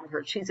keep track of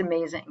her. She's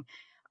amazing.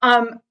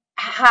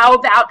 How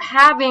about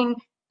having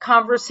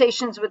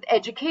conversations with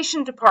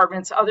education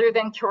departments other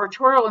than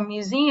curatorial and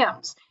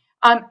museums?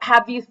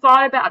 Have you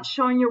thought about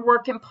showing your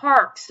work in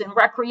parks and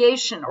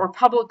recreation or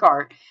public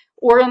art,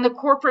 or in the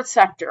corporate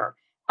sector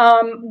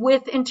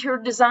with interior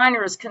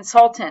designers,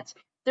 consultants?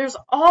 There's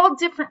all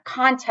different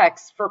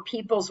contexts for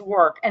people's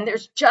work, and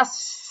there's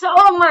just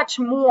so much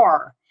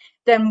more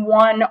than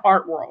one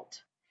art world.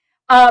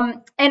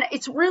 And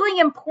it's really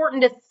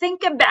important to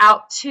think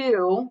about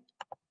too,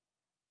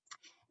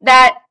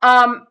 that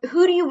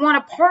who do you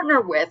want to partner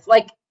with?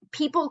 Like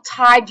people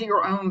tied to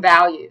your own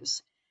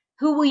values.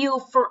 Who will you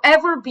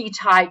forever be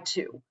tied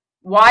to?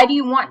 Why do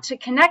you want to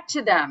connect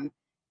to them?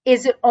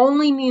 Is it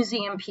only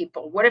museum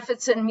people? What if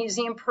it's a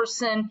museum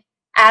person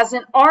as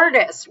an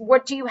artist?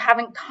 What do you have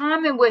in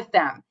common with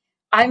them?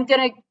 I'm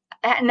going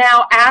to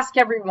now ask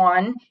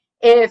everyone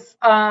if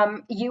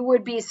you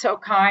would be so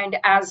kind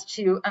as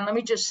to, and let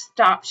me just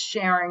stop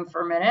sharing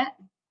for a minute.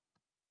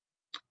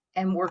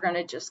 And we're going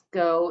to just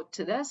go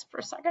to this for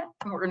a second,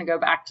 and we're going to go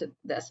back to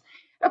this.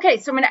 Okay,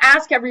 so I'm going to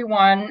ask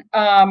everyone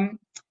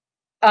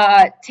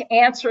to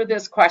answer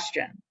this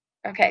question.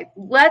 Okay,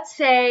 let's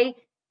say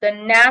the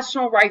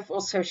National Rifle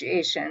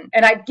Association,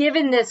 and I've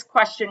given this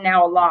question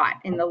now a lot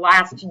in the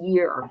last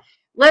year.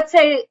 Let's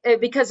say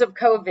because of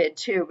COVID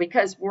too,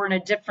 because we're in a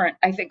different,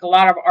 I think a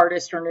lot of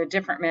artists are in a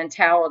different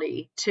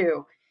mentality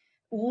too.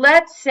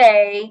 Let's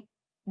say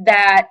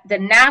that the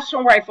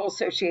National Rifle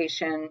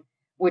Association,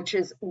 which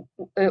is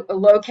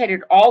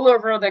located all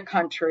over the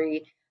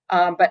country,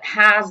 but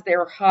has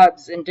their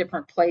hubs in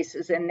different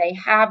places, and they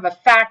have a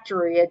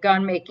factory, a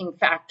gun making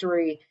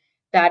factory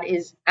that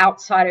is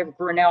outside of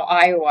Grinnell,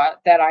 Iowa,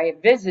 that I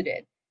have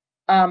visited.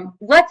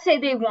 Let's say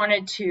they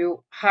wanted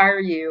to hire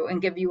you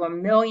and give you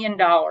 $1 million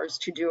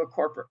to do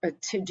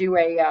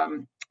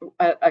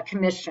a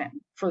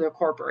commission for the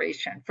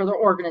corporation, for the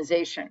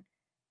organization.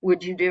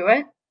 Would you do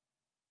it?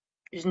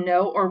 There's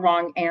no or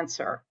wrong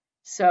answer.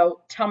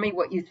 So tell me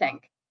what you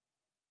think.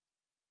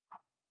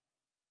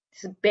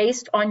 This is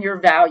based on your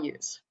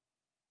values.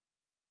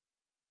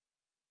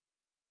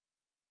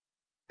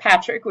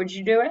 Patrick, would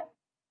you do it?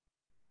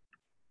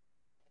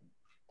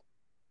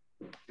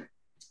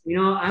 You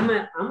know, I'm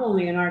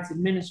only an arts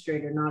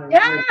administrator, not an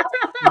artist.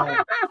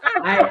 So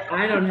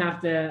I don't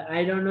have to,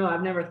 I don't know.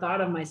 I've never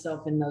thought of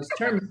myself in those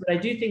terms, but I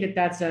do think that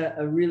that's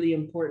a really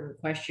important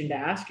question to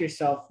ask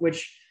yourself,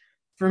 which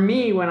for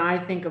me, when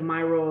I think of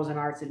my role as an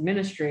arts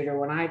administrator,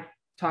 when I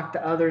talk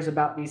to others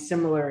about these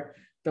similar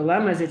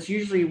dilemmas, it's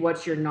usually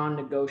what's your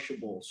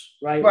non-negotiables,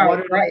 right? What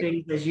are the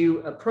things as you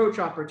approach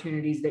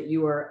opportunities that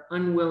you are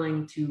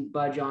unwilling to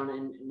budge on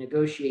and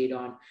negotiate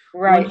on?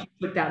 Once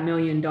you put that $1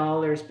 million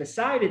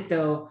beside it,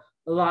 though,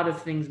 a lot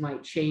of things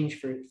might change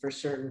for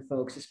certain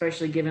folks,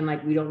 especially given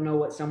like we don't know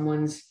what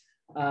someone's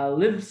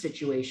live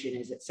situation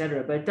is, et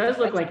cetera. But it does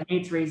look like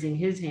Nate's raising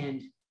his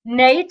hand.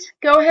 Nate,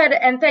 go ahead,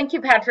 and thank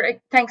you,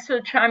 Patrick. Thanks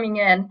for chiming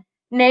in.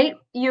 Nate,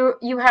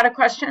 you had a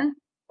question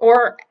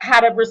or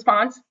had a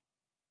response?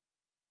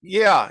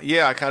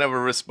 Yeah, kind of a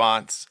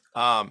response.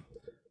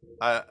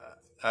 I,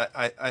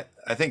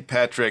 I think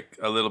Patrick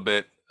a little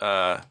bit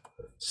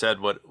said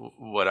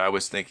what I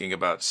was thinking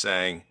about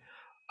saying.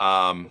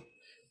 Um,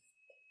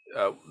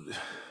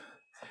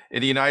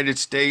 in the United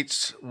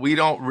States, we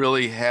don't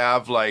really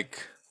have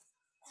like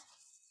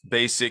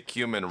basic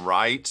human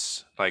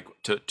rights, like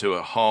to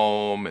a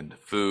home and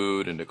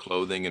food and to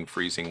clothing and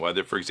freezing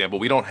weather, for example.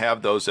 We don't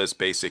have those as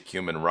basic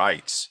human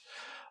rights.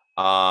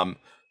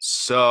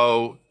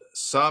 So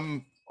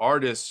some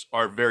artists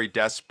are very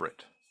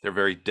desperate. They're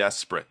very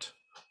desperate.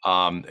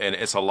 And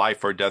it's a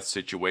life or death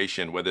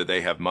situation, whether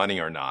they have money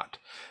or not.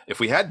 If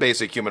we had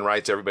basic human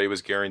rights, everybody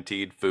was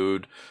guaranteed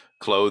food,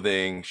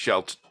 clothing,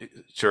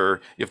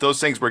 shelter. If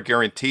those things were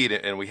guaranteed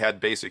and we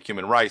had basic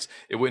human rights,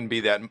 it wouldn't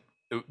be that,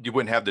 you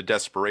wouldn't have the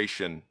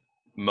desperation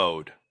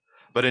mode.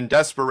 But in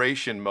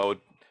desperation mode,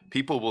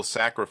 people will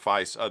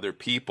sacrifice other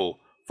people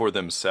for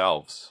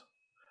themselves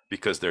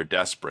because they're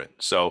desperate.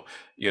 So,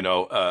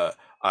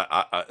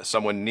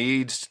 someone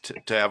needs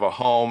to have a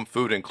home,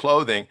 food, and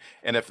clothing.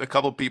 And if a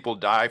couple people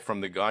die from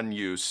the gun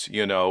use,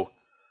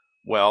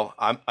 well,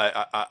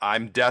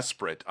 I'm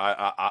desperate.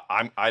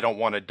 I don't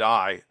want to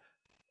die.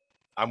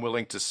 I'm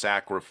willing to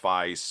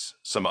sacrifice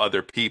some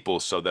other people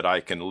so that I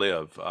can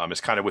live.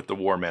 It's kind of with the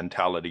war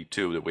mentality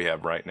too that we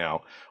have right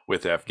now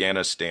with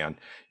Afghanistan.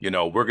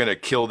 We're going to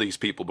kill these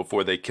people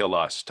before they kill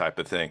us, type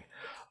of thing.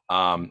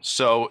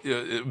 So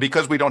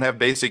because we don't have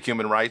basic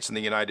human rights in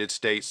the United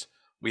States,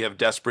 we have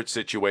desperate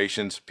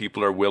situations.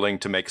 People are willing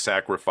to make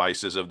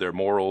sacrifices of their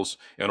morals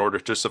in order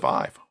to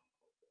survive.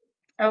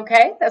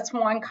 Okay, that's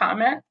one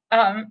comment.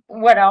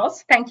 What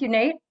else? Thank you,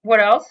 Nate.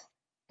 What else?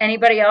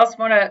 Anybody else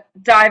want to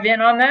dive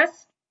in on this?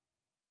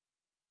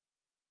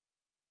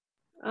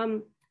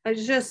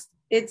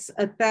 It's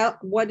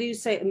about, what do you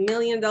say, $1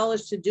 million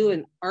to do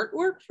an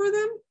artwork for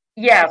them?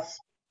 Yes.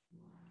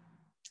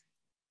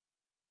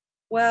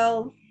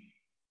 Well,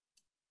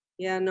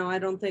 yeah, no, I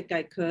don't think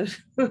I could.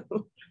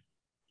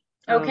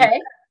 Okay.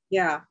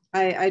 Yeah,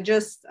 I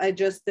just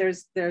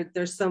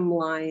there's some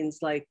lines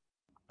like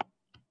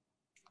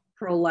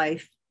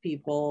pro-life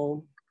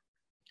people,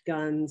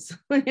 guns,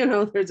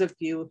 there's a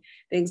few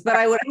things, but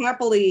I would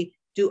happily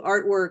do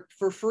artwork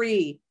for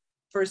free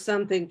for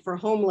something for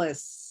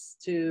homeless,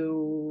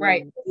 to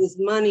use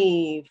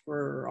money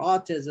for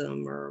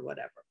autism or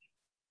whatever.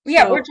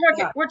 Yeah, So,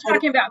 we're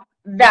talking about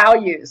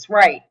values,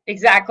 right?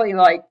 Exactly,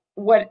 like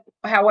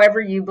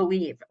however you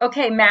believe.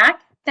 Okay,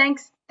 Mac.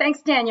 Thanks,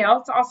 Danielle.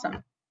 It's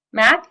awesome.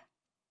 Mac.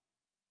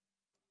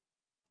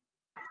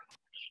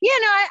 Yeah,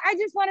 no, I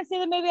just want to say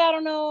that maybe I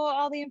don't know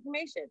all the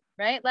information,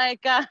 right?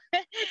 Like,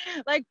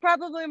 like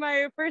probably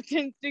my first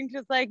instinct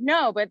is like,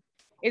 no, but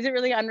is it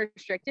really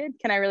unrestricted?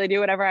 Can I really do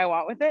whatever I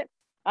want with it?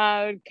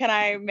 Can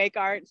I make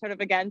art sort of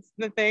against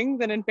the things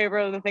and in favor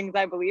of the things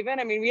I believe in?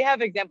 I mean, we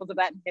have examples of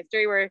that in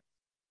history where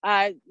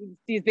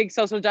these big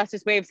social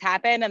justice waves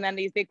happen, and then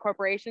these big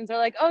corporations are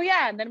like, oh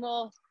yeah, and then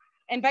we'll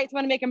invite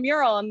someone to make a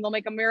mural, and they'll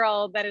make a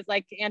mural that is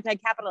like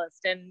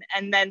anti-capitalist,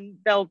 and then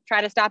they'll try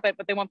to stop it,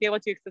 but they won't be able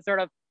to because it's sort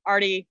of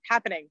already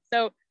happening.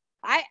 So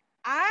I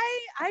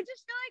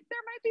just feel like there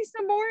might be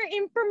some more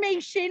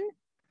information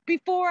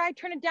before I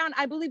turn it down.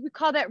 I believe we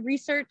call that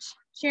research,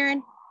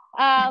 Sharon.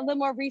 A little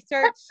more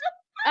research.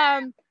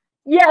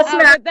 Yes,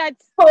 Matt.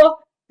 That's cool.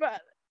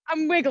 But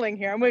I'm wiggling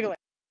here. I'm wiggling.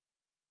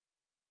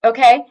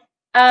 Okay.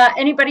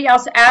 Anybody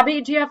else?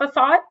 Abby, do you have a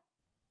thought?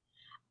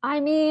 I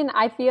mean,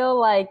 I feel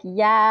like,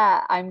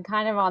 yeah, I'm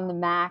kind of on the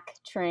Mac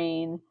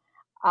train.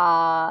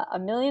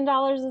 $1 million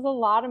is a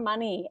lot of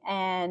money,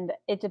 and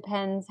it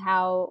depends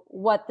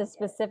what the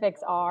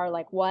specifics are,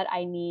 like what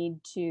I need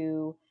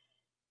to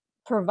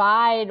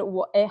provide,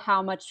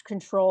 how much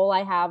control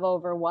I have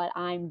over what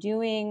I'm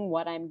doing,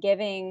 what I'm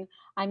giving.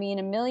 I mean,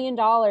 $1 million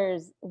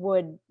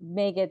would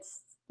make it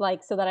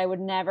like so that I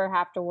would never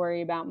have to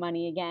worry about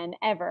money again,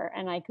 ever,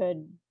 and I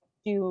could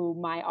do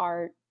my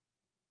art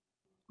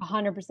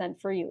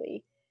 100%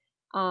 freely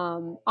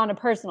on a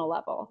personal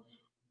level.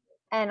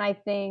 And I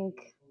think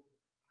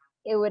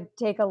it would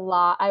take a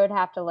lot. I would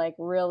have to like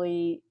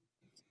really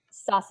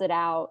suss it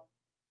out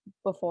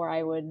before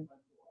I would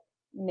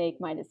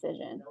make my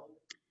decision.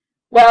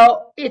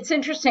 Well, it's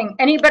interesting.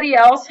 Anybody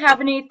else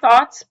have any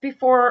thoughts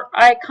before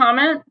I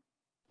comment?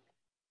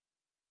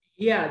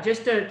 Yeah,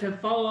 just to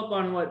follow up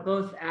on what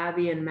both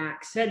Abby and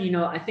Max said,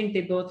 I think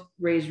they both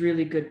raise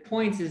really good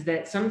points, is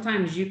that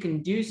sometimes you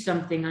can do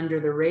something under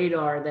the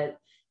radar that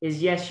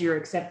is, yes, you're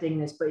accepting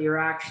this, but you're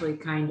actually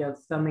kind of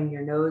thumbing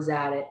your nose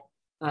at it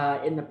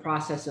in the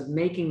process of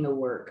making the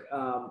work.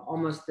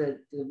 Almost the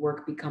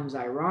work becomes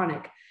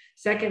ironic.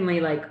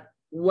 Secondly, like,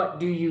 what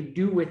do you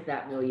do with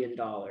that $1 million,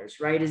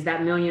 right? Is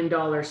that $1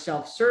 million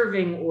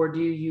self-serving, or do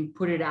you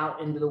put it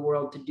out into the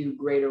world to do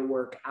greater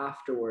work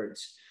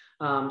afterwards?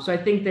 So I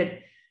think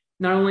that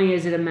not only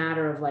is it a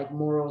matter of like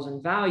morals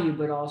and value,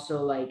 but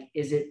also like,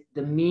 is it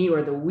the me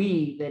or the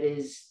we that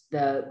is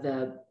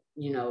the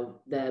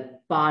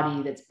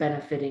body that's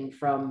benefiting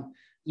from,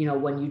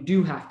 when you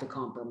do have to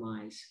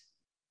compromise.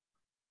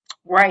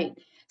 Right.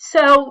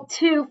 So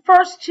to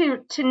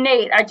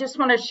Nate, I just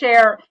want to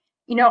share,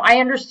 I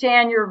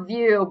understand your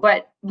view,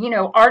 but,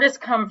 artists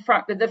come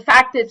from the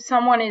fact that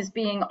someone is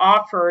being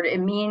offered, it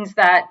means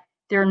that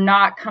they're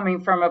not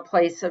coming from a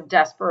place of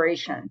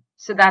desperation.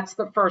 So that's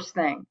the first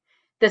thing.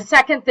 The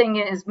second thing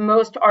is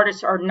most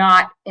artists are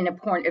not in a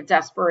point of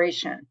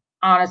desperation,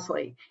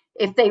 honestly.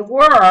 If they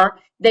were,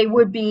 they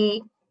would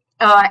be,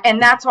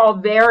 and that's all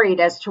varied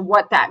as to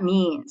what that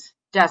means,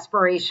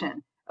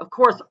 desperation. Of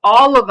course,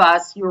 all of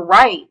us, you're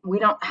right,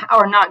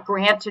 are not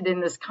granted in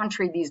this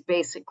country these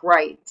basic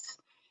rights.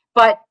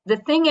 But the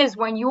thing is,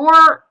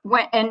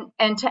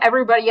 and to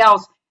everybody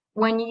else,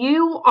 when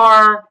you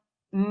are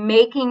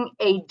making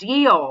a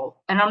deal,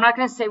 and I'm not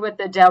going to say with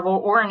the devil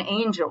or an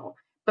angel,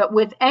 but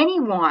with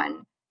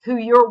anyone who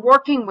you're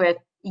working with,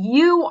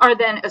 you are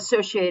then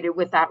associated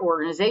with that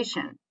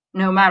organization,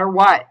 no matter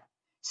what.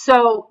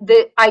 So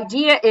the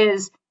idea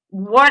is,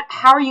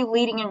 how are you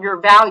leading in your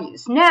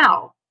values?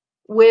 Now,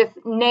 with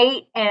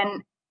Nate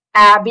and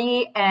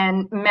Abby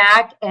and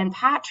Mac and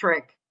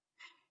Patrick,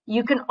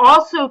 you can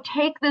also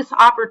take this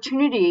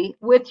opportunity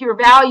with your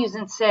values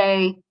and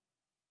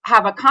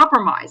have a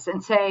compromise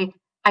and say,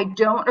 I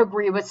don't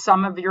agree with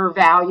some of your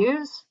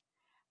values.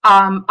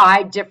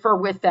 I differ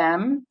with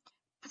them.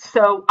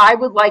 So I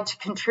would like to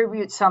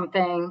contribute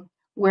something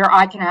where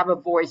I can have a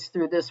voice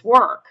through this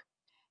work.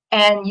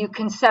 And you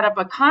can set up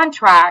a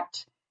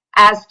contract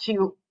as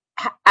to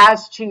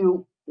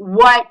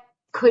what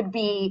could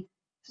be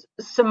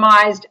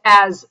surmised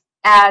as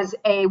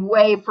a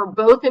way for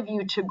both of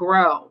you to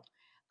grow,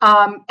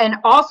 and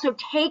also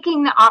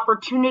taking the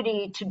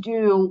opportunity to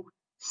do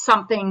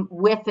something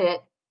with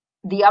it.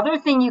 The other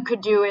thing you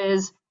could do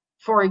is,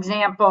 for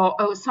example,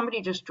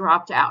 somebody just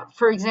dropped out.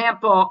 For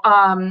example,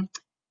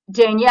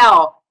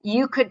 Danielle,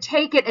 you could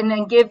take it and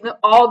then give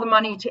all the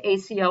money to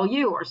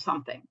ACLU or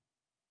something,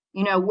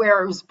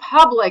 where it was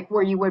public,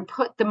 where you would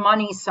put the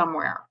money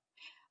somewhere.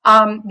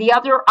 The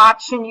other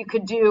option you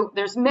could do,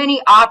 there's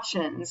many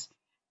options,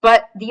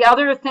 but the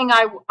other thing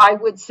I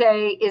would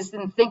say is,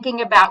 in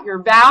thinking about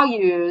your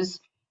values,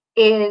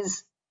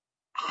 is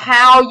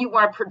how you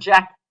want to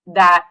project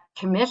that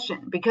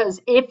commission.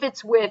 Because if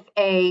it's with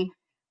a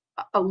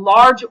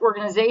large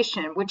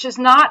organization, which is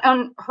not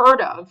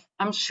unheard of,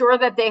 I'm sure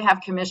that they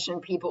have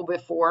commissioned people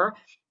before.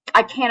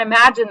 I can't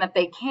imagine that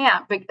they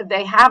can't, but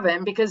they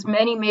haven't, because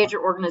many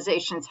major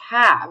organizations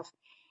have.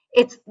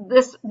 It's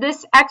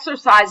this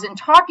exercise in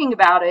talking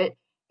about it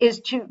is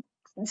to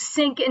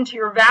sink into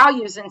your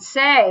values and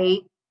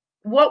say,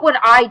 what would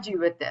I do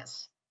with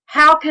this?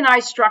 How can I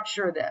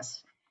structure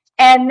this?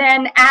 And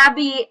then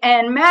Abby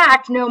and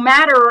Mac, no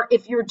matter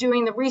if you're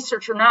doing the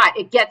research or not,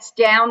 it gets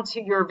down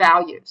to your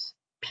values,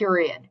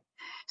 period.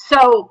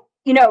 So,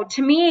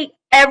 to me,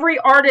 every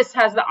artist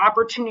has the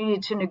opportunity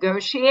to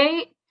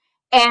negotiate.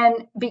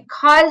 And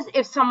because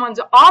if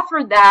someone's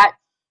offered that,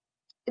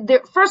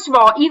 first of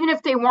all, even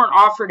if they weren't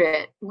offered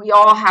it, we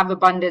all have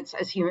abundance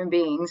as human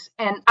beings.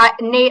 And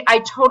Nate, I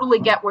totally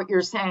get what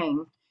you're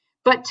saying.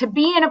 But to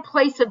be in a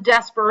place of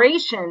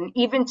desperation,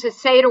 even to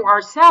say to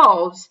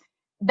ourselves,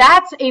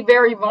 that's a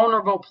very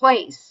vulnerable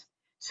place.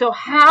 So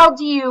how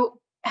do you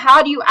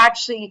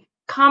actually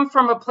come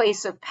from a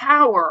place of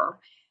power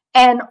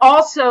and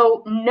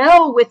also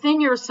know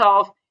within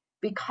yourself,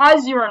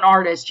 because you're an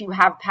artist, you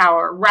have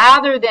power,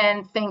 rather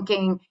than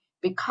thinking,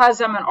 because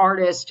I'm an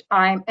artist,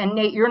 and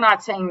Nate, you're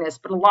not saying this,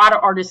 but a lot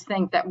of artists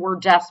think that we're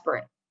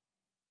desperate.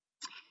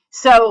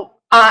 So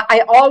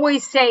I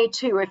always say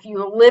too, if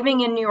you're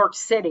living in New York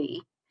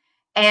City,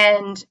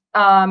 and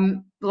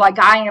like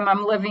I am,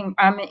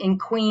 I'm in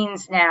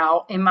Queens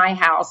now in my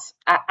house.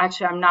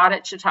 Actually, I'm not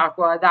at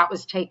Chautauqua. That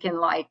was taken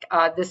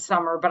this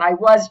summer, but I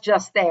was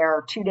just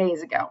there 2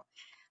 days ago,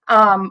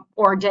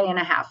 or a day and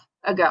a half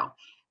ago.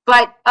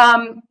 But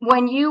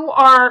when you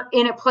are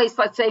in a place,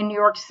 let's say New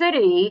York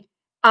City,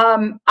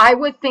 I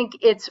would think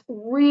it's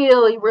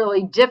really,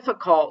 really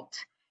difficult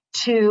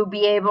to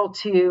be able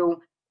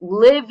to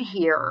live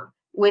here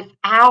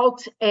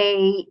without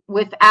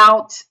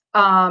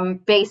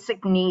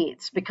basic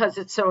needs, because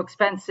it's so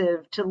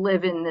expensive to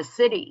live in the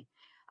city.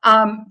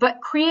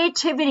 But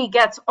creativity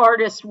gets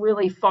artists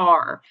really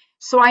far.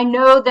 So I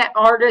know that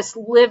artists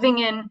living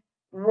in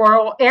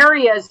rural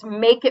areas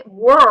make it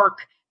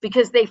work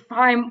because they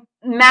find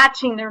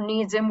matching their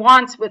needs and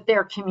wants with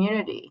their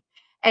community.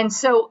 And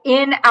so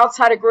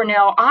outside of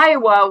Grinnell,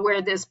 Iowa,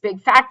 where this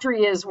big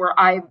factory is, where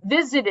I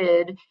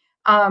visited,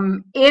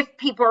 if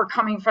people are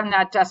coming from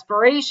that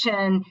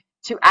desperation,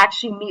 to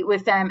actually meet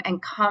with them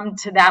and come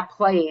to that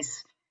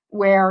place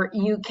where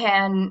you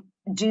can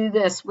do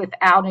this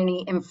without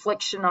any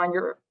infliction on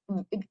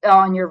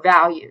your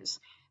values.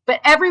 But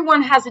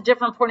everyone has a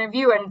different point of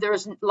view, and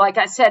there's, like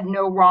I said,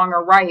 no wrong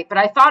or right. But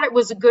I thought it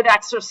was a good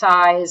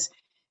exercise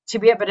to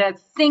be able to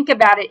think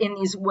about it in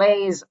these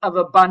ways of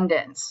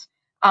abundance.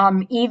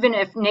 Even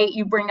if, Nate,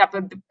 you bring up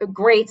a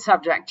great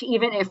subject,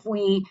 even if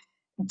we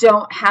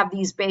don't have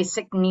these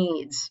basic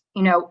needs,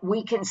 you know,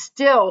 we can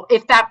still,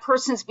 if that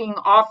person's being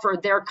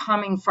offered, they're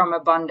coming from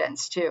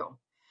abundance too.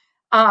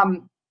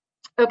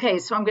 Okay,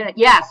 so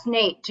yes,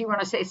 Nate, do you want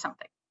to say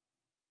something?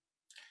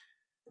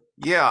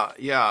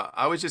 Yeah.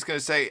 I was just going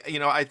to say,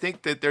 I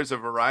think that there's a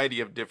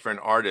variety of different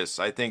artists.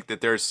 I think that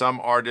there's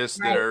some artists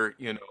that Right. are,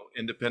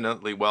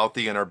 independently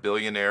wealthy and are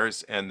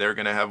billionaires, and they're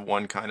going to have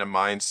one kind of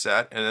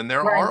mindset. And then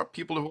there Right. are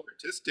people who are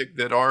artistic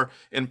that are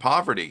in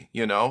poverty.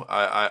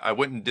 I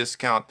wouldn't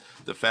discount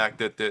the fact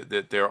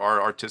that there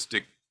are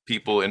artistic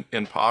people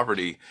in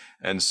poverty.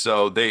 And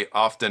so they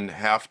often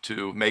have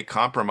to make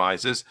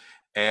compromises.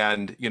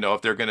 And,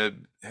 if they're going to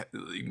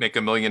make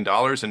 $1 million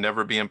and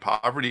never be in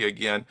poverty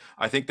again,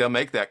 I think they'll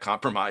make that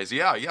compromise.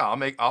 Yeah,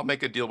 I'll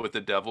make a deal with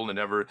the devil and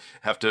never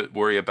have to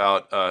worry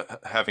about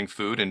having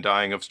food and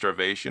dying of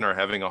starvation, or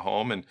having a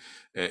home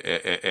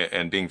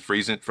and being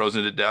frozen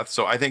to death.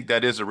 So I think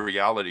that is a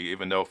reality,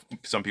 even though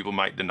some people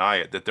might deny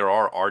it, that there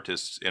are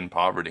artists in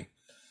poverty.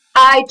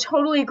 I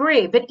totally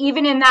agree. But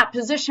even in that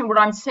position, what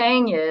I'm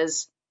saying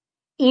is,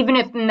 even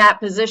if in that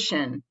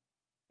position,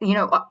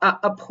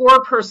 a poor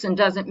person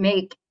doesn't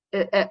make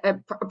a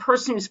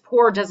person who's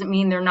poor doesn't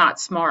mean they're not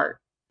smart.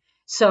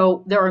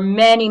 So there are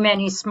many,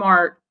 many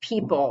smart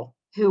people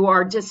who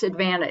are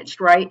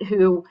disadvantaged, right?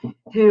 Who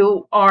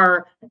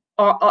are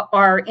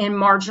in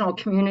marginal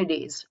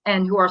communities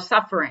and who are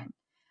suffering.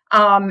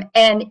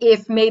 And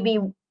if maybe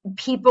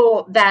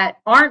people that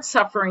aren't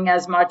suffering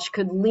as much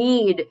could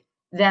lead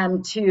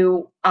them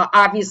to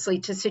obviously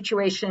to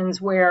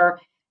situations where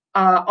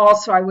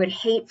also I would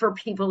hate for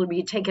people to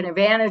be taken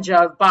advantage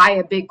of by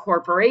a big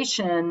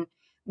corporation,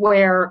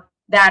 where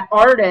that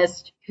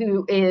artist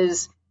who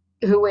is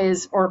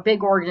or a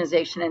big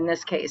organization in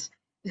this case,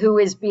 who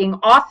is being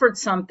offered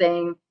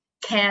something,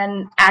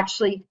 can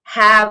actually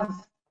have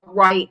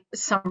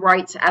some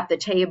rights at the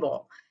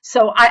table.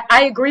 So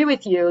I agree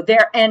with you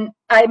there, and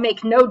I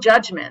make no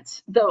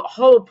judgments. The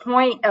whole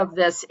point of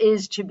this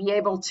is to be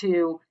able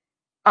to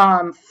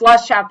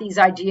flush out these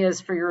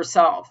ideas for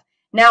yourself.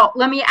 Now,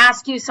 let me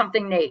ask you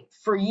something, Nate.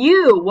 For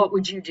you, what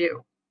would you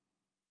do?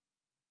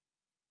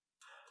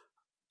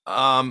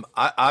 I'm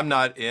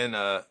not in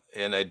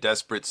a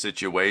desperate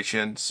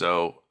situation,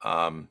 so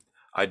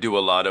I do a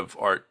lot of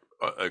art,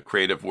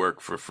 creative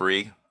work for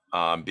free,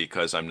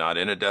 because I'm not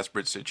in a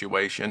desperate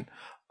situation,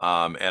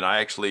 and I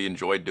actually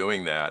enjoy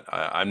doing that.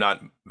 I'm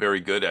not very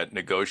good at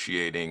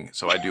negotiating,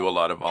 so I do a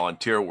lot of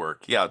volunteer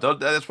work. Yeah,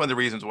 that's one of the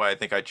reasons why I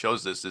think I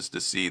chose this, is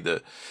to see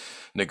the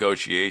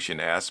negotiation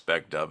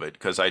aspect of it,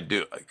 because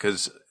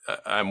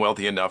I'm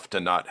wealthy enough to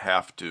not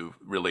have to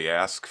really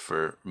ask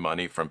for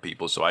money from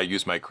people. So I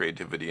use my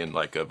creativity in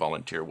like a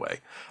volunteer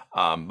way.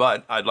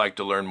 But I'd like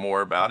to learn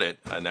more about it,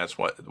 and that's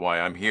why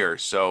I'm here.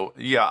 So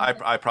yeah,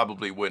 I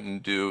probably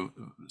wouldn't do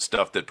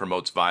stuff that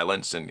promotes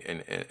violence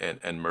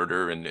and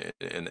murder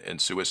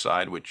and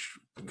suicide, which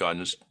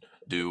guns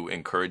do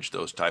encourage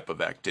those type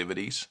of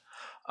activities.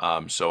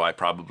 So I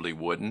probably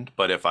wouldn't.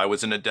 But if I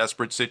was in a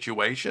desperate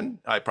situation,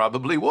 I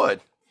probably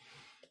would.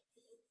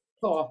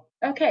 Cool.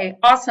 Okay,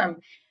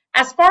 awesome.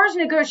 As far as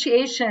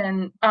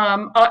negotiation,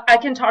 I'll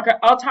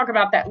talk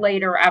about that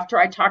later after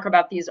I talk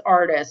about these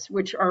artists,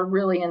 which are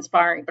really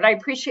inspiring. But I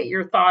appreciate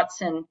your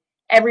thoughts and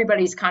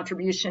everybody's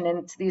contribution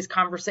into these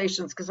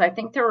conversations, because I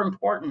think they're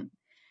important.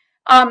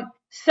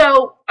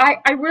 So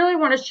I really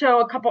want to show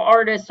a couple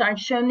artists. I've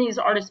shown these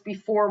artists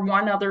before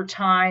one other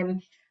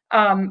time,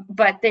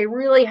 but they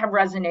really have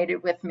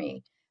resonated with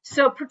me.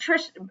 So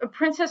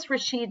Princess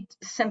Rashid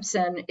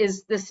Simpson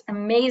is this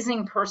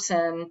amazing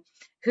person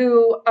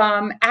who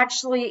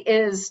actually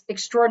is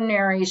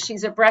extraordinary.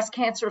 She's a breast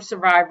cancer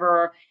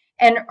survivor,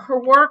 and her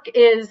work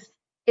is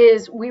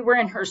we were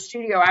in her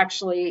studio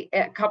actually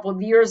a couple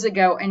of years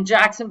ago in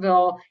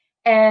Jacksonville,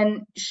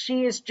 and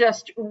she is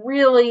just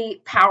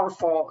really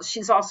powerful.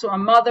 She's also a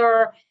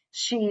mother.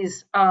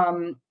 She's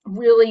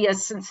really a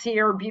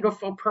sincere,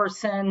 beautiful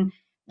person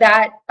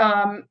that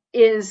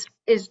is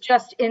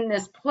just in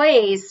this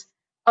place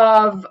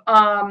of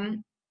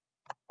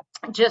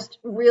just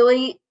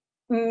really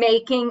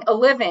making a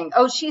living.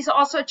 Oh, she's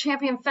also a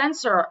champion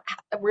fencer.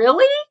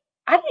 Really?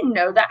 I didn't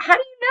know that. How do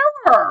you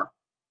know her?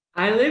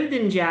 I lived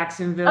in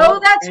Jacksonville. Oh,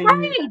 that's and,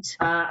 right.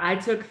 I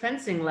took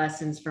fencing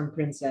lessons from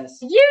Princess.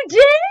 You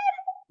did?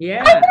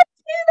 Yeah. I bet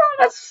you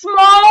on a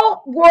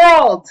small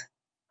world.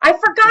 I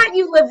forgot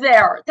you live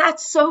there.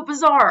 That's so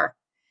bizarre.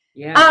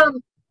 Yeah.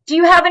 Do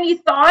you have any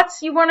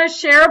thoughts you want to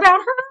share about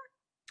her?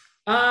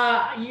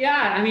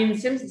 Yeah. I mean,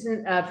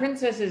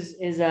 Princess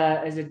is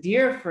a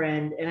dear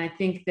friend, and I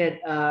think that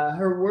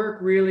her work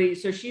really.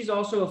 So she's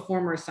also a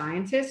former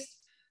scientist.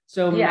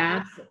 So Yeah.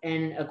 math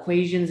and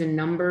equations and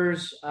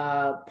numbers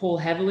pull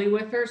heavily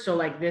with her. So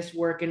like this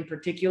work in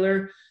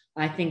particular,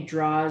 I think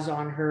draws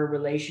on her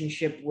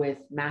relationship with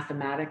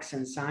mathematics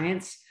and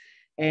science.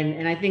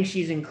 And I think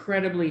she's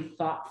incredibly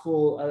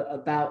thoughtful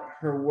about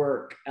her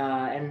work.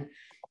 And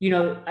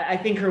I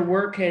think her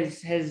work has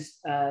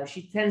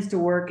she tends to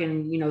work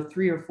in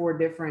 3 or 4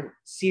 different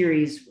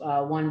series.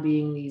 One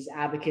being these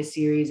abacus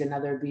series,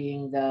 another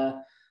being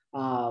the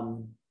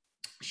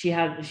she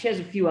has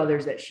a few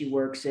others that she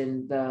works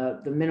in,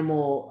 the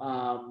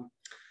minimal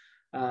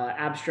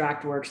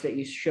abstract works that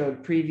you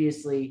showed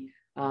previously.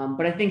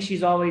 But I think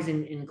she's always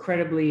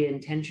incredibly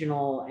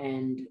intentional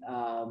and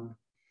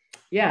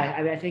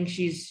I think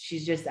she's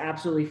just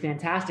absolutely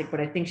fantastic.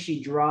 But I think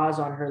she draws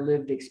on her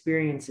lived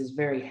experiences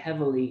very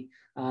heavily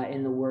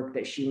in the work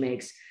that she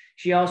makes.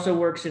 She also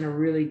works in a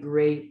really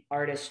great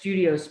artist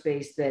studio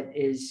space that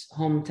is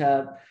home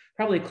to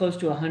probably close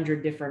to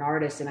 100 different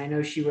artists. And I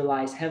know she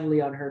relies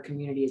heavily on her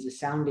community as a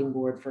sounding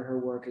board for her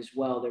work as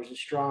well. There's a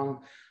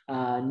strong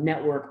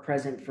network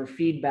present for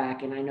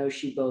feedback. And I know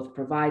she both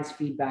provides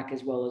feedback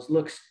as well as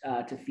looks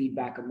to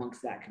feedback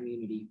amongst that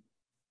community.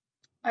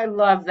 I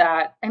love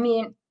that. I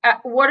mean,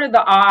 what are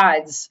the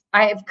odds?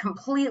 I have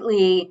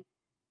completely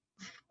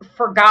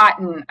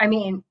forgotten. I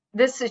mean,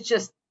 this is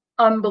just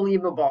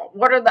unbelievable.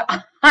 What are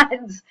the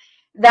odds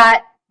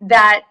that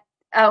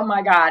oh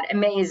my God,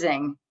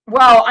 amazing.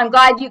 Well, I'm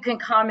glad you can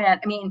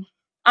comment. I mean,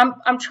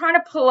 I'm trying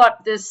to pull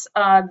up this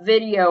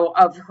video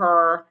of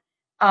her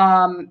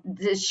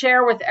to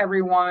share with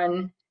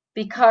everyone,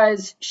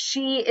 because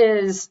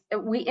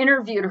we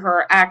interviewed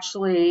her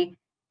actually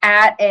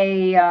at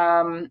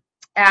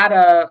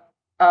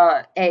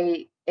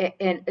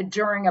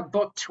during a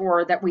book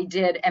tour that we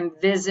did and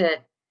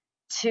visit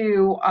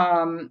to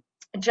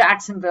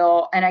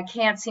Jacksonville, and I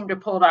can't seem to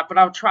pull it up, but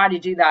I'll try to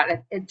do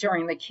that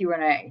during the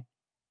Q&A.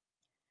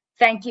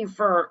 Thank you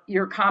for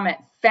your comment.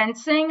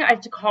 Fencing, I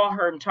have to call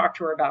her and talk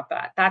to her about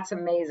that. That's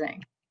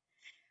amazing.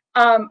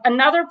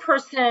 Another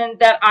person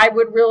that I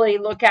would really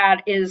look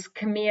at is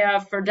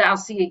Camilla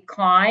Ferdowsi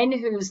Klein,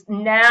 who's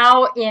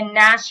now in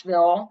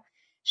Nashville.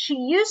 She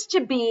used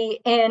to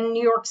be in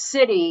New York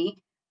City.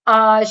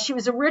 She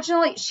was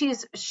originally,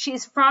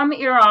 she's from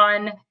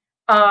Iran,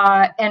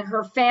 and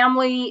her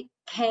family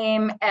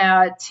came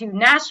to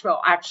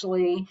Nashville,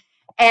 actually.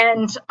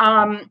 And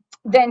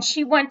then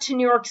she went to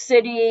New York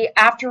City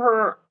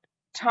after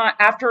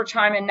her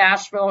time in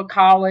Nashville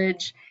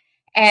college.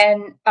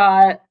 And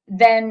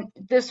then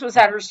this was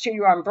at her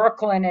studio in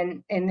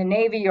Brooklyn in the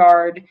Navy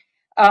Yard.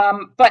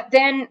 But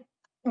then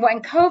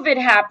when COVID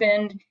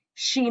happened,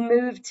 she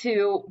moved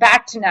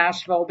back to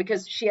Nashville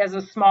because she has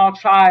a small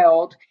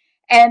child.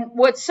 And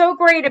what's so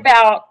great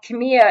about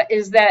Camilla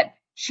is that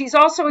she's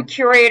also a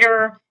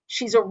curator,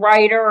 she's a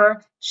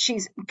writer,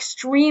 she's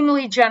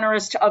extremely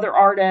generous to other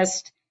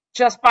artists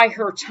just by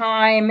her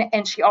time,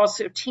 and she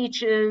also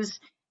teaches.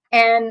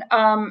 And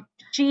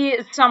she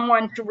is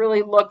someone to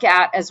really look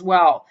at as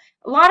well.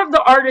 A lot of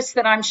the artists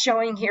that I'm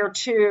showing here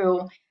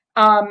too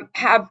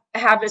have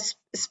a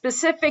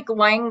specific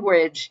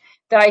language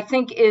that I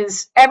think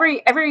is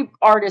every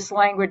artist's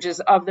language is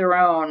of their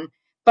own.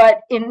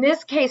 But in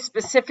this case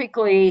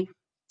specifically,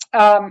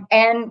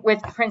 and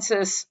with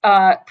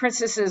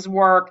Princess's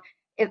work,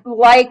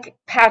 like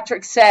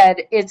Patrick said,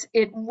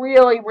 it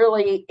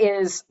really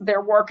is,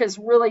 their work is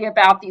really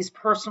about these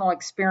personal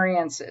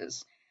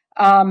experiences,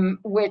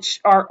 which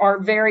are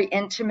very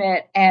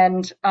intimate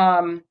and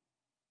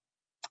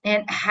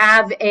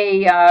have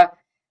a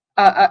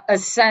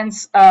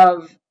sense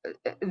of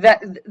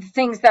that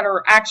things that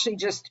are actually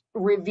just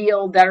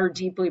revealed that are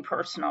deeply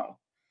personal.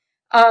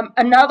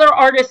 Another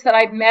artist that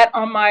I've met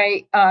on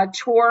my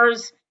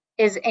tours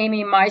is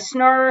Amy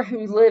Meissner,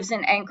 who lives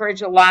in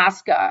Anchorage,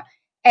 Alaska.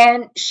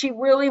 And she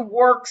really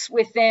works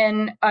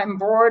within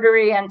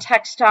embroidery and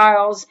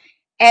textiles.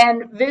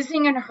 And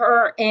visiting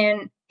her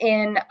in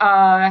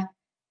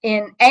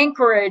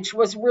Anchorage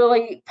was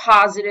really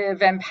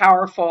positive and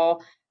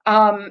powerful.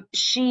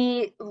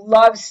 She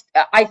loves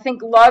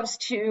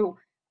to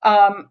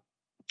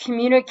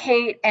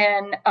communicate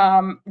and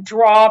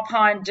draw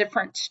upon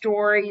different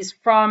stories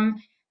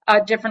from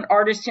different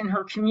artists in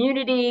her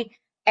community.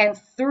 And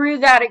through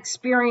that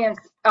experience,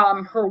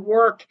 her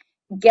work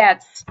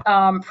gets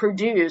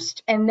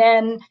produced. And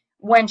then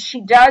when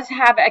she does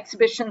have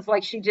exhibitions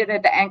like she did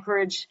at the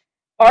Anchorage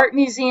Art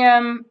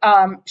Museum,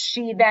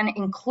 she then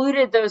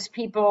included those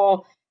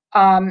people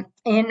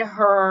in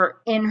her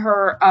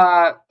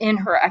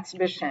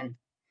exhibition.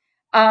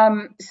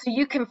 So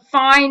you can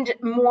find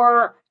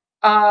more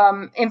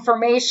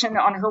information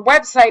on her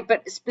website,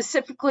 but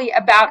specifically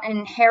about an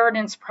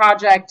inheritance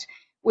project,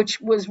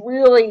 which was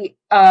really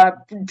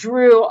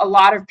drew a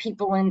lot of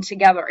people in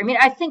together. I mean,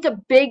 I think a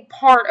big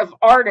part of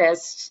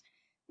artists'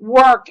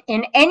 work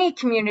in any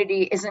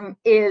community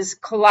is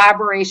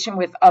collaboration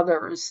with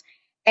others,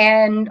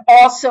 and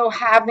also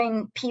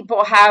having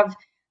people have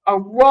a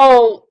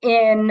role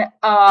in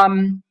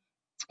an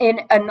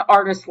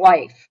artist's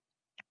life.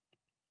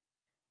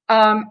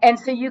 And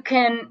so you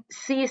can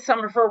see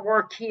some of her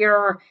work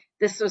here.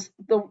 This was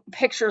the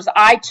pictures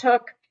I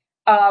took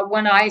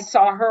when I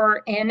saw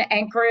her in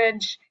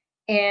Anchorage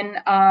in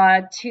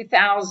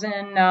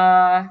 2000.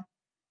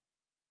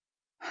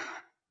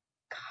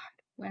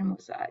 When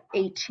was that?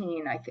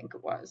 18, I think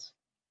it was.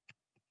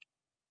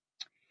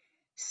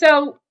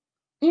 So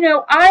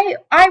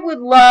I would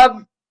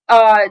love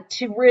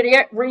to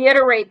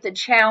reiterate the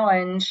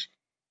challenge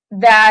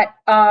that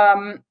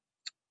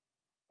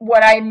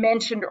what I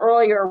mentioned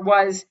earlier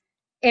was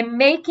in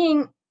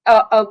making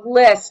a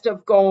list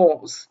of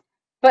goals.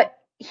 But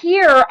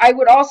here, I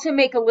would also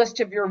make a list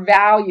of your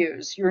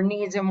values, your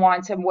needs and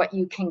wants, and what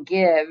you can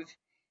give,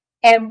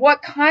 and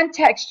what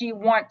context you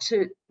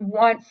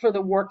want for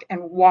the work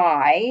and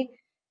why.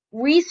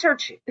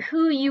 Research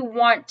who you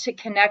want to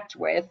connect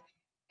with,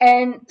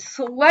 and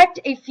select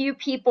a few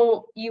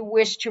people you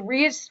wish to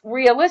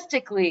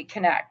realistically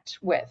connect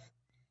with.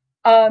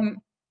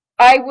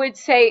 I would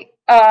say,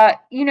 at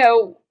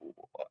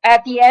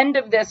the end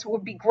of this,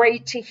 would be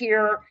great to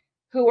hear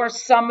who are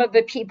some of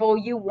the people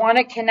you want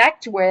to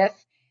connect with.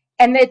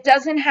 And it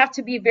doesn't have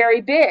to be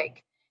very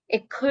big.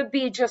 It could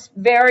be just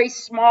very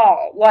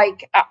small.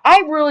 Like,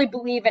 I really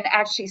believe in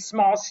actually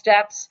small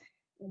steps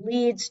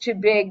leads to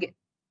big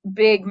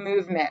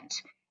movement.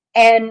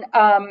 And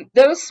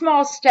those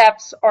small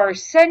steps are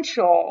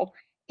essential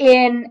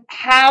in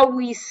how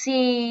we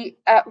see,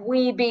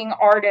 we being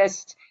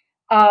artists,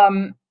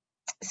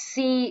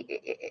 see,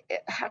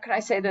 how can I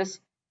say this,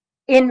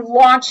 in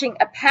launching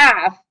a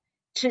path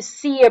to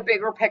see a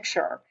bigger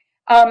picture.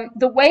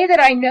 The way that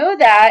I know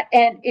that,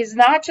 and is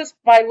not just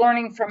by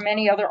learning from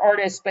many other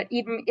artists, but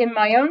even in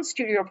my own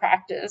studio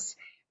practice,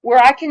 where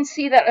I can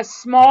see that a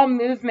small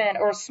movement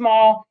or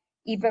small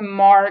even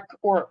mark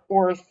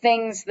or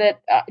things that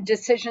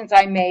decisions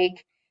I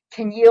make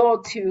can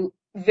yield to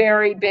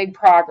very big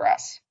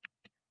progress.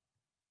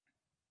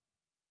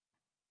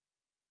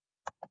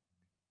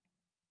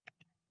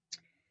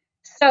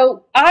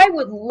 So I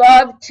would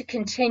love to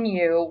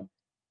continue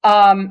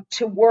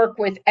to work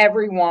with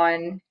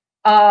everyone.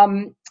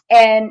 And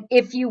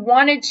if you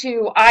wanted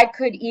to, I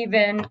could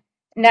even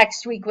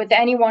next week with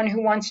anyone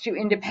who wants to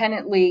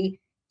independently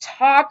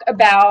talk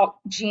about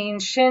Jean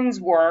Shin's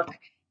work.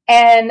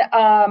 And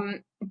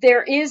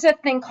there is a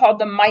thing called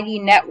the Mighty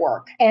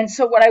Network. And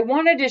so what I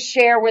wanted to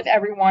share with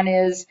everyone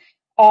is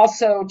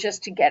also,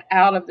 just to get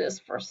out of this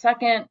for a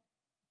second,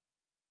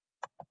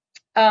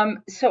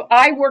 so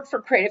I work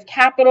for Creative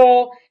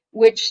Capital,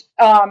 which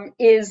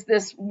is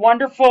this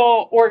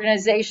wonderful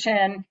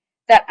organization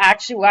that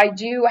actually I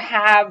do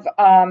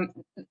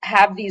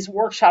have these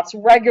workshops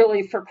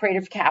regularly for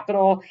Creative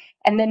Capital.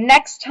 And the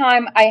next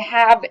time I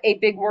have a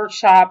big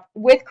workshop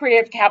with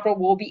Creative Capital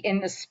will be in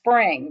the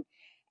spring.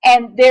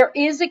 And there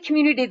is a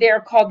community there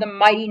called the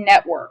Mighty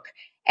Network.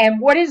 And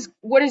what is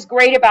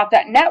great about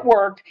that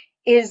network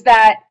is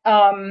that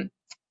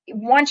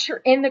once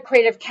you're in the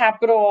Creative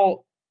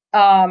Capital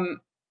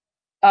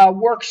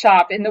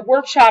workshop, and the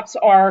workshops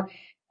are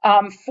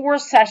 4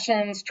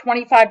 sessions,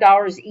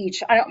 $25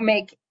 each. I don't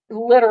make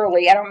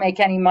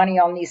any money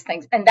on these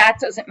things, and that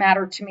doesn't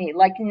matter to me.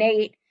 Like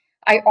Nate,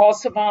 I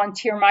also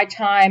volunteer my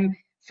time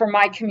for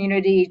my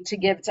community to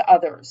give to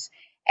others.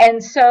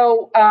 And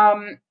so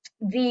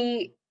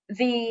the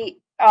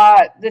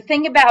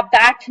thing about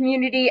that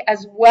community,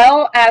 as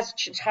well as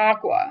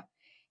Chautauqua,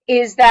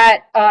 is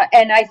that,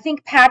 and I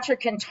think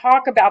Patrick can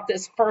talk about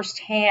this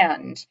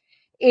firsthand,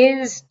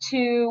 is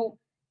to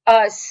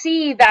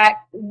see that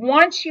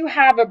once you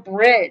have a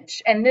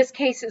bridge, and this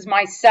case is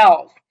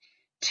myself,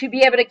 to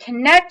be able to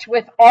connect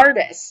with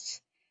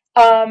artists,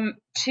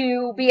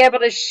 to be able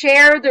to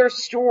share their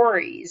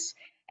stories,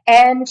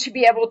 and to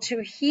be able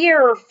to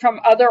hear from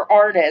other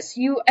artists,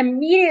 you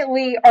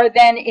immediately are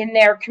then in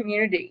their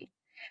community.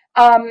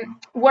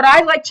 What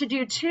I like to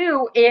do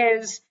too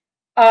is,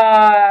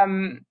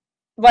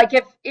 like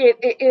if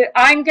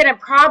I'm going to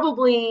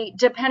probably,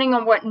 depending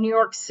on what New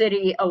York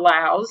City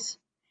allows,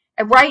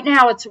 and right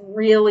now it's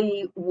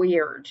really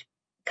weird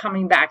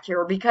coming back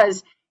here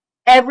because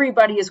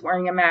everybody is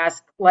wearing a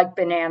mask like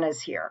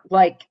bananas here.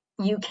 Like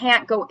you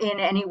can't go in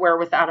anywhere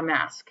without a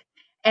mask.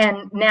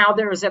 And now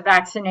there's a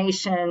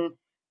vaccination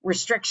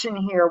restriction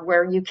here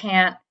where you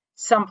can't,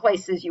 some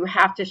places you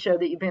have to show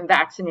that you've been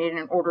vaccinated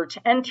in order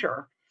to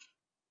enter.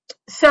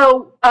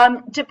 So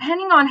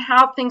depending on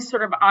how things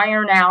sort of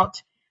iron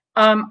out,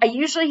 I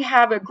usually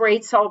have a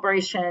great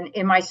celebration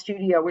in my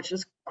studio, which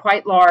is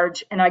quite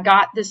large. And I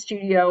got the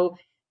studio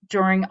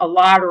during a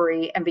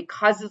lottery. And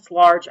because it's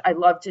large, I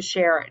love to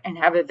share it and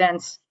have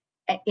events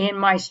in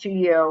my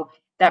studio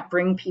that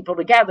bring people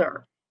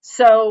together.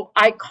 So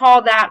I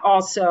call that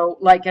also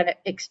like an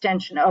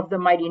extension of the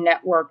Mighty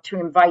Network to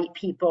invite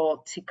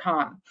people to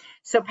come.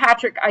 So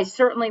Patrick, I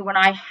certainly, when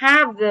I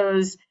have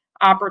those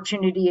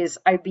opportunities,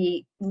 I'd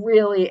be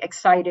really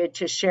excited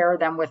to share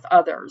them with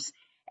others.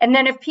 And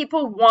then if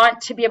people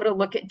want to be able to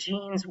look at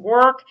Jean's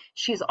work,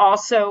 she's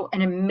also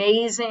an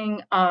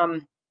amazing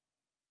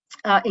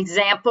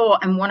example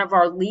and one of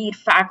our lead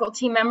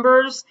faculty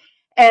members.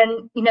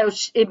 And, you know,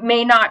 it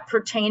may not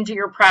pertain to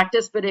your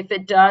practice, but if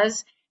it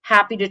does,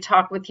 happy to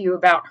talk with you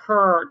about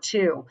her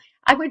too.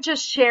 I would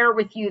just share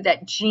with you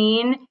that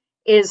Jean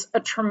is a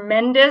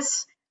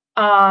tremendous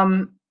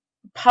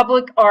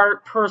public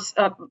art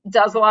person,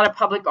 does a lot of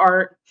public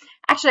art.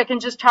 Actually, I can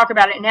just talk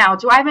about it now.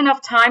 Do I have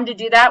enough time to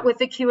do that with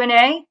the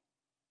Q&A?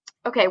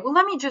 Okay, well,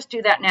 let me just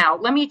do that now.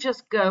 Let me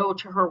just go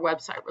to her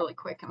website really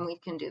quick and we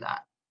can do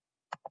that.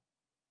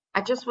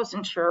 I just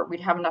wasn't sure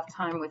we'd have enough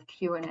time with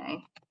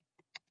Q&A.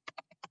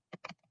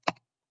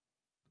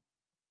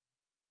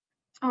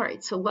 All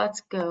right, so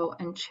let's go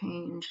and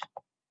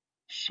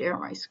share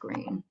my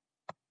screen.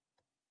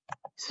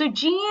 So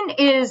Jean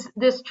is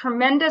this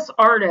tremendous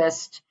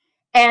artist,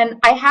 and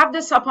I have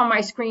this up on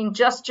my screen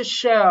just to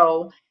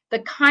show the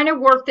kind of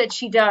work that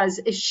she does.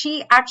 Is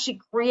she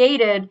actually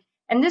created,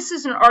 and this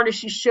is an artist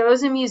she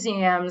shows in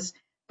museums,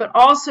 but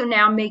also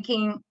now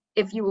making,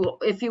 if you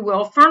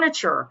will,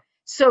 furniture.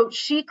 So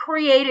she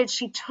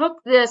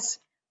took this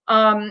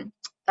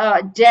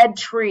dead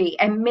tree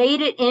and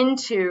made it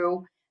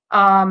into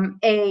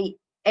a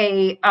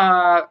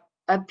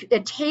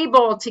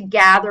table to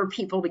gather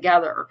people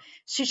together.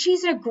 So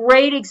she's a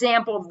great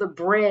example of the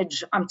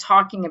bridge I'm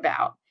talking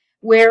about,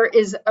 where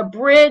is a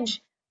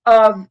bridge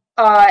of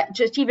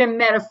just even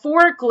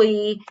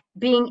metaphorically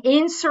being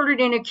inserted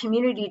in a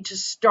community to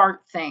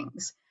start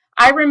things.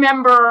 I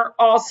remember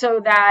also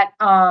that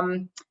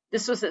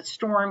this was at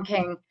Storm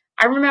King.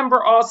 I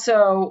remember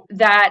also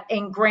that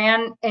in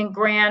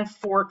Grand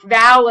Fork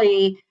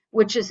Valley,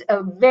 which is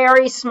a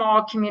very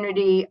small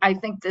community, I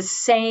think the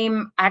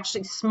same,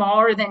 actually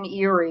smaller than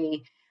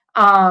Erie,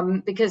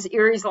 because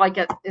Erie's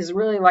is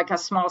really like a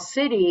small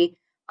city.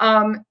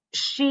 I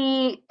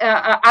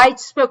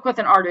spoke with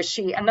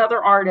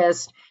another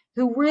artist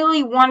who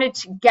really wanted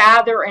to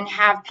gather and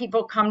have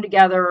people come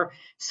together.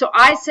 So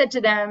I said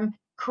to them,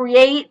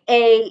 create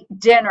a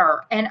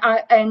dinner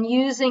and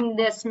using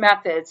this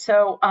method.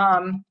 So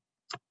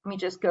let me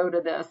just go to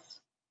this.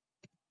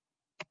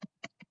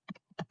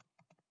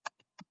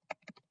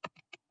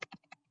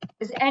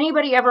 Has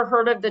anybody ever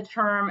heard of the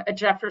term a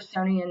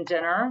Jeffersonian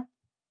dinner?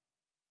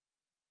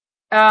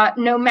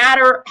 No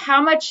matter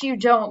how much you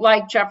don't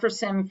like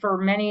Jefferson for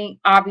many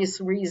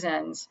obvious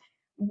reasons,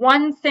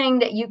 one thing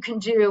that you can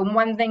do,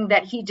 one thing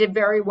that he did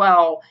very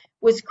well,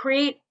 was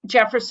create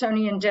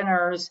Jeffersonian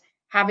dinners,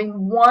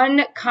 having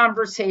one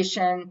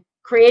conversation,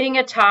 creating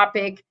a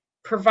topic,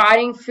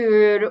 providing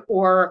food,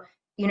 or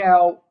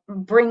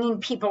bringing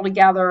people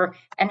together,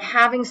 and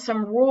having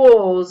some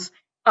rules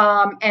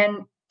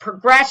and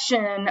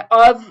progression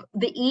of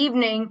the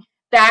evening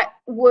that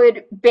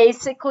would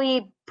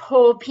basically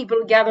pull people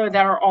together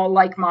that are all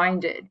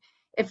like-minded.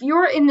 If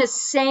you're in the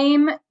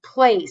same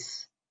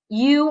place,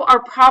 you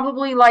are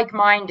probably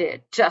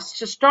like-minded, just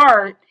to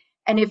start.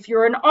 And if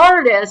you're an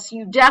artist,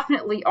 you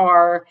definitely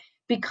are,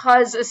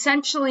 because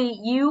essentially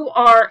you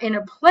are in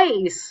a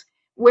place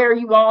where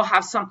you all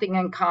have something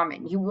in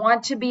common. You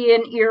want to be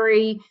in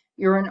Erie,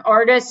 you're an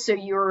artist, so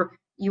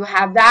you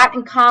have that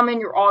in common,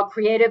 you're all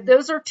creative.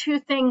 Those are two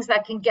things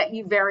that can get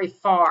you very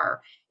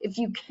far. If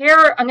you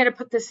care, I'm going to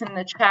put this in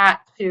the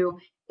chat too.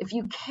 If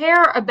you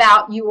care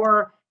about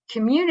your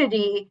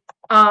community,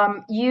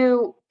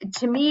 you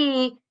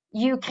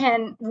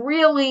can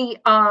really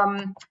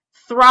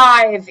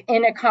thrive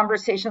in a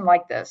conversation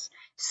like this.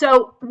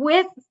 So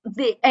with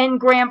in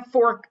Grand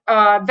Fork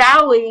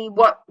Valley,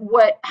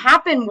 what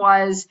happened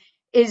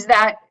is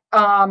that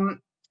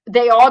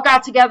they all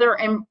got together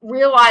and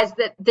realized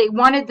that they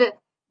wanted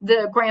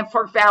the Grand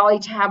Fork Valley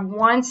to have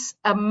once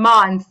a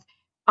month,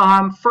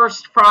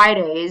 First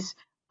Fridays,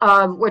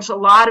 which a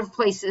lot of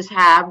places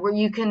have, where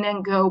you can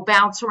then go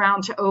bounce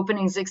around to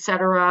openings,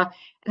 etc.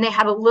 And they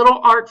had a little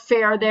art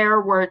fair there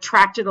where it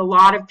attracted a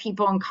lot of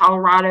people in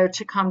Colorado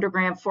to come to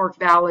Grand Fork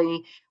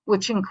Valley,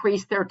 which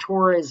increased their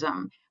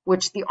tourism,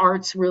 which the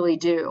arts really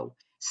do.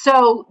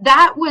 So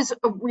that was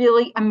a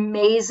really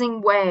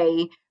amazing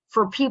way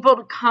for people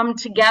to come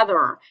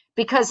together,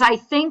 because I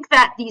think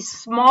that these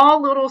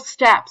small little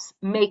steps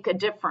make a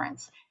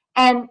difference.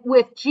 And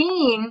with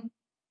Jean,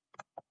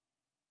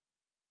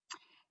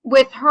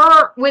 with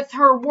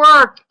her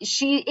work,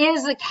 she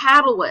is a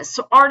catalyst.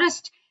 So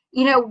artists,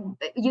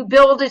 you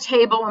build a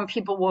table and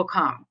people will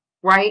come,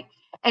 right?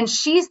 And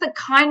she's the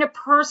kind of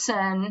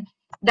person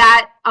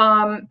that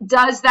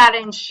does that,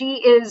 and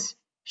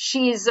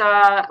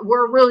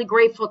we're really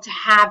grateful to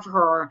have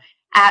her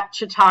at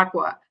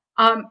Chautauqua.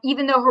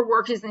 Even though her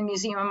work is in the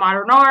Museum of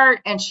Modern Art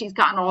and she's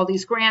gotten all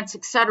these grants,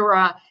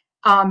 etc.,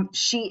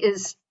 she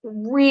is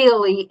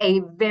really a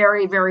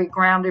very, very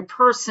grounded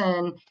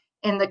person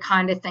in the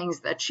kind of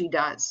things that she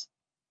does.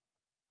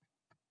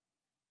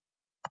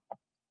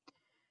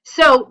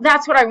 So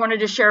that's what I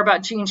wanted to share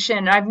about Jean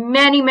Shin. I have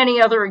many,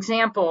 many other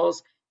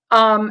examples.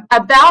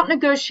 About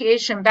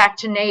negotiation, back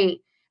to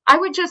Nate, I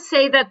would just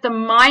say that the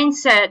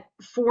mindset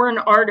for an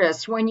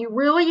artist, when you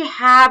really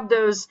have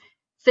those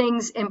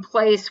things in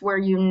place where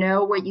you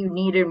know what you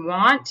need and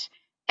want,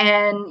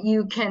 and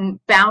you can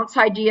bounce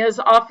ideas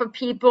off of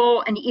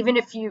people, and even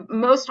if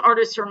most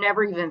artists are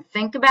never even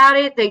think about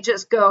it, they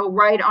just go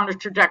right on a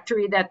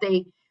trajectory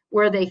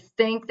where they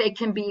think they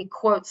can be,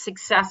 quote,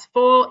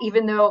 successful,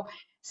 even though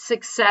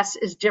success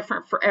is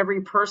different for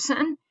every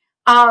person.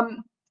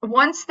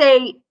 Once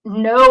they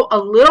know a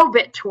little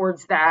bit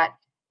towards that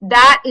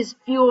is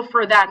fuel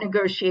for that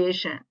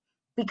negotiation.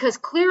 Because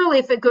clearly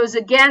if it goes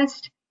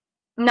against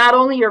not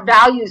only your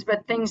values,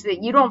 but things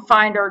that you don't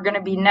find are going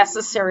to be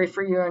necessary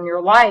for you in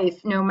your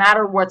life, no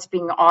matter what's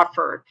being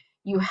offered.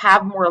 You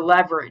have more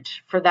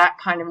leverage for that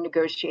kind of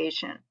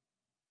negotiation.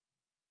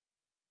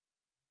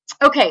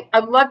 Okay,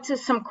 I'd love to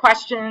some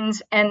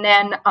questions, and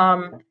then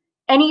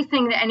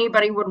anything that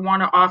anybody would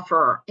want to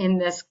offer in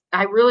this.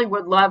 I really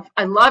would love,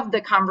 I love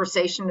the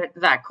conversation,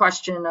 that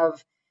question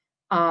of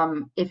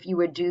if you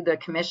would do the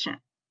commission.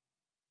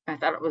 I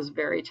thought it was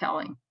very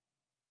telling.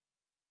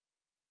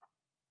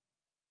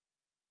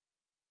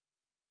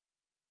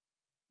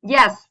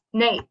 Yes,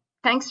 Nate,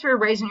 thanks for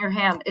raising your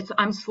hand.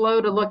 I'm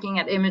slow to looking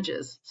at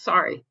images.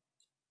 Sorry.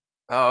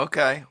 Oh,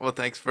 okay. Well,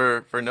 thanks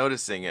for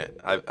noticing it.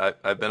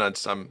 I've been on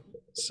some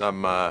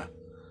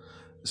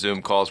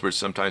Zoom calls where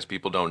sometimes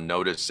people don't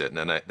notice it,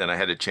 and then I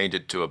had to change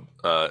it to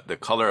the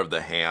color of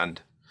the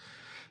hand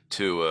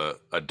to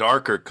a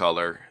darker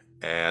color,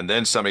 and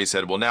then somebody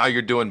said, "Well, now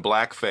you're doing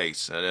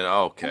blackface." And then,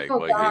 okay, Oh,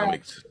 well, God. let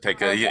me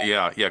take a Okay.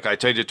 yeah. I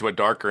changed it to a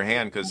darker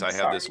hand because I'm I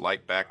have this sorry.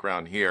 light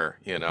background here,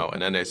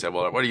 and then they said,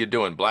 "Well, what are you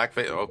doing,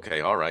 blackface?"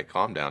 Okay, all right,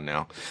 calm down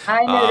now.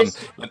 I Um,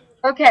 noticed.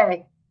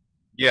 Okay.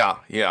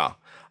 yeah.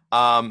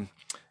 Um,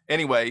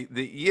 anyway,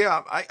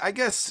 I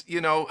guess,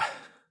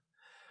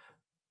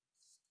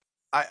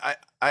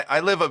 I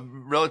live a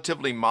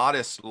relatively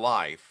modest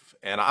life,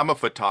 and I'm a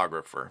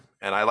photographer,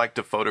 and I like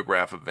to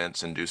photograph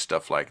events and do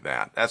stuff like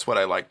that. That's what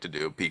I like to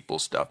do, people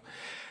stuff.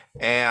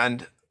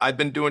 And I've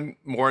been doing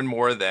more and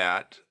more of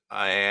that,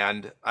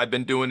 and I've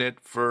been doing it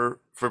for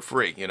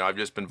free. I've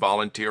just been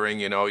volunteering.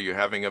 You're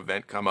having an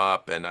event come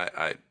up, and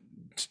I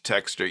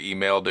text or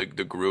email the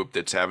group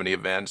that's having the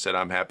event, said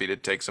I'm happy to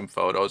take some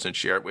photos and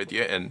share it with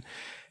you,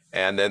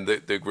 and then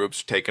the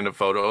group's taken the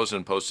photos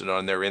and posted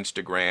on their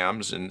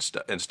Instagrams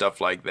and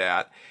stuff like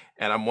that.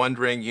 And I'm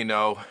wondering,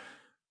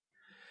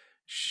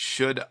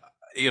 should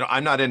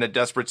I'm not in a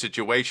desperate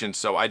situation,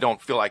 so I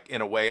don't feel like in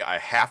a way I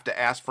have to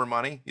ask for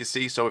money, you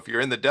see. So if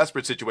you're in the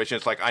desperate situation,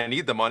 it's like I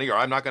need the money or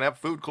I'm not going to have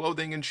food,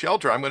 clothing, and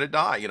shelter. I'm going to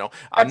die. I'm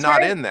That's not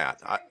right. in that.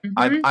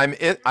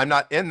 Mhm. I'm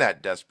not in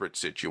that desperate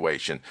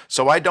situation,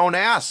 so I don't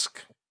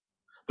ask.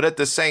 But at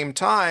the same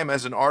time,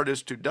 as an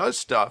artist who does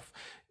stuff,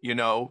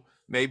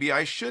 maybe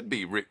I should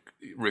be,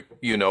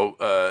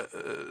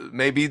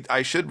 maybe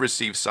I should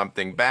receive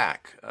something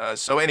back.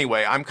 So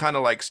anyway, I'm kind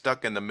of like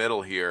stuck in the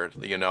middle here,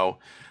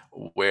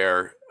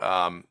 where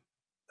I,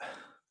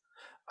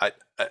 I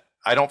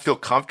I don't feel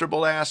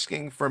comfortable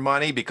asking for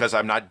money because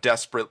I'm not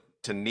desperate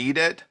to need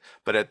it,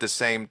 but at the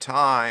same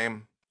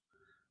time,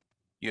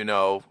 you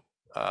know,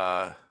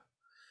 uh,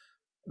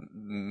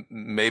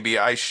 maybe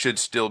I should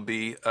still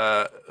be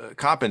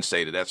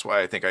compensated. That's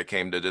why I think I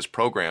came to this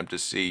program to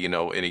see,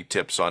 any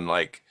tips on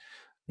like,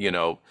 you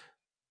know,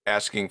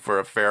 asking for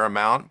a fair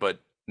amount, but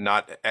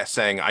not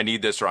saying I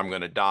need this or I'm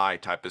going to die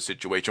type of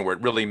situation where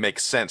it really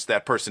makes sense.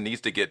 That person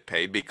needs to get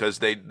paid because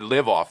they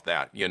live off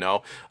that.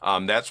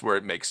 That's where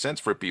it makes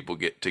sense for people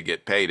to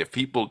get paid. If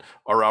people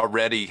are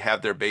already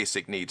have their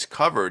basic needs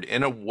covered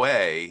in a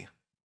way,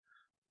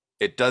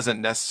 it doesn't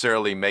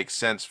necessarily make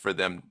sense for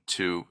them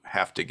to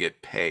have to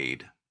get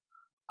paid.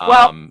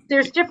 Well,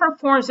 there's different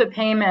forms of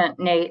payment,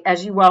 Nate,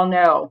 as you well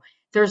know.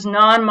 There's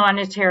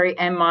non-monetary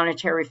and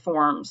monetary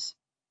forms,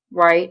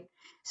 right?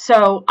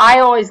 So I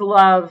always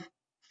love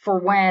for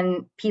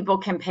when people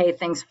can pay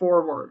things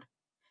forward.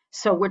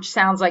 So which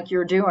sounds like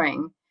you're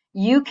doing.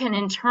 You can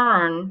in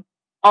turn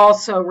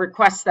also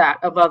request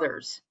that of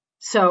others.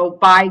 So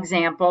by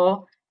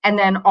example, and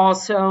then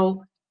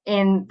also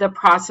in the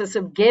process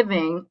of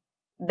giving,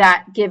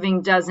 that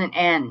giving doesn't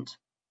end,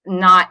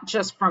 not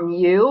just from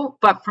you,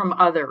 but from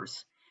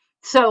others.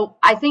 So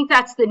I think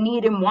that's the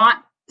need and want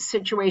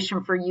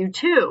situation for you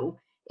too,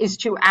 is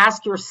to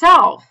ask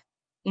yourself,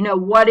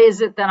 what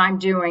is it that I'm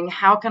doing?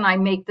 How can I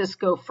make this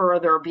go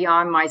further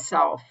beyond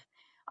myself?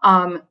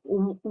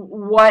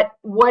 What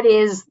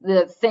is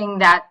the thing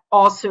that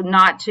also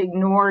not to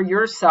ignore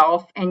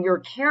yourself and your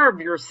care of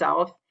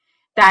yourself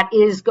that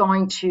is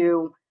going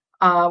to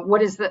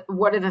what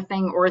are the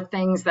thing or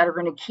things that are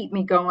going to keep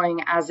me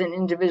going as an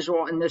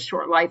individual in this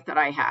short life that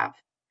I have?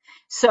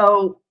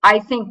 So I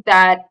think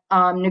that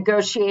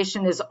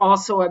negotiation is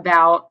also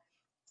about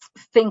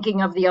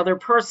thinking of the other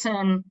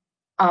person.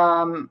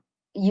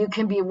 You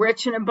can be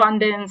rich in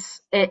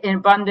abundance,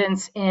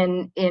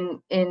 in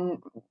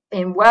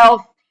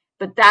wealth,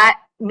 but that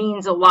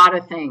means a lot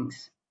of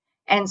things.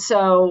 And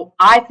so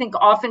I think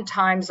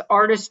oftentimes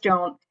artists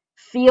don't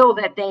feel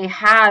that they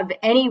have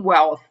any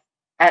wealth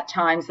at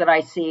times that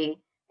I see,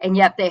 and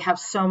yet they have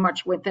so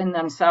much within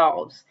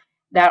themselves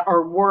that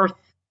are worth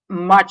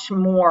much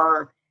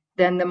more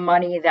than the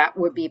money that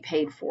would be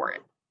paid for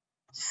it.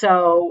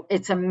 So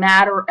it's a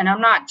matter, and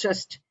I'm not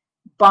just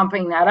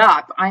bumping that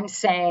up. I'm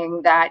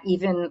saying that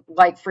even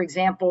like, for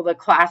example, the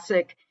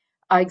classic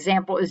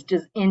example is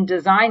in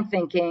design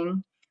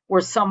thinking,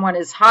 where someone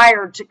is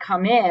hired to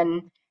come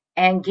in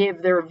and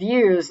give their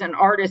views, and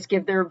artists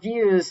give their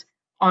views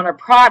on a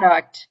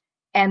product,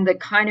 and the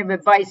kind of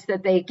advice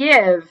that they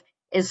give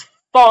is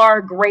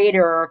far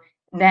greater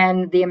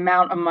than the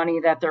amount of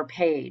money that they're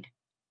paid.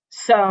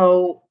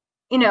 So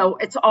you know,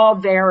 it's all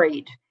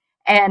varied.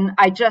 And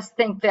I just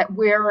think that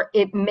where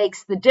it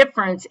makes the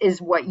difference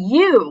is what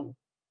you,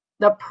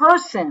 the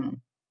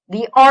person,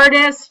 the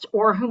artist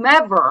or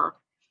whomever,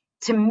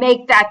 to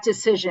make that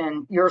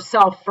decision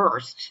yourself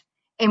first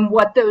and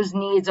what those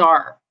needs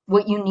are,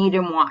 what you need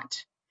and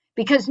want.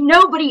 Because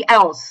nobody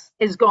else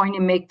is going to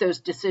make those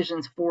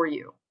decisions for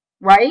you,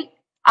 right?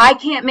 I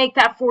can't make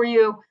that for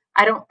you.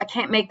 I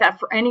can't make that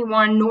for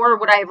anyone, nor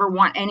would I ever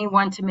want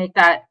anyone to make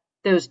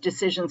those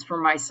decisions for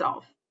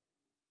myself.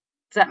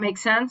 Does that make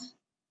sense?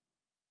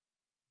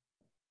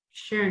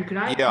 Sharon, could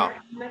I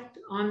comment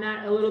on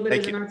that a little bit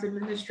as an arts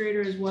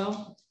administrator as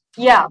well?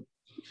 Yeah.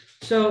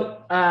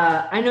 So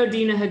I know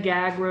Dina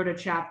Hagag wrote a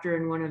chapter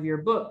in one of your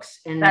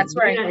books, and that's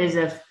Dina right. is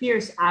a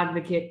fierce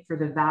advocate for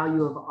the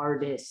value of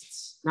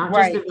artists, not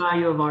just the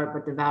value of art,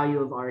 but the value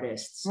of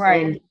artists.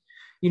 Right. And,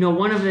 you know,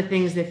 one of the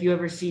things, if you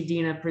ever see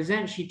Dina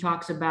present, she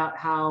talks about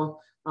how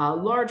a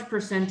large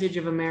percentage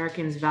of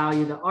Americans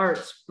value the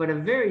arts, but a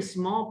very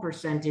small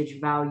percentage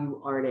value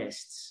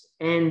artists.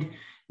 And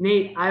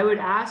Nate, I would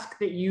ask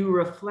that you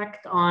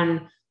reflect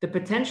on the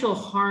potential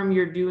harm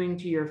you're doing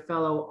to your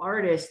fellow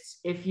artists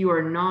if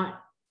you're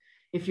not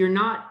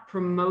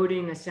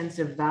promoting a sense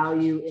of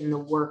value in the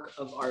work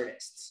of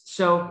artists.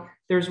 So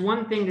there's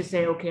one thing to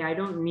say, okay, I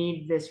don't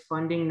need this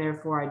funding,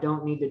 therefore I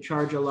don't need to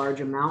charge a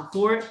large amount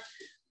for it.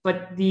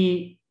 But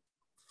the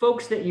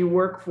folks that you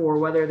work for,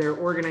 whether they're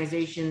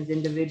organizations,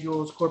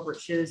 individuals,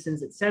 corporate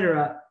citizens, et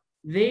cetera,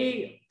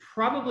 they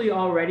probably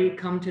already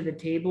come to the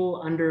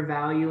table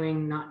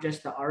undervaluing not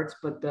just the arts,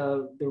 but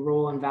the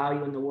role and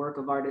value in the work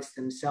of artists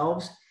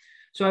themselves.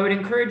 So I would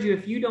encourage you,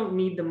 if you don't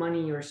need the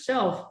money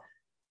yourself,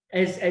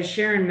 as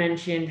Sharon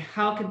mentioned,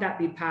 how could that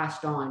be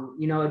passed on?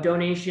 You know, a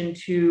donation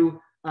to,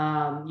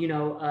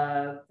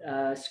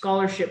 a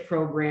scholarship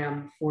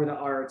program for the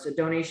arts, a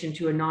donation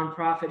to a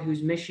nonprofit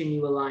whose mission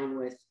you align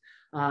with,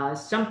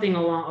 something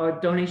along, or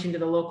a donation to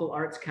the local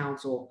arts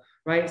council,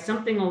 right?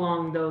 Something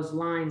along those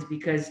lines,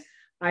 because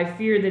I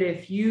fear that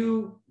if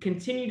you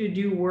continue to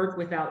do work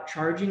without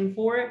charging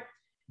for it,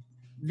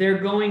 they're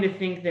going to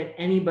think that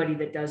anybody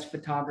that does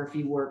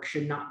photography work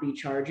should not be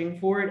charging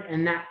for it.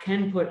 And that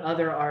can put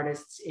other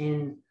artists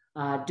in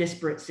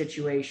disparate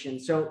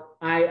situations. So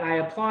I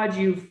applaud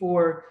you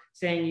for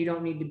saying you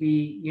don't need to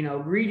be, you know,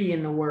 greedy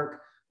in the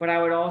work, but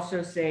I would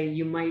also say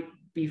you might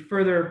be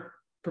further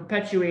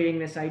perpetuating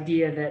this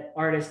idea that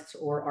artists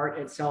or art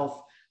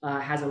itself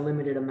has a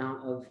limited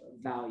amount of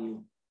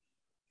value.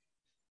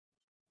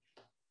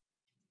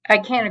 I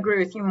can't agree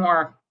with you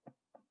more.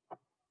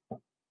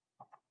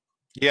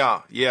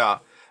 Yeah.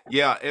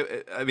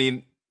 I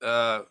mean,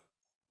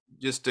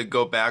 just to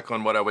go back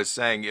on what I was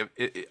saying,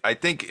 I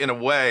think in a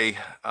way,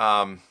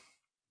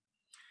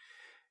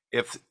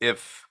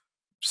 if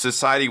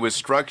society was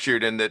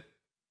structured and that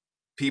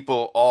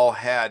people all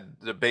had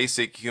the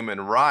basic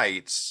human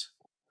rights,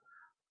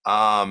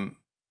 then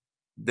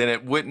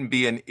it wouldn't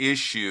be an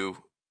issue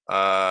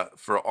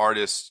for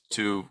artists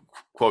to,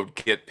 quote,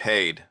 get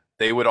paid.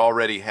 They would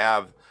already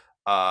have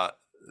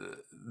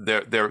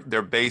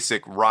their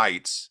basic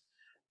rights.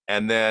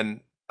 And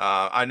then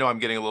I know I'm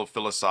getting a little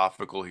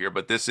philosophical here,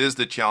 but this is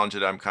the challenge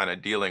that I'm kind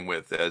of dealing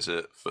with as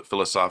a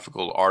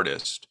philosophical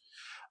artist.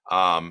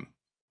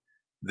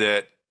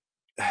 That,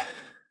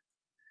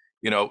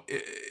 you know,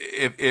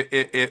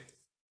 if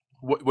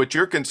what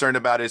you're concerned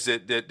about is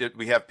that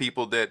we have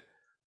people that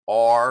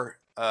are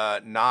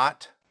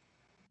not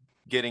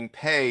getting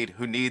paid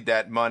who need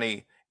that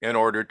money in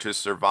order to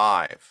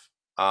survive.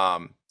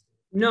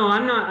 No,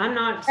 I'm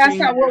not That's saying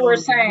not what we're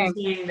saying. I'm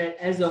saying that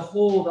as a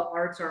whole, the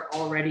arts are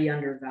already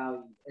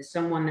undervalued. As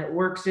someone that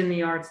works in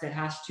the arts, that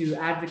has to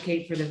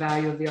advocate for the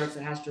value of the arts,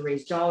 that has to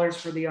raise dollars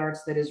for the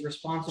arts, that is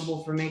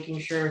responsible for making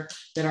sure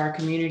that our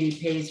community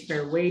pays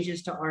fair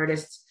wages to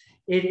artists,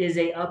 it is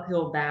an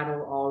uphill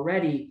battle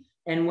already.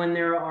 And when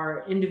there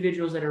are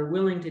individuals that are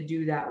willing to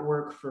do that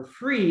work for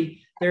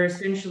free, they're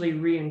essentially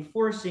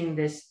reinforcing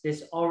this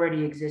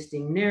already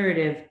existing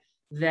narrative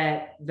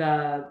that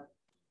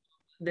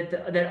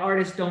that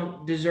artists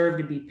don't deserve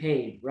to be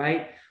paid,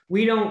 right?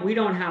 We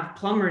don't have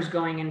plumbers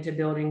going into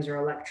buildings or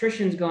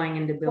electricians going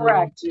into buildings.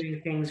 Correct.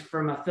 Doing things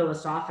from a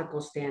philosophical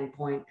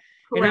standpoint.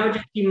 Correct. And I would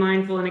just be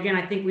mindful. And again,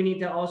 I think we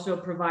need to also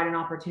provide an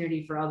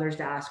opportunity for others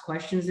to ask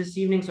questions this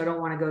evening. So I don't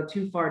want to go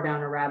too far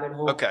down a rabbit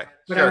hole. Okay.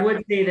 But sure. I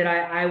would say that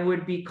I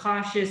would be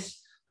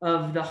cautious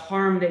of the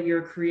harm that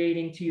you're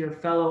creating to your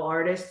fellow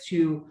artists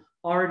who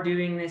are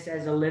doing this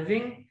as a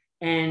living.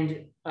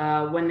 And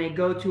when they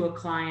go to a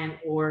client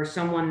or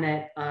someone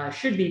that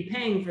should be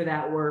paying for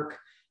that work,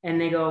 and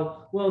they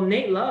go, well,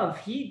 Nate Love,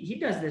 he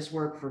does this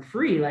work for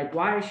free. Like,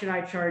 why should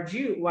I charge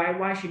you?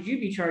 Why should you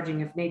be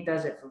charging if Nate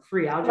does it for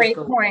free? I'll just great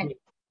go. Point.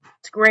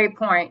 It's a great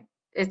point.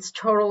 It's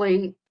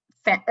totally,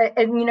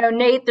 and you know,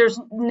 Nate, there's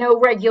no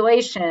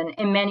regulation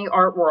in many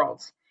art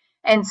worlds.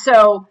 And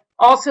so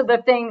also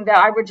the thing that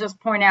I would just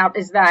point out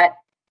is that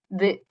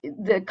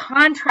the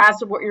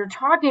contrast of what you're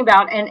talking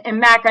about,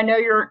 and Mac, I know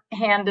your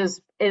hand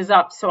is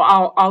up, so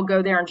I'll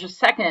go there in just a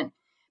second.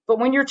 But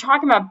when you're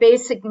talking about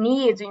basic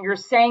needs and you're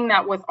saying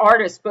that with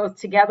artists both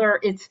together,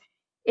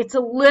 it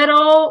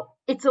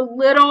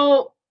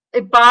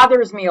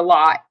bothers me a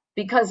lot,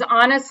 because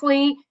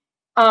honestly,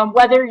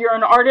 whether you're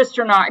an artist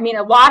or not, I mean,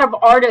 a lot of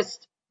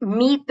artists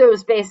meet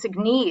those basic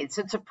needs.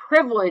 It's a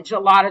privilege a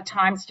lot of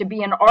times to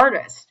be an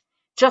artist.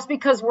 Just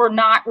because we're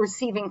not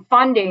receiving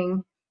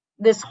funding,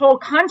 this whole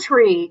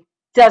country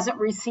doesn't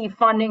receive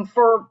funding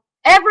for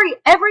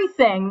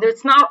everything.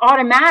 That's not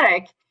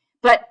automatic.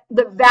 But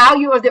the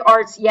value of the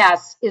arts,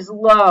 yes, is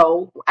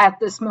low at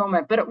this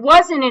moment. But it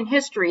wasn't in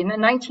history. In the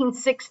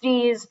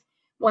 1960s,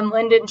 when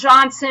Lyndon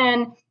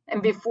Johnson,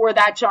 and before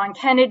that John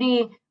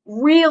Kennedy,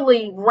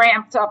 really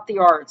ramped up the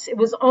arts. It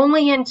was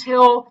only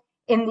until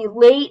in the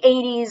late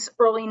 80s,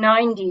 early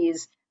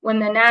 90s, when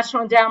the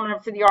National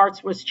Endowment for the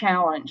Arts was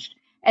challenged.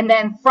 And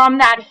then from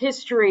that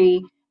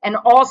history, and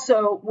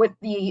also with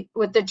the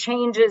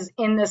changes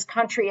in this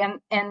country and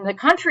the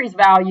country's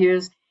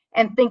values,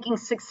 and thinking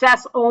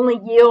success only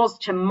yields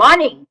to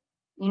money,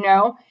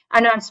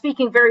 and I'm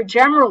speaking very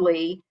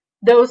generally,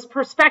 those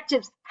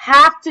perspectives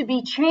have to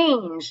be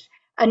changed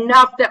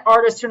enough that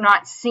artists are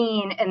not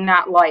seen in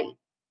that light.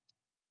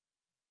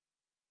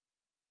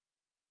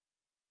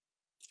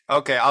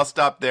 Okay, I'll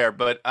stop there.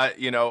 But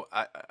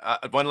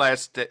one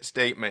last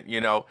statement.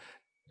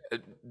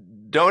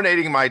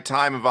 Donating my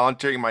time and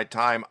volunteering my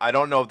time, I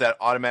don't know if that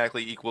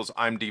automatically equals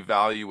I'm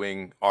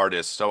devaluing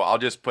artists. So I'll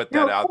just put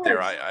that out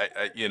there.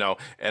 I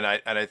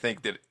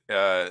think that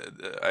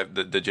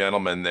the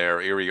gentleman there,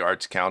 Erie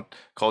Arts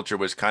Culture,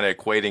 was kind of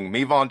equating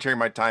me volunteering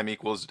my time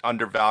equals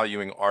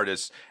undervaluing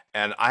artists.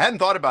 And I hadn't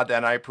thought about that,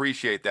 and I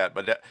appreciate that.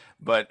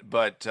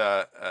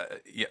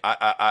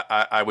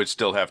 I would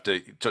still have to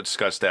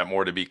discuss that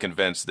more to be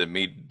convinced that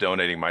me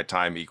donating my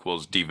time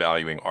equals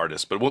devaluing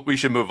artists. But we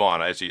should move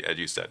on, as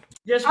you said.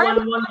 Just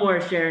one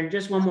more, Sharon.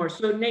 Just one more.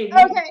 So Nate,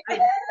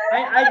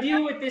 I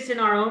deal with this in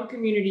our own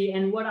community,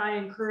 and what I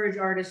encourage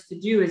artists to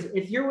do is,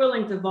 if you're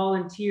willing to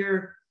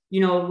volunteer,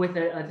 with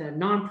a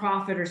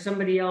nonprofit or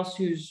somebody else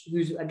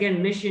who's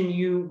again mission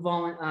you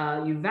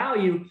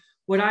value.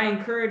 What I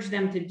encourage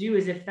them to do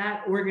is, if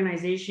that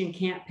organization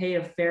can't pay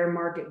a fair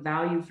market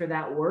value for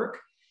that work,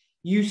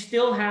 you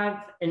still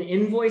have an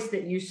invoice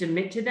that you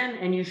submit to them,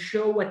 and you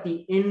show what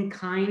the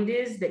in-kind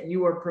is that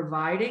you are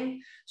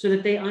providing, so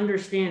that they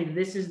understand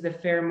this is the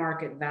fair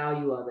market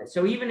value of it.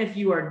 So even if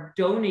you are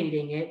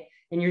donating it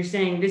and you're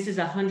saying this is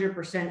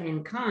 100%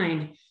 in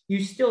kind,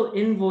 you still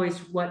invoice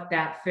what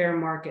that fair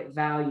market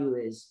value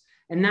is.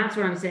 And that's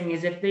what I'm saying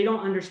is, if they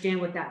don't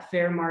understand what that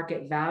fair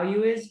market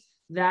value is,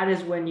 that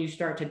is when you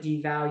start to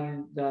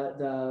devalue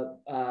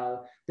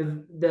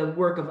the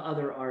work of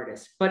other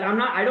artists. But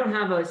I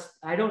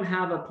don't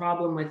have a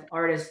problem with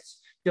artists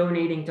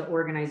donating to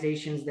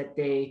organizations that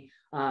they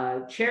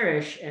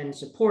cherish and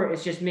support.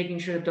 It's just making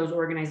sure that those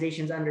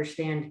organizations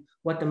understand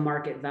what the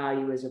market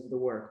value is of the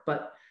work.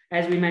 But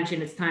as we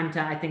mentioned, it's time to,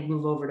 I think,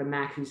 move over to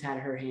Mac, who's had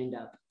her hand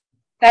up.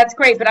 That's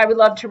great, but I would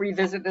love to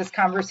revisit this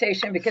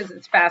conversation because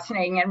it's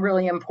fascinating and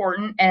really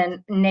important.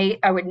 And Nate,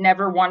 I would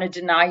never want to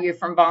deny you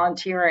from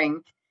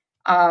volunteering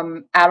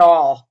at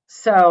all.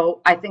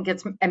 So I think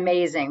it's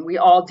amazing. We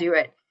all do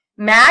it.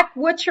 Mac,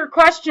 what's your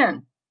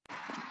question?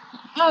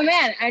 Oh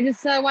man, I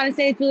just want to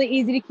say it's really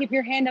easy to keep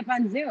your hand up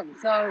on Zoom.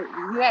 So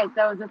you guys,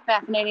 that was a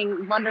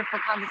fascinating, wonderful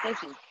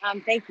conversation.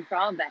 Thank you for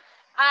all of that.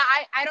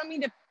 I don't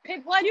mean to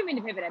pivot. Well, I do mean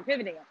to pivot. I'm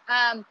pivoting.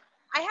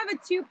 I have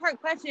a two-part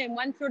question.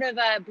 One sort of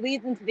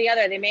bleeds into the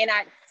other. They may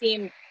not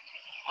seem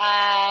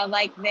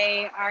like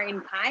they are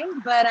in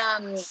kind, but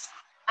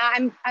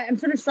I'm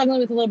sort of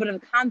struggling with a little bit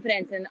of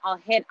confidence, and I'll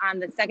hit on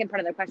the second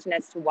part of the question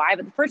as to why.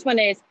 But the first one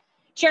is,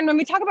 Sharon, when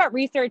we talk about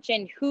research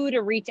and who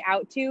to reach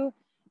out to,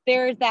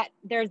 there's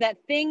that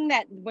thing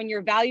that when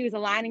your values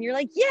align and you're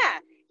like, yeah,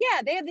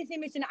 they have the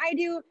same mission I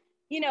do.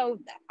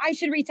 I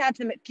should reach out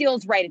to them. It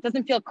feels right. It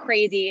doesn't feel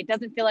crazy. It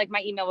doesn't feel like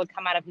my email would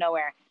come out of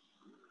nowhere.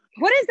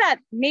 What is that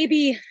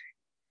maybe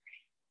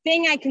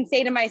thing I can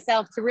say to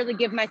myself to really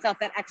give myself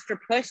that extra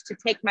push to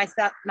take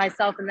myself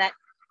in that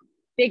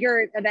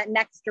that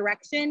next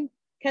direction?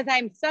 Because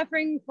I'm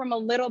suffering from a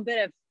little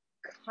bit of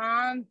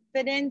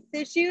confidence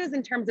issues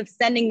in terms of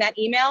sending that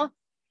email.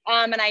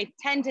 And I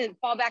tend to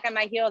fall back on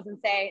my heels and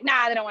say,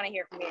 nah, they don't want to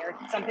hear from me, or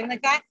something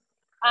like that.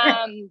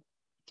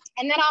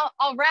 And then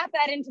I'll wrap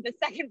that into the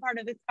second part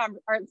of this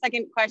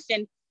second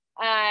question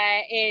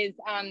is,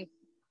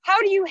 how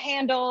do you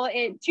handle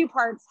it? Two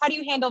parts. How do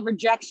you handle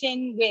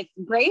rejection with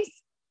grace?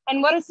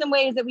 And what are some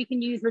ways that we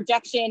can use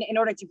rejection in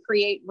order to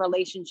create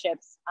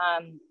relationships?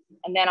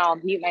 And then I'll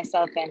mute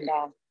myself and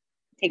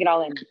take it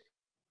all in.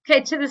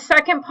 Okay, to the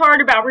second part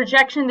about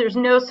rejection, there's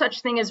no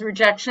such thing as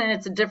rejection.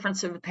 It's a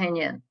difference of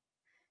opinion.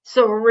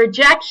 So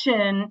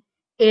rejection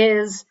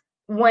is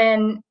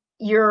when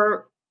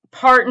your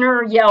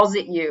partner yells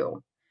at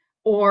you,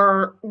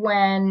 or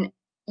when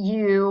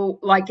you,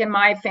 like in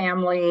my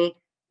family,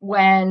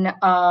 when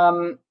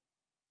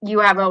you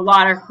have a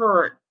lot of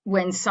hurt,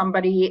 when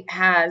somebody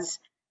has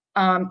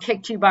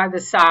kicked you by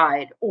the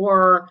side,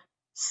 or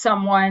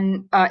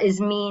someone is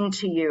mean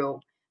to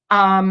you.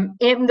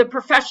 In the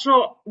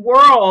professional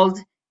world,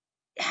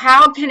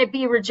 how can it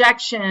be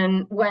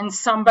rejection when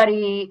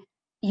somebody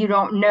you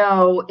don't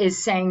know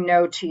is saying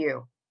no to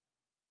you?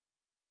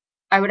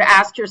 I would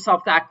ask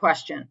yourself that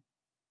question.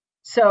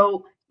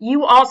 So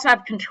you also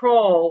have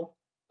control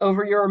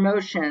over your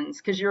emotions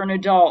because you're an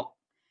adult.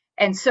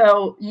 And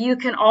so you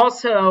can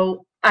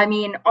also, I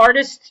mean,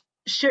 artists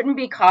shouldn't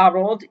be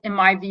coddled, in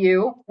my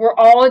view. We're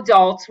all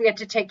adults. We have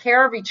to take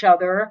care of each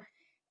other.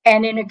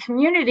 And in a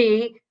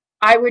community,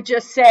 I would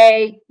just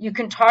say you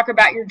can talk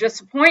about your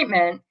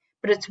disappointment,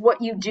 but it's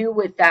what you do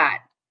with that.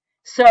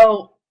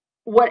 So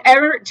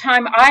whatever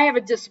time I have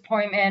a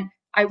disappointment,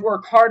 I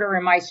work harder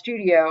in my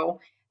studio.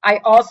 I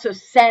also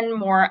send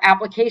more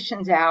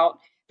applications out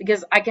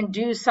because I can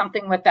do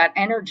something with that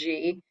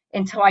energy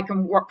until I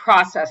can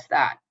process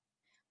that.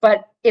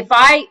 But if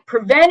I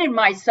prevented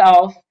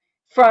myself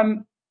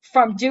from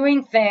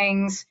doing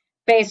things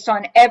based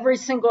on every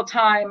single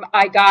time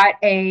I got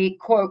a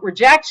quote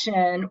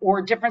rejection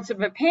or difference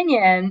of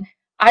opinion,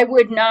 I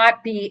would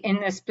not be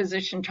in this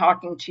position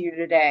talking to you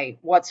today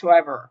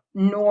whatsoever,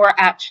 nor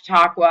at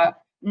Chautauqua,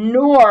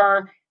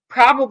 nor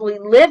probably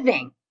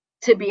living,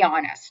 to be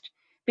honest,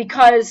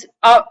 because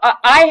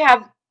I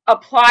have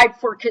applied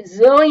for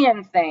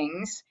gazillion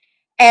things,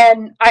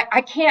 and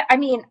I can't. I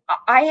mean,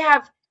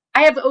 I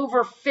have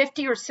over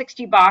 50 or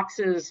 60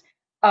 boxes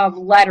of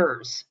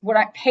letters,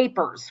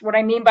 papers. What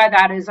I mean by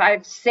that is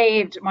I've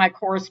saved my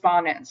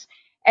correspondence,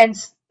 and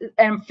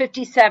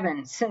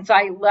 57 since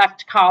I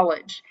left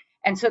college.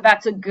 And so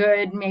that's a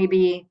good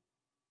maybe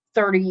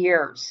 30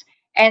 years.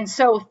 And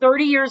so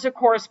 30 years of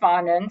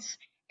correspondence.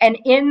 And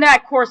in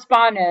that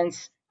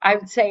correspondence, I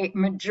would say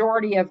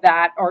majority of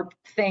that are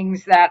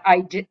things that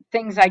I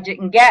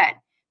didn't get.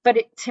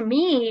 But to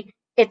me,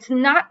 it's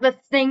not the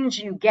things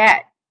you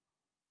get.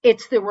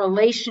 It's the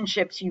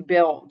relationships you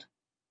build.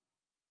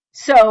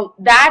 So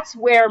that's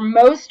where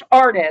most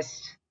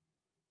artists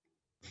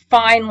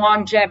find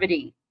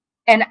longevity.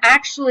 And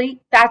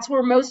actually, that's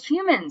where most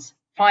humans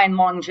find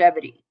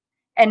longevity,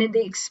 and in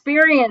the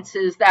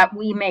experiences that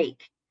we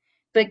make.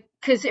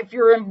 Because if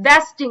you're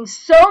investing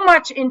so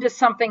much into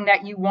something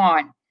that you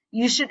want,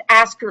 you should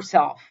ask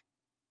yourself,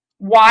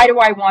 why do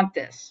I want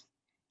this?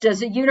 Does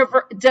the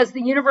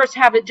universe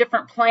have a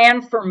different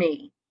plan for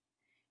me?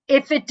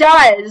 If it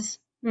does,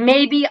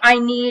 maybe I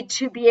need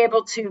to be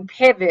able to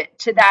pivot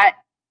to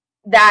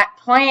that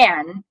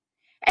plan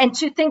and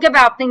to think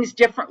about things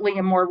differently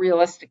and more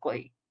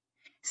realistically.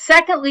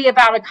 Secondly,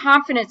 about a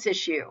confidence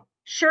issue.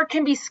 Sure, it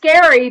can be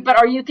scary, but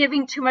are you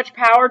giving too much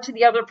power to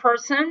the other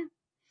person?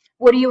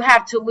 What do you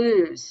have to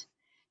lose?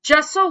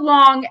 Just so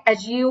long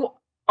as you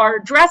are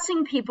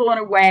addressing people in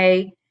a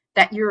way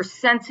that you're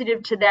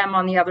sensitive to them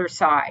on the other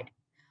side.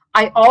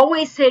 I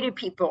always say to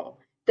people,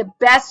 the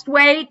best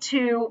way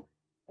to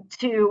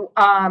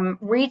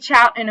reach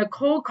out in a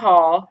cold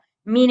call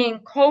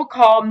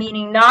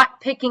meaning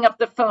not picking up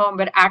the phone,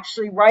 but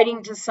actually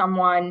writing to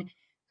someone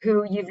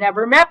who you've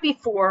never met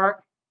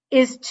before,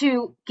 is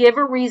to give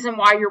a reason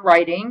why you're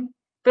writing,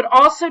 but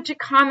also to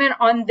comment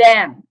on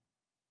them,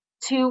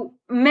 to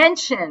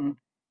mention,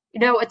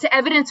 it's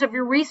evidence of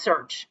your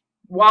research,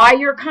 why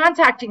you're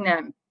contacting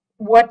them,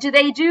 what do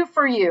they do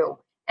for you,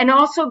 and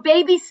also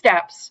baby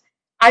steps.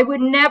 I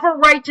would never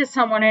write to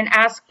someone and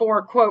ask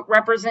for, quote,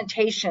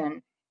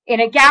 representation in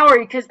a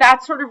gallery, because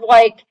that's sort of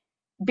like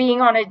being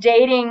on a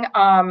dating,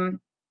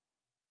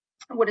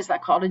 what is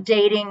that called? A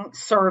dating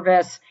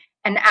service,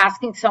 and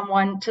asking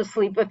someone to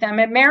sleep with them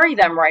and marry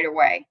them right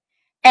away.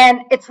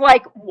 And it's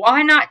like,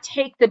 why not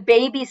take the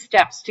baby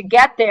steps to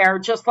get there,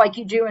 just like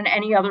you do in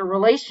any other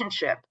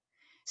relationship?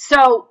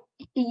 So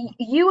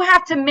you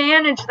have to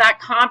manage that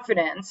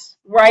confidence,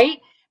 right?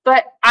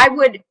 But I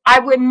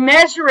would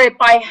measure it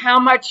by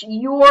how much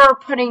you're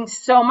putting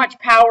so much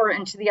power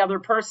into the other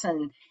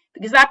person,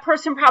 because that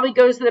person probably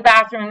goes to the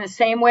bathroom the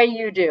same way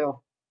you do.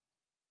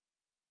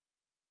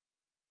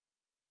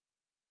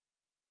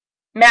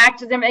 Mac,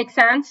 does it make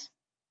sense?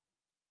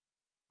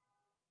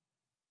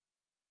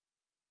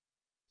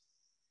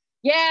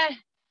 Yeah,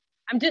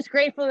 I'm just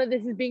grateful that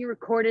this is being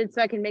recorded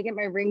so I can make it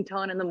my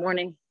ringtone in the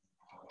morning.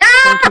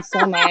 Thank you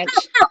so much.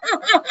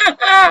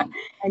 That's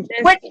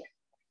what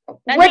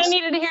I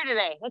needed to hear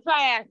today. That's why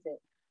I asked it.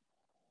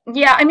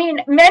 Yeah, I mean,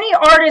 many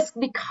artists,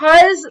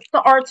 because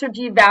the arts are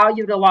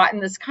devalued a lot in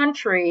this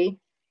country,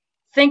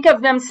 think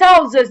of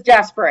themselves as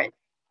desperate.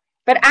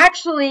 But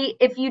actually,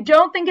 if you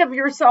don't think of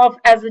yourself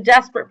as a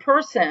desperate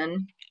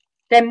person,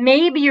 then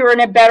maybe you're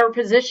in a better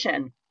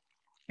position.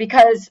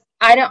 Because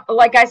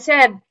like I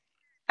said,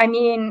 I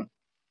mean,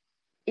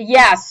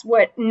 yes,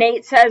 what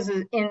Nate says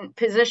is in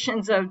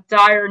positions of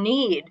dire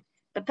need,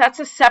 but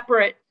that's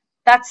separate.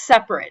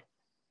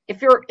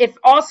 If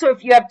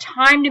you have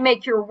time to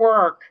make your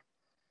work,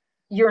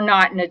 you're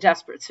not in a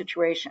desperate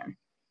situation.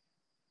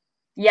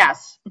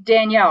 Yes,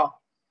 Danielle.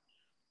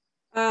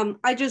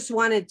 I just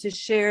wanted to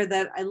share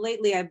that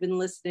lately I've been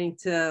listening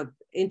to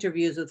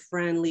interviews with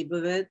Fran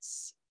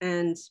Lebowitz,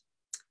 and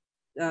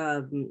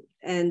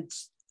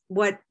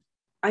what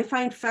I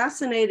find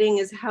fascinating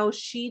is how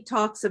she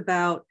talks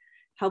about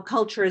how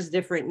culture is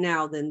different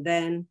now than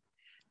then,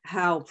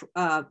 how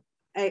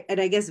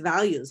and I guess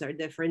values are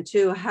different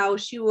too. How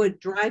she would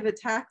drive a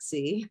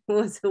taxi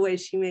was the way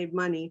she made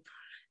money.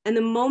 And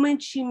the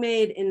moment she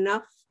made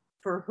enough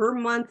for her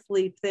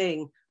monthly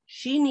thing,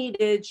 she knew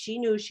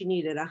she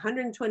needed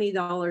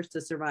 $120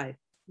 to survive.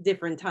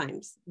 Different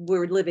times.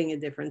 We're living in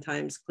different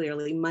times,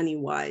 clearly,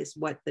 money-wise,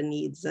 what the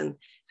needs and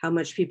how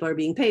much people are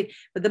being paid.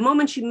 But the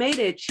moment she made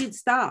it, she'd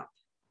stop.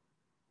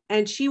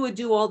 And she would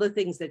do all the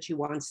things that she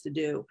wanted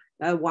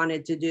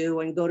to do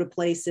and go to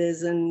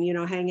places and, you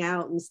know, hang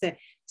out and stay.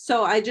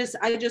 So I just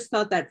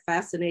thought that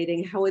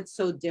fascinating how it's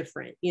so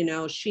different. You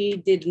know, she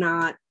did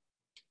not,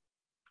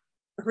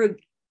 her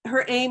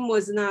aim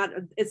was not,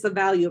 it's the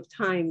value of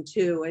time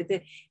too.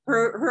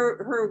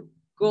 Her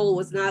goal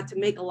was not to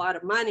make a lot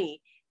of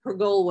money. Her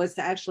goal was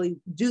to actually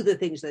do the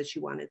things that she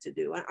wanted to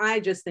do. And I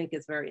just think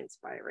it's very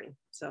inspiring.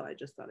 So I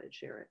just thought I'd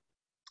share it.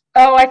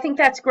 Oh, I think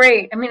that's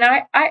great. I mean,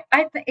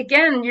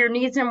 again, your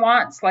needs and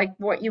wants, like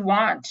what you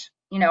want.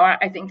 You know,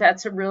 I think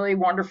that's a really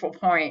wonderful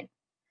point.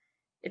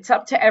 It's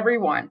up to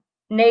everyone.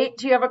 Nate,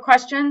 do you have a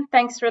question?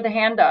 Thanks for the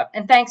hand up.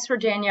 And thanks for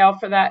Danielle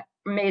for that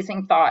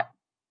amazing thought.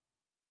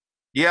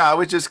 Yeah, I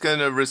was just going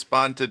to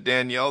respond to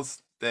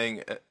Danielle's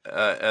thing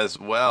as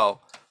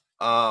well.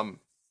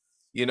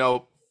 You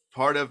know,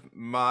 part of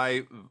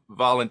my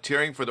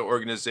volunteering for the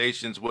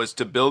organizations was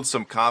to build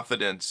some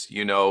confidence,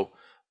 you know,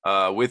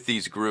 with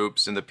these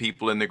groups and the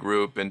people in the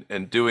group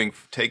and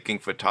taking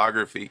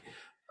photography,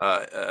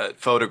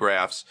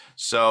 photographs.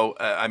 So,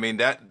 I mean,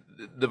 that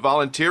the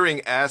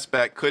volunteering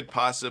aspect could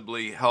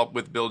possibly help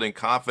with building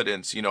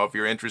confidence. You know, if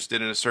you're interested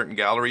in a certain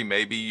gallery,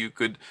 maybe you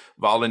could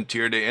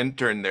volunteer to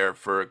intern there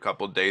for a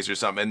couple of days or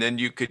something, and then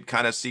you could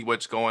kind of see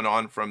what's going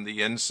on from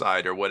the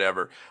inside or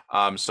whatever.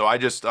 So I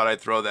just thought I'd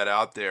throw that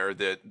out there,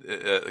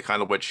 that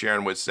kind of what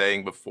Sharon was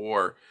saying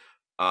before,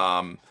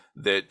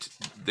 that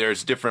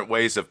there's different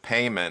ways of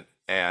payment.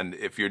 And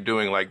if you're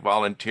doing like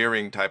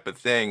volunteering type of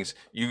things,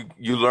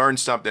 you learn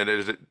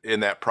something in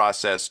that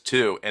process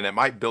too. And it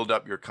might build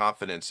up your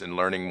confidence in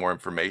learning more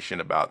information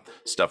about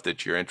stuff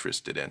that you're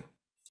interested in.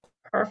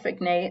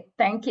 Perfect, Nate.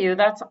 Thank you.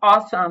 That's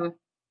awesome.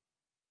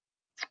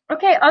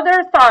 Okay,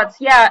 other thoughts?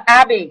 Yeah,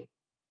 Abby,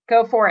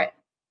 go for it.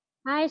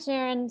 Hi,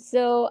 Sharon.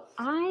 So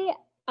I'm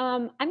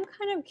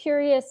kind of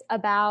curious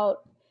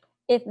about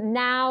if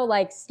now,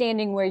 like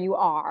standing where you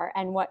are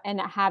and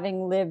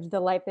having lived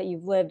the life that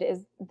you've lived,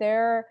 is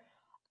there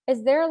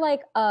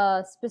like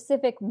a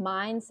specific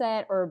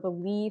mindset or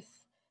belief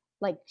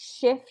like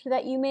shift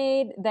that you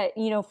made that,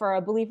 you know, for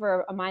a belief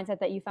or a mindset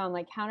that you found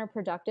like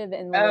counterproductive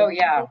in living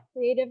this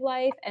creative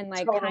life? And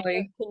like, kind of,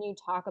 can you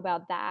talk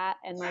about that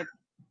and like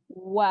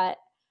what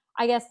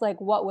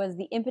was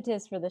the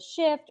impetus for the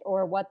shift,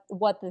 or what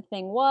the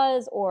thing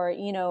was, or,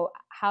 you know,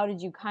 how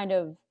did you kind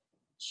of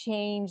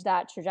change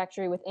that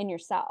trajectory within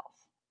yourself?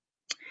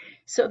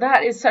 So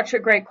that is such a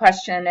great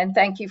question. And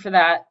thank you for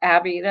that,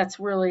 Abby. That's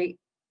really,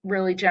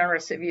 really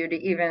generous of you to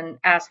even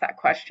ask that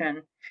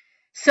question.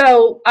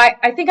 So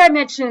I think I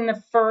mentioned in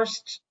the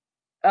first,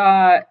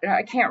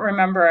 I can't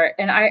remember,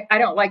 and I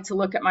don't like to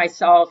look at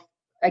myself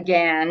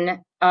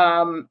again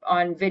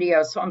on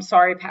video. So I'm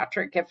sorry,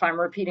 Patrick, if I'm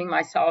repeating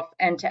myself,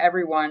 and to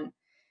everyone.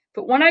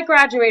 But when I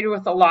graduated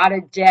with a lot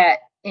of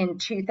debt in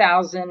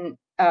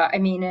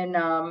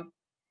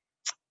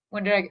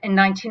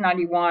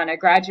 1991, I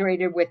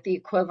graduated with the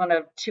equivalent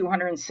of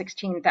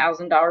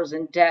 $216,000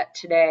 in debt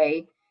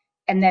today,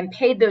 and then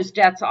paid those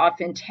debts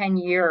off in 10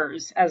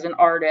 years as an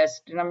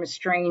artist. And I'm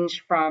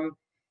estranged from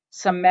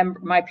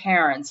my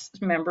parents,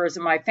 members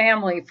of my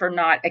family, for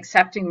not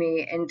accepting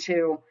me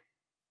into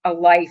a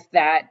life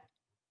that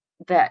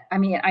I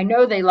mean, I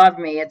know they love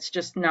me. It's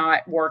just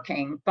not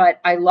working,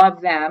 but I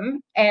love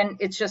them, and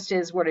it just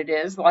is what it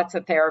is. Lots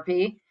of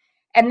therapy.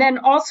 And then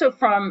also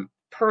from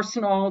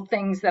personal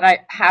things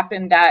that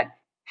happened that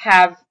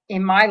have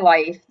in my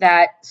life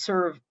that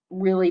sort of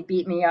really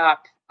beat me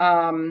up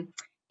in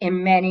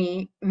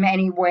many,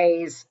 many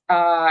ways,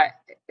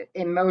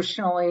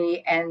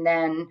 emotionally, and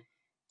then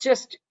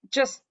just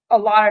a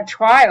lot of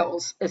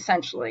trials,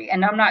 essentially.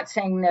 And I'm not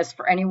saying this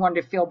for anyone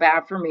to feel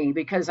bad for me,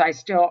 because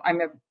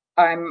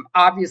I'm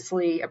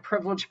obviously a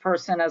privileged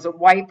person as a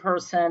white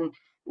person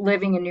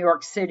living in New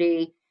York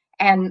City,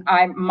 and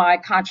my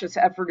conscious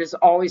effort is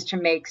always to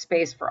make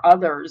space for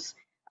others,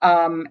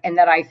 and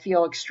that I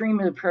feel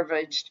extremely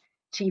privileged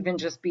to even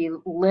just be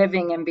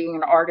living and being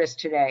an artist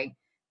today.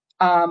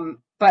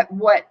 But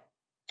what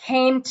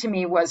came to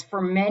me was,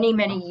 for many,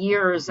 many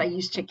years, I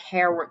used to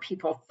care what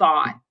people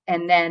thought,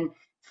 and then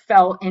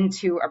fell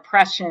into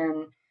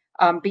oppression,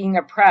 being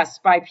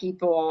oppressed by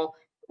people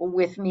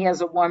with me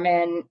as a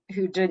woman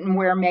who didn't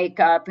wear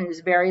makeup, and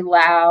who's very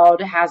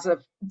loud,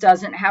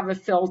 doesn't have a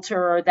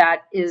filter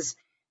that is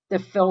the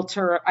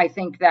filter I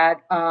think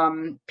that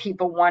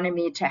people wanted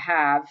me to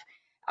have.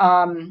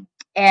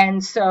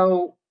 And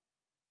so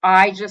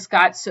I just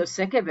got so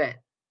sick of it.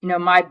 You know,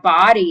 my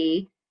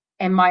body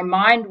and my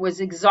mind was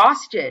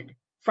exhausted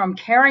from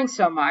caring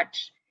so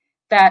much,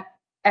 that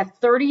at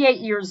 38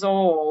 years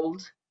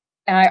old,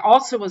 and I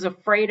also was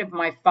afraid of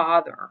my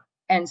father.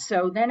 And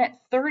so then at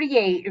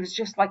 38, it was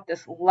just like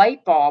this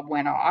light bulb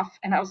went off.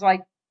 And I was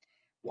like,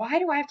 why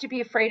do I have to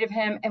be afraid of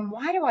him? And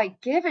why do I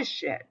give a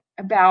shit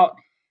about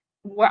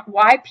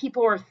why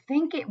people are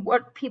thinking,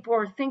 what people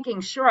are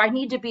thinking? Sure, I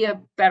need to be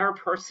a better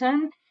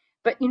person.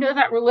 But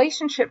that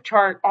relationship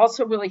chart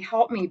also really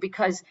helped me,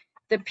 because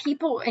the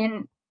people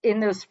in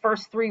those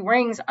first 3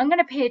 rings, I'm going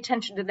to pay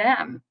attention to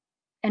them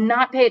and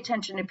not pay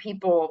attention to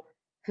people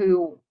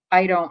who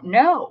I don't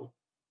know.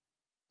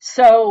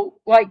 So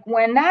like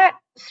when that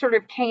sort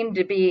of came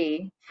to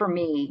be for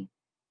me,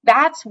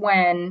 that's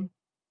when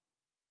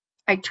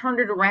I turned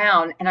it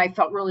around and I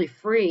felt really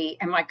free,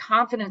 and my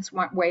confidence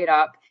went way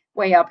up,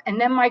 and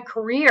then my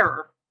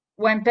career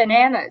went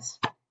bananas.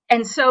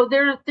 And so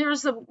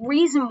there's a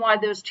reason why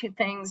those 2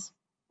 things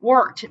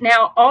worked.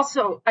 Now,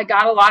 also, I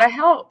got a lot of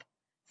help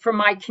from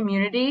my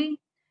community,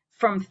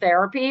 from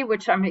therapy,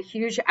 which I'm a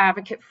huge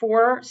advocate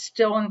for,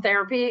 still in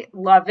therapy,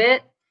 love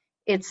it.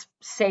 It's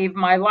saved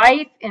my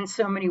life in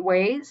so many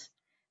ways.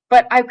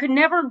 But I could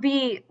never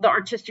be the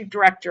artistic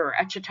director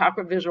at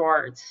Chautauqua Visual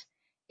Arts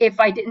if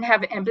I didn't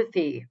have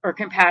empathy or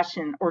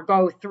compassion or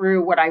go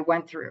through what I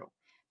went through.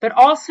 But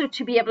also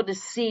to be able to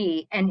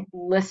see and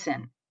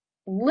listen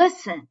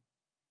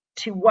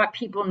to what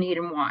people need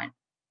and want.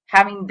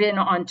 Having been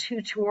on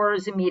 2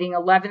 tours and meeting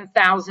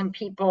 11,000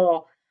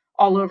 people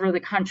all over the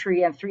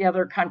country and 3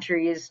 other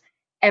countries,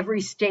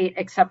 every state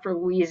except for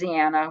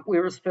Louisiana, we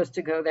were supposed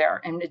to go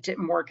there, and it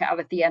didn't work out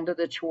at the end of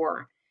the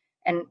tour.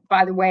 And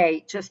by the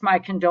way, just my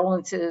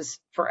condolences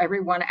for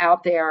everyone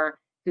out there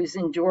who's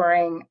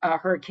enduring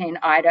Hurricane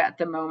Ida at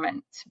the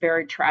moment. It's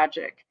very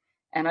tragic.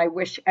 And I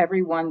wish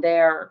everyone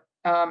there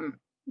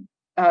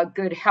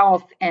good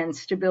health and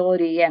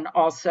stability, and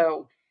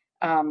also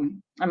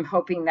I'm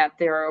hoping that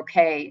they're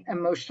okay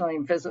emotionally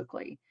and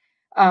physically.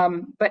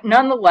 But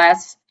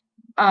nonetheless,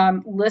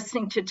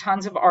 listening to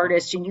tons of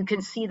artists, and you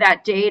can see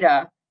that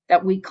data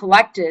that we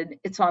collected.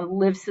 It's on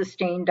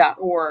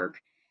livesustain.org.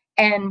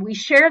 And we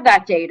share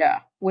that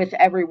data with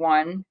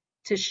everyone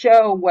to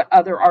show what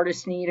other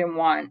artists need and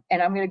want.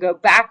 And I'm going to go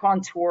back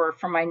on tour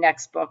for my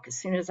next book as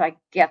soon as I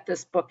get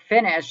this book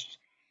finished.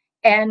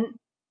 And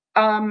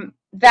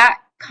that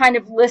kind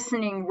of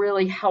listening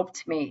really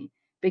helped me,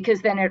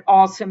 because then it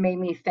also made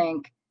me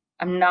think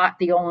I'm not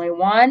the only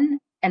one.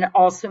 And it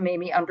also made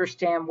me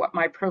understand what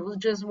my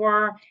privileges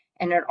were.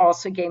 And it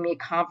also gave me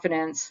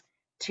confidence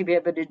to be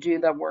able to do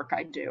the work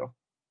I do.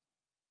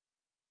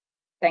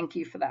 Thank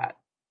you for that.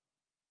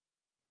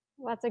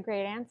 Well, that's a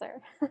great answer.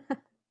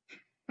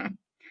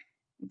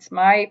 It's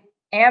my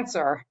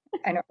answer.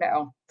 I don't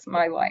know. It's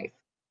my life.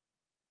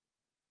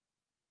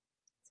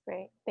 It's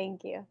great.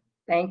 Thank you.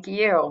 Thank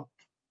you.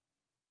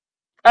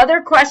 Other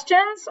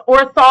questions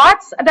or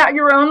thoughts about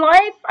your own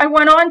life? I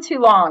went on too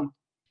long.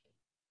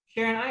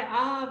 Sharon,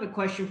 I'll have a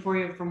question for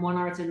you from one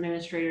arts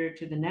administrator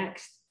to the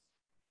next.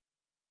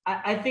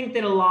 I think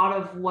that a lot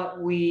of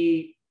what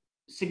we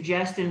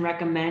suggest and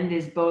recommend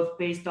is both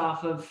based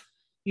off of,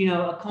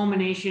 a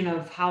culmination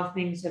of how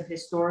things have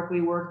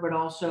historically worked, but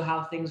also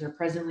how things are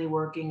presently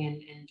working,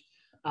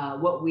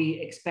 and what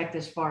we expect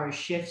as far as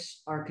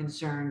shifts are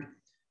concerned.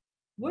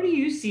 What do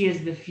you see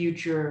as the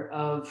future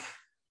of,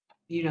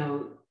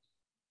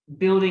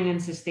 building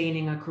and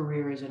sustaining a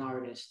career as an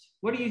artist?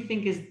 What do you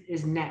think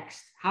is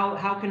next?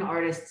 How can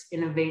artists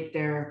innovate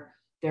their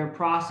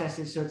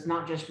processes so it's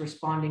not just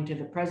responding to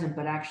the present,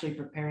 but actually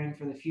preparing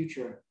for the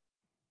future?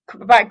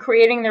 By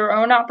creating their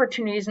own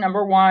opportunities,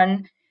 number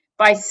one,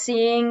 by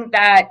seeing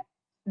that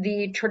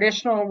the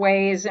traditional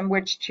ways in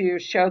which to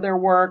show their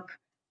work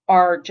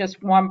are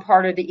just one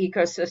part of the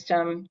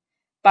ecosystem,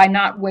 by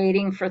not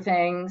waiting for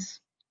things,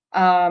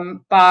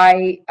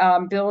 by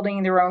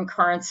building their own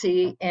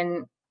currency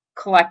in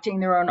collecting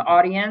their own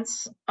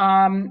audience,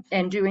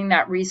 and doing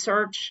that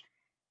research.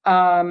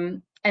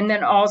 And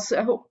then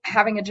also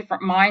having a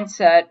different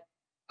mindset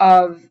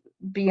of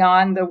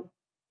beyond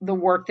the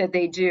work that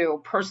they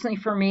do. Personally,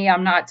 for me,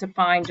 I'm not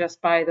defined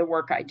just by the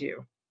work I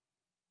do.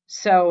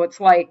 So it's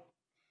like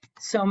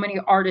so many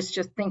artists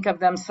just think of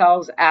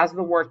themselves as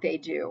the work they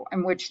do,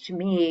 and which to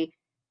me,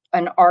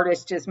 an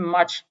artist is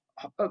much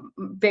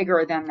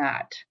bigger than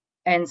that.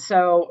 And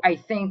so I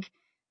think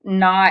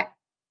not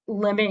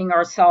limiting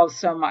ourselves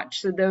so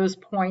much. So those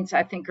points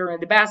I think are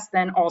the best.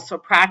 Then also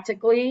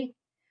practically,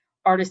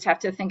 artists have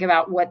to think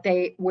about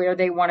where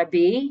they want to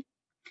be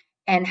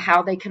and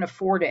how they can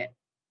afford it.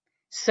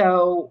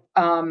 So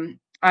I'm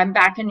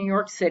back in New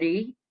York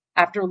City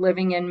after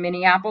living in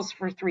Minneapolis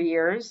for 3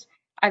 years.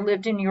 I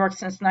lived in New York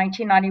since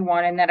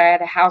 1991, and then I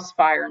had a house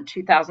fire in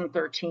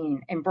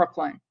 2013 in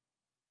Brooklyn.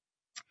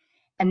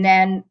 And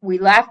then we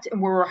left and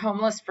we were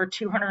homeless for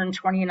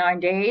 229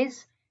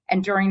 days.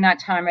 And during that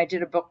time, I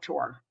did a book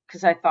tour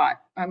because I thought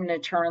I'm going to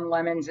turn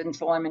lemons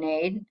into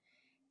lemonade.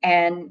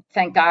 And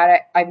thank God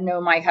I've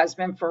known my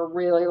husband for a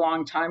really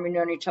long time. We've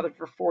known each other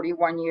for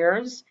 41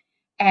 years.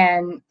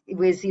 And it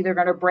was either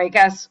going to break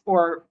us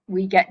or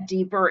we get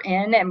deeper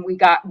in, and we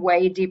got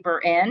way deeper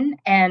in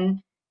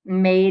and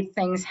made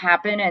things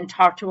happen and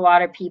talked to a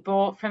lot of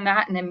people from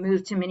that, and then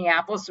moved to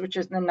Minneapolis, which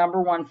is the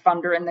 #1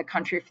 funder in the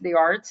country for the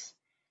arts.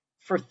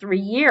 for 3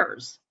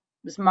 years.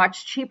 It was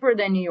much cheaper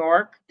than New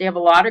York. They have a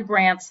lot of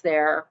grants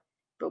there.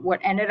 But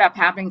what ended up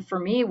happening for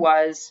me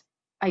was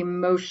I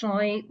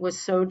emotionally was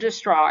so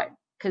distraught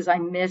because I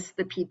missed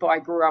the people I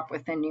grew up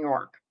with in New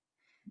York.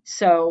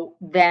 So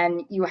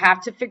then you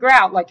have to figure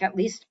out, like at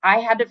least I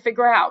had to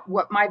figure out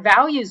what my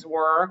values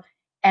were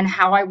and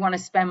how I want to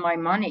spend my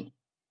money.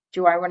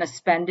 Do I want to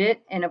spend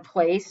it in a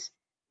place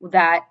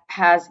that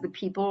has the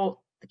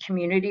people, the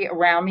community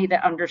around me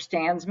that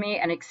understands me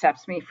and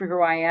accepts me for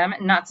who I am?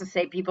 And not to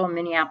say people in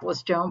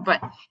Minneapolis don't,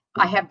 but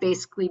I have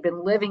basically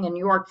been living in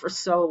New York for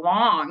so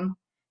long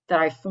that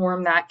I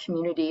formed that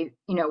community.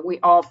 You know, we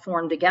all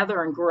formed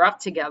together and grew up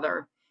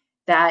together,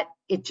 that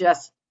it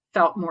just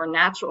felt more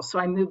natural. So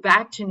I moved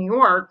back to New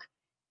York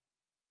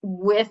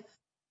with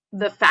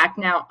the fact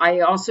now I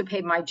also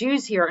paid my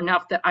dues here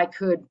enough that I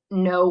could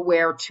know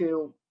where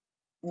to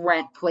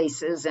rent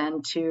places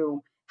and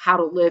to how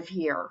to live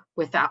here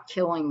without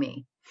killing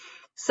me.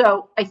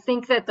 So I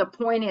think that the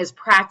point is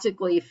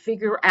practically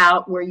figure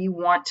out where you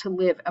want to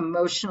live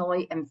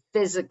emotionally and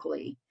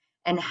physically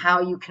and how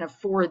you can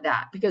afford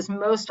that. Because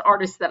most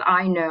artists that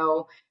I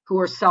know who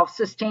are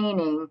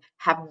self-sustaining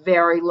have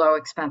very low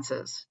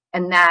expenses.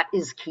 And that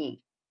is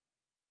key.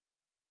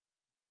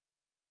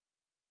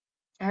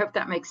 I hope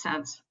that makes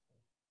sense.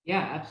 Yeah,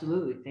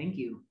 absolutely. Thank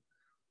you.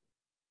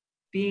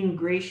 Being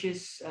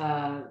gracious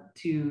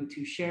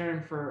to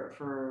Sharon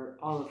for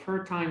all of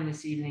her time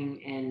this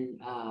evening,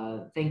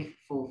 and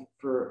thankful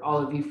for all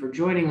of you for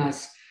joining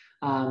us.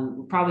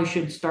 We probably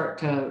should start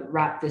to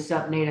wrap this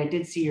up. Nate, I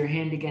did see your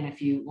hand again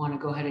if you want to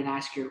go ahead and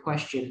ask your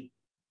question.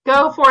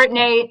 Go for it,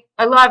 Nate.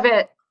 I love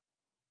it.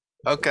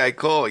 Okay,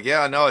 cool.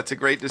 Yeah, no, it's a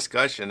great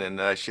discussion,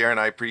 and Sharon,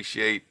 I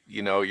appreciate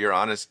your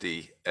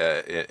honesty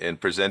in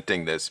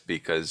presenting this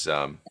because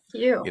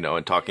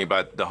and talking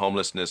about the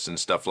homelessness and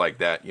stuff like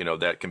that.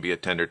 That can be a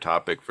tender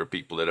topic for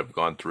people that have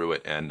gone through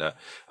it, and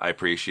I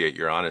appreciate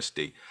your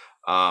honesty.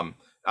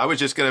 I was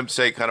just going to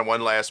say kind of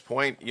one last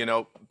point.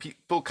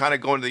 People kind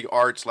of go into the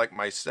arts like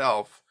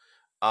myself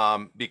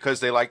because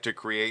they like to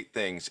create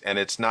things, and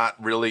it's not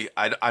really,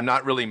 I'm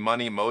not really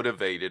money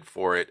motivated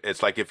for it.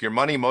 It's like if you're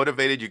money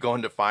motivated, you go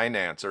into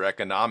finance or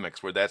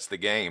economics, where that's the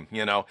game.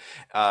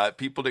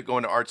 People that go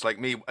into arts like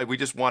me, we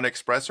just want to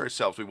express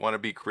ourselves. We want to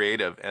be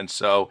creative, and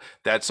so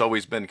that's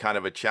always been kind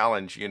of a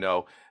challenge.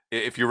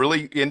 If you're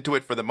really into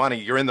it for the money,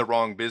 you're in the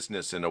wrong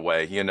business in a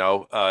way.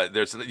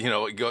 There's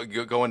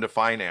go into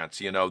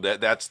finance.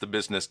 That's the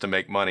business to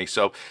make money.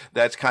 So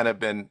that's kind of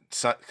been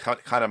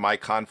kind of my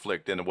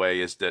conflict in a way,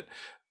 is that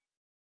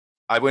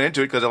I went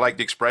into it because I like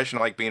the expression,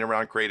 I like being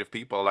around creative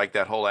people, I like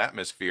that whole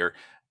atmosphere.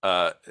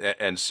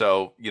 And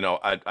so,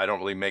 I don't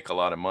really make a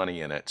lot of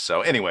money in it.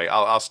 So anyway,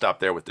 I'll stop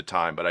there with the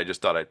time, but I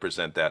just thought I'd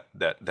present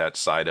that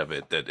side of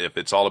it, that if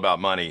it's all about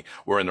money,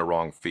 we're in the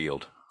wrong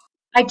field.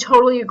 I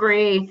totally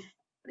agree.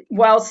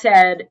 Well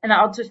said. And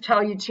I'll just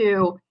tell you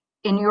too,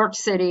 in New York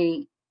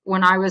City,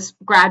 when I was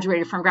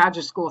graduated from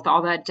graduate school with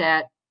all that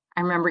debt,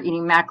 I remember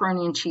eating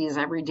macaroni and cheese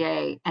every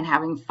day and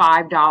having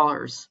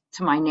 $5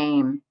 to my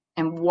name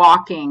and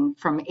walking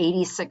from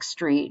 86th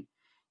Street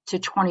to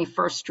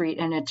 21st Street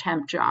in a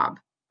temp job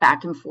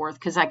back and forth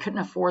because I couldn't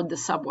afford the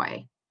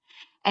subway.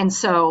 And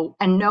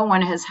no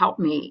one has helped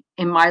me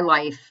in my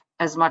life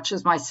as much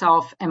as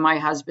myself and my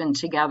husband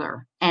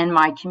together and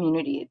my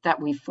community that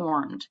we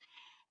formed.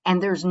 And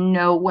there's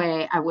no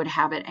way I would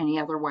have it any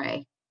other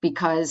way,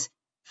 because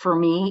for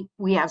me,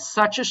 we have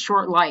such a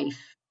short life,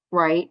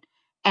 right?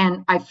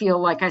 And I feel,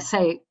 like I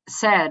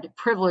said,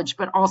 privileged,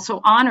 but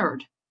also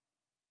honored,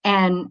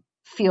 and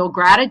feel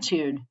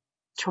gratitude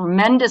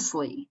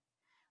tremendously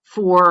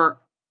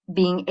for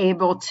being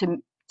able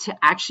to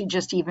actually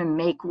just even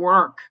make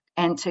work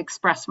and to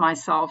express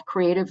myself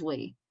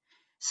creatively.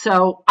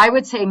 So I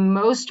would say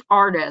most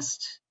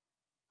artists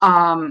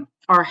are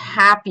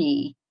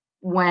happy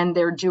when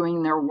they're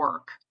doing their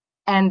work.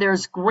 And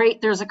there's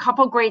a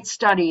couple great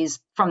studies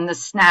from their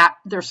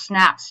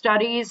SNAP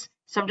studies.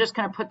 So I'm just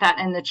going to put that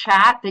in the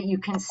chat that you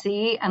can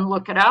see and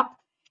look it up.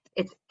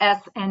 It's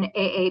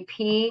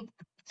SNAAP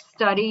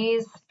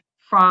studies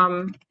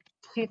from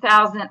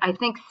 2000, I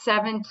think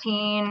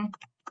 17,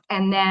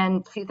 and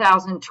then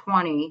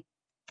 2020.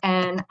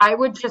 And I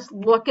would just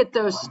look at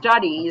those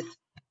studies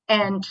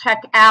and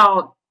check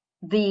out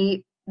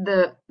the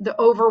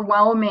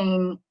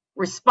overwhelming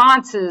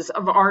responses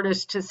of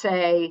artists to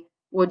say,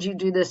 would you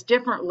do this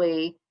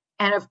differently?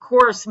 And of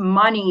course,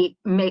 money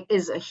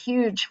is a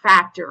huge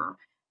factor.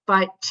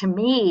 But to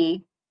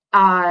me,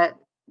 I'm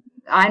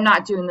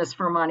not doing this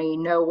for money,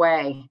 no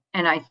way.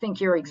 And I think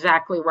you're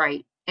exactly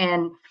right.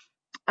 And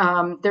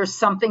there's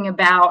something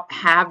about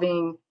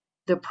having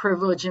the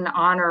privilege and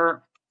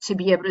honor to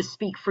be able to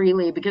speak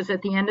freely, because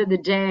at the end of the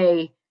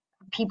day,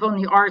 people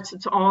in the arts,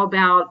 it's all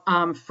about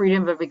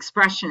freedom of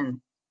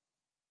expression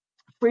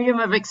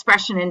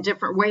in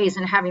different ways,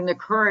 and having the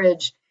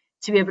courage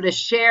to be able to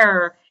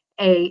share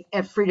a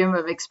freedom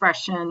of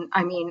expression.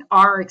 I mean,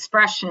 our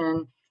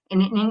expression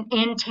in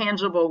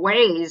intangible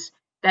ways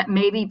that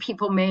maybe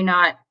people may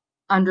not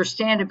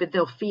understand it, but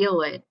they'll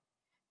feel it.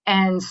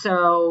 And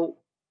so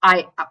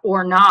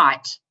or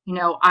not.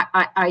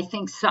 I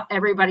think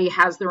everybody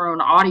has their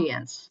own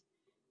audience.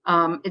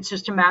 It's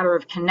just a matter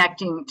of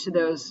connecting to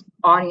those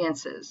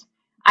audiences.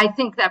 I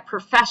think that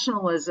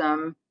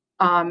professionalism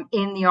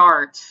in the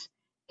arts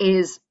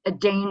is a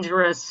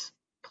dangerous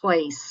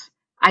place.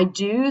 I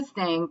do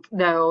think,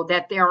 though,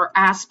 that there are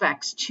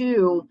aspects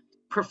to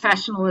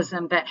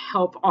professionalism that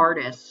help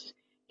artists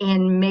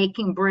in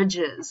making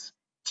bridges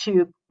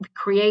to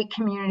create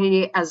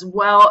community as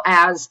well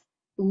as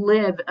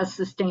live a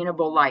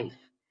sustainable life.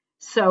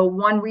 So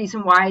one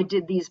reason why I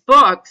did these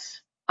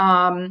books,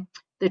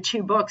 the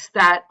two books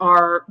that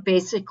are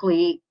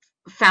basically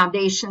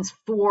foundations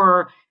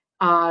for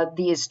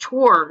these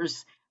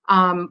tours,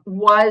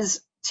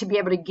 was to be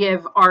able to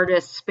give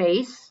artists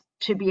space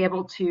to be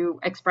able to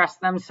express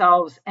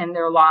themselves and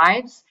their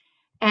lives,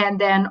 and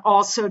then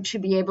also to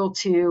be able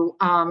to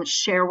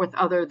share with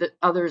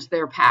others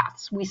their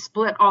paths. We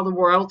split all the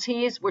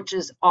royalties, which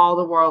is all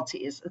the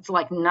royalties. It's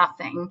like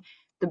nothing.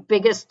 The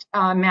biggest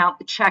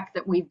amount check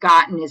that we've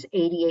gotten is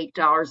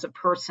 $88 a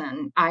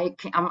person. I'm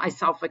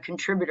myself a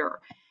contributor.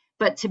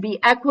 But to be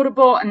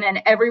equitable and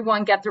then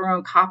everyone get their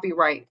own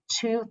copyright.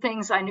 Two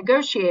things I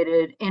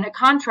negotiated in a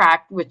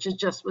contract, which is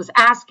just was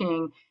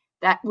asking,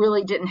 that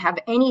really didn't have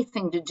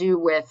anything to do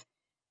with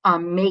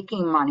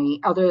making money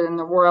other than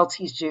the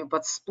royalties due,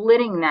 but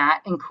splitting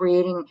that and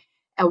creating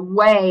a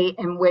way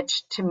in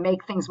which to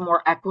make things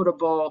more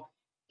equitable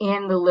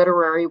in the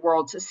literary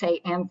world, to say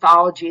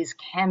anthologies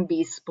can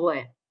be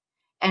split.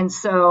 And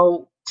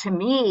so to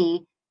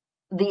me,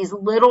 these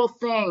little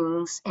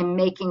things in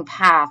making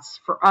paths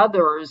for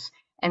others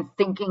and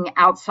thinking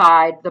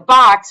outside the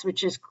box,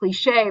 which is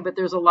cliche, but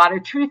there's a lot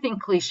of truth in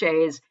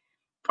cliches,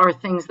 are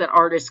things that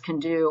artists can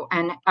do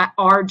and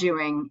are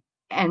doing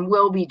and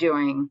will be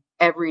doing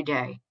every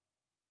day.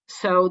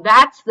 So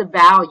that's the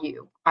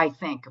value, I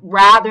think,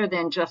 rather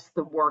than just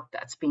the work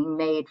that's being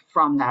made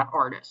from that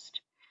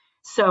artist.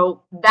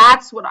 So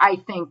that's what I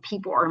think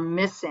people are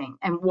missing,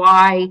 and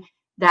why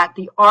that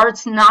the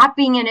arts not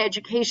being in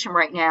education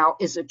right now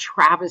is a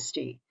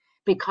travesty,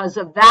 because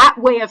of that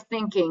way of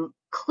thinking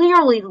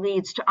clearly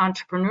leads to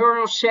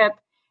entrepreneurship,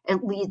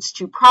 it leads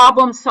to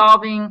problem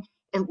solving,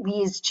 it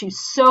leads to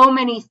so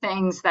many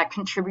things that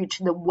contribute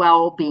to the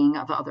well-being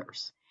of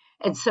others.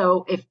 And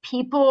so if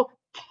people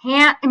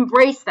can't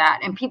embrace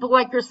that, and people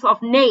like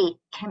yourself, Nate,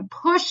 can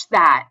push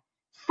that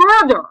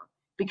further,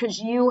 because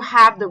you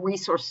have the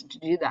resources to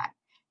do that.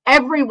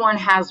 Everyone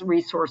has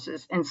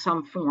resources in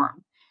some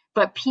form,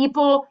 but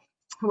people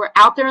who are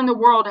out there in the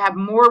world have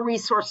more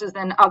resources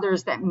than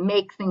others that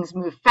make things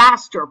move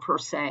faster, per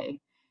se,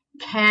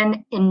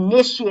 can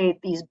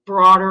initiate these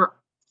broader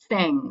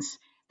things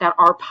that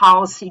are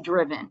policy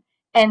driven.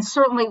 And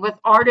certainly with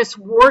artists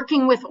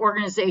working with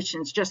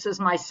organizations, just as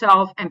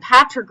myself and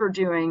Patrick are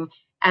doing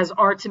as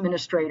arts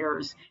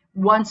administrators,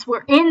 once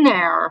we're in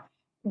there,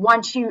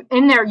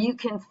 you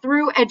can,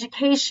 through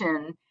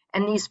education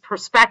and these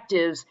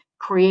perspectives,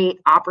 create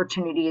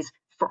opportunities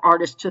for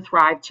artists to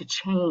thrive, to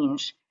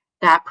change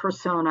that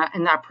persona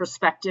and that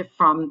perspective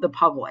from the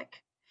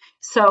public.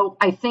 So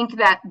I think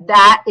that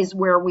that is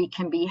where we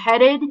can be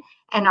headed.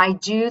 And I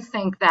do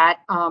think that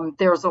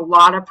there's a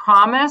lot of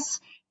promise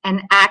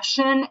and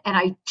action. And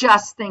I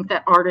just think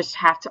that artists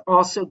have to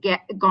also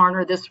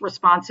garner this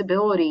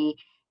responsibility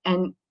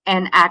and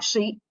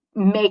actually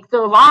make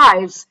their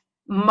lives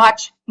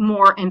much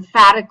more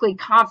emphatically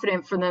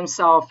confident for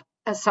themselves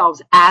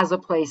as a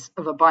place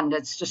of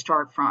abundance to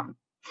start from.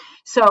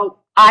 So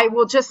I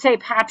will just say,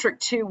 Patrick,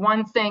 too,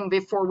 one thing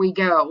before we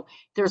go.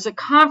 There's a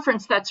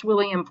conference that's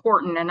really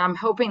important, and I'm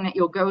hoping that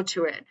you'll go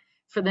to it,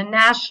 for the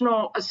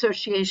National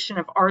Association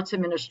of Arts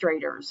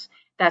Administrators.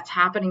 That's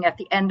happening at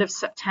the end of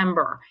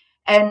September.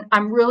 And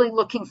I'm really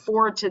looking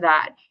forward to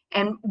that.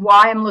 And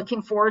why I'm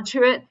looking forward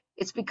to it,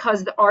 it's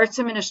because the arts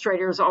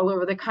administrators all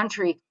over the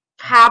country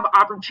have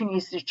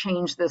opportunities to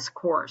change this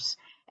course.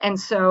 And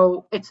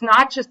so it's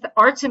not just the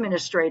arts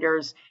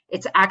administrators,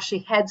 it's actually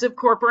heads of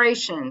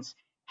corporations,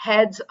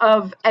 heads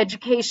of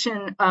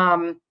education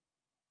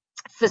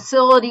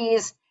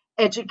facilities,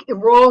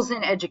 roles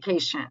in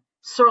education.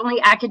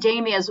 Certainly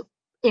academia,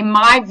 in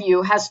my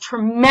view, has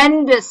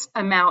tremendous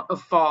amount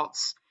of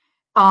faults,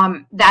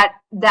 that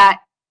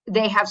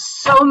they have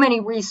so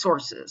many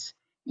resources.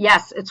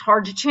 Yes, it's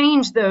hard to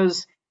change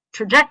those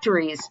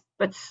trajectories,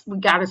 but we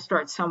got to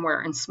start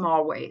somewhere in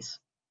small ways.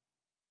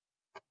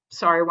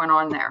 Sorry, I went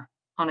on there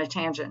on a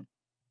tangent.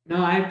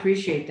 No, I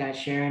appreciate that,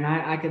 Sharon.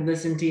 I could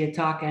listen to you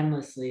talk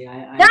endlessly.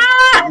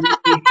 I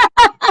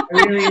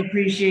really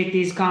appreciate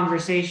these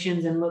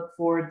conversations and look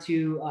forward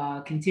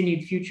to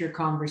continued future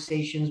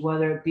conversations,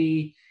 whether it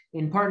be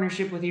in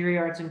partnership with Erie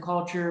Arts and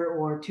Culture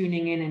or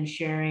tuning in and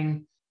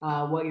sharing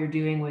what you're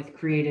doing with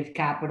Creative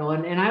Capital.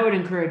 And I would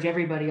encourage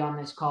everybody on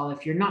this call,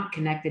 if you're not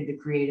connected to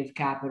Creative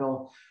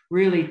Capital,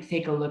 really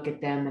take a look at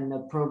them and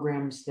the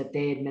programs that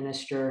they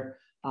administer.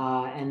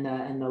 And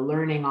the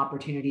learning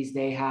opportunities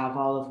they have,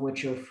 all of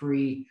which are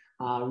free.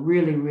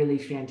 Really, really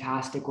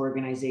fantastic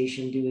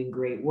organization doing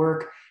great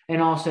work.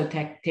 and also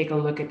take a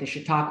look at the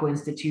Chautauqua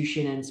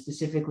Institution and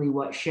specifically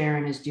what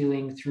Sharon is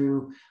doing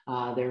through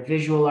their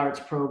visual arts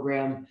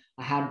program.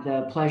 I had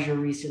the pleasure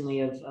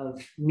recently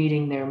of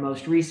meeting their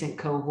most recent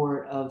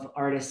cohort of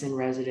artists in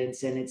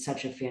residence, and it's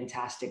such a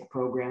fantastic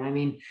program. I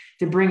mean,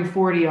 to bring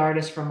 40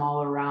 artists from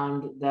all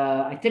around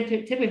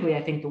typically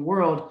I think the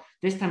world,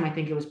 this time I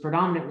think it was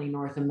predominantly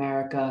North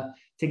America,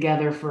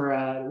 together for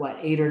a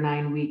 8 or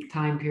 9 week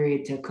time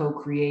period to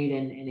co-create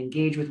and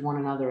engage with one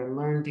another and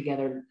learn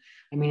together.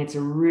 I mean, it's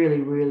a really,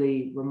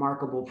 really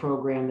remarkable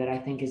program that I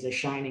think is a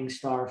shining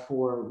star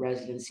for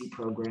residency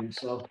programs.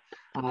 So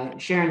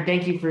Sharon,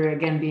 thank you for,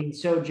 again, being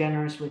so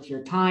generous with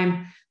your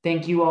time.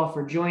 Thank you all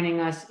for joining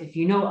us. If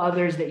you know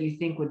others that you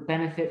think would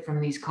benefit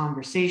from these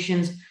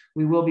conversations,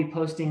 we will be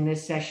posting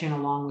this session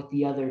along with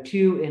the other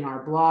two in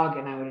our blog,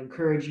 and I would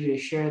encourage you to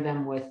share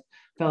them with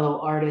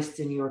fellow artists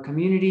in your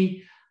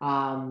community.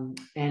 And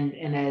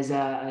as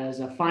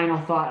a final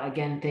thought,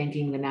 again,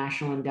 thanking the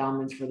National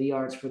Endowments for the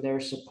Arts for their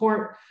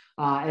support,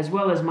 as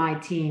well as my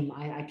team.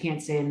 I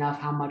can't say enough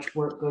how much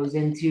work goes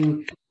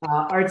into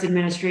arts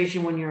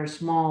administration when you're a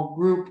small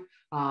group,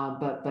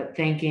 but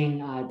thanking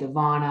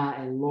Devana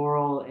and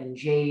Laurel and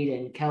Jade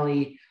and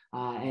Kelly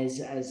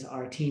as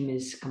our team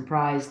is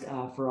comprised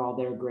for all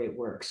their great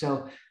work.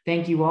 So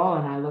thank you all,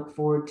 and I look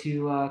forward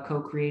to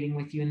co-creating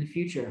with you in the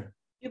future.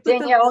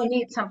 Danielle, you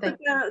need something.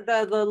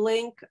 The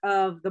link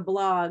of the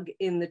blog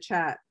in the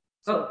chat.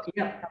 Oh,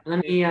 yeah.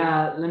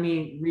 Let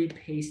me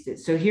repaste it.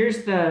 So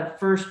here's the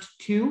first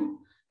two,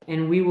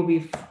 and we will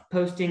be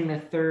posting the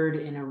third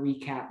in a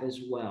recap as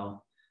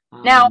well.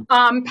 Now,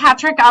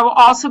 Patrick, I will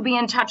also be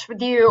in touch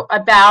with you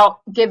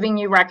about giving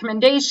you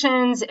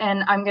recommendations,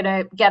 and I'm going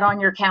to get on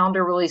your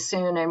calendar really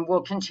soon, and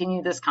we'll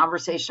continue this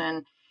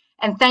conversation.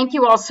 And thank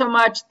you all so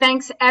much.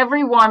 Thanks,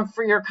 everyone,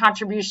 for your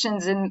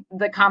contributions in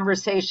the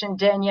conversation.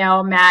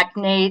 Danielle, Mac,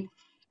 Nate,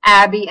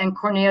 Abby, and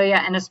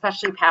Cornelia, and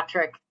especially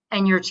Patrick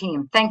and your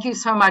team. Thank you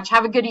so much.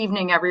 Have a good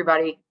evening,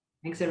 everybody.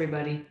 Thanks,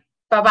 everybody.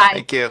 Bye-bye.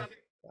 Thank you.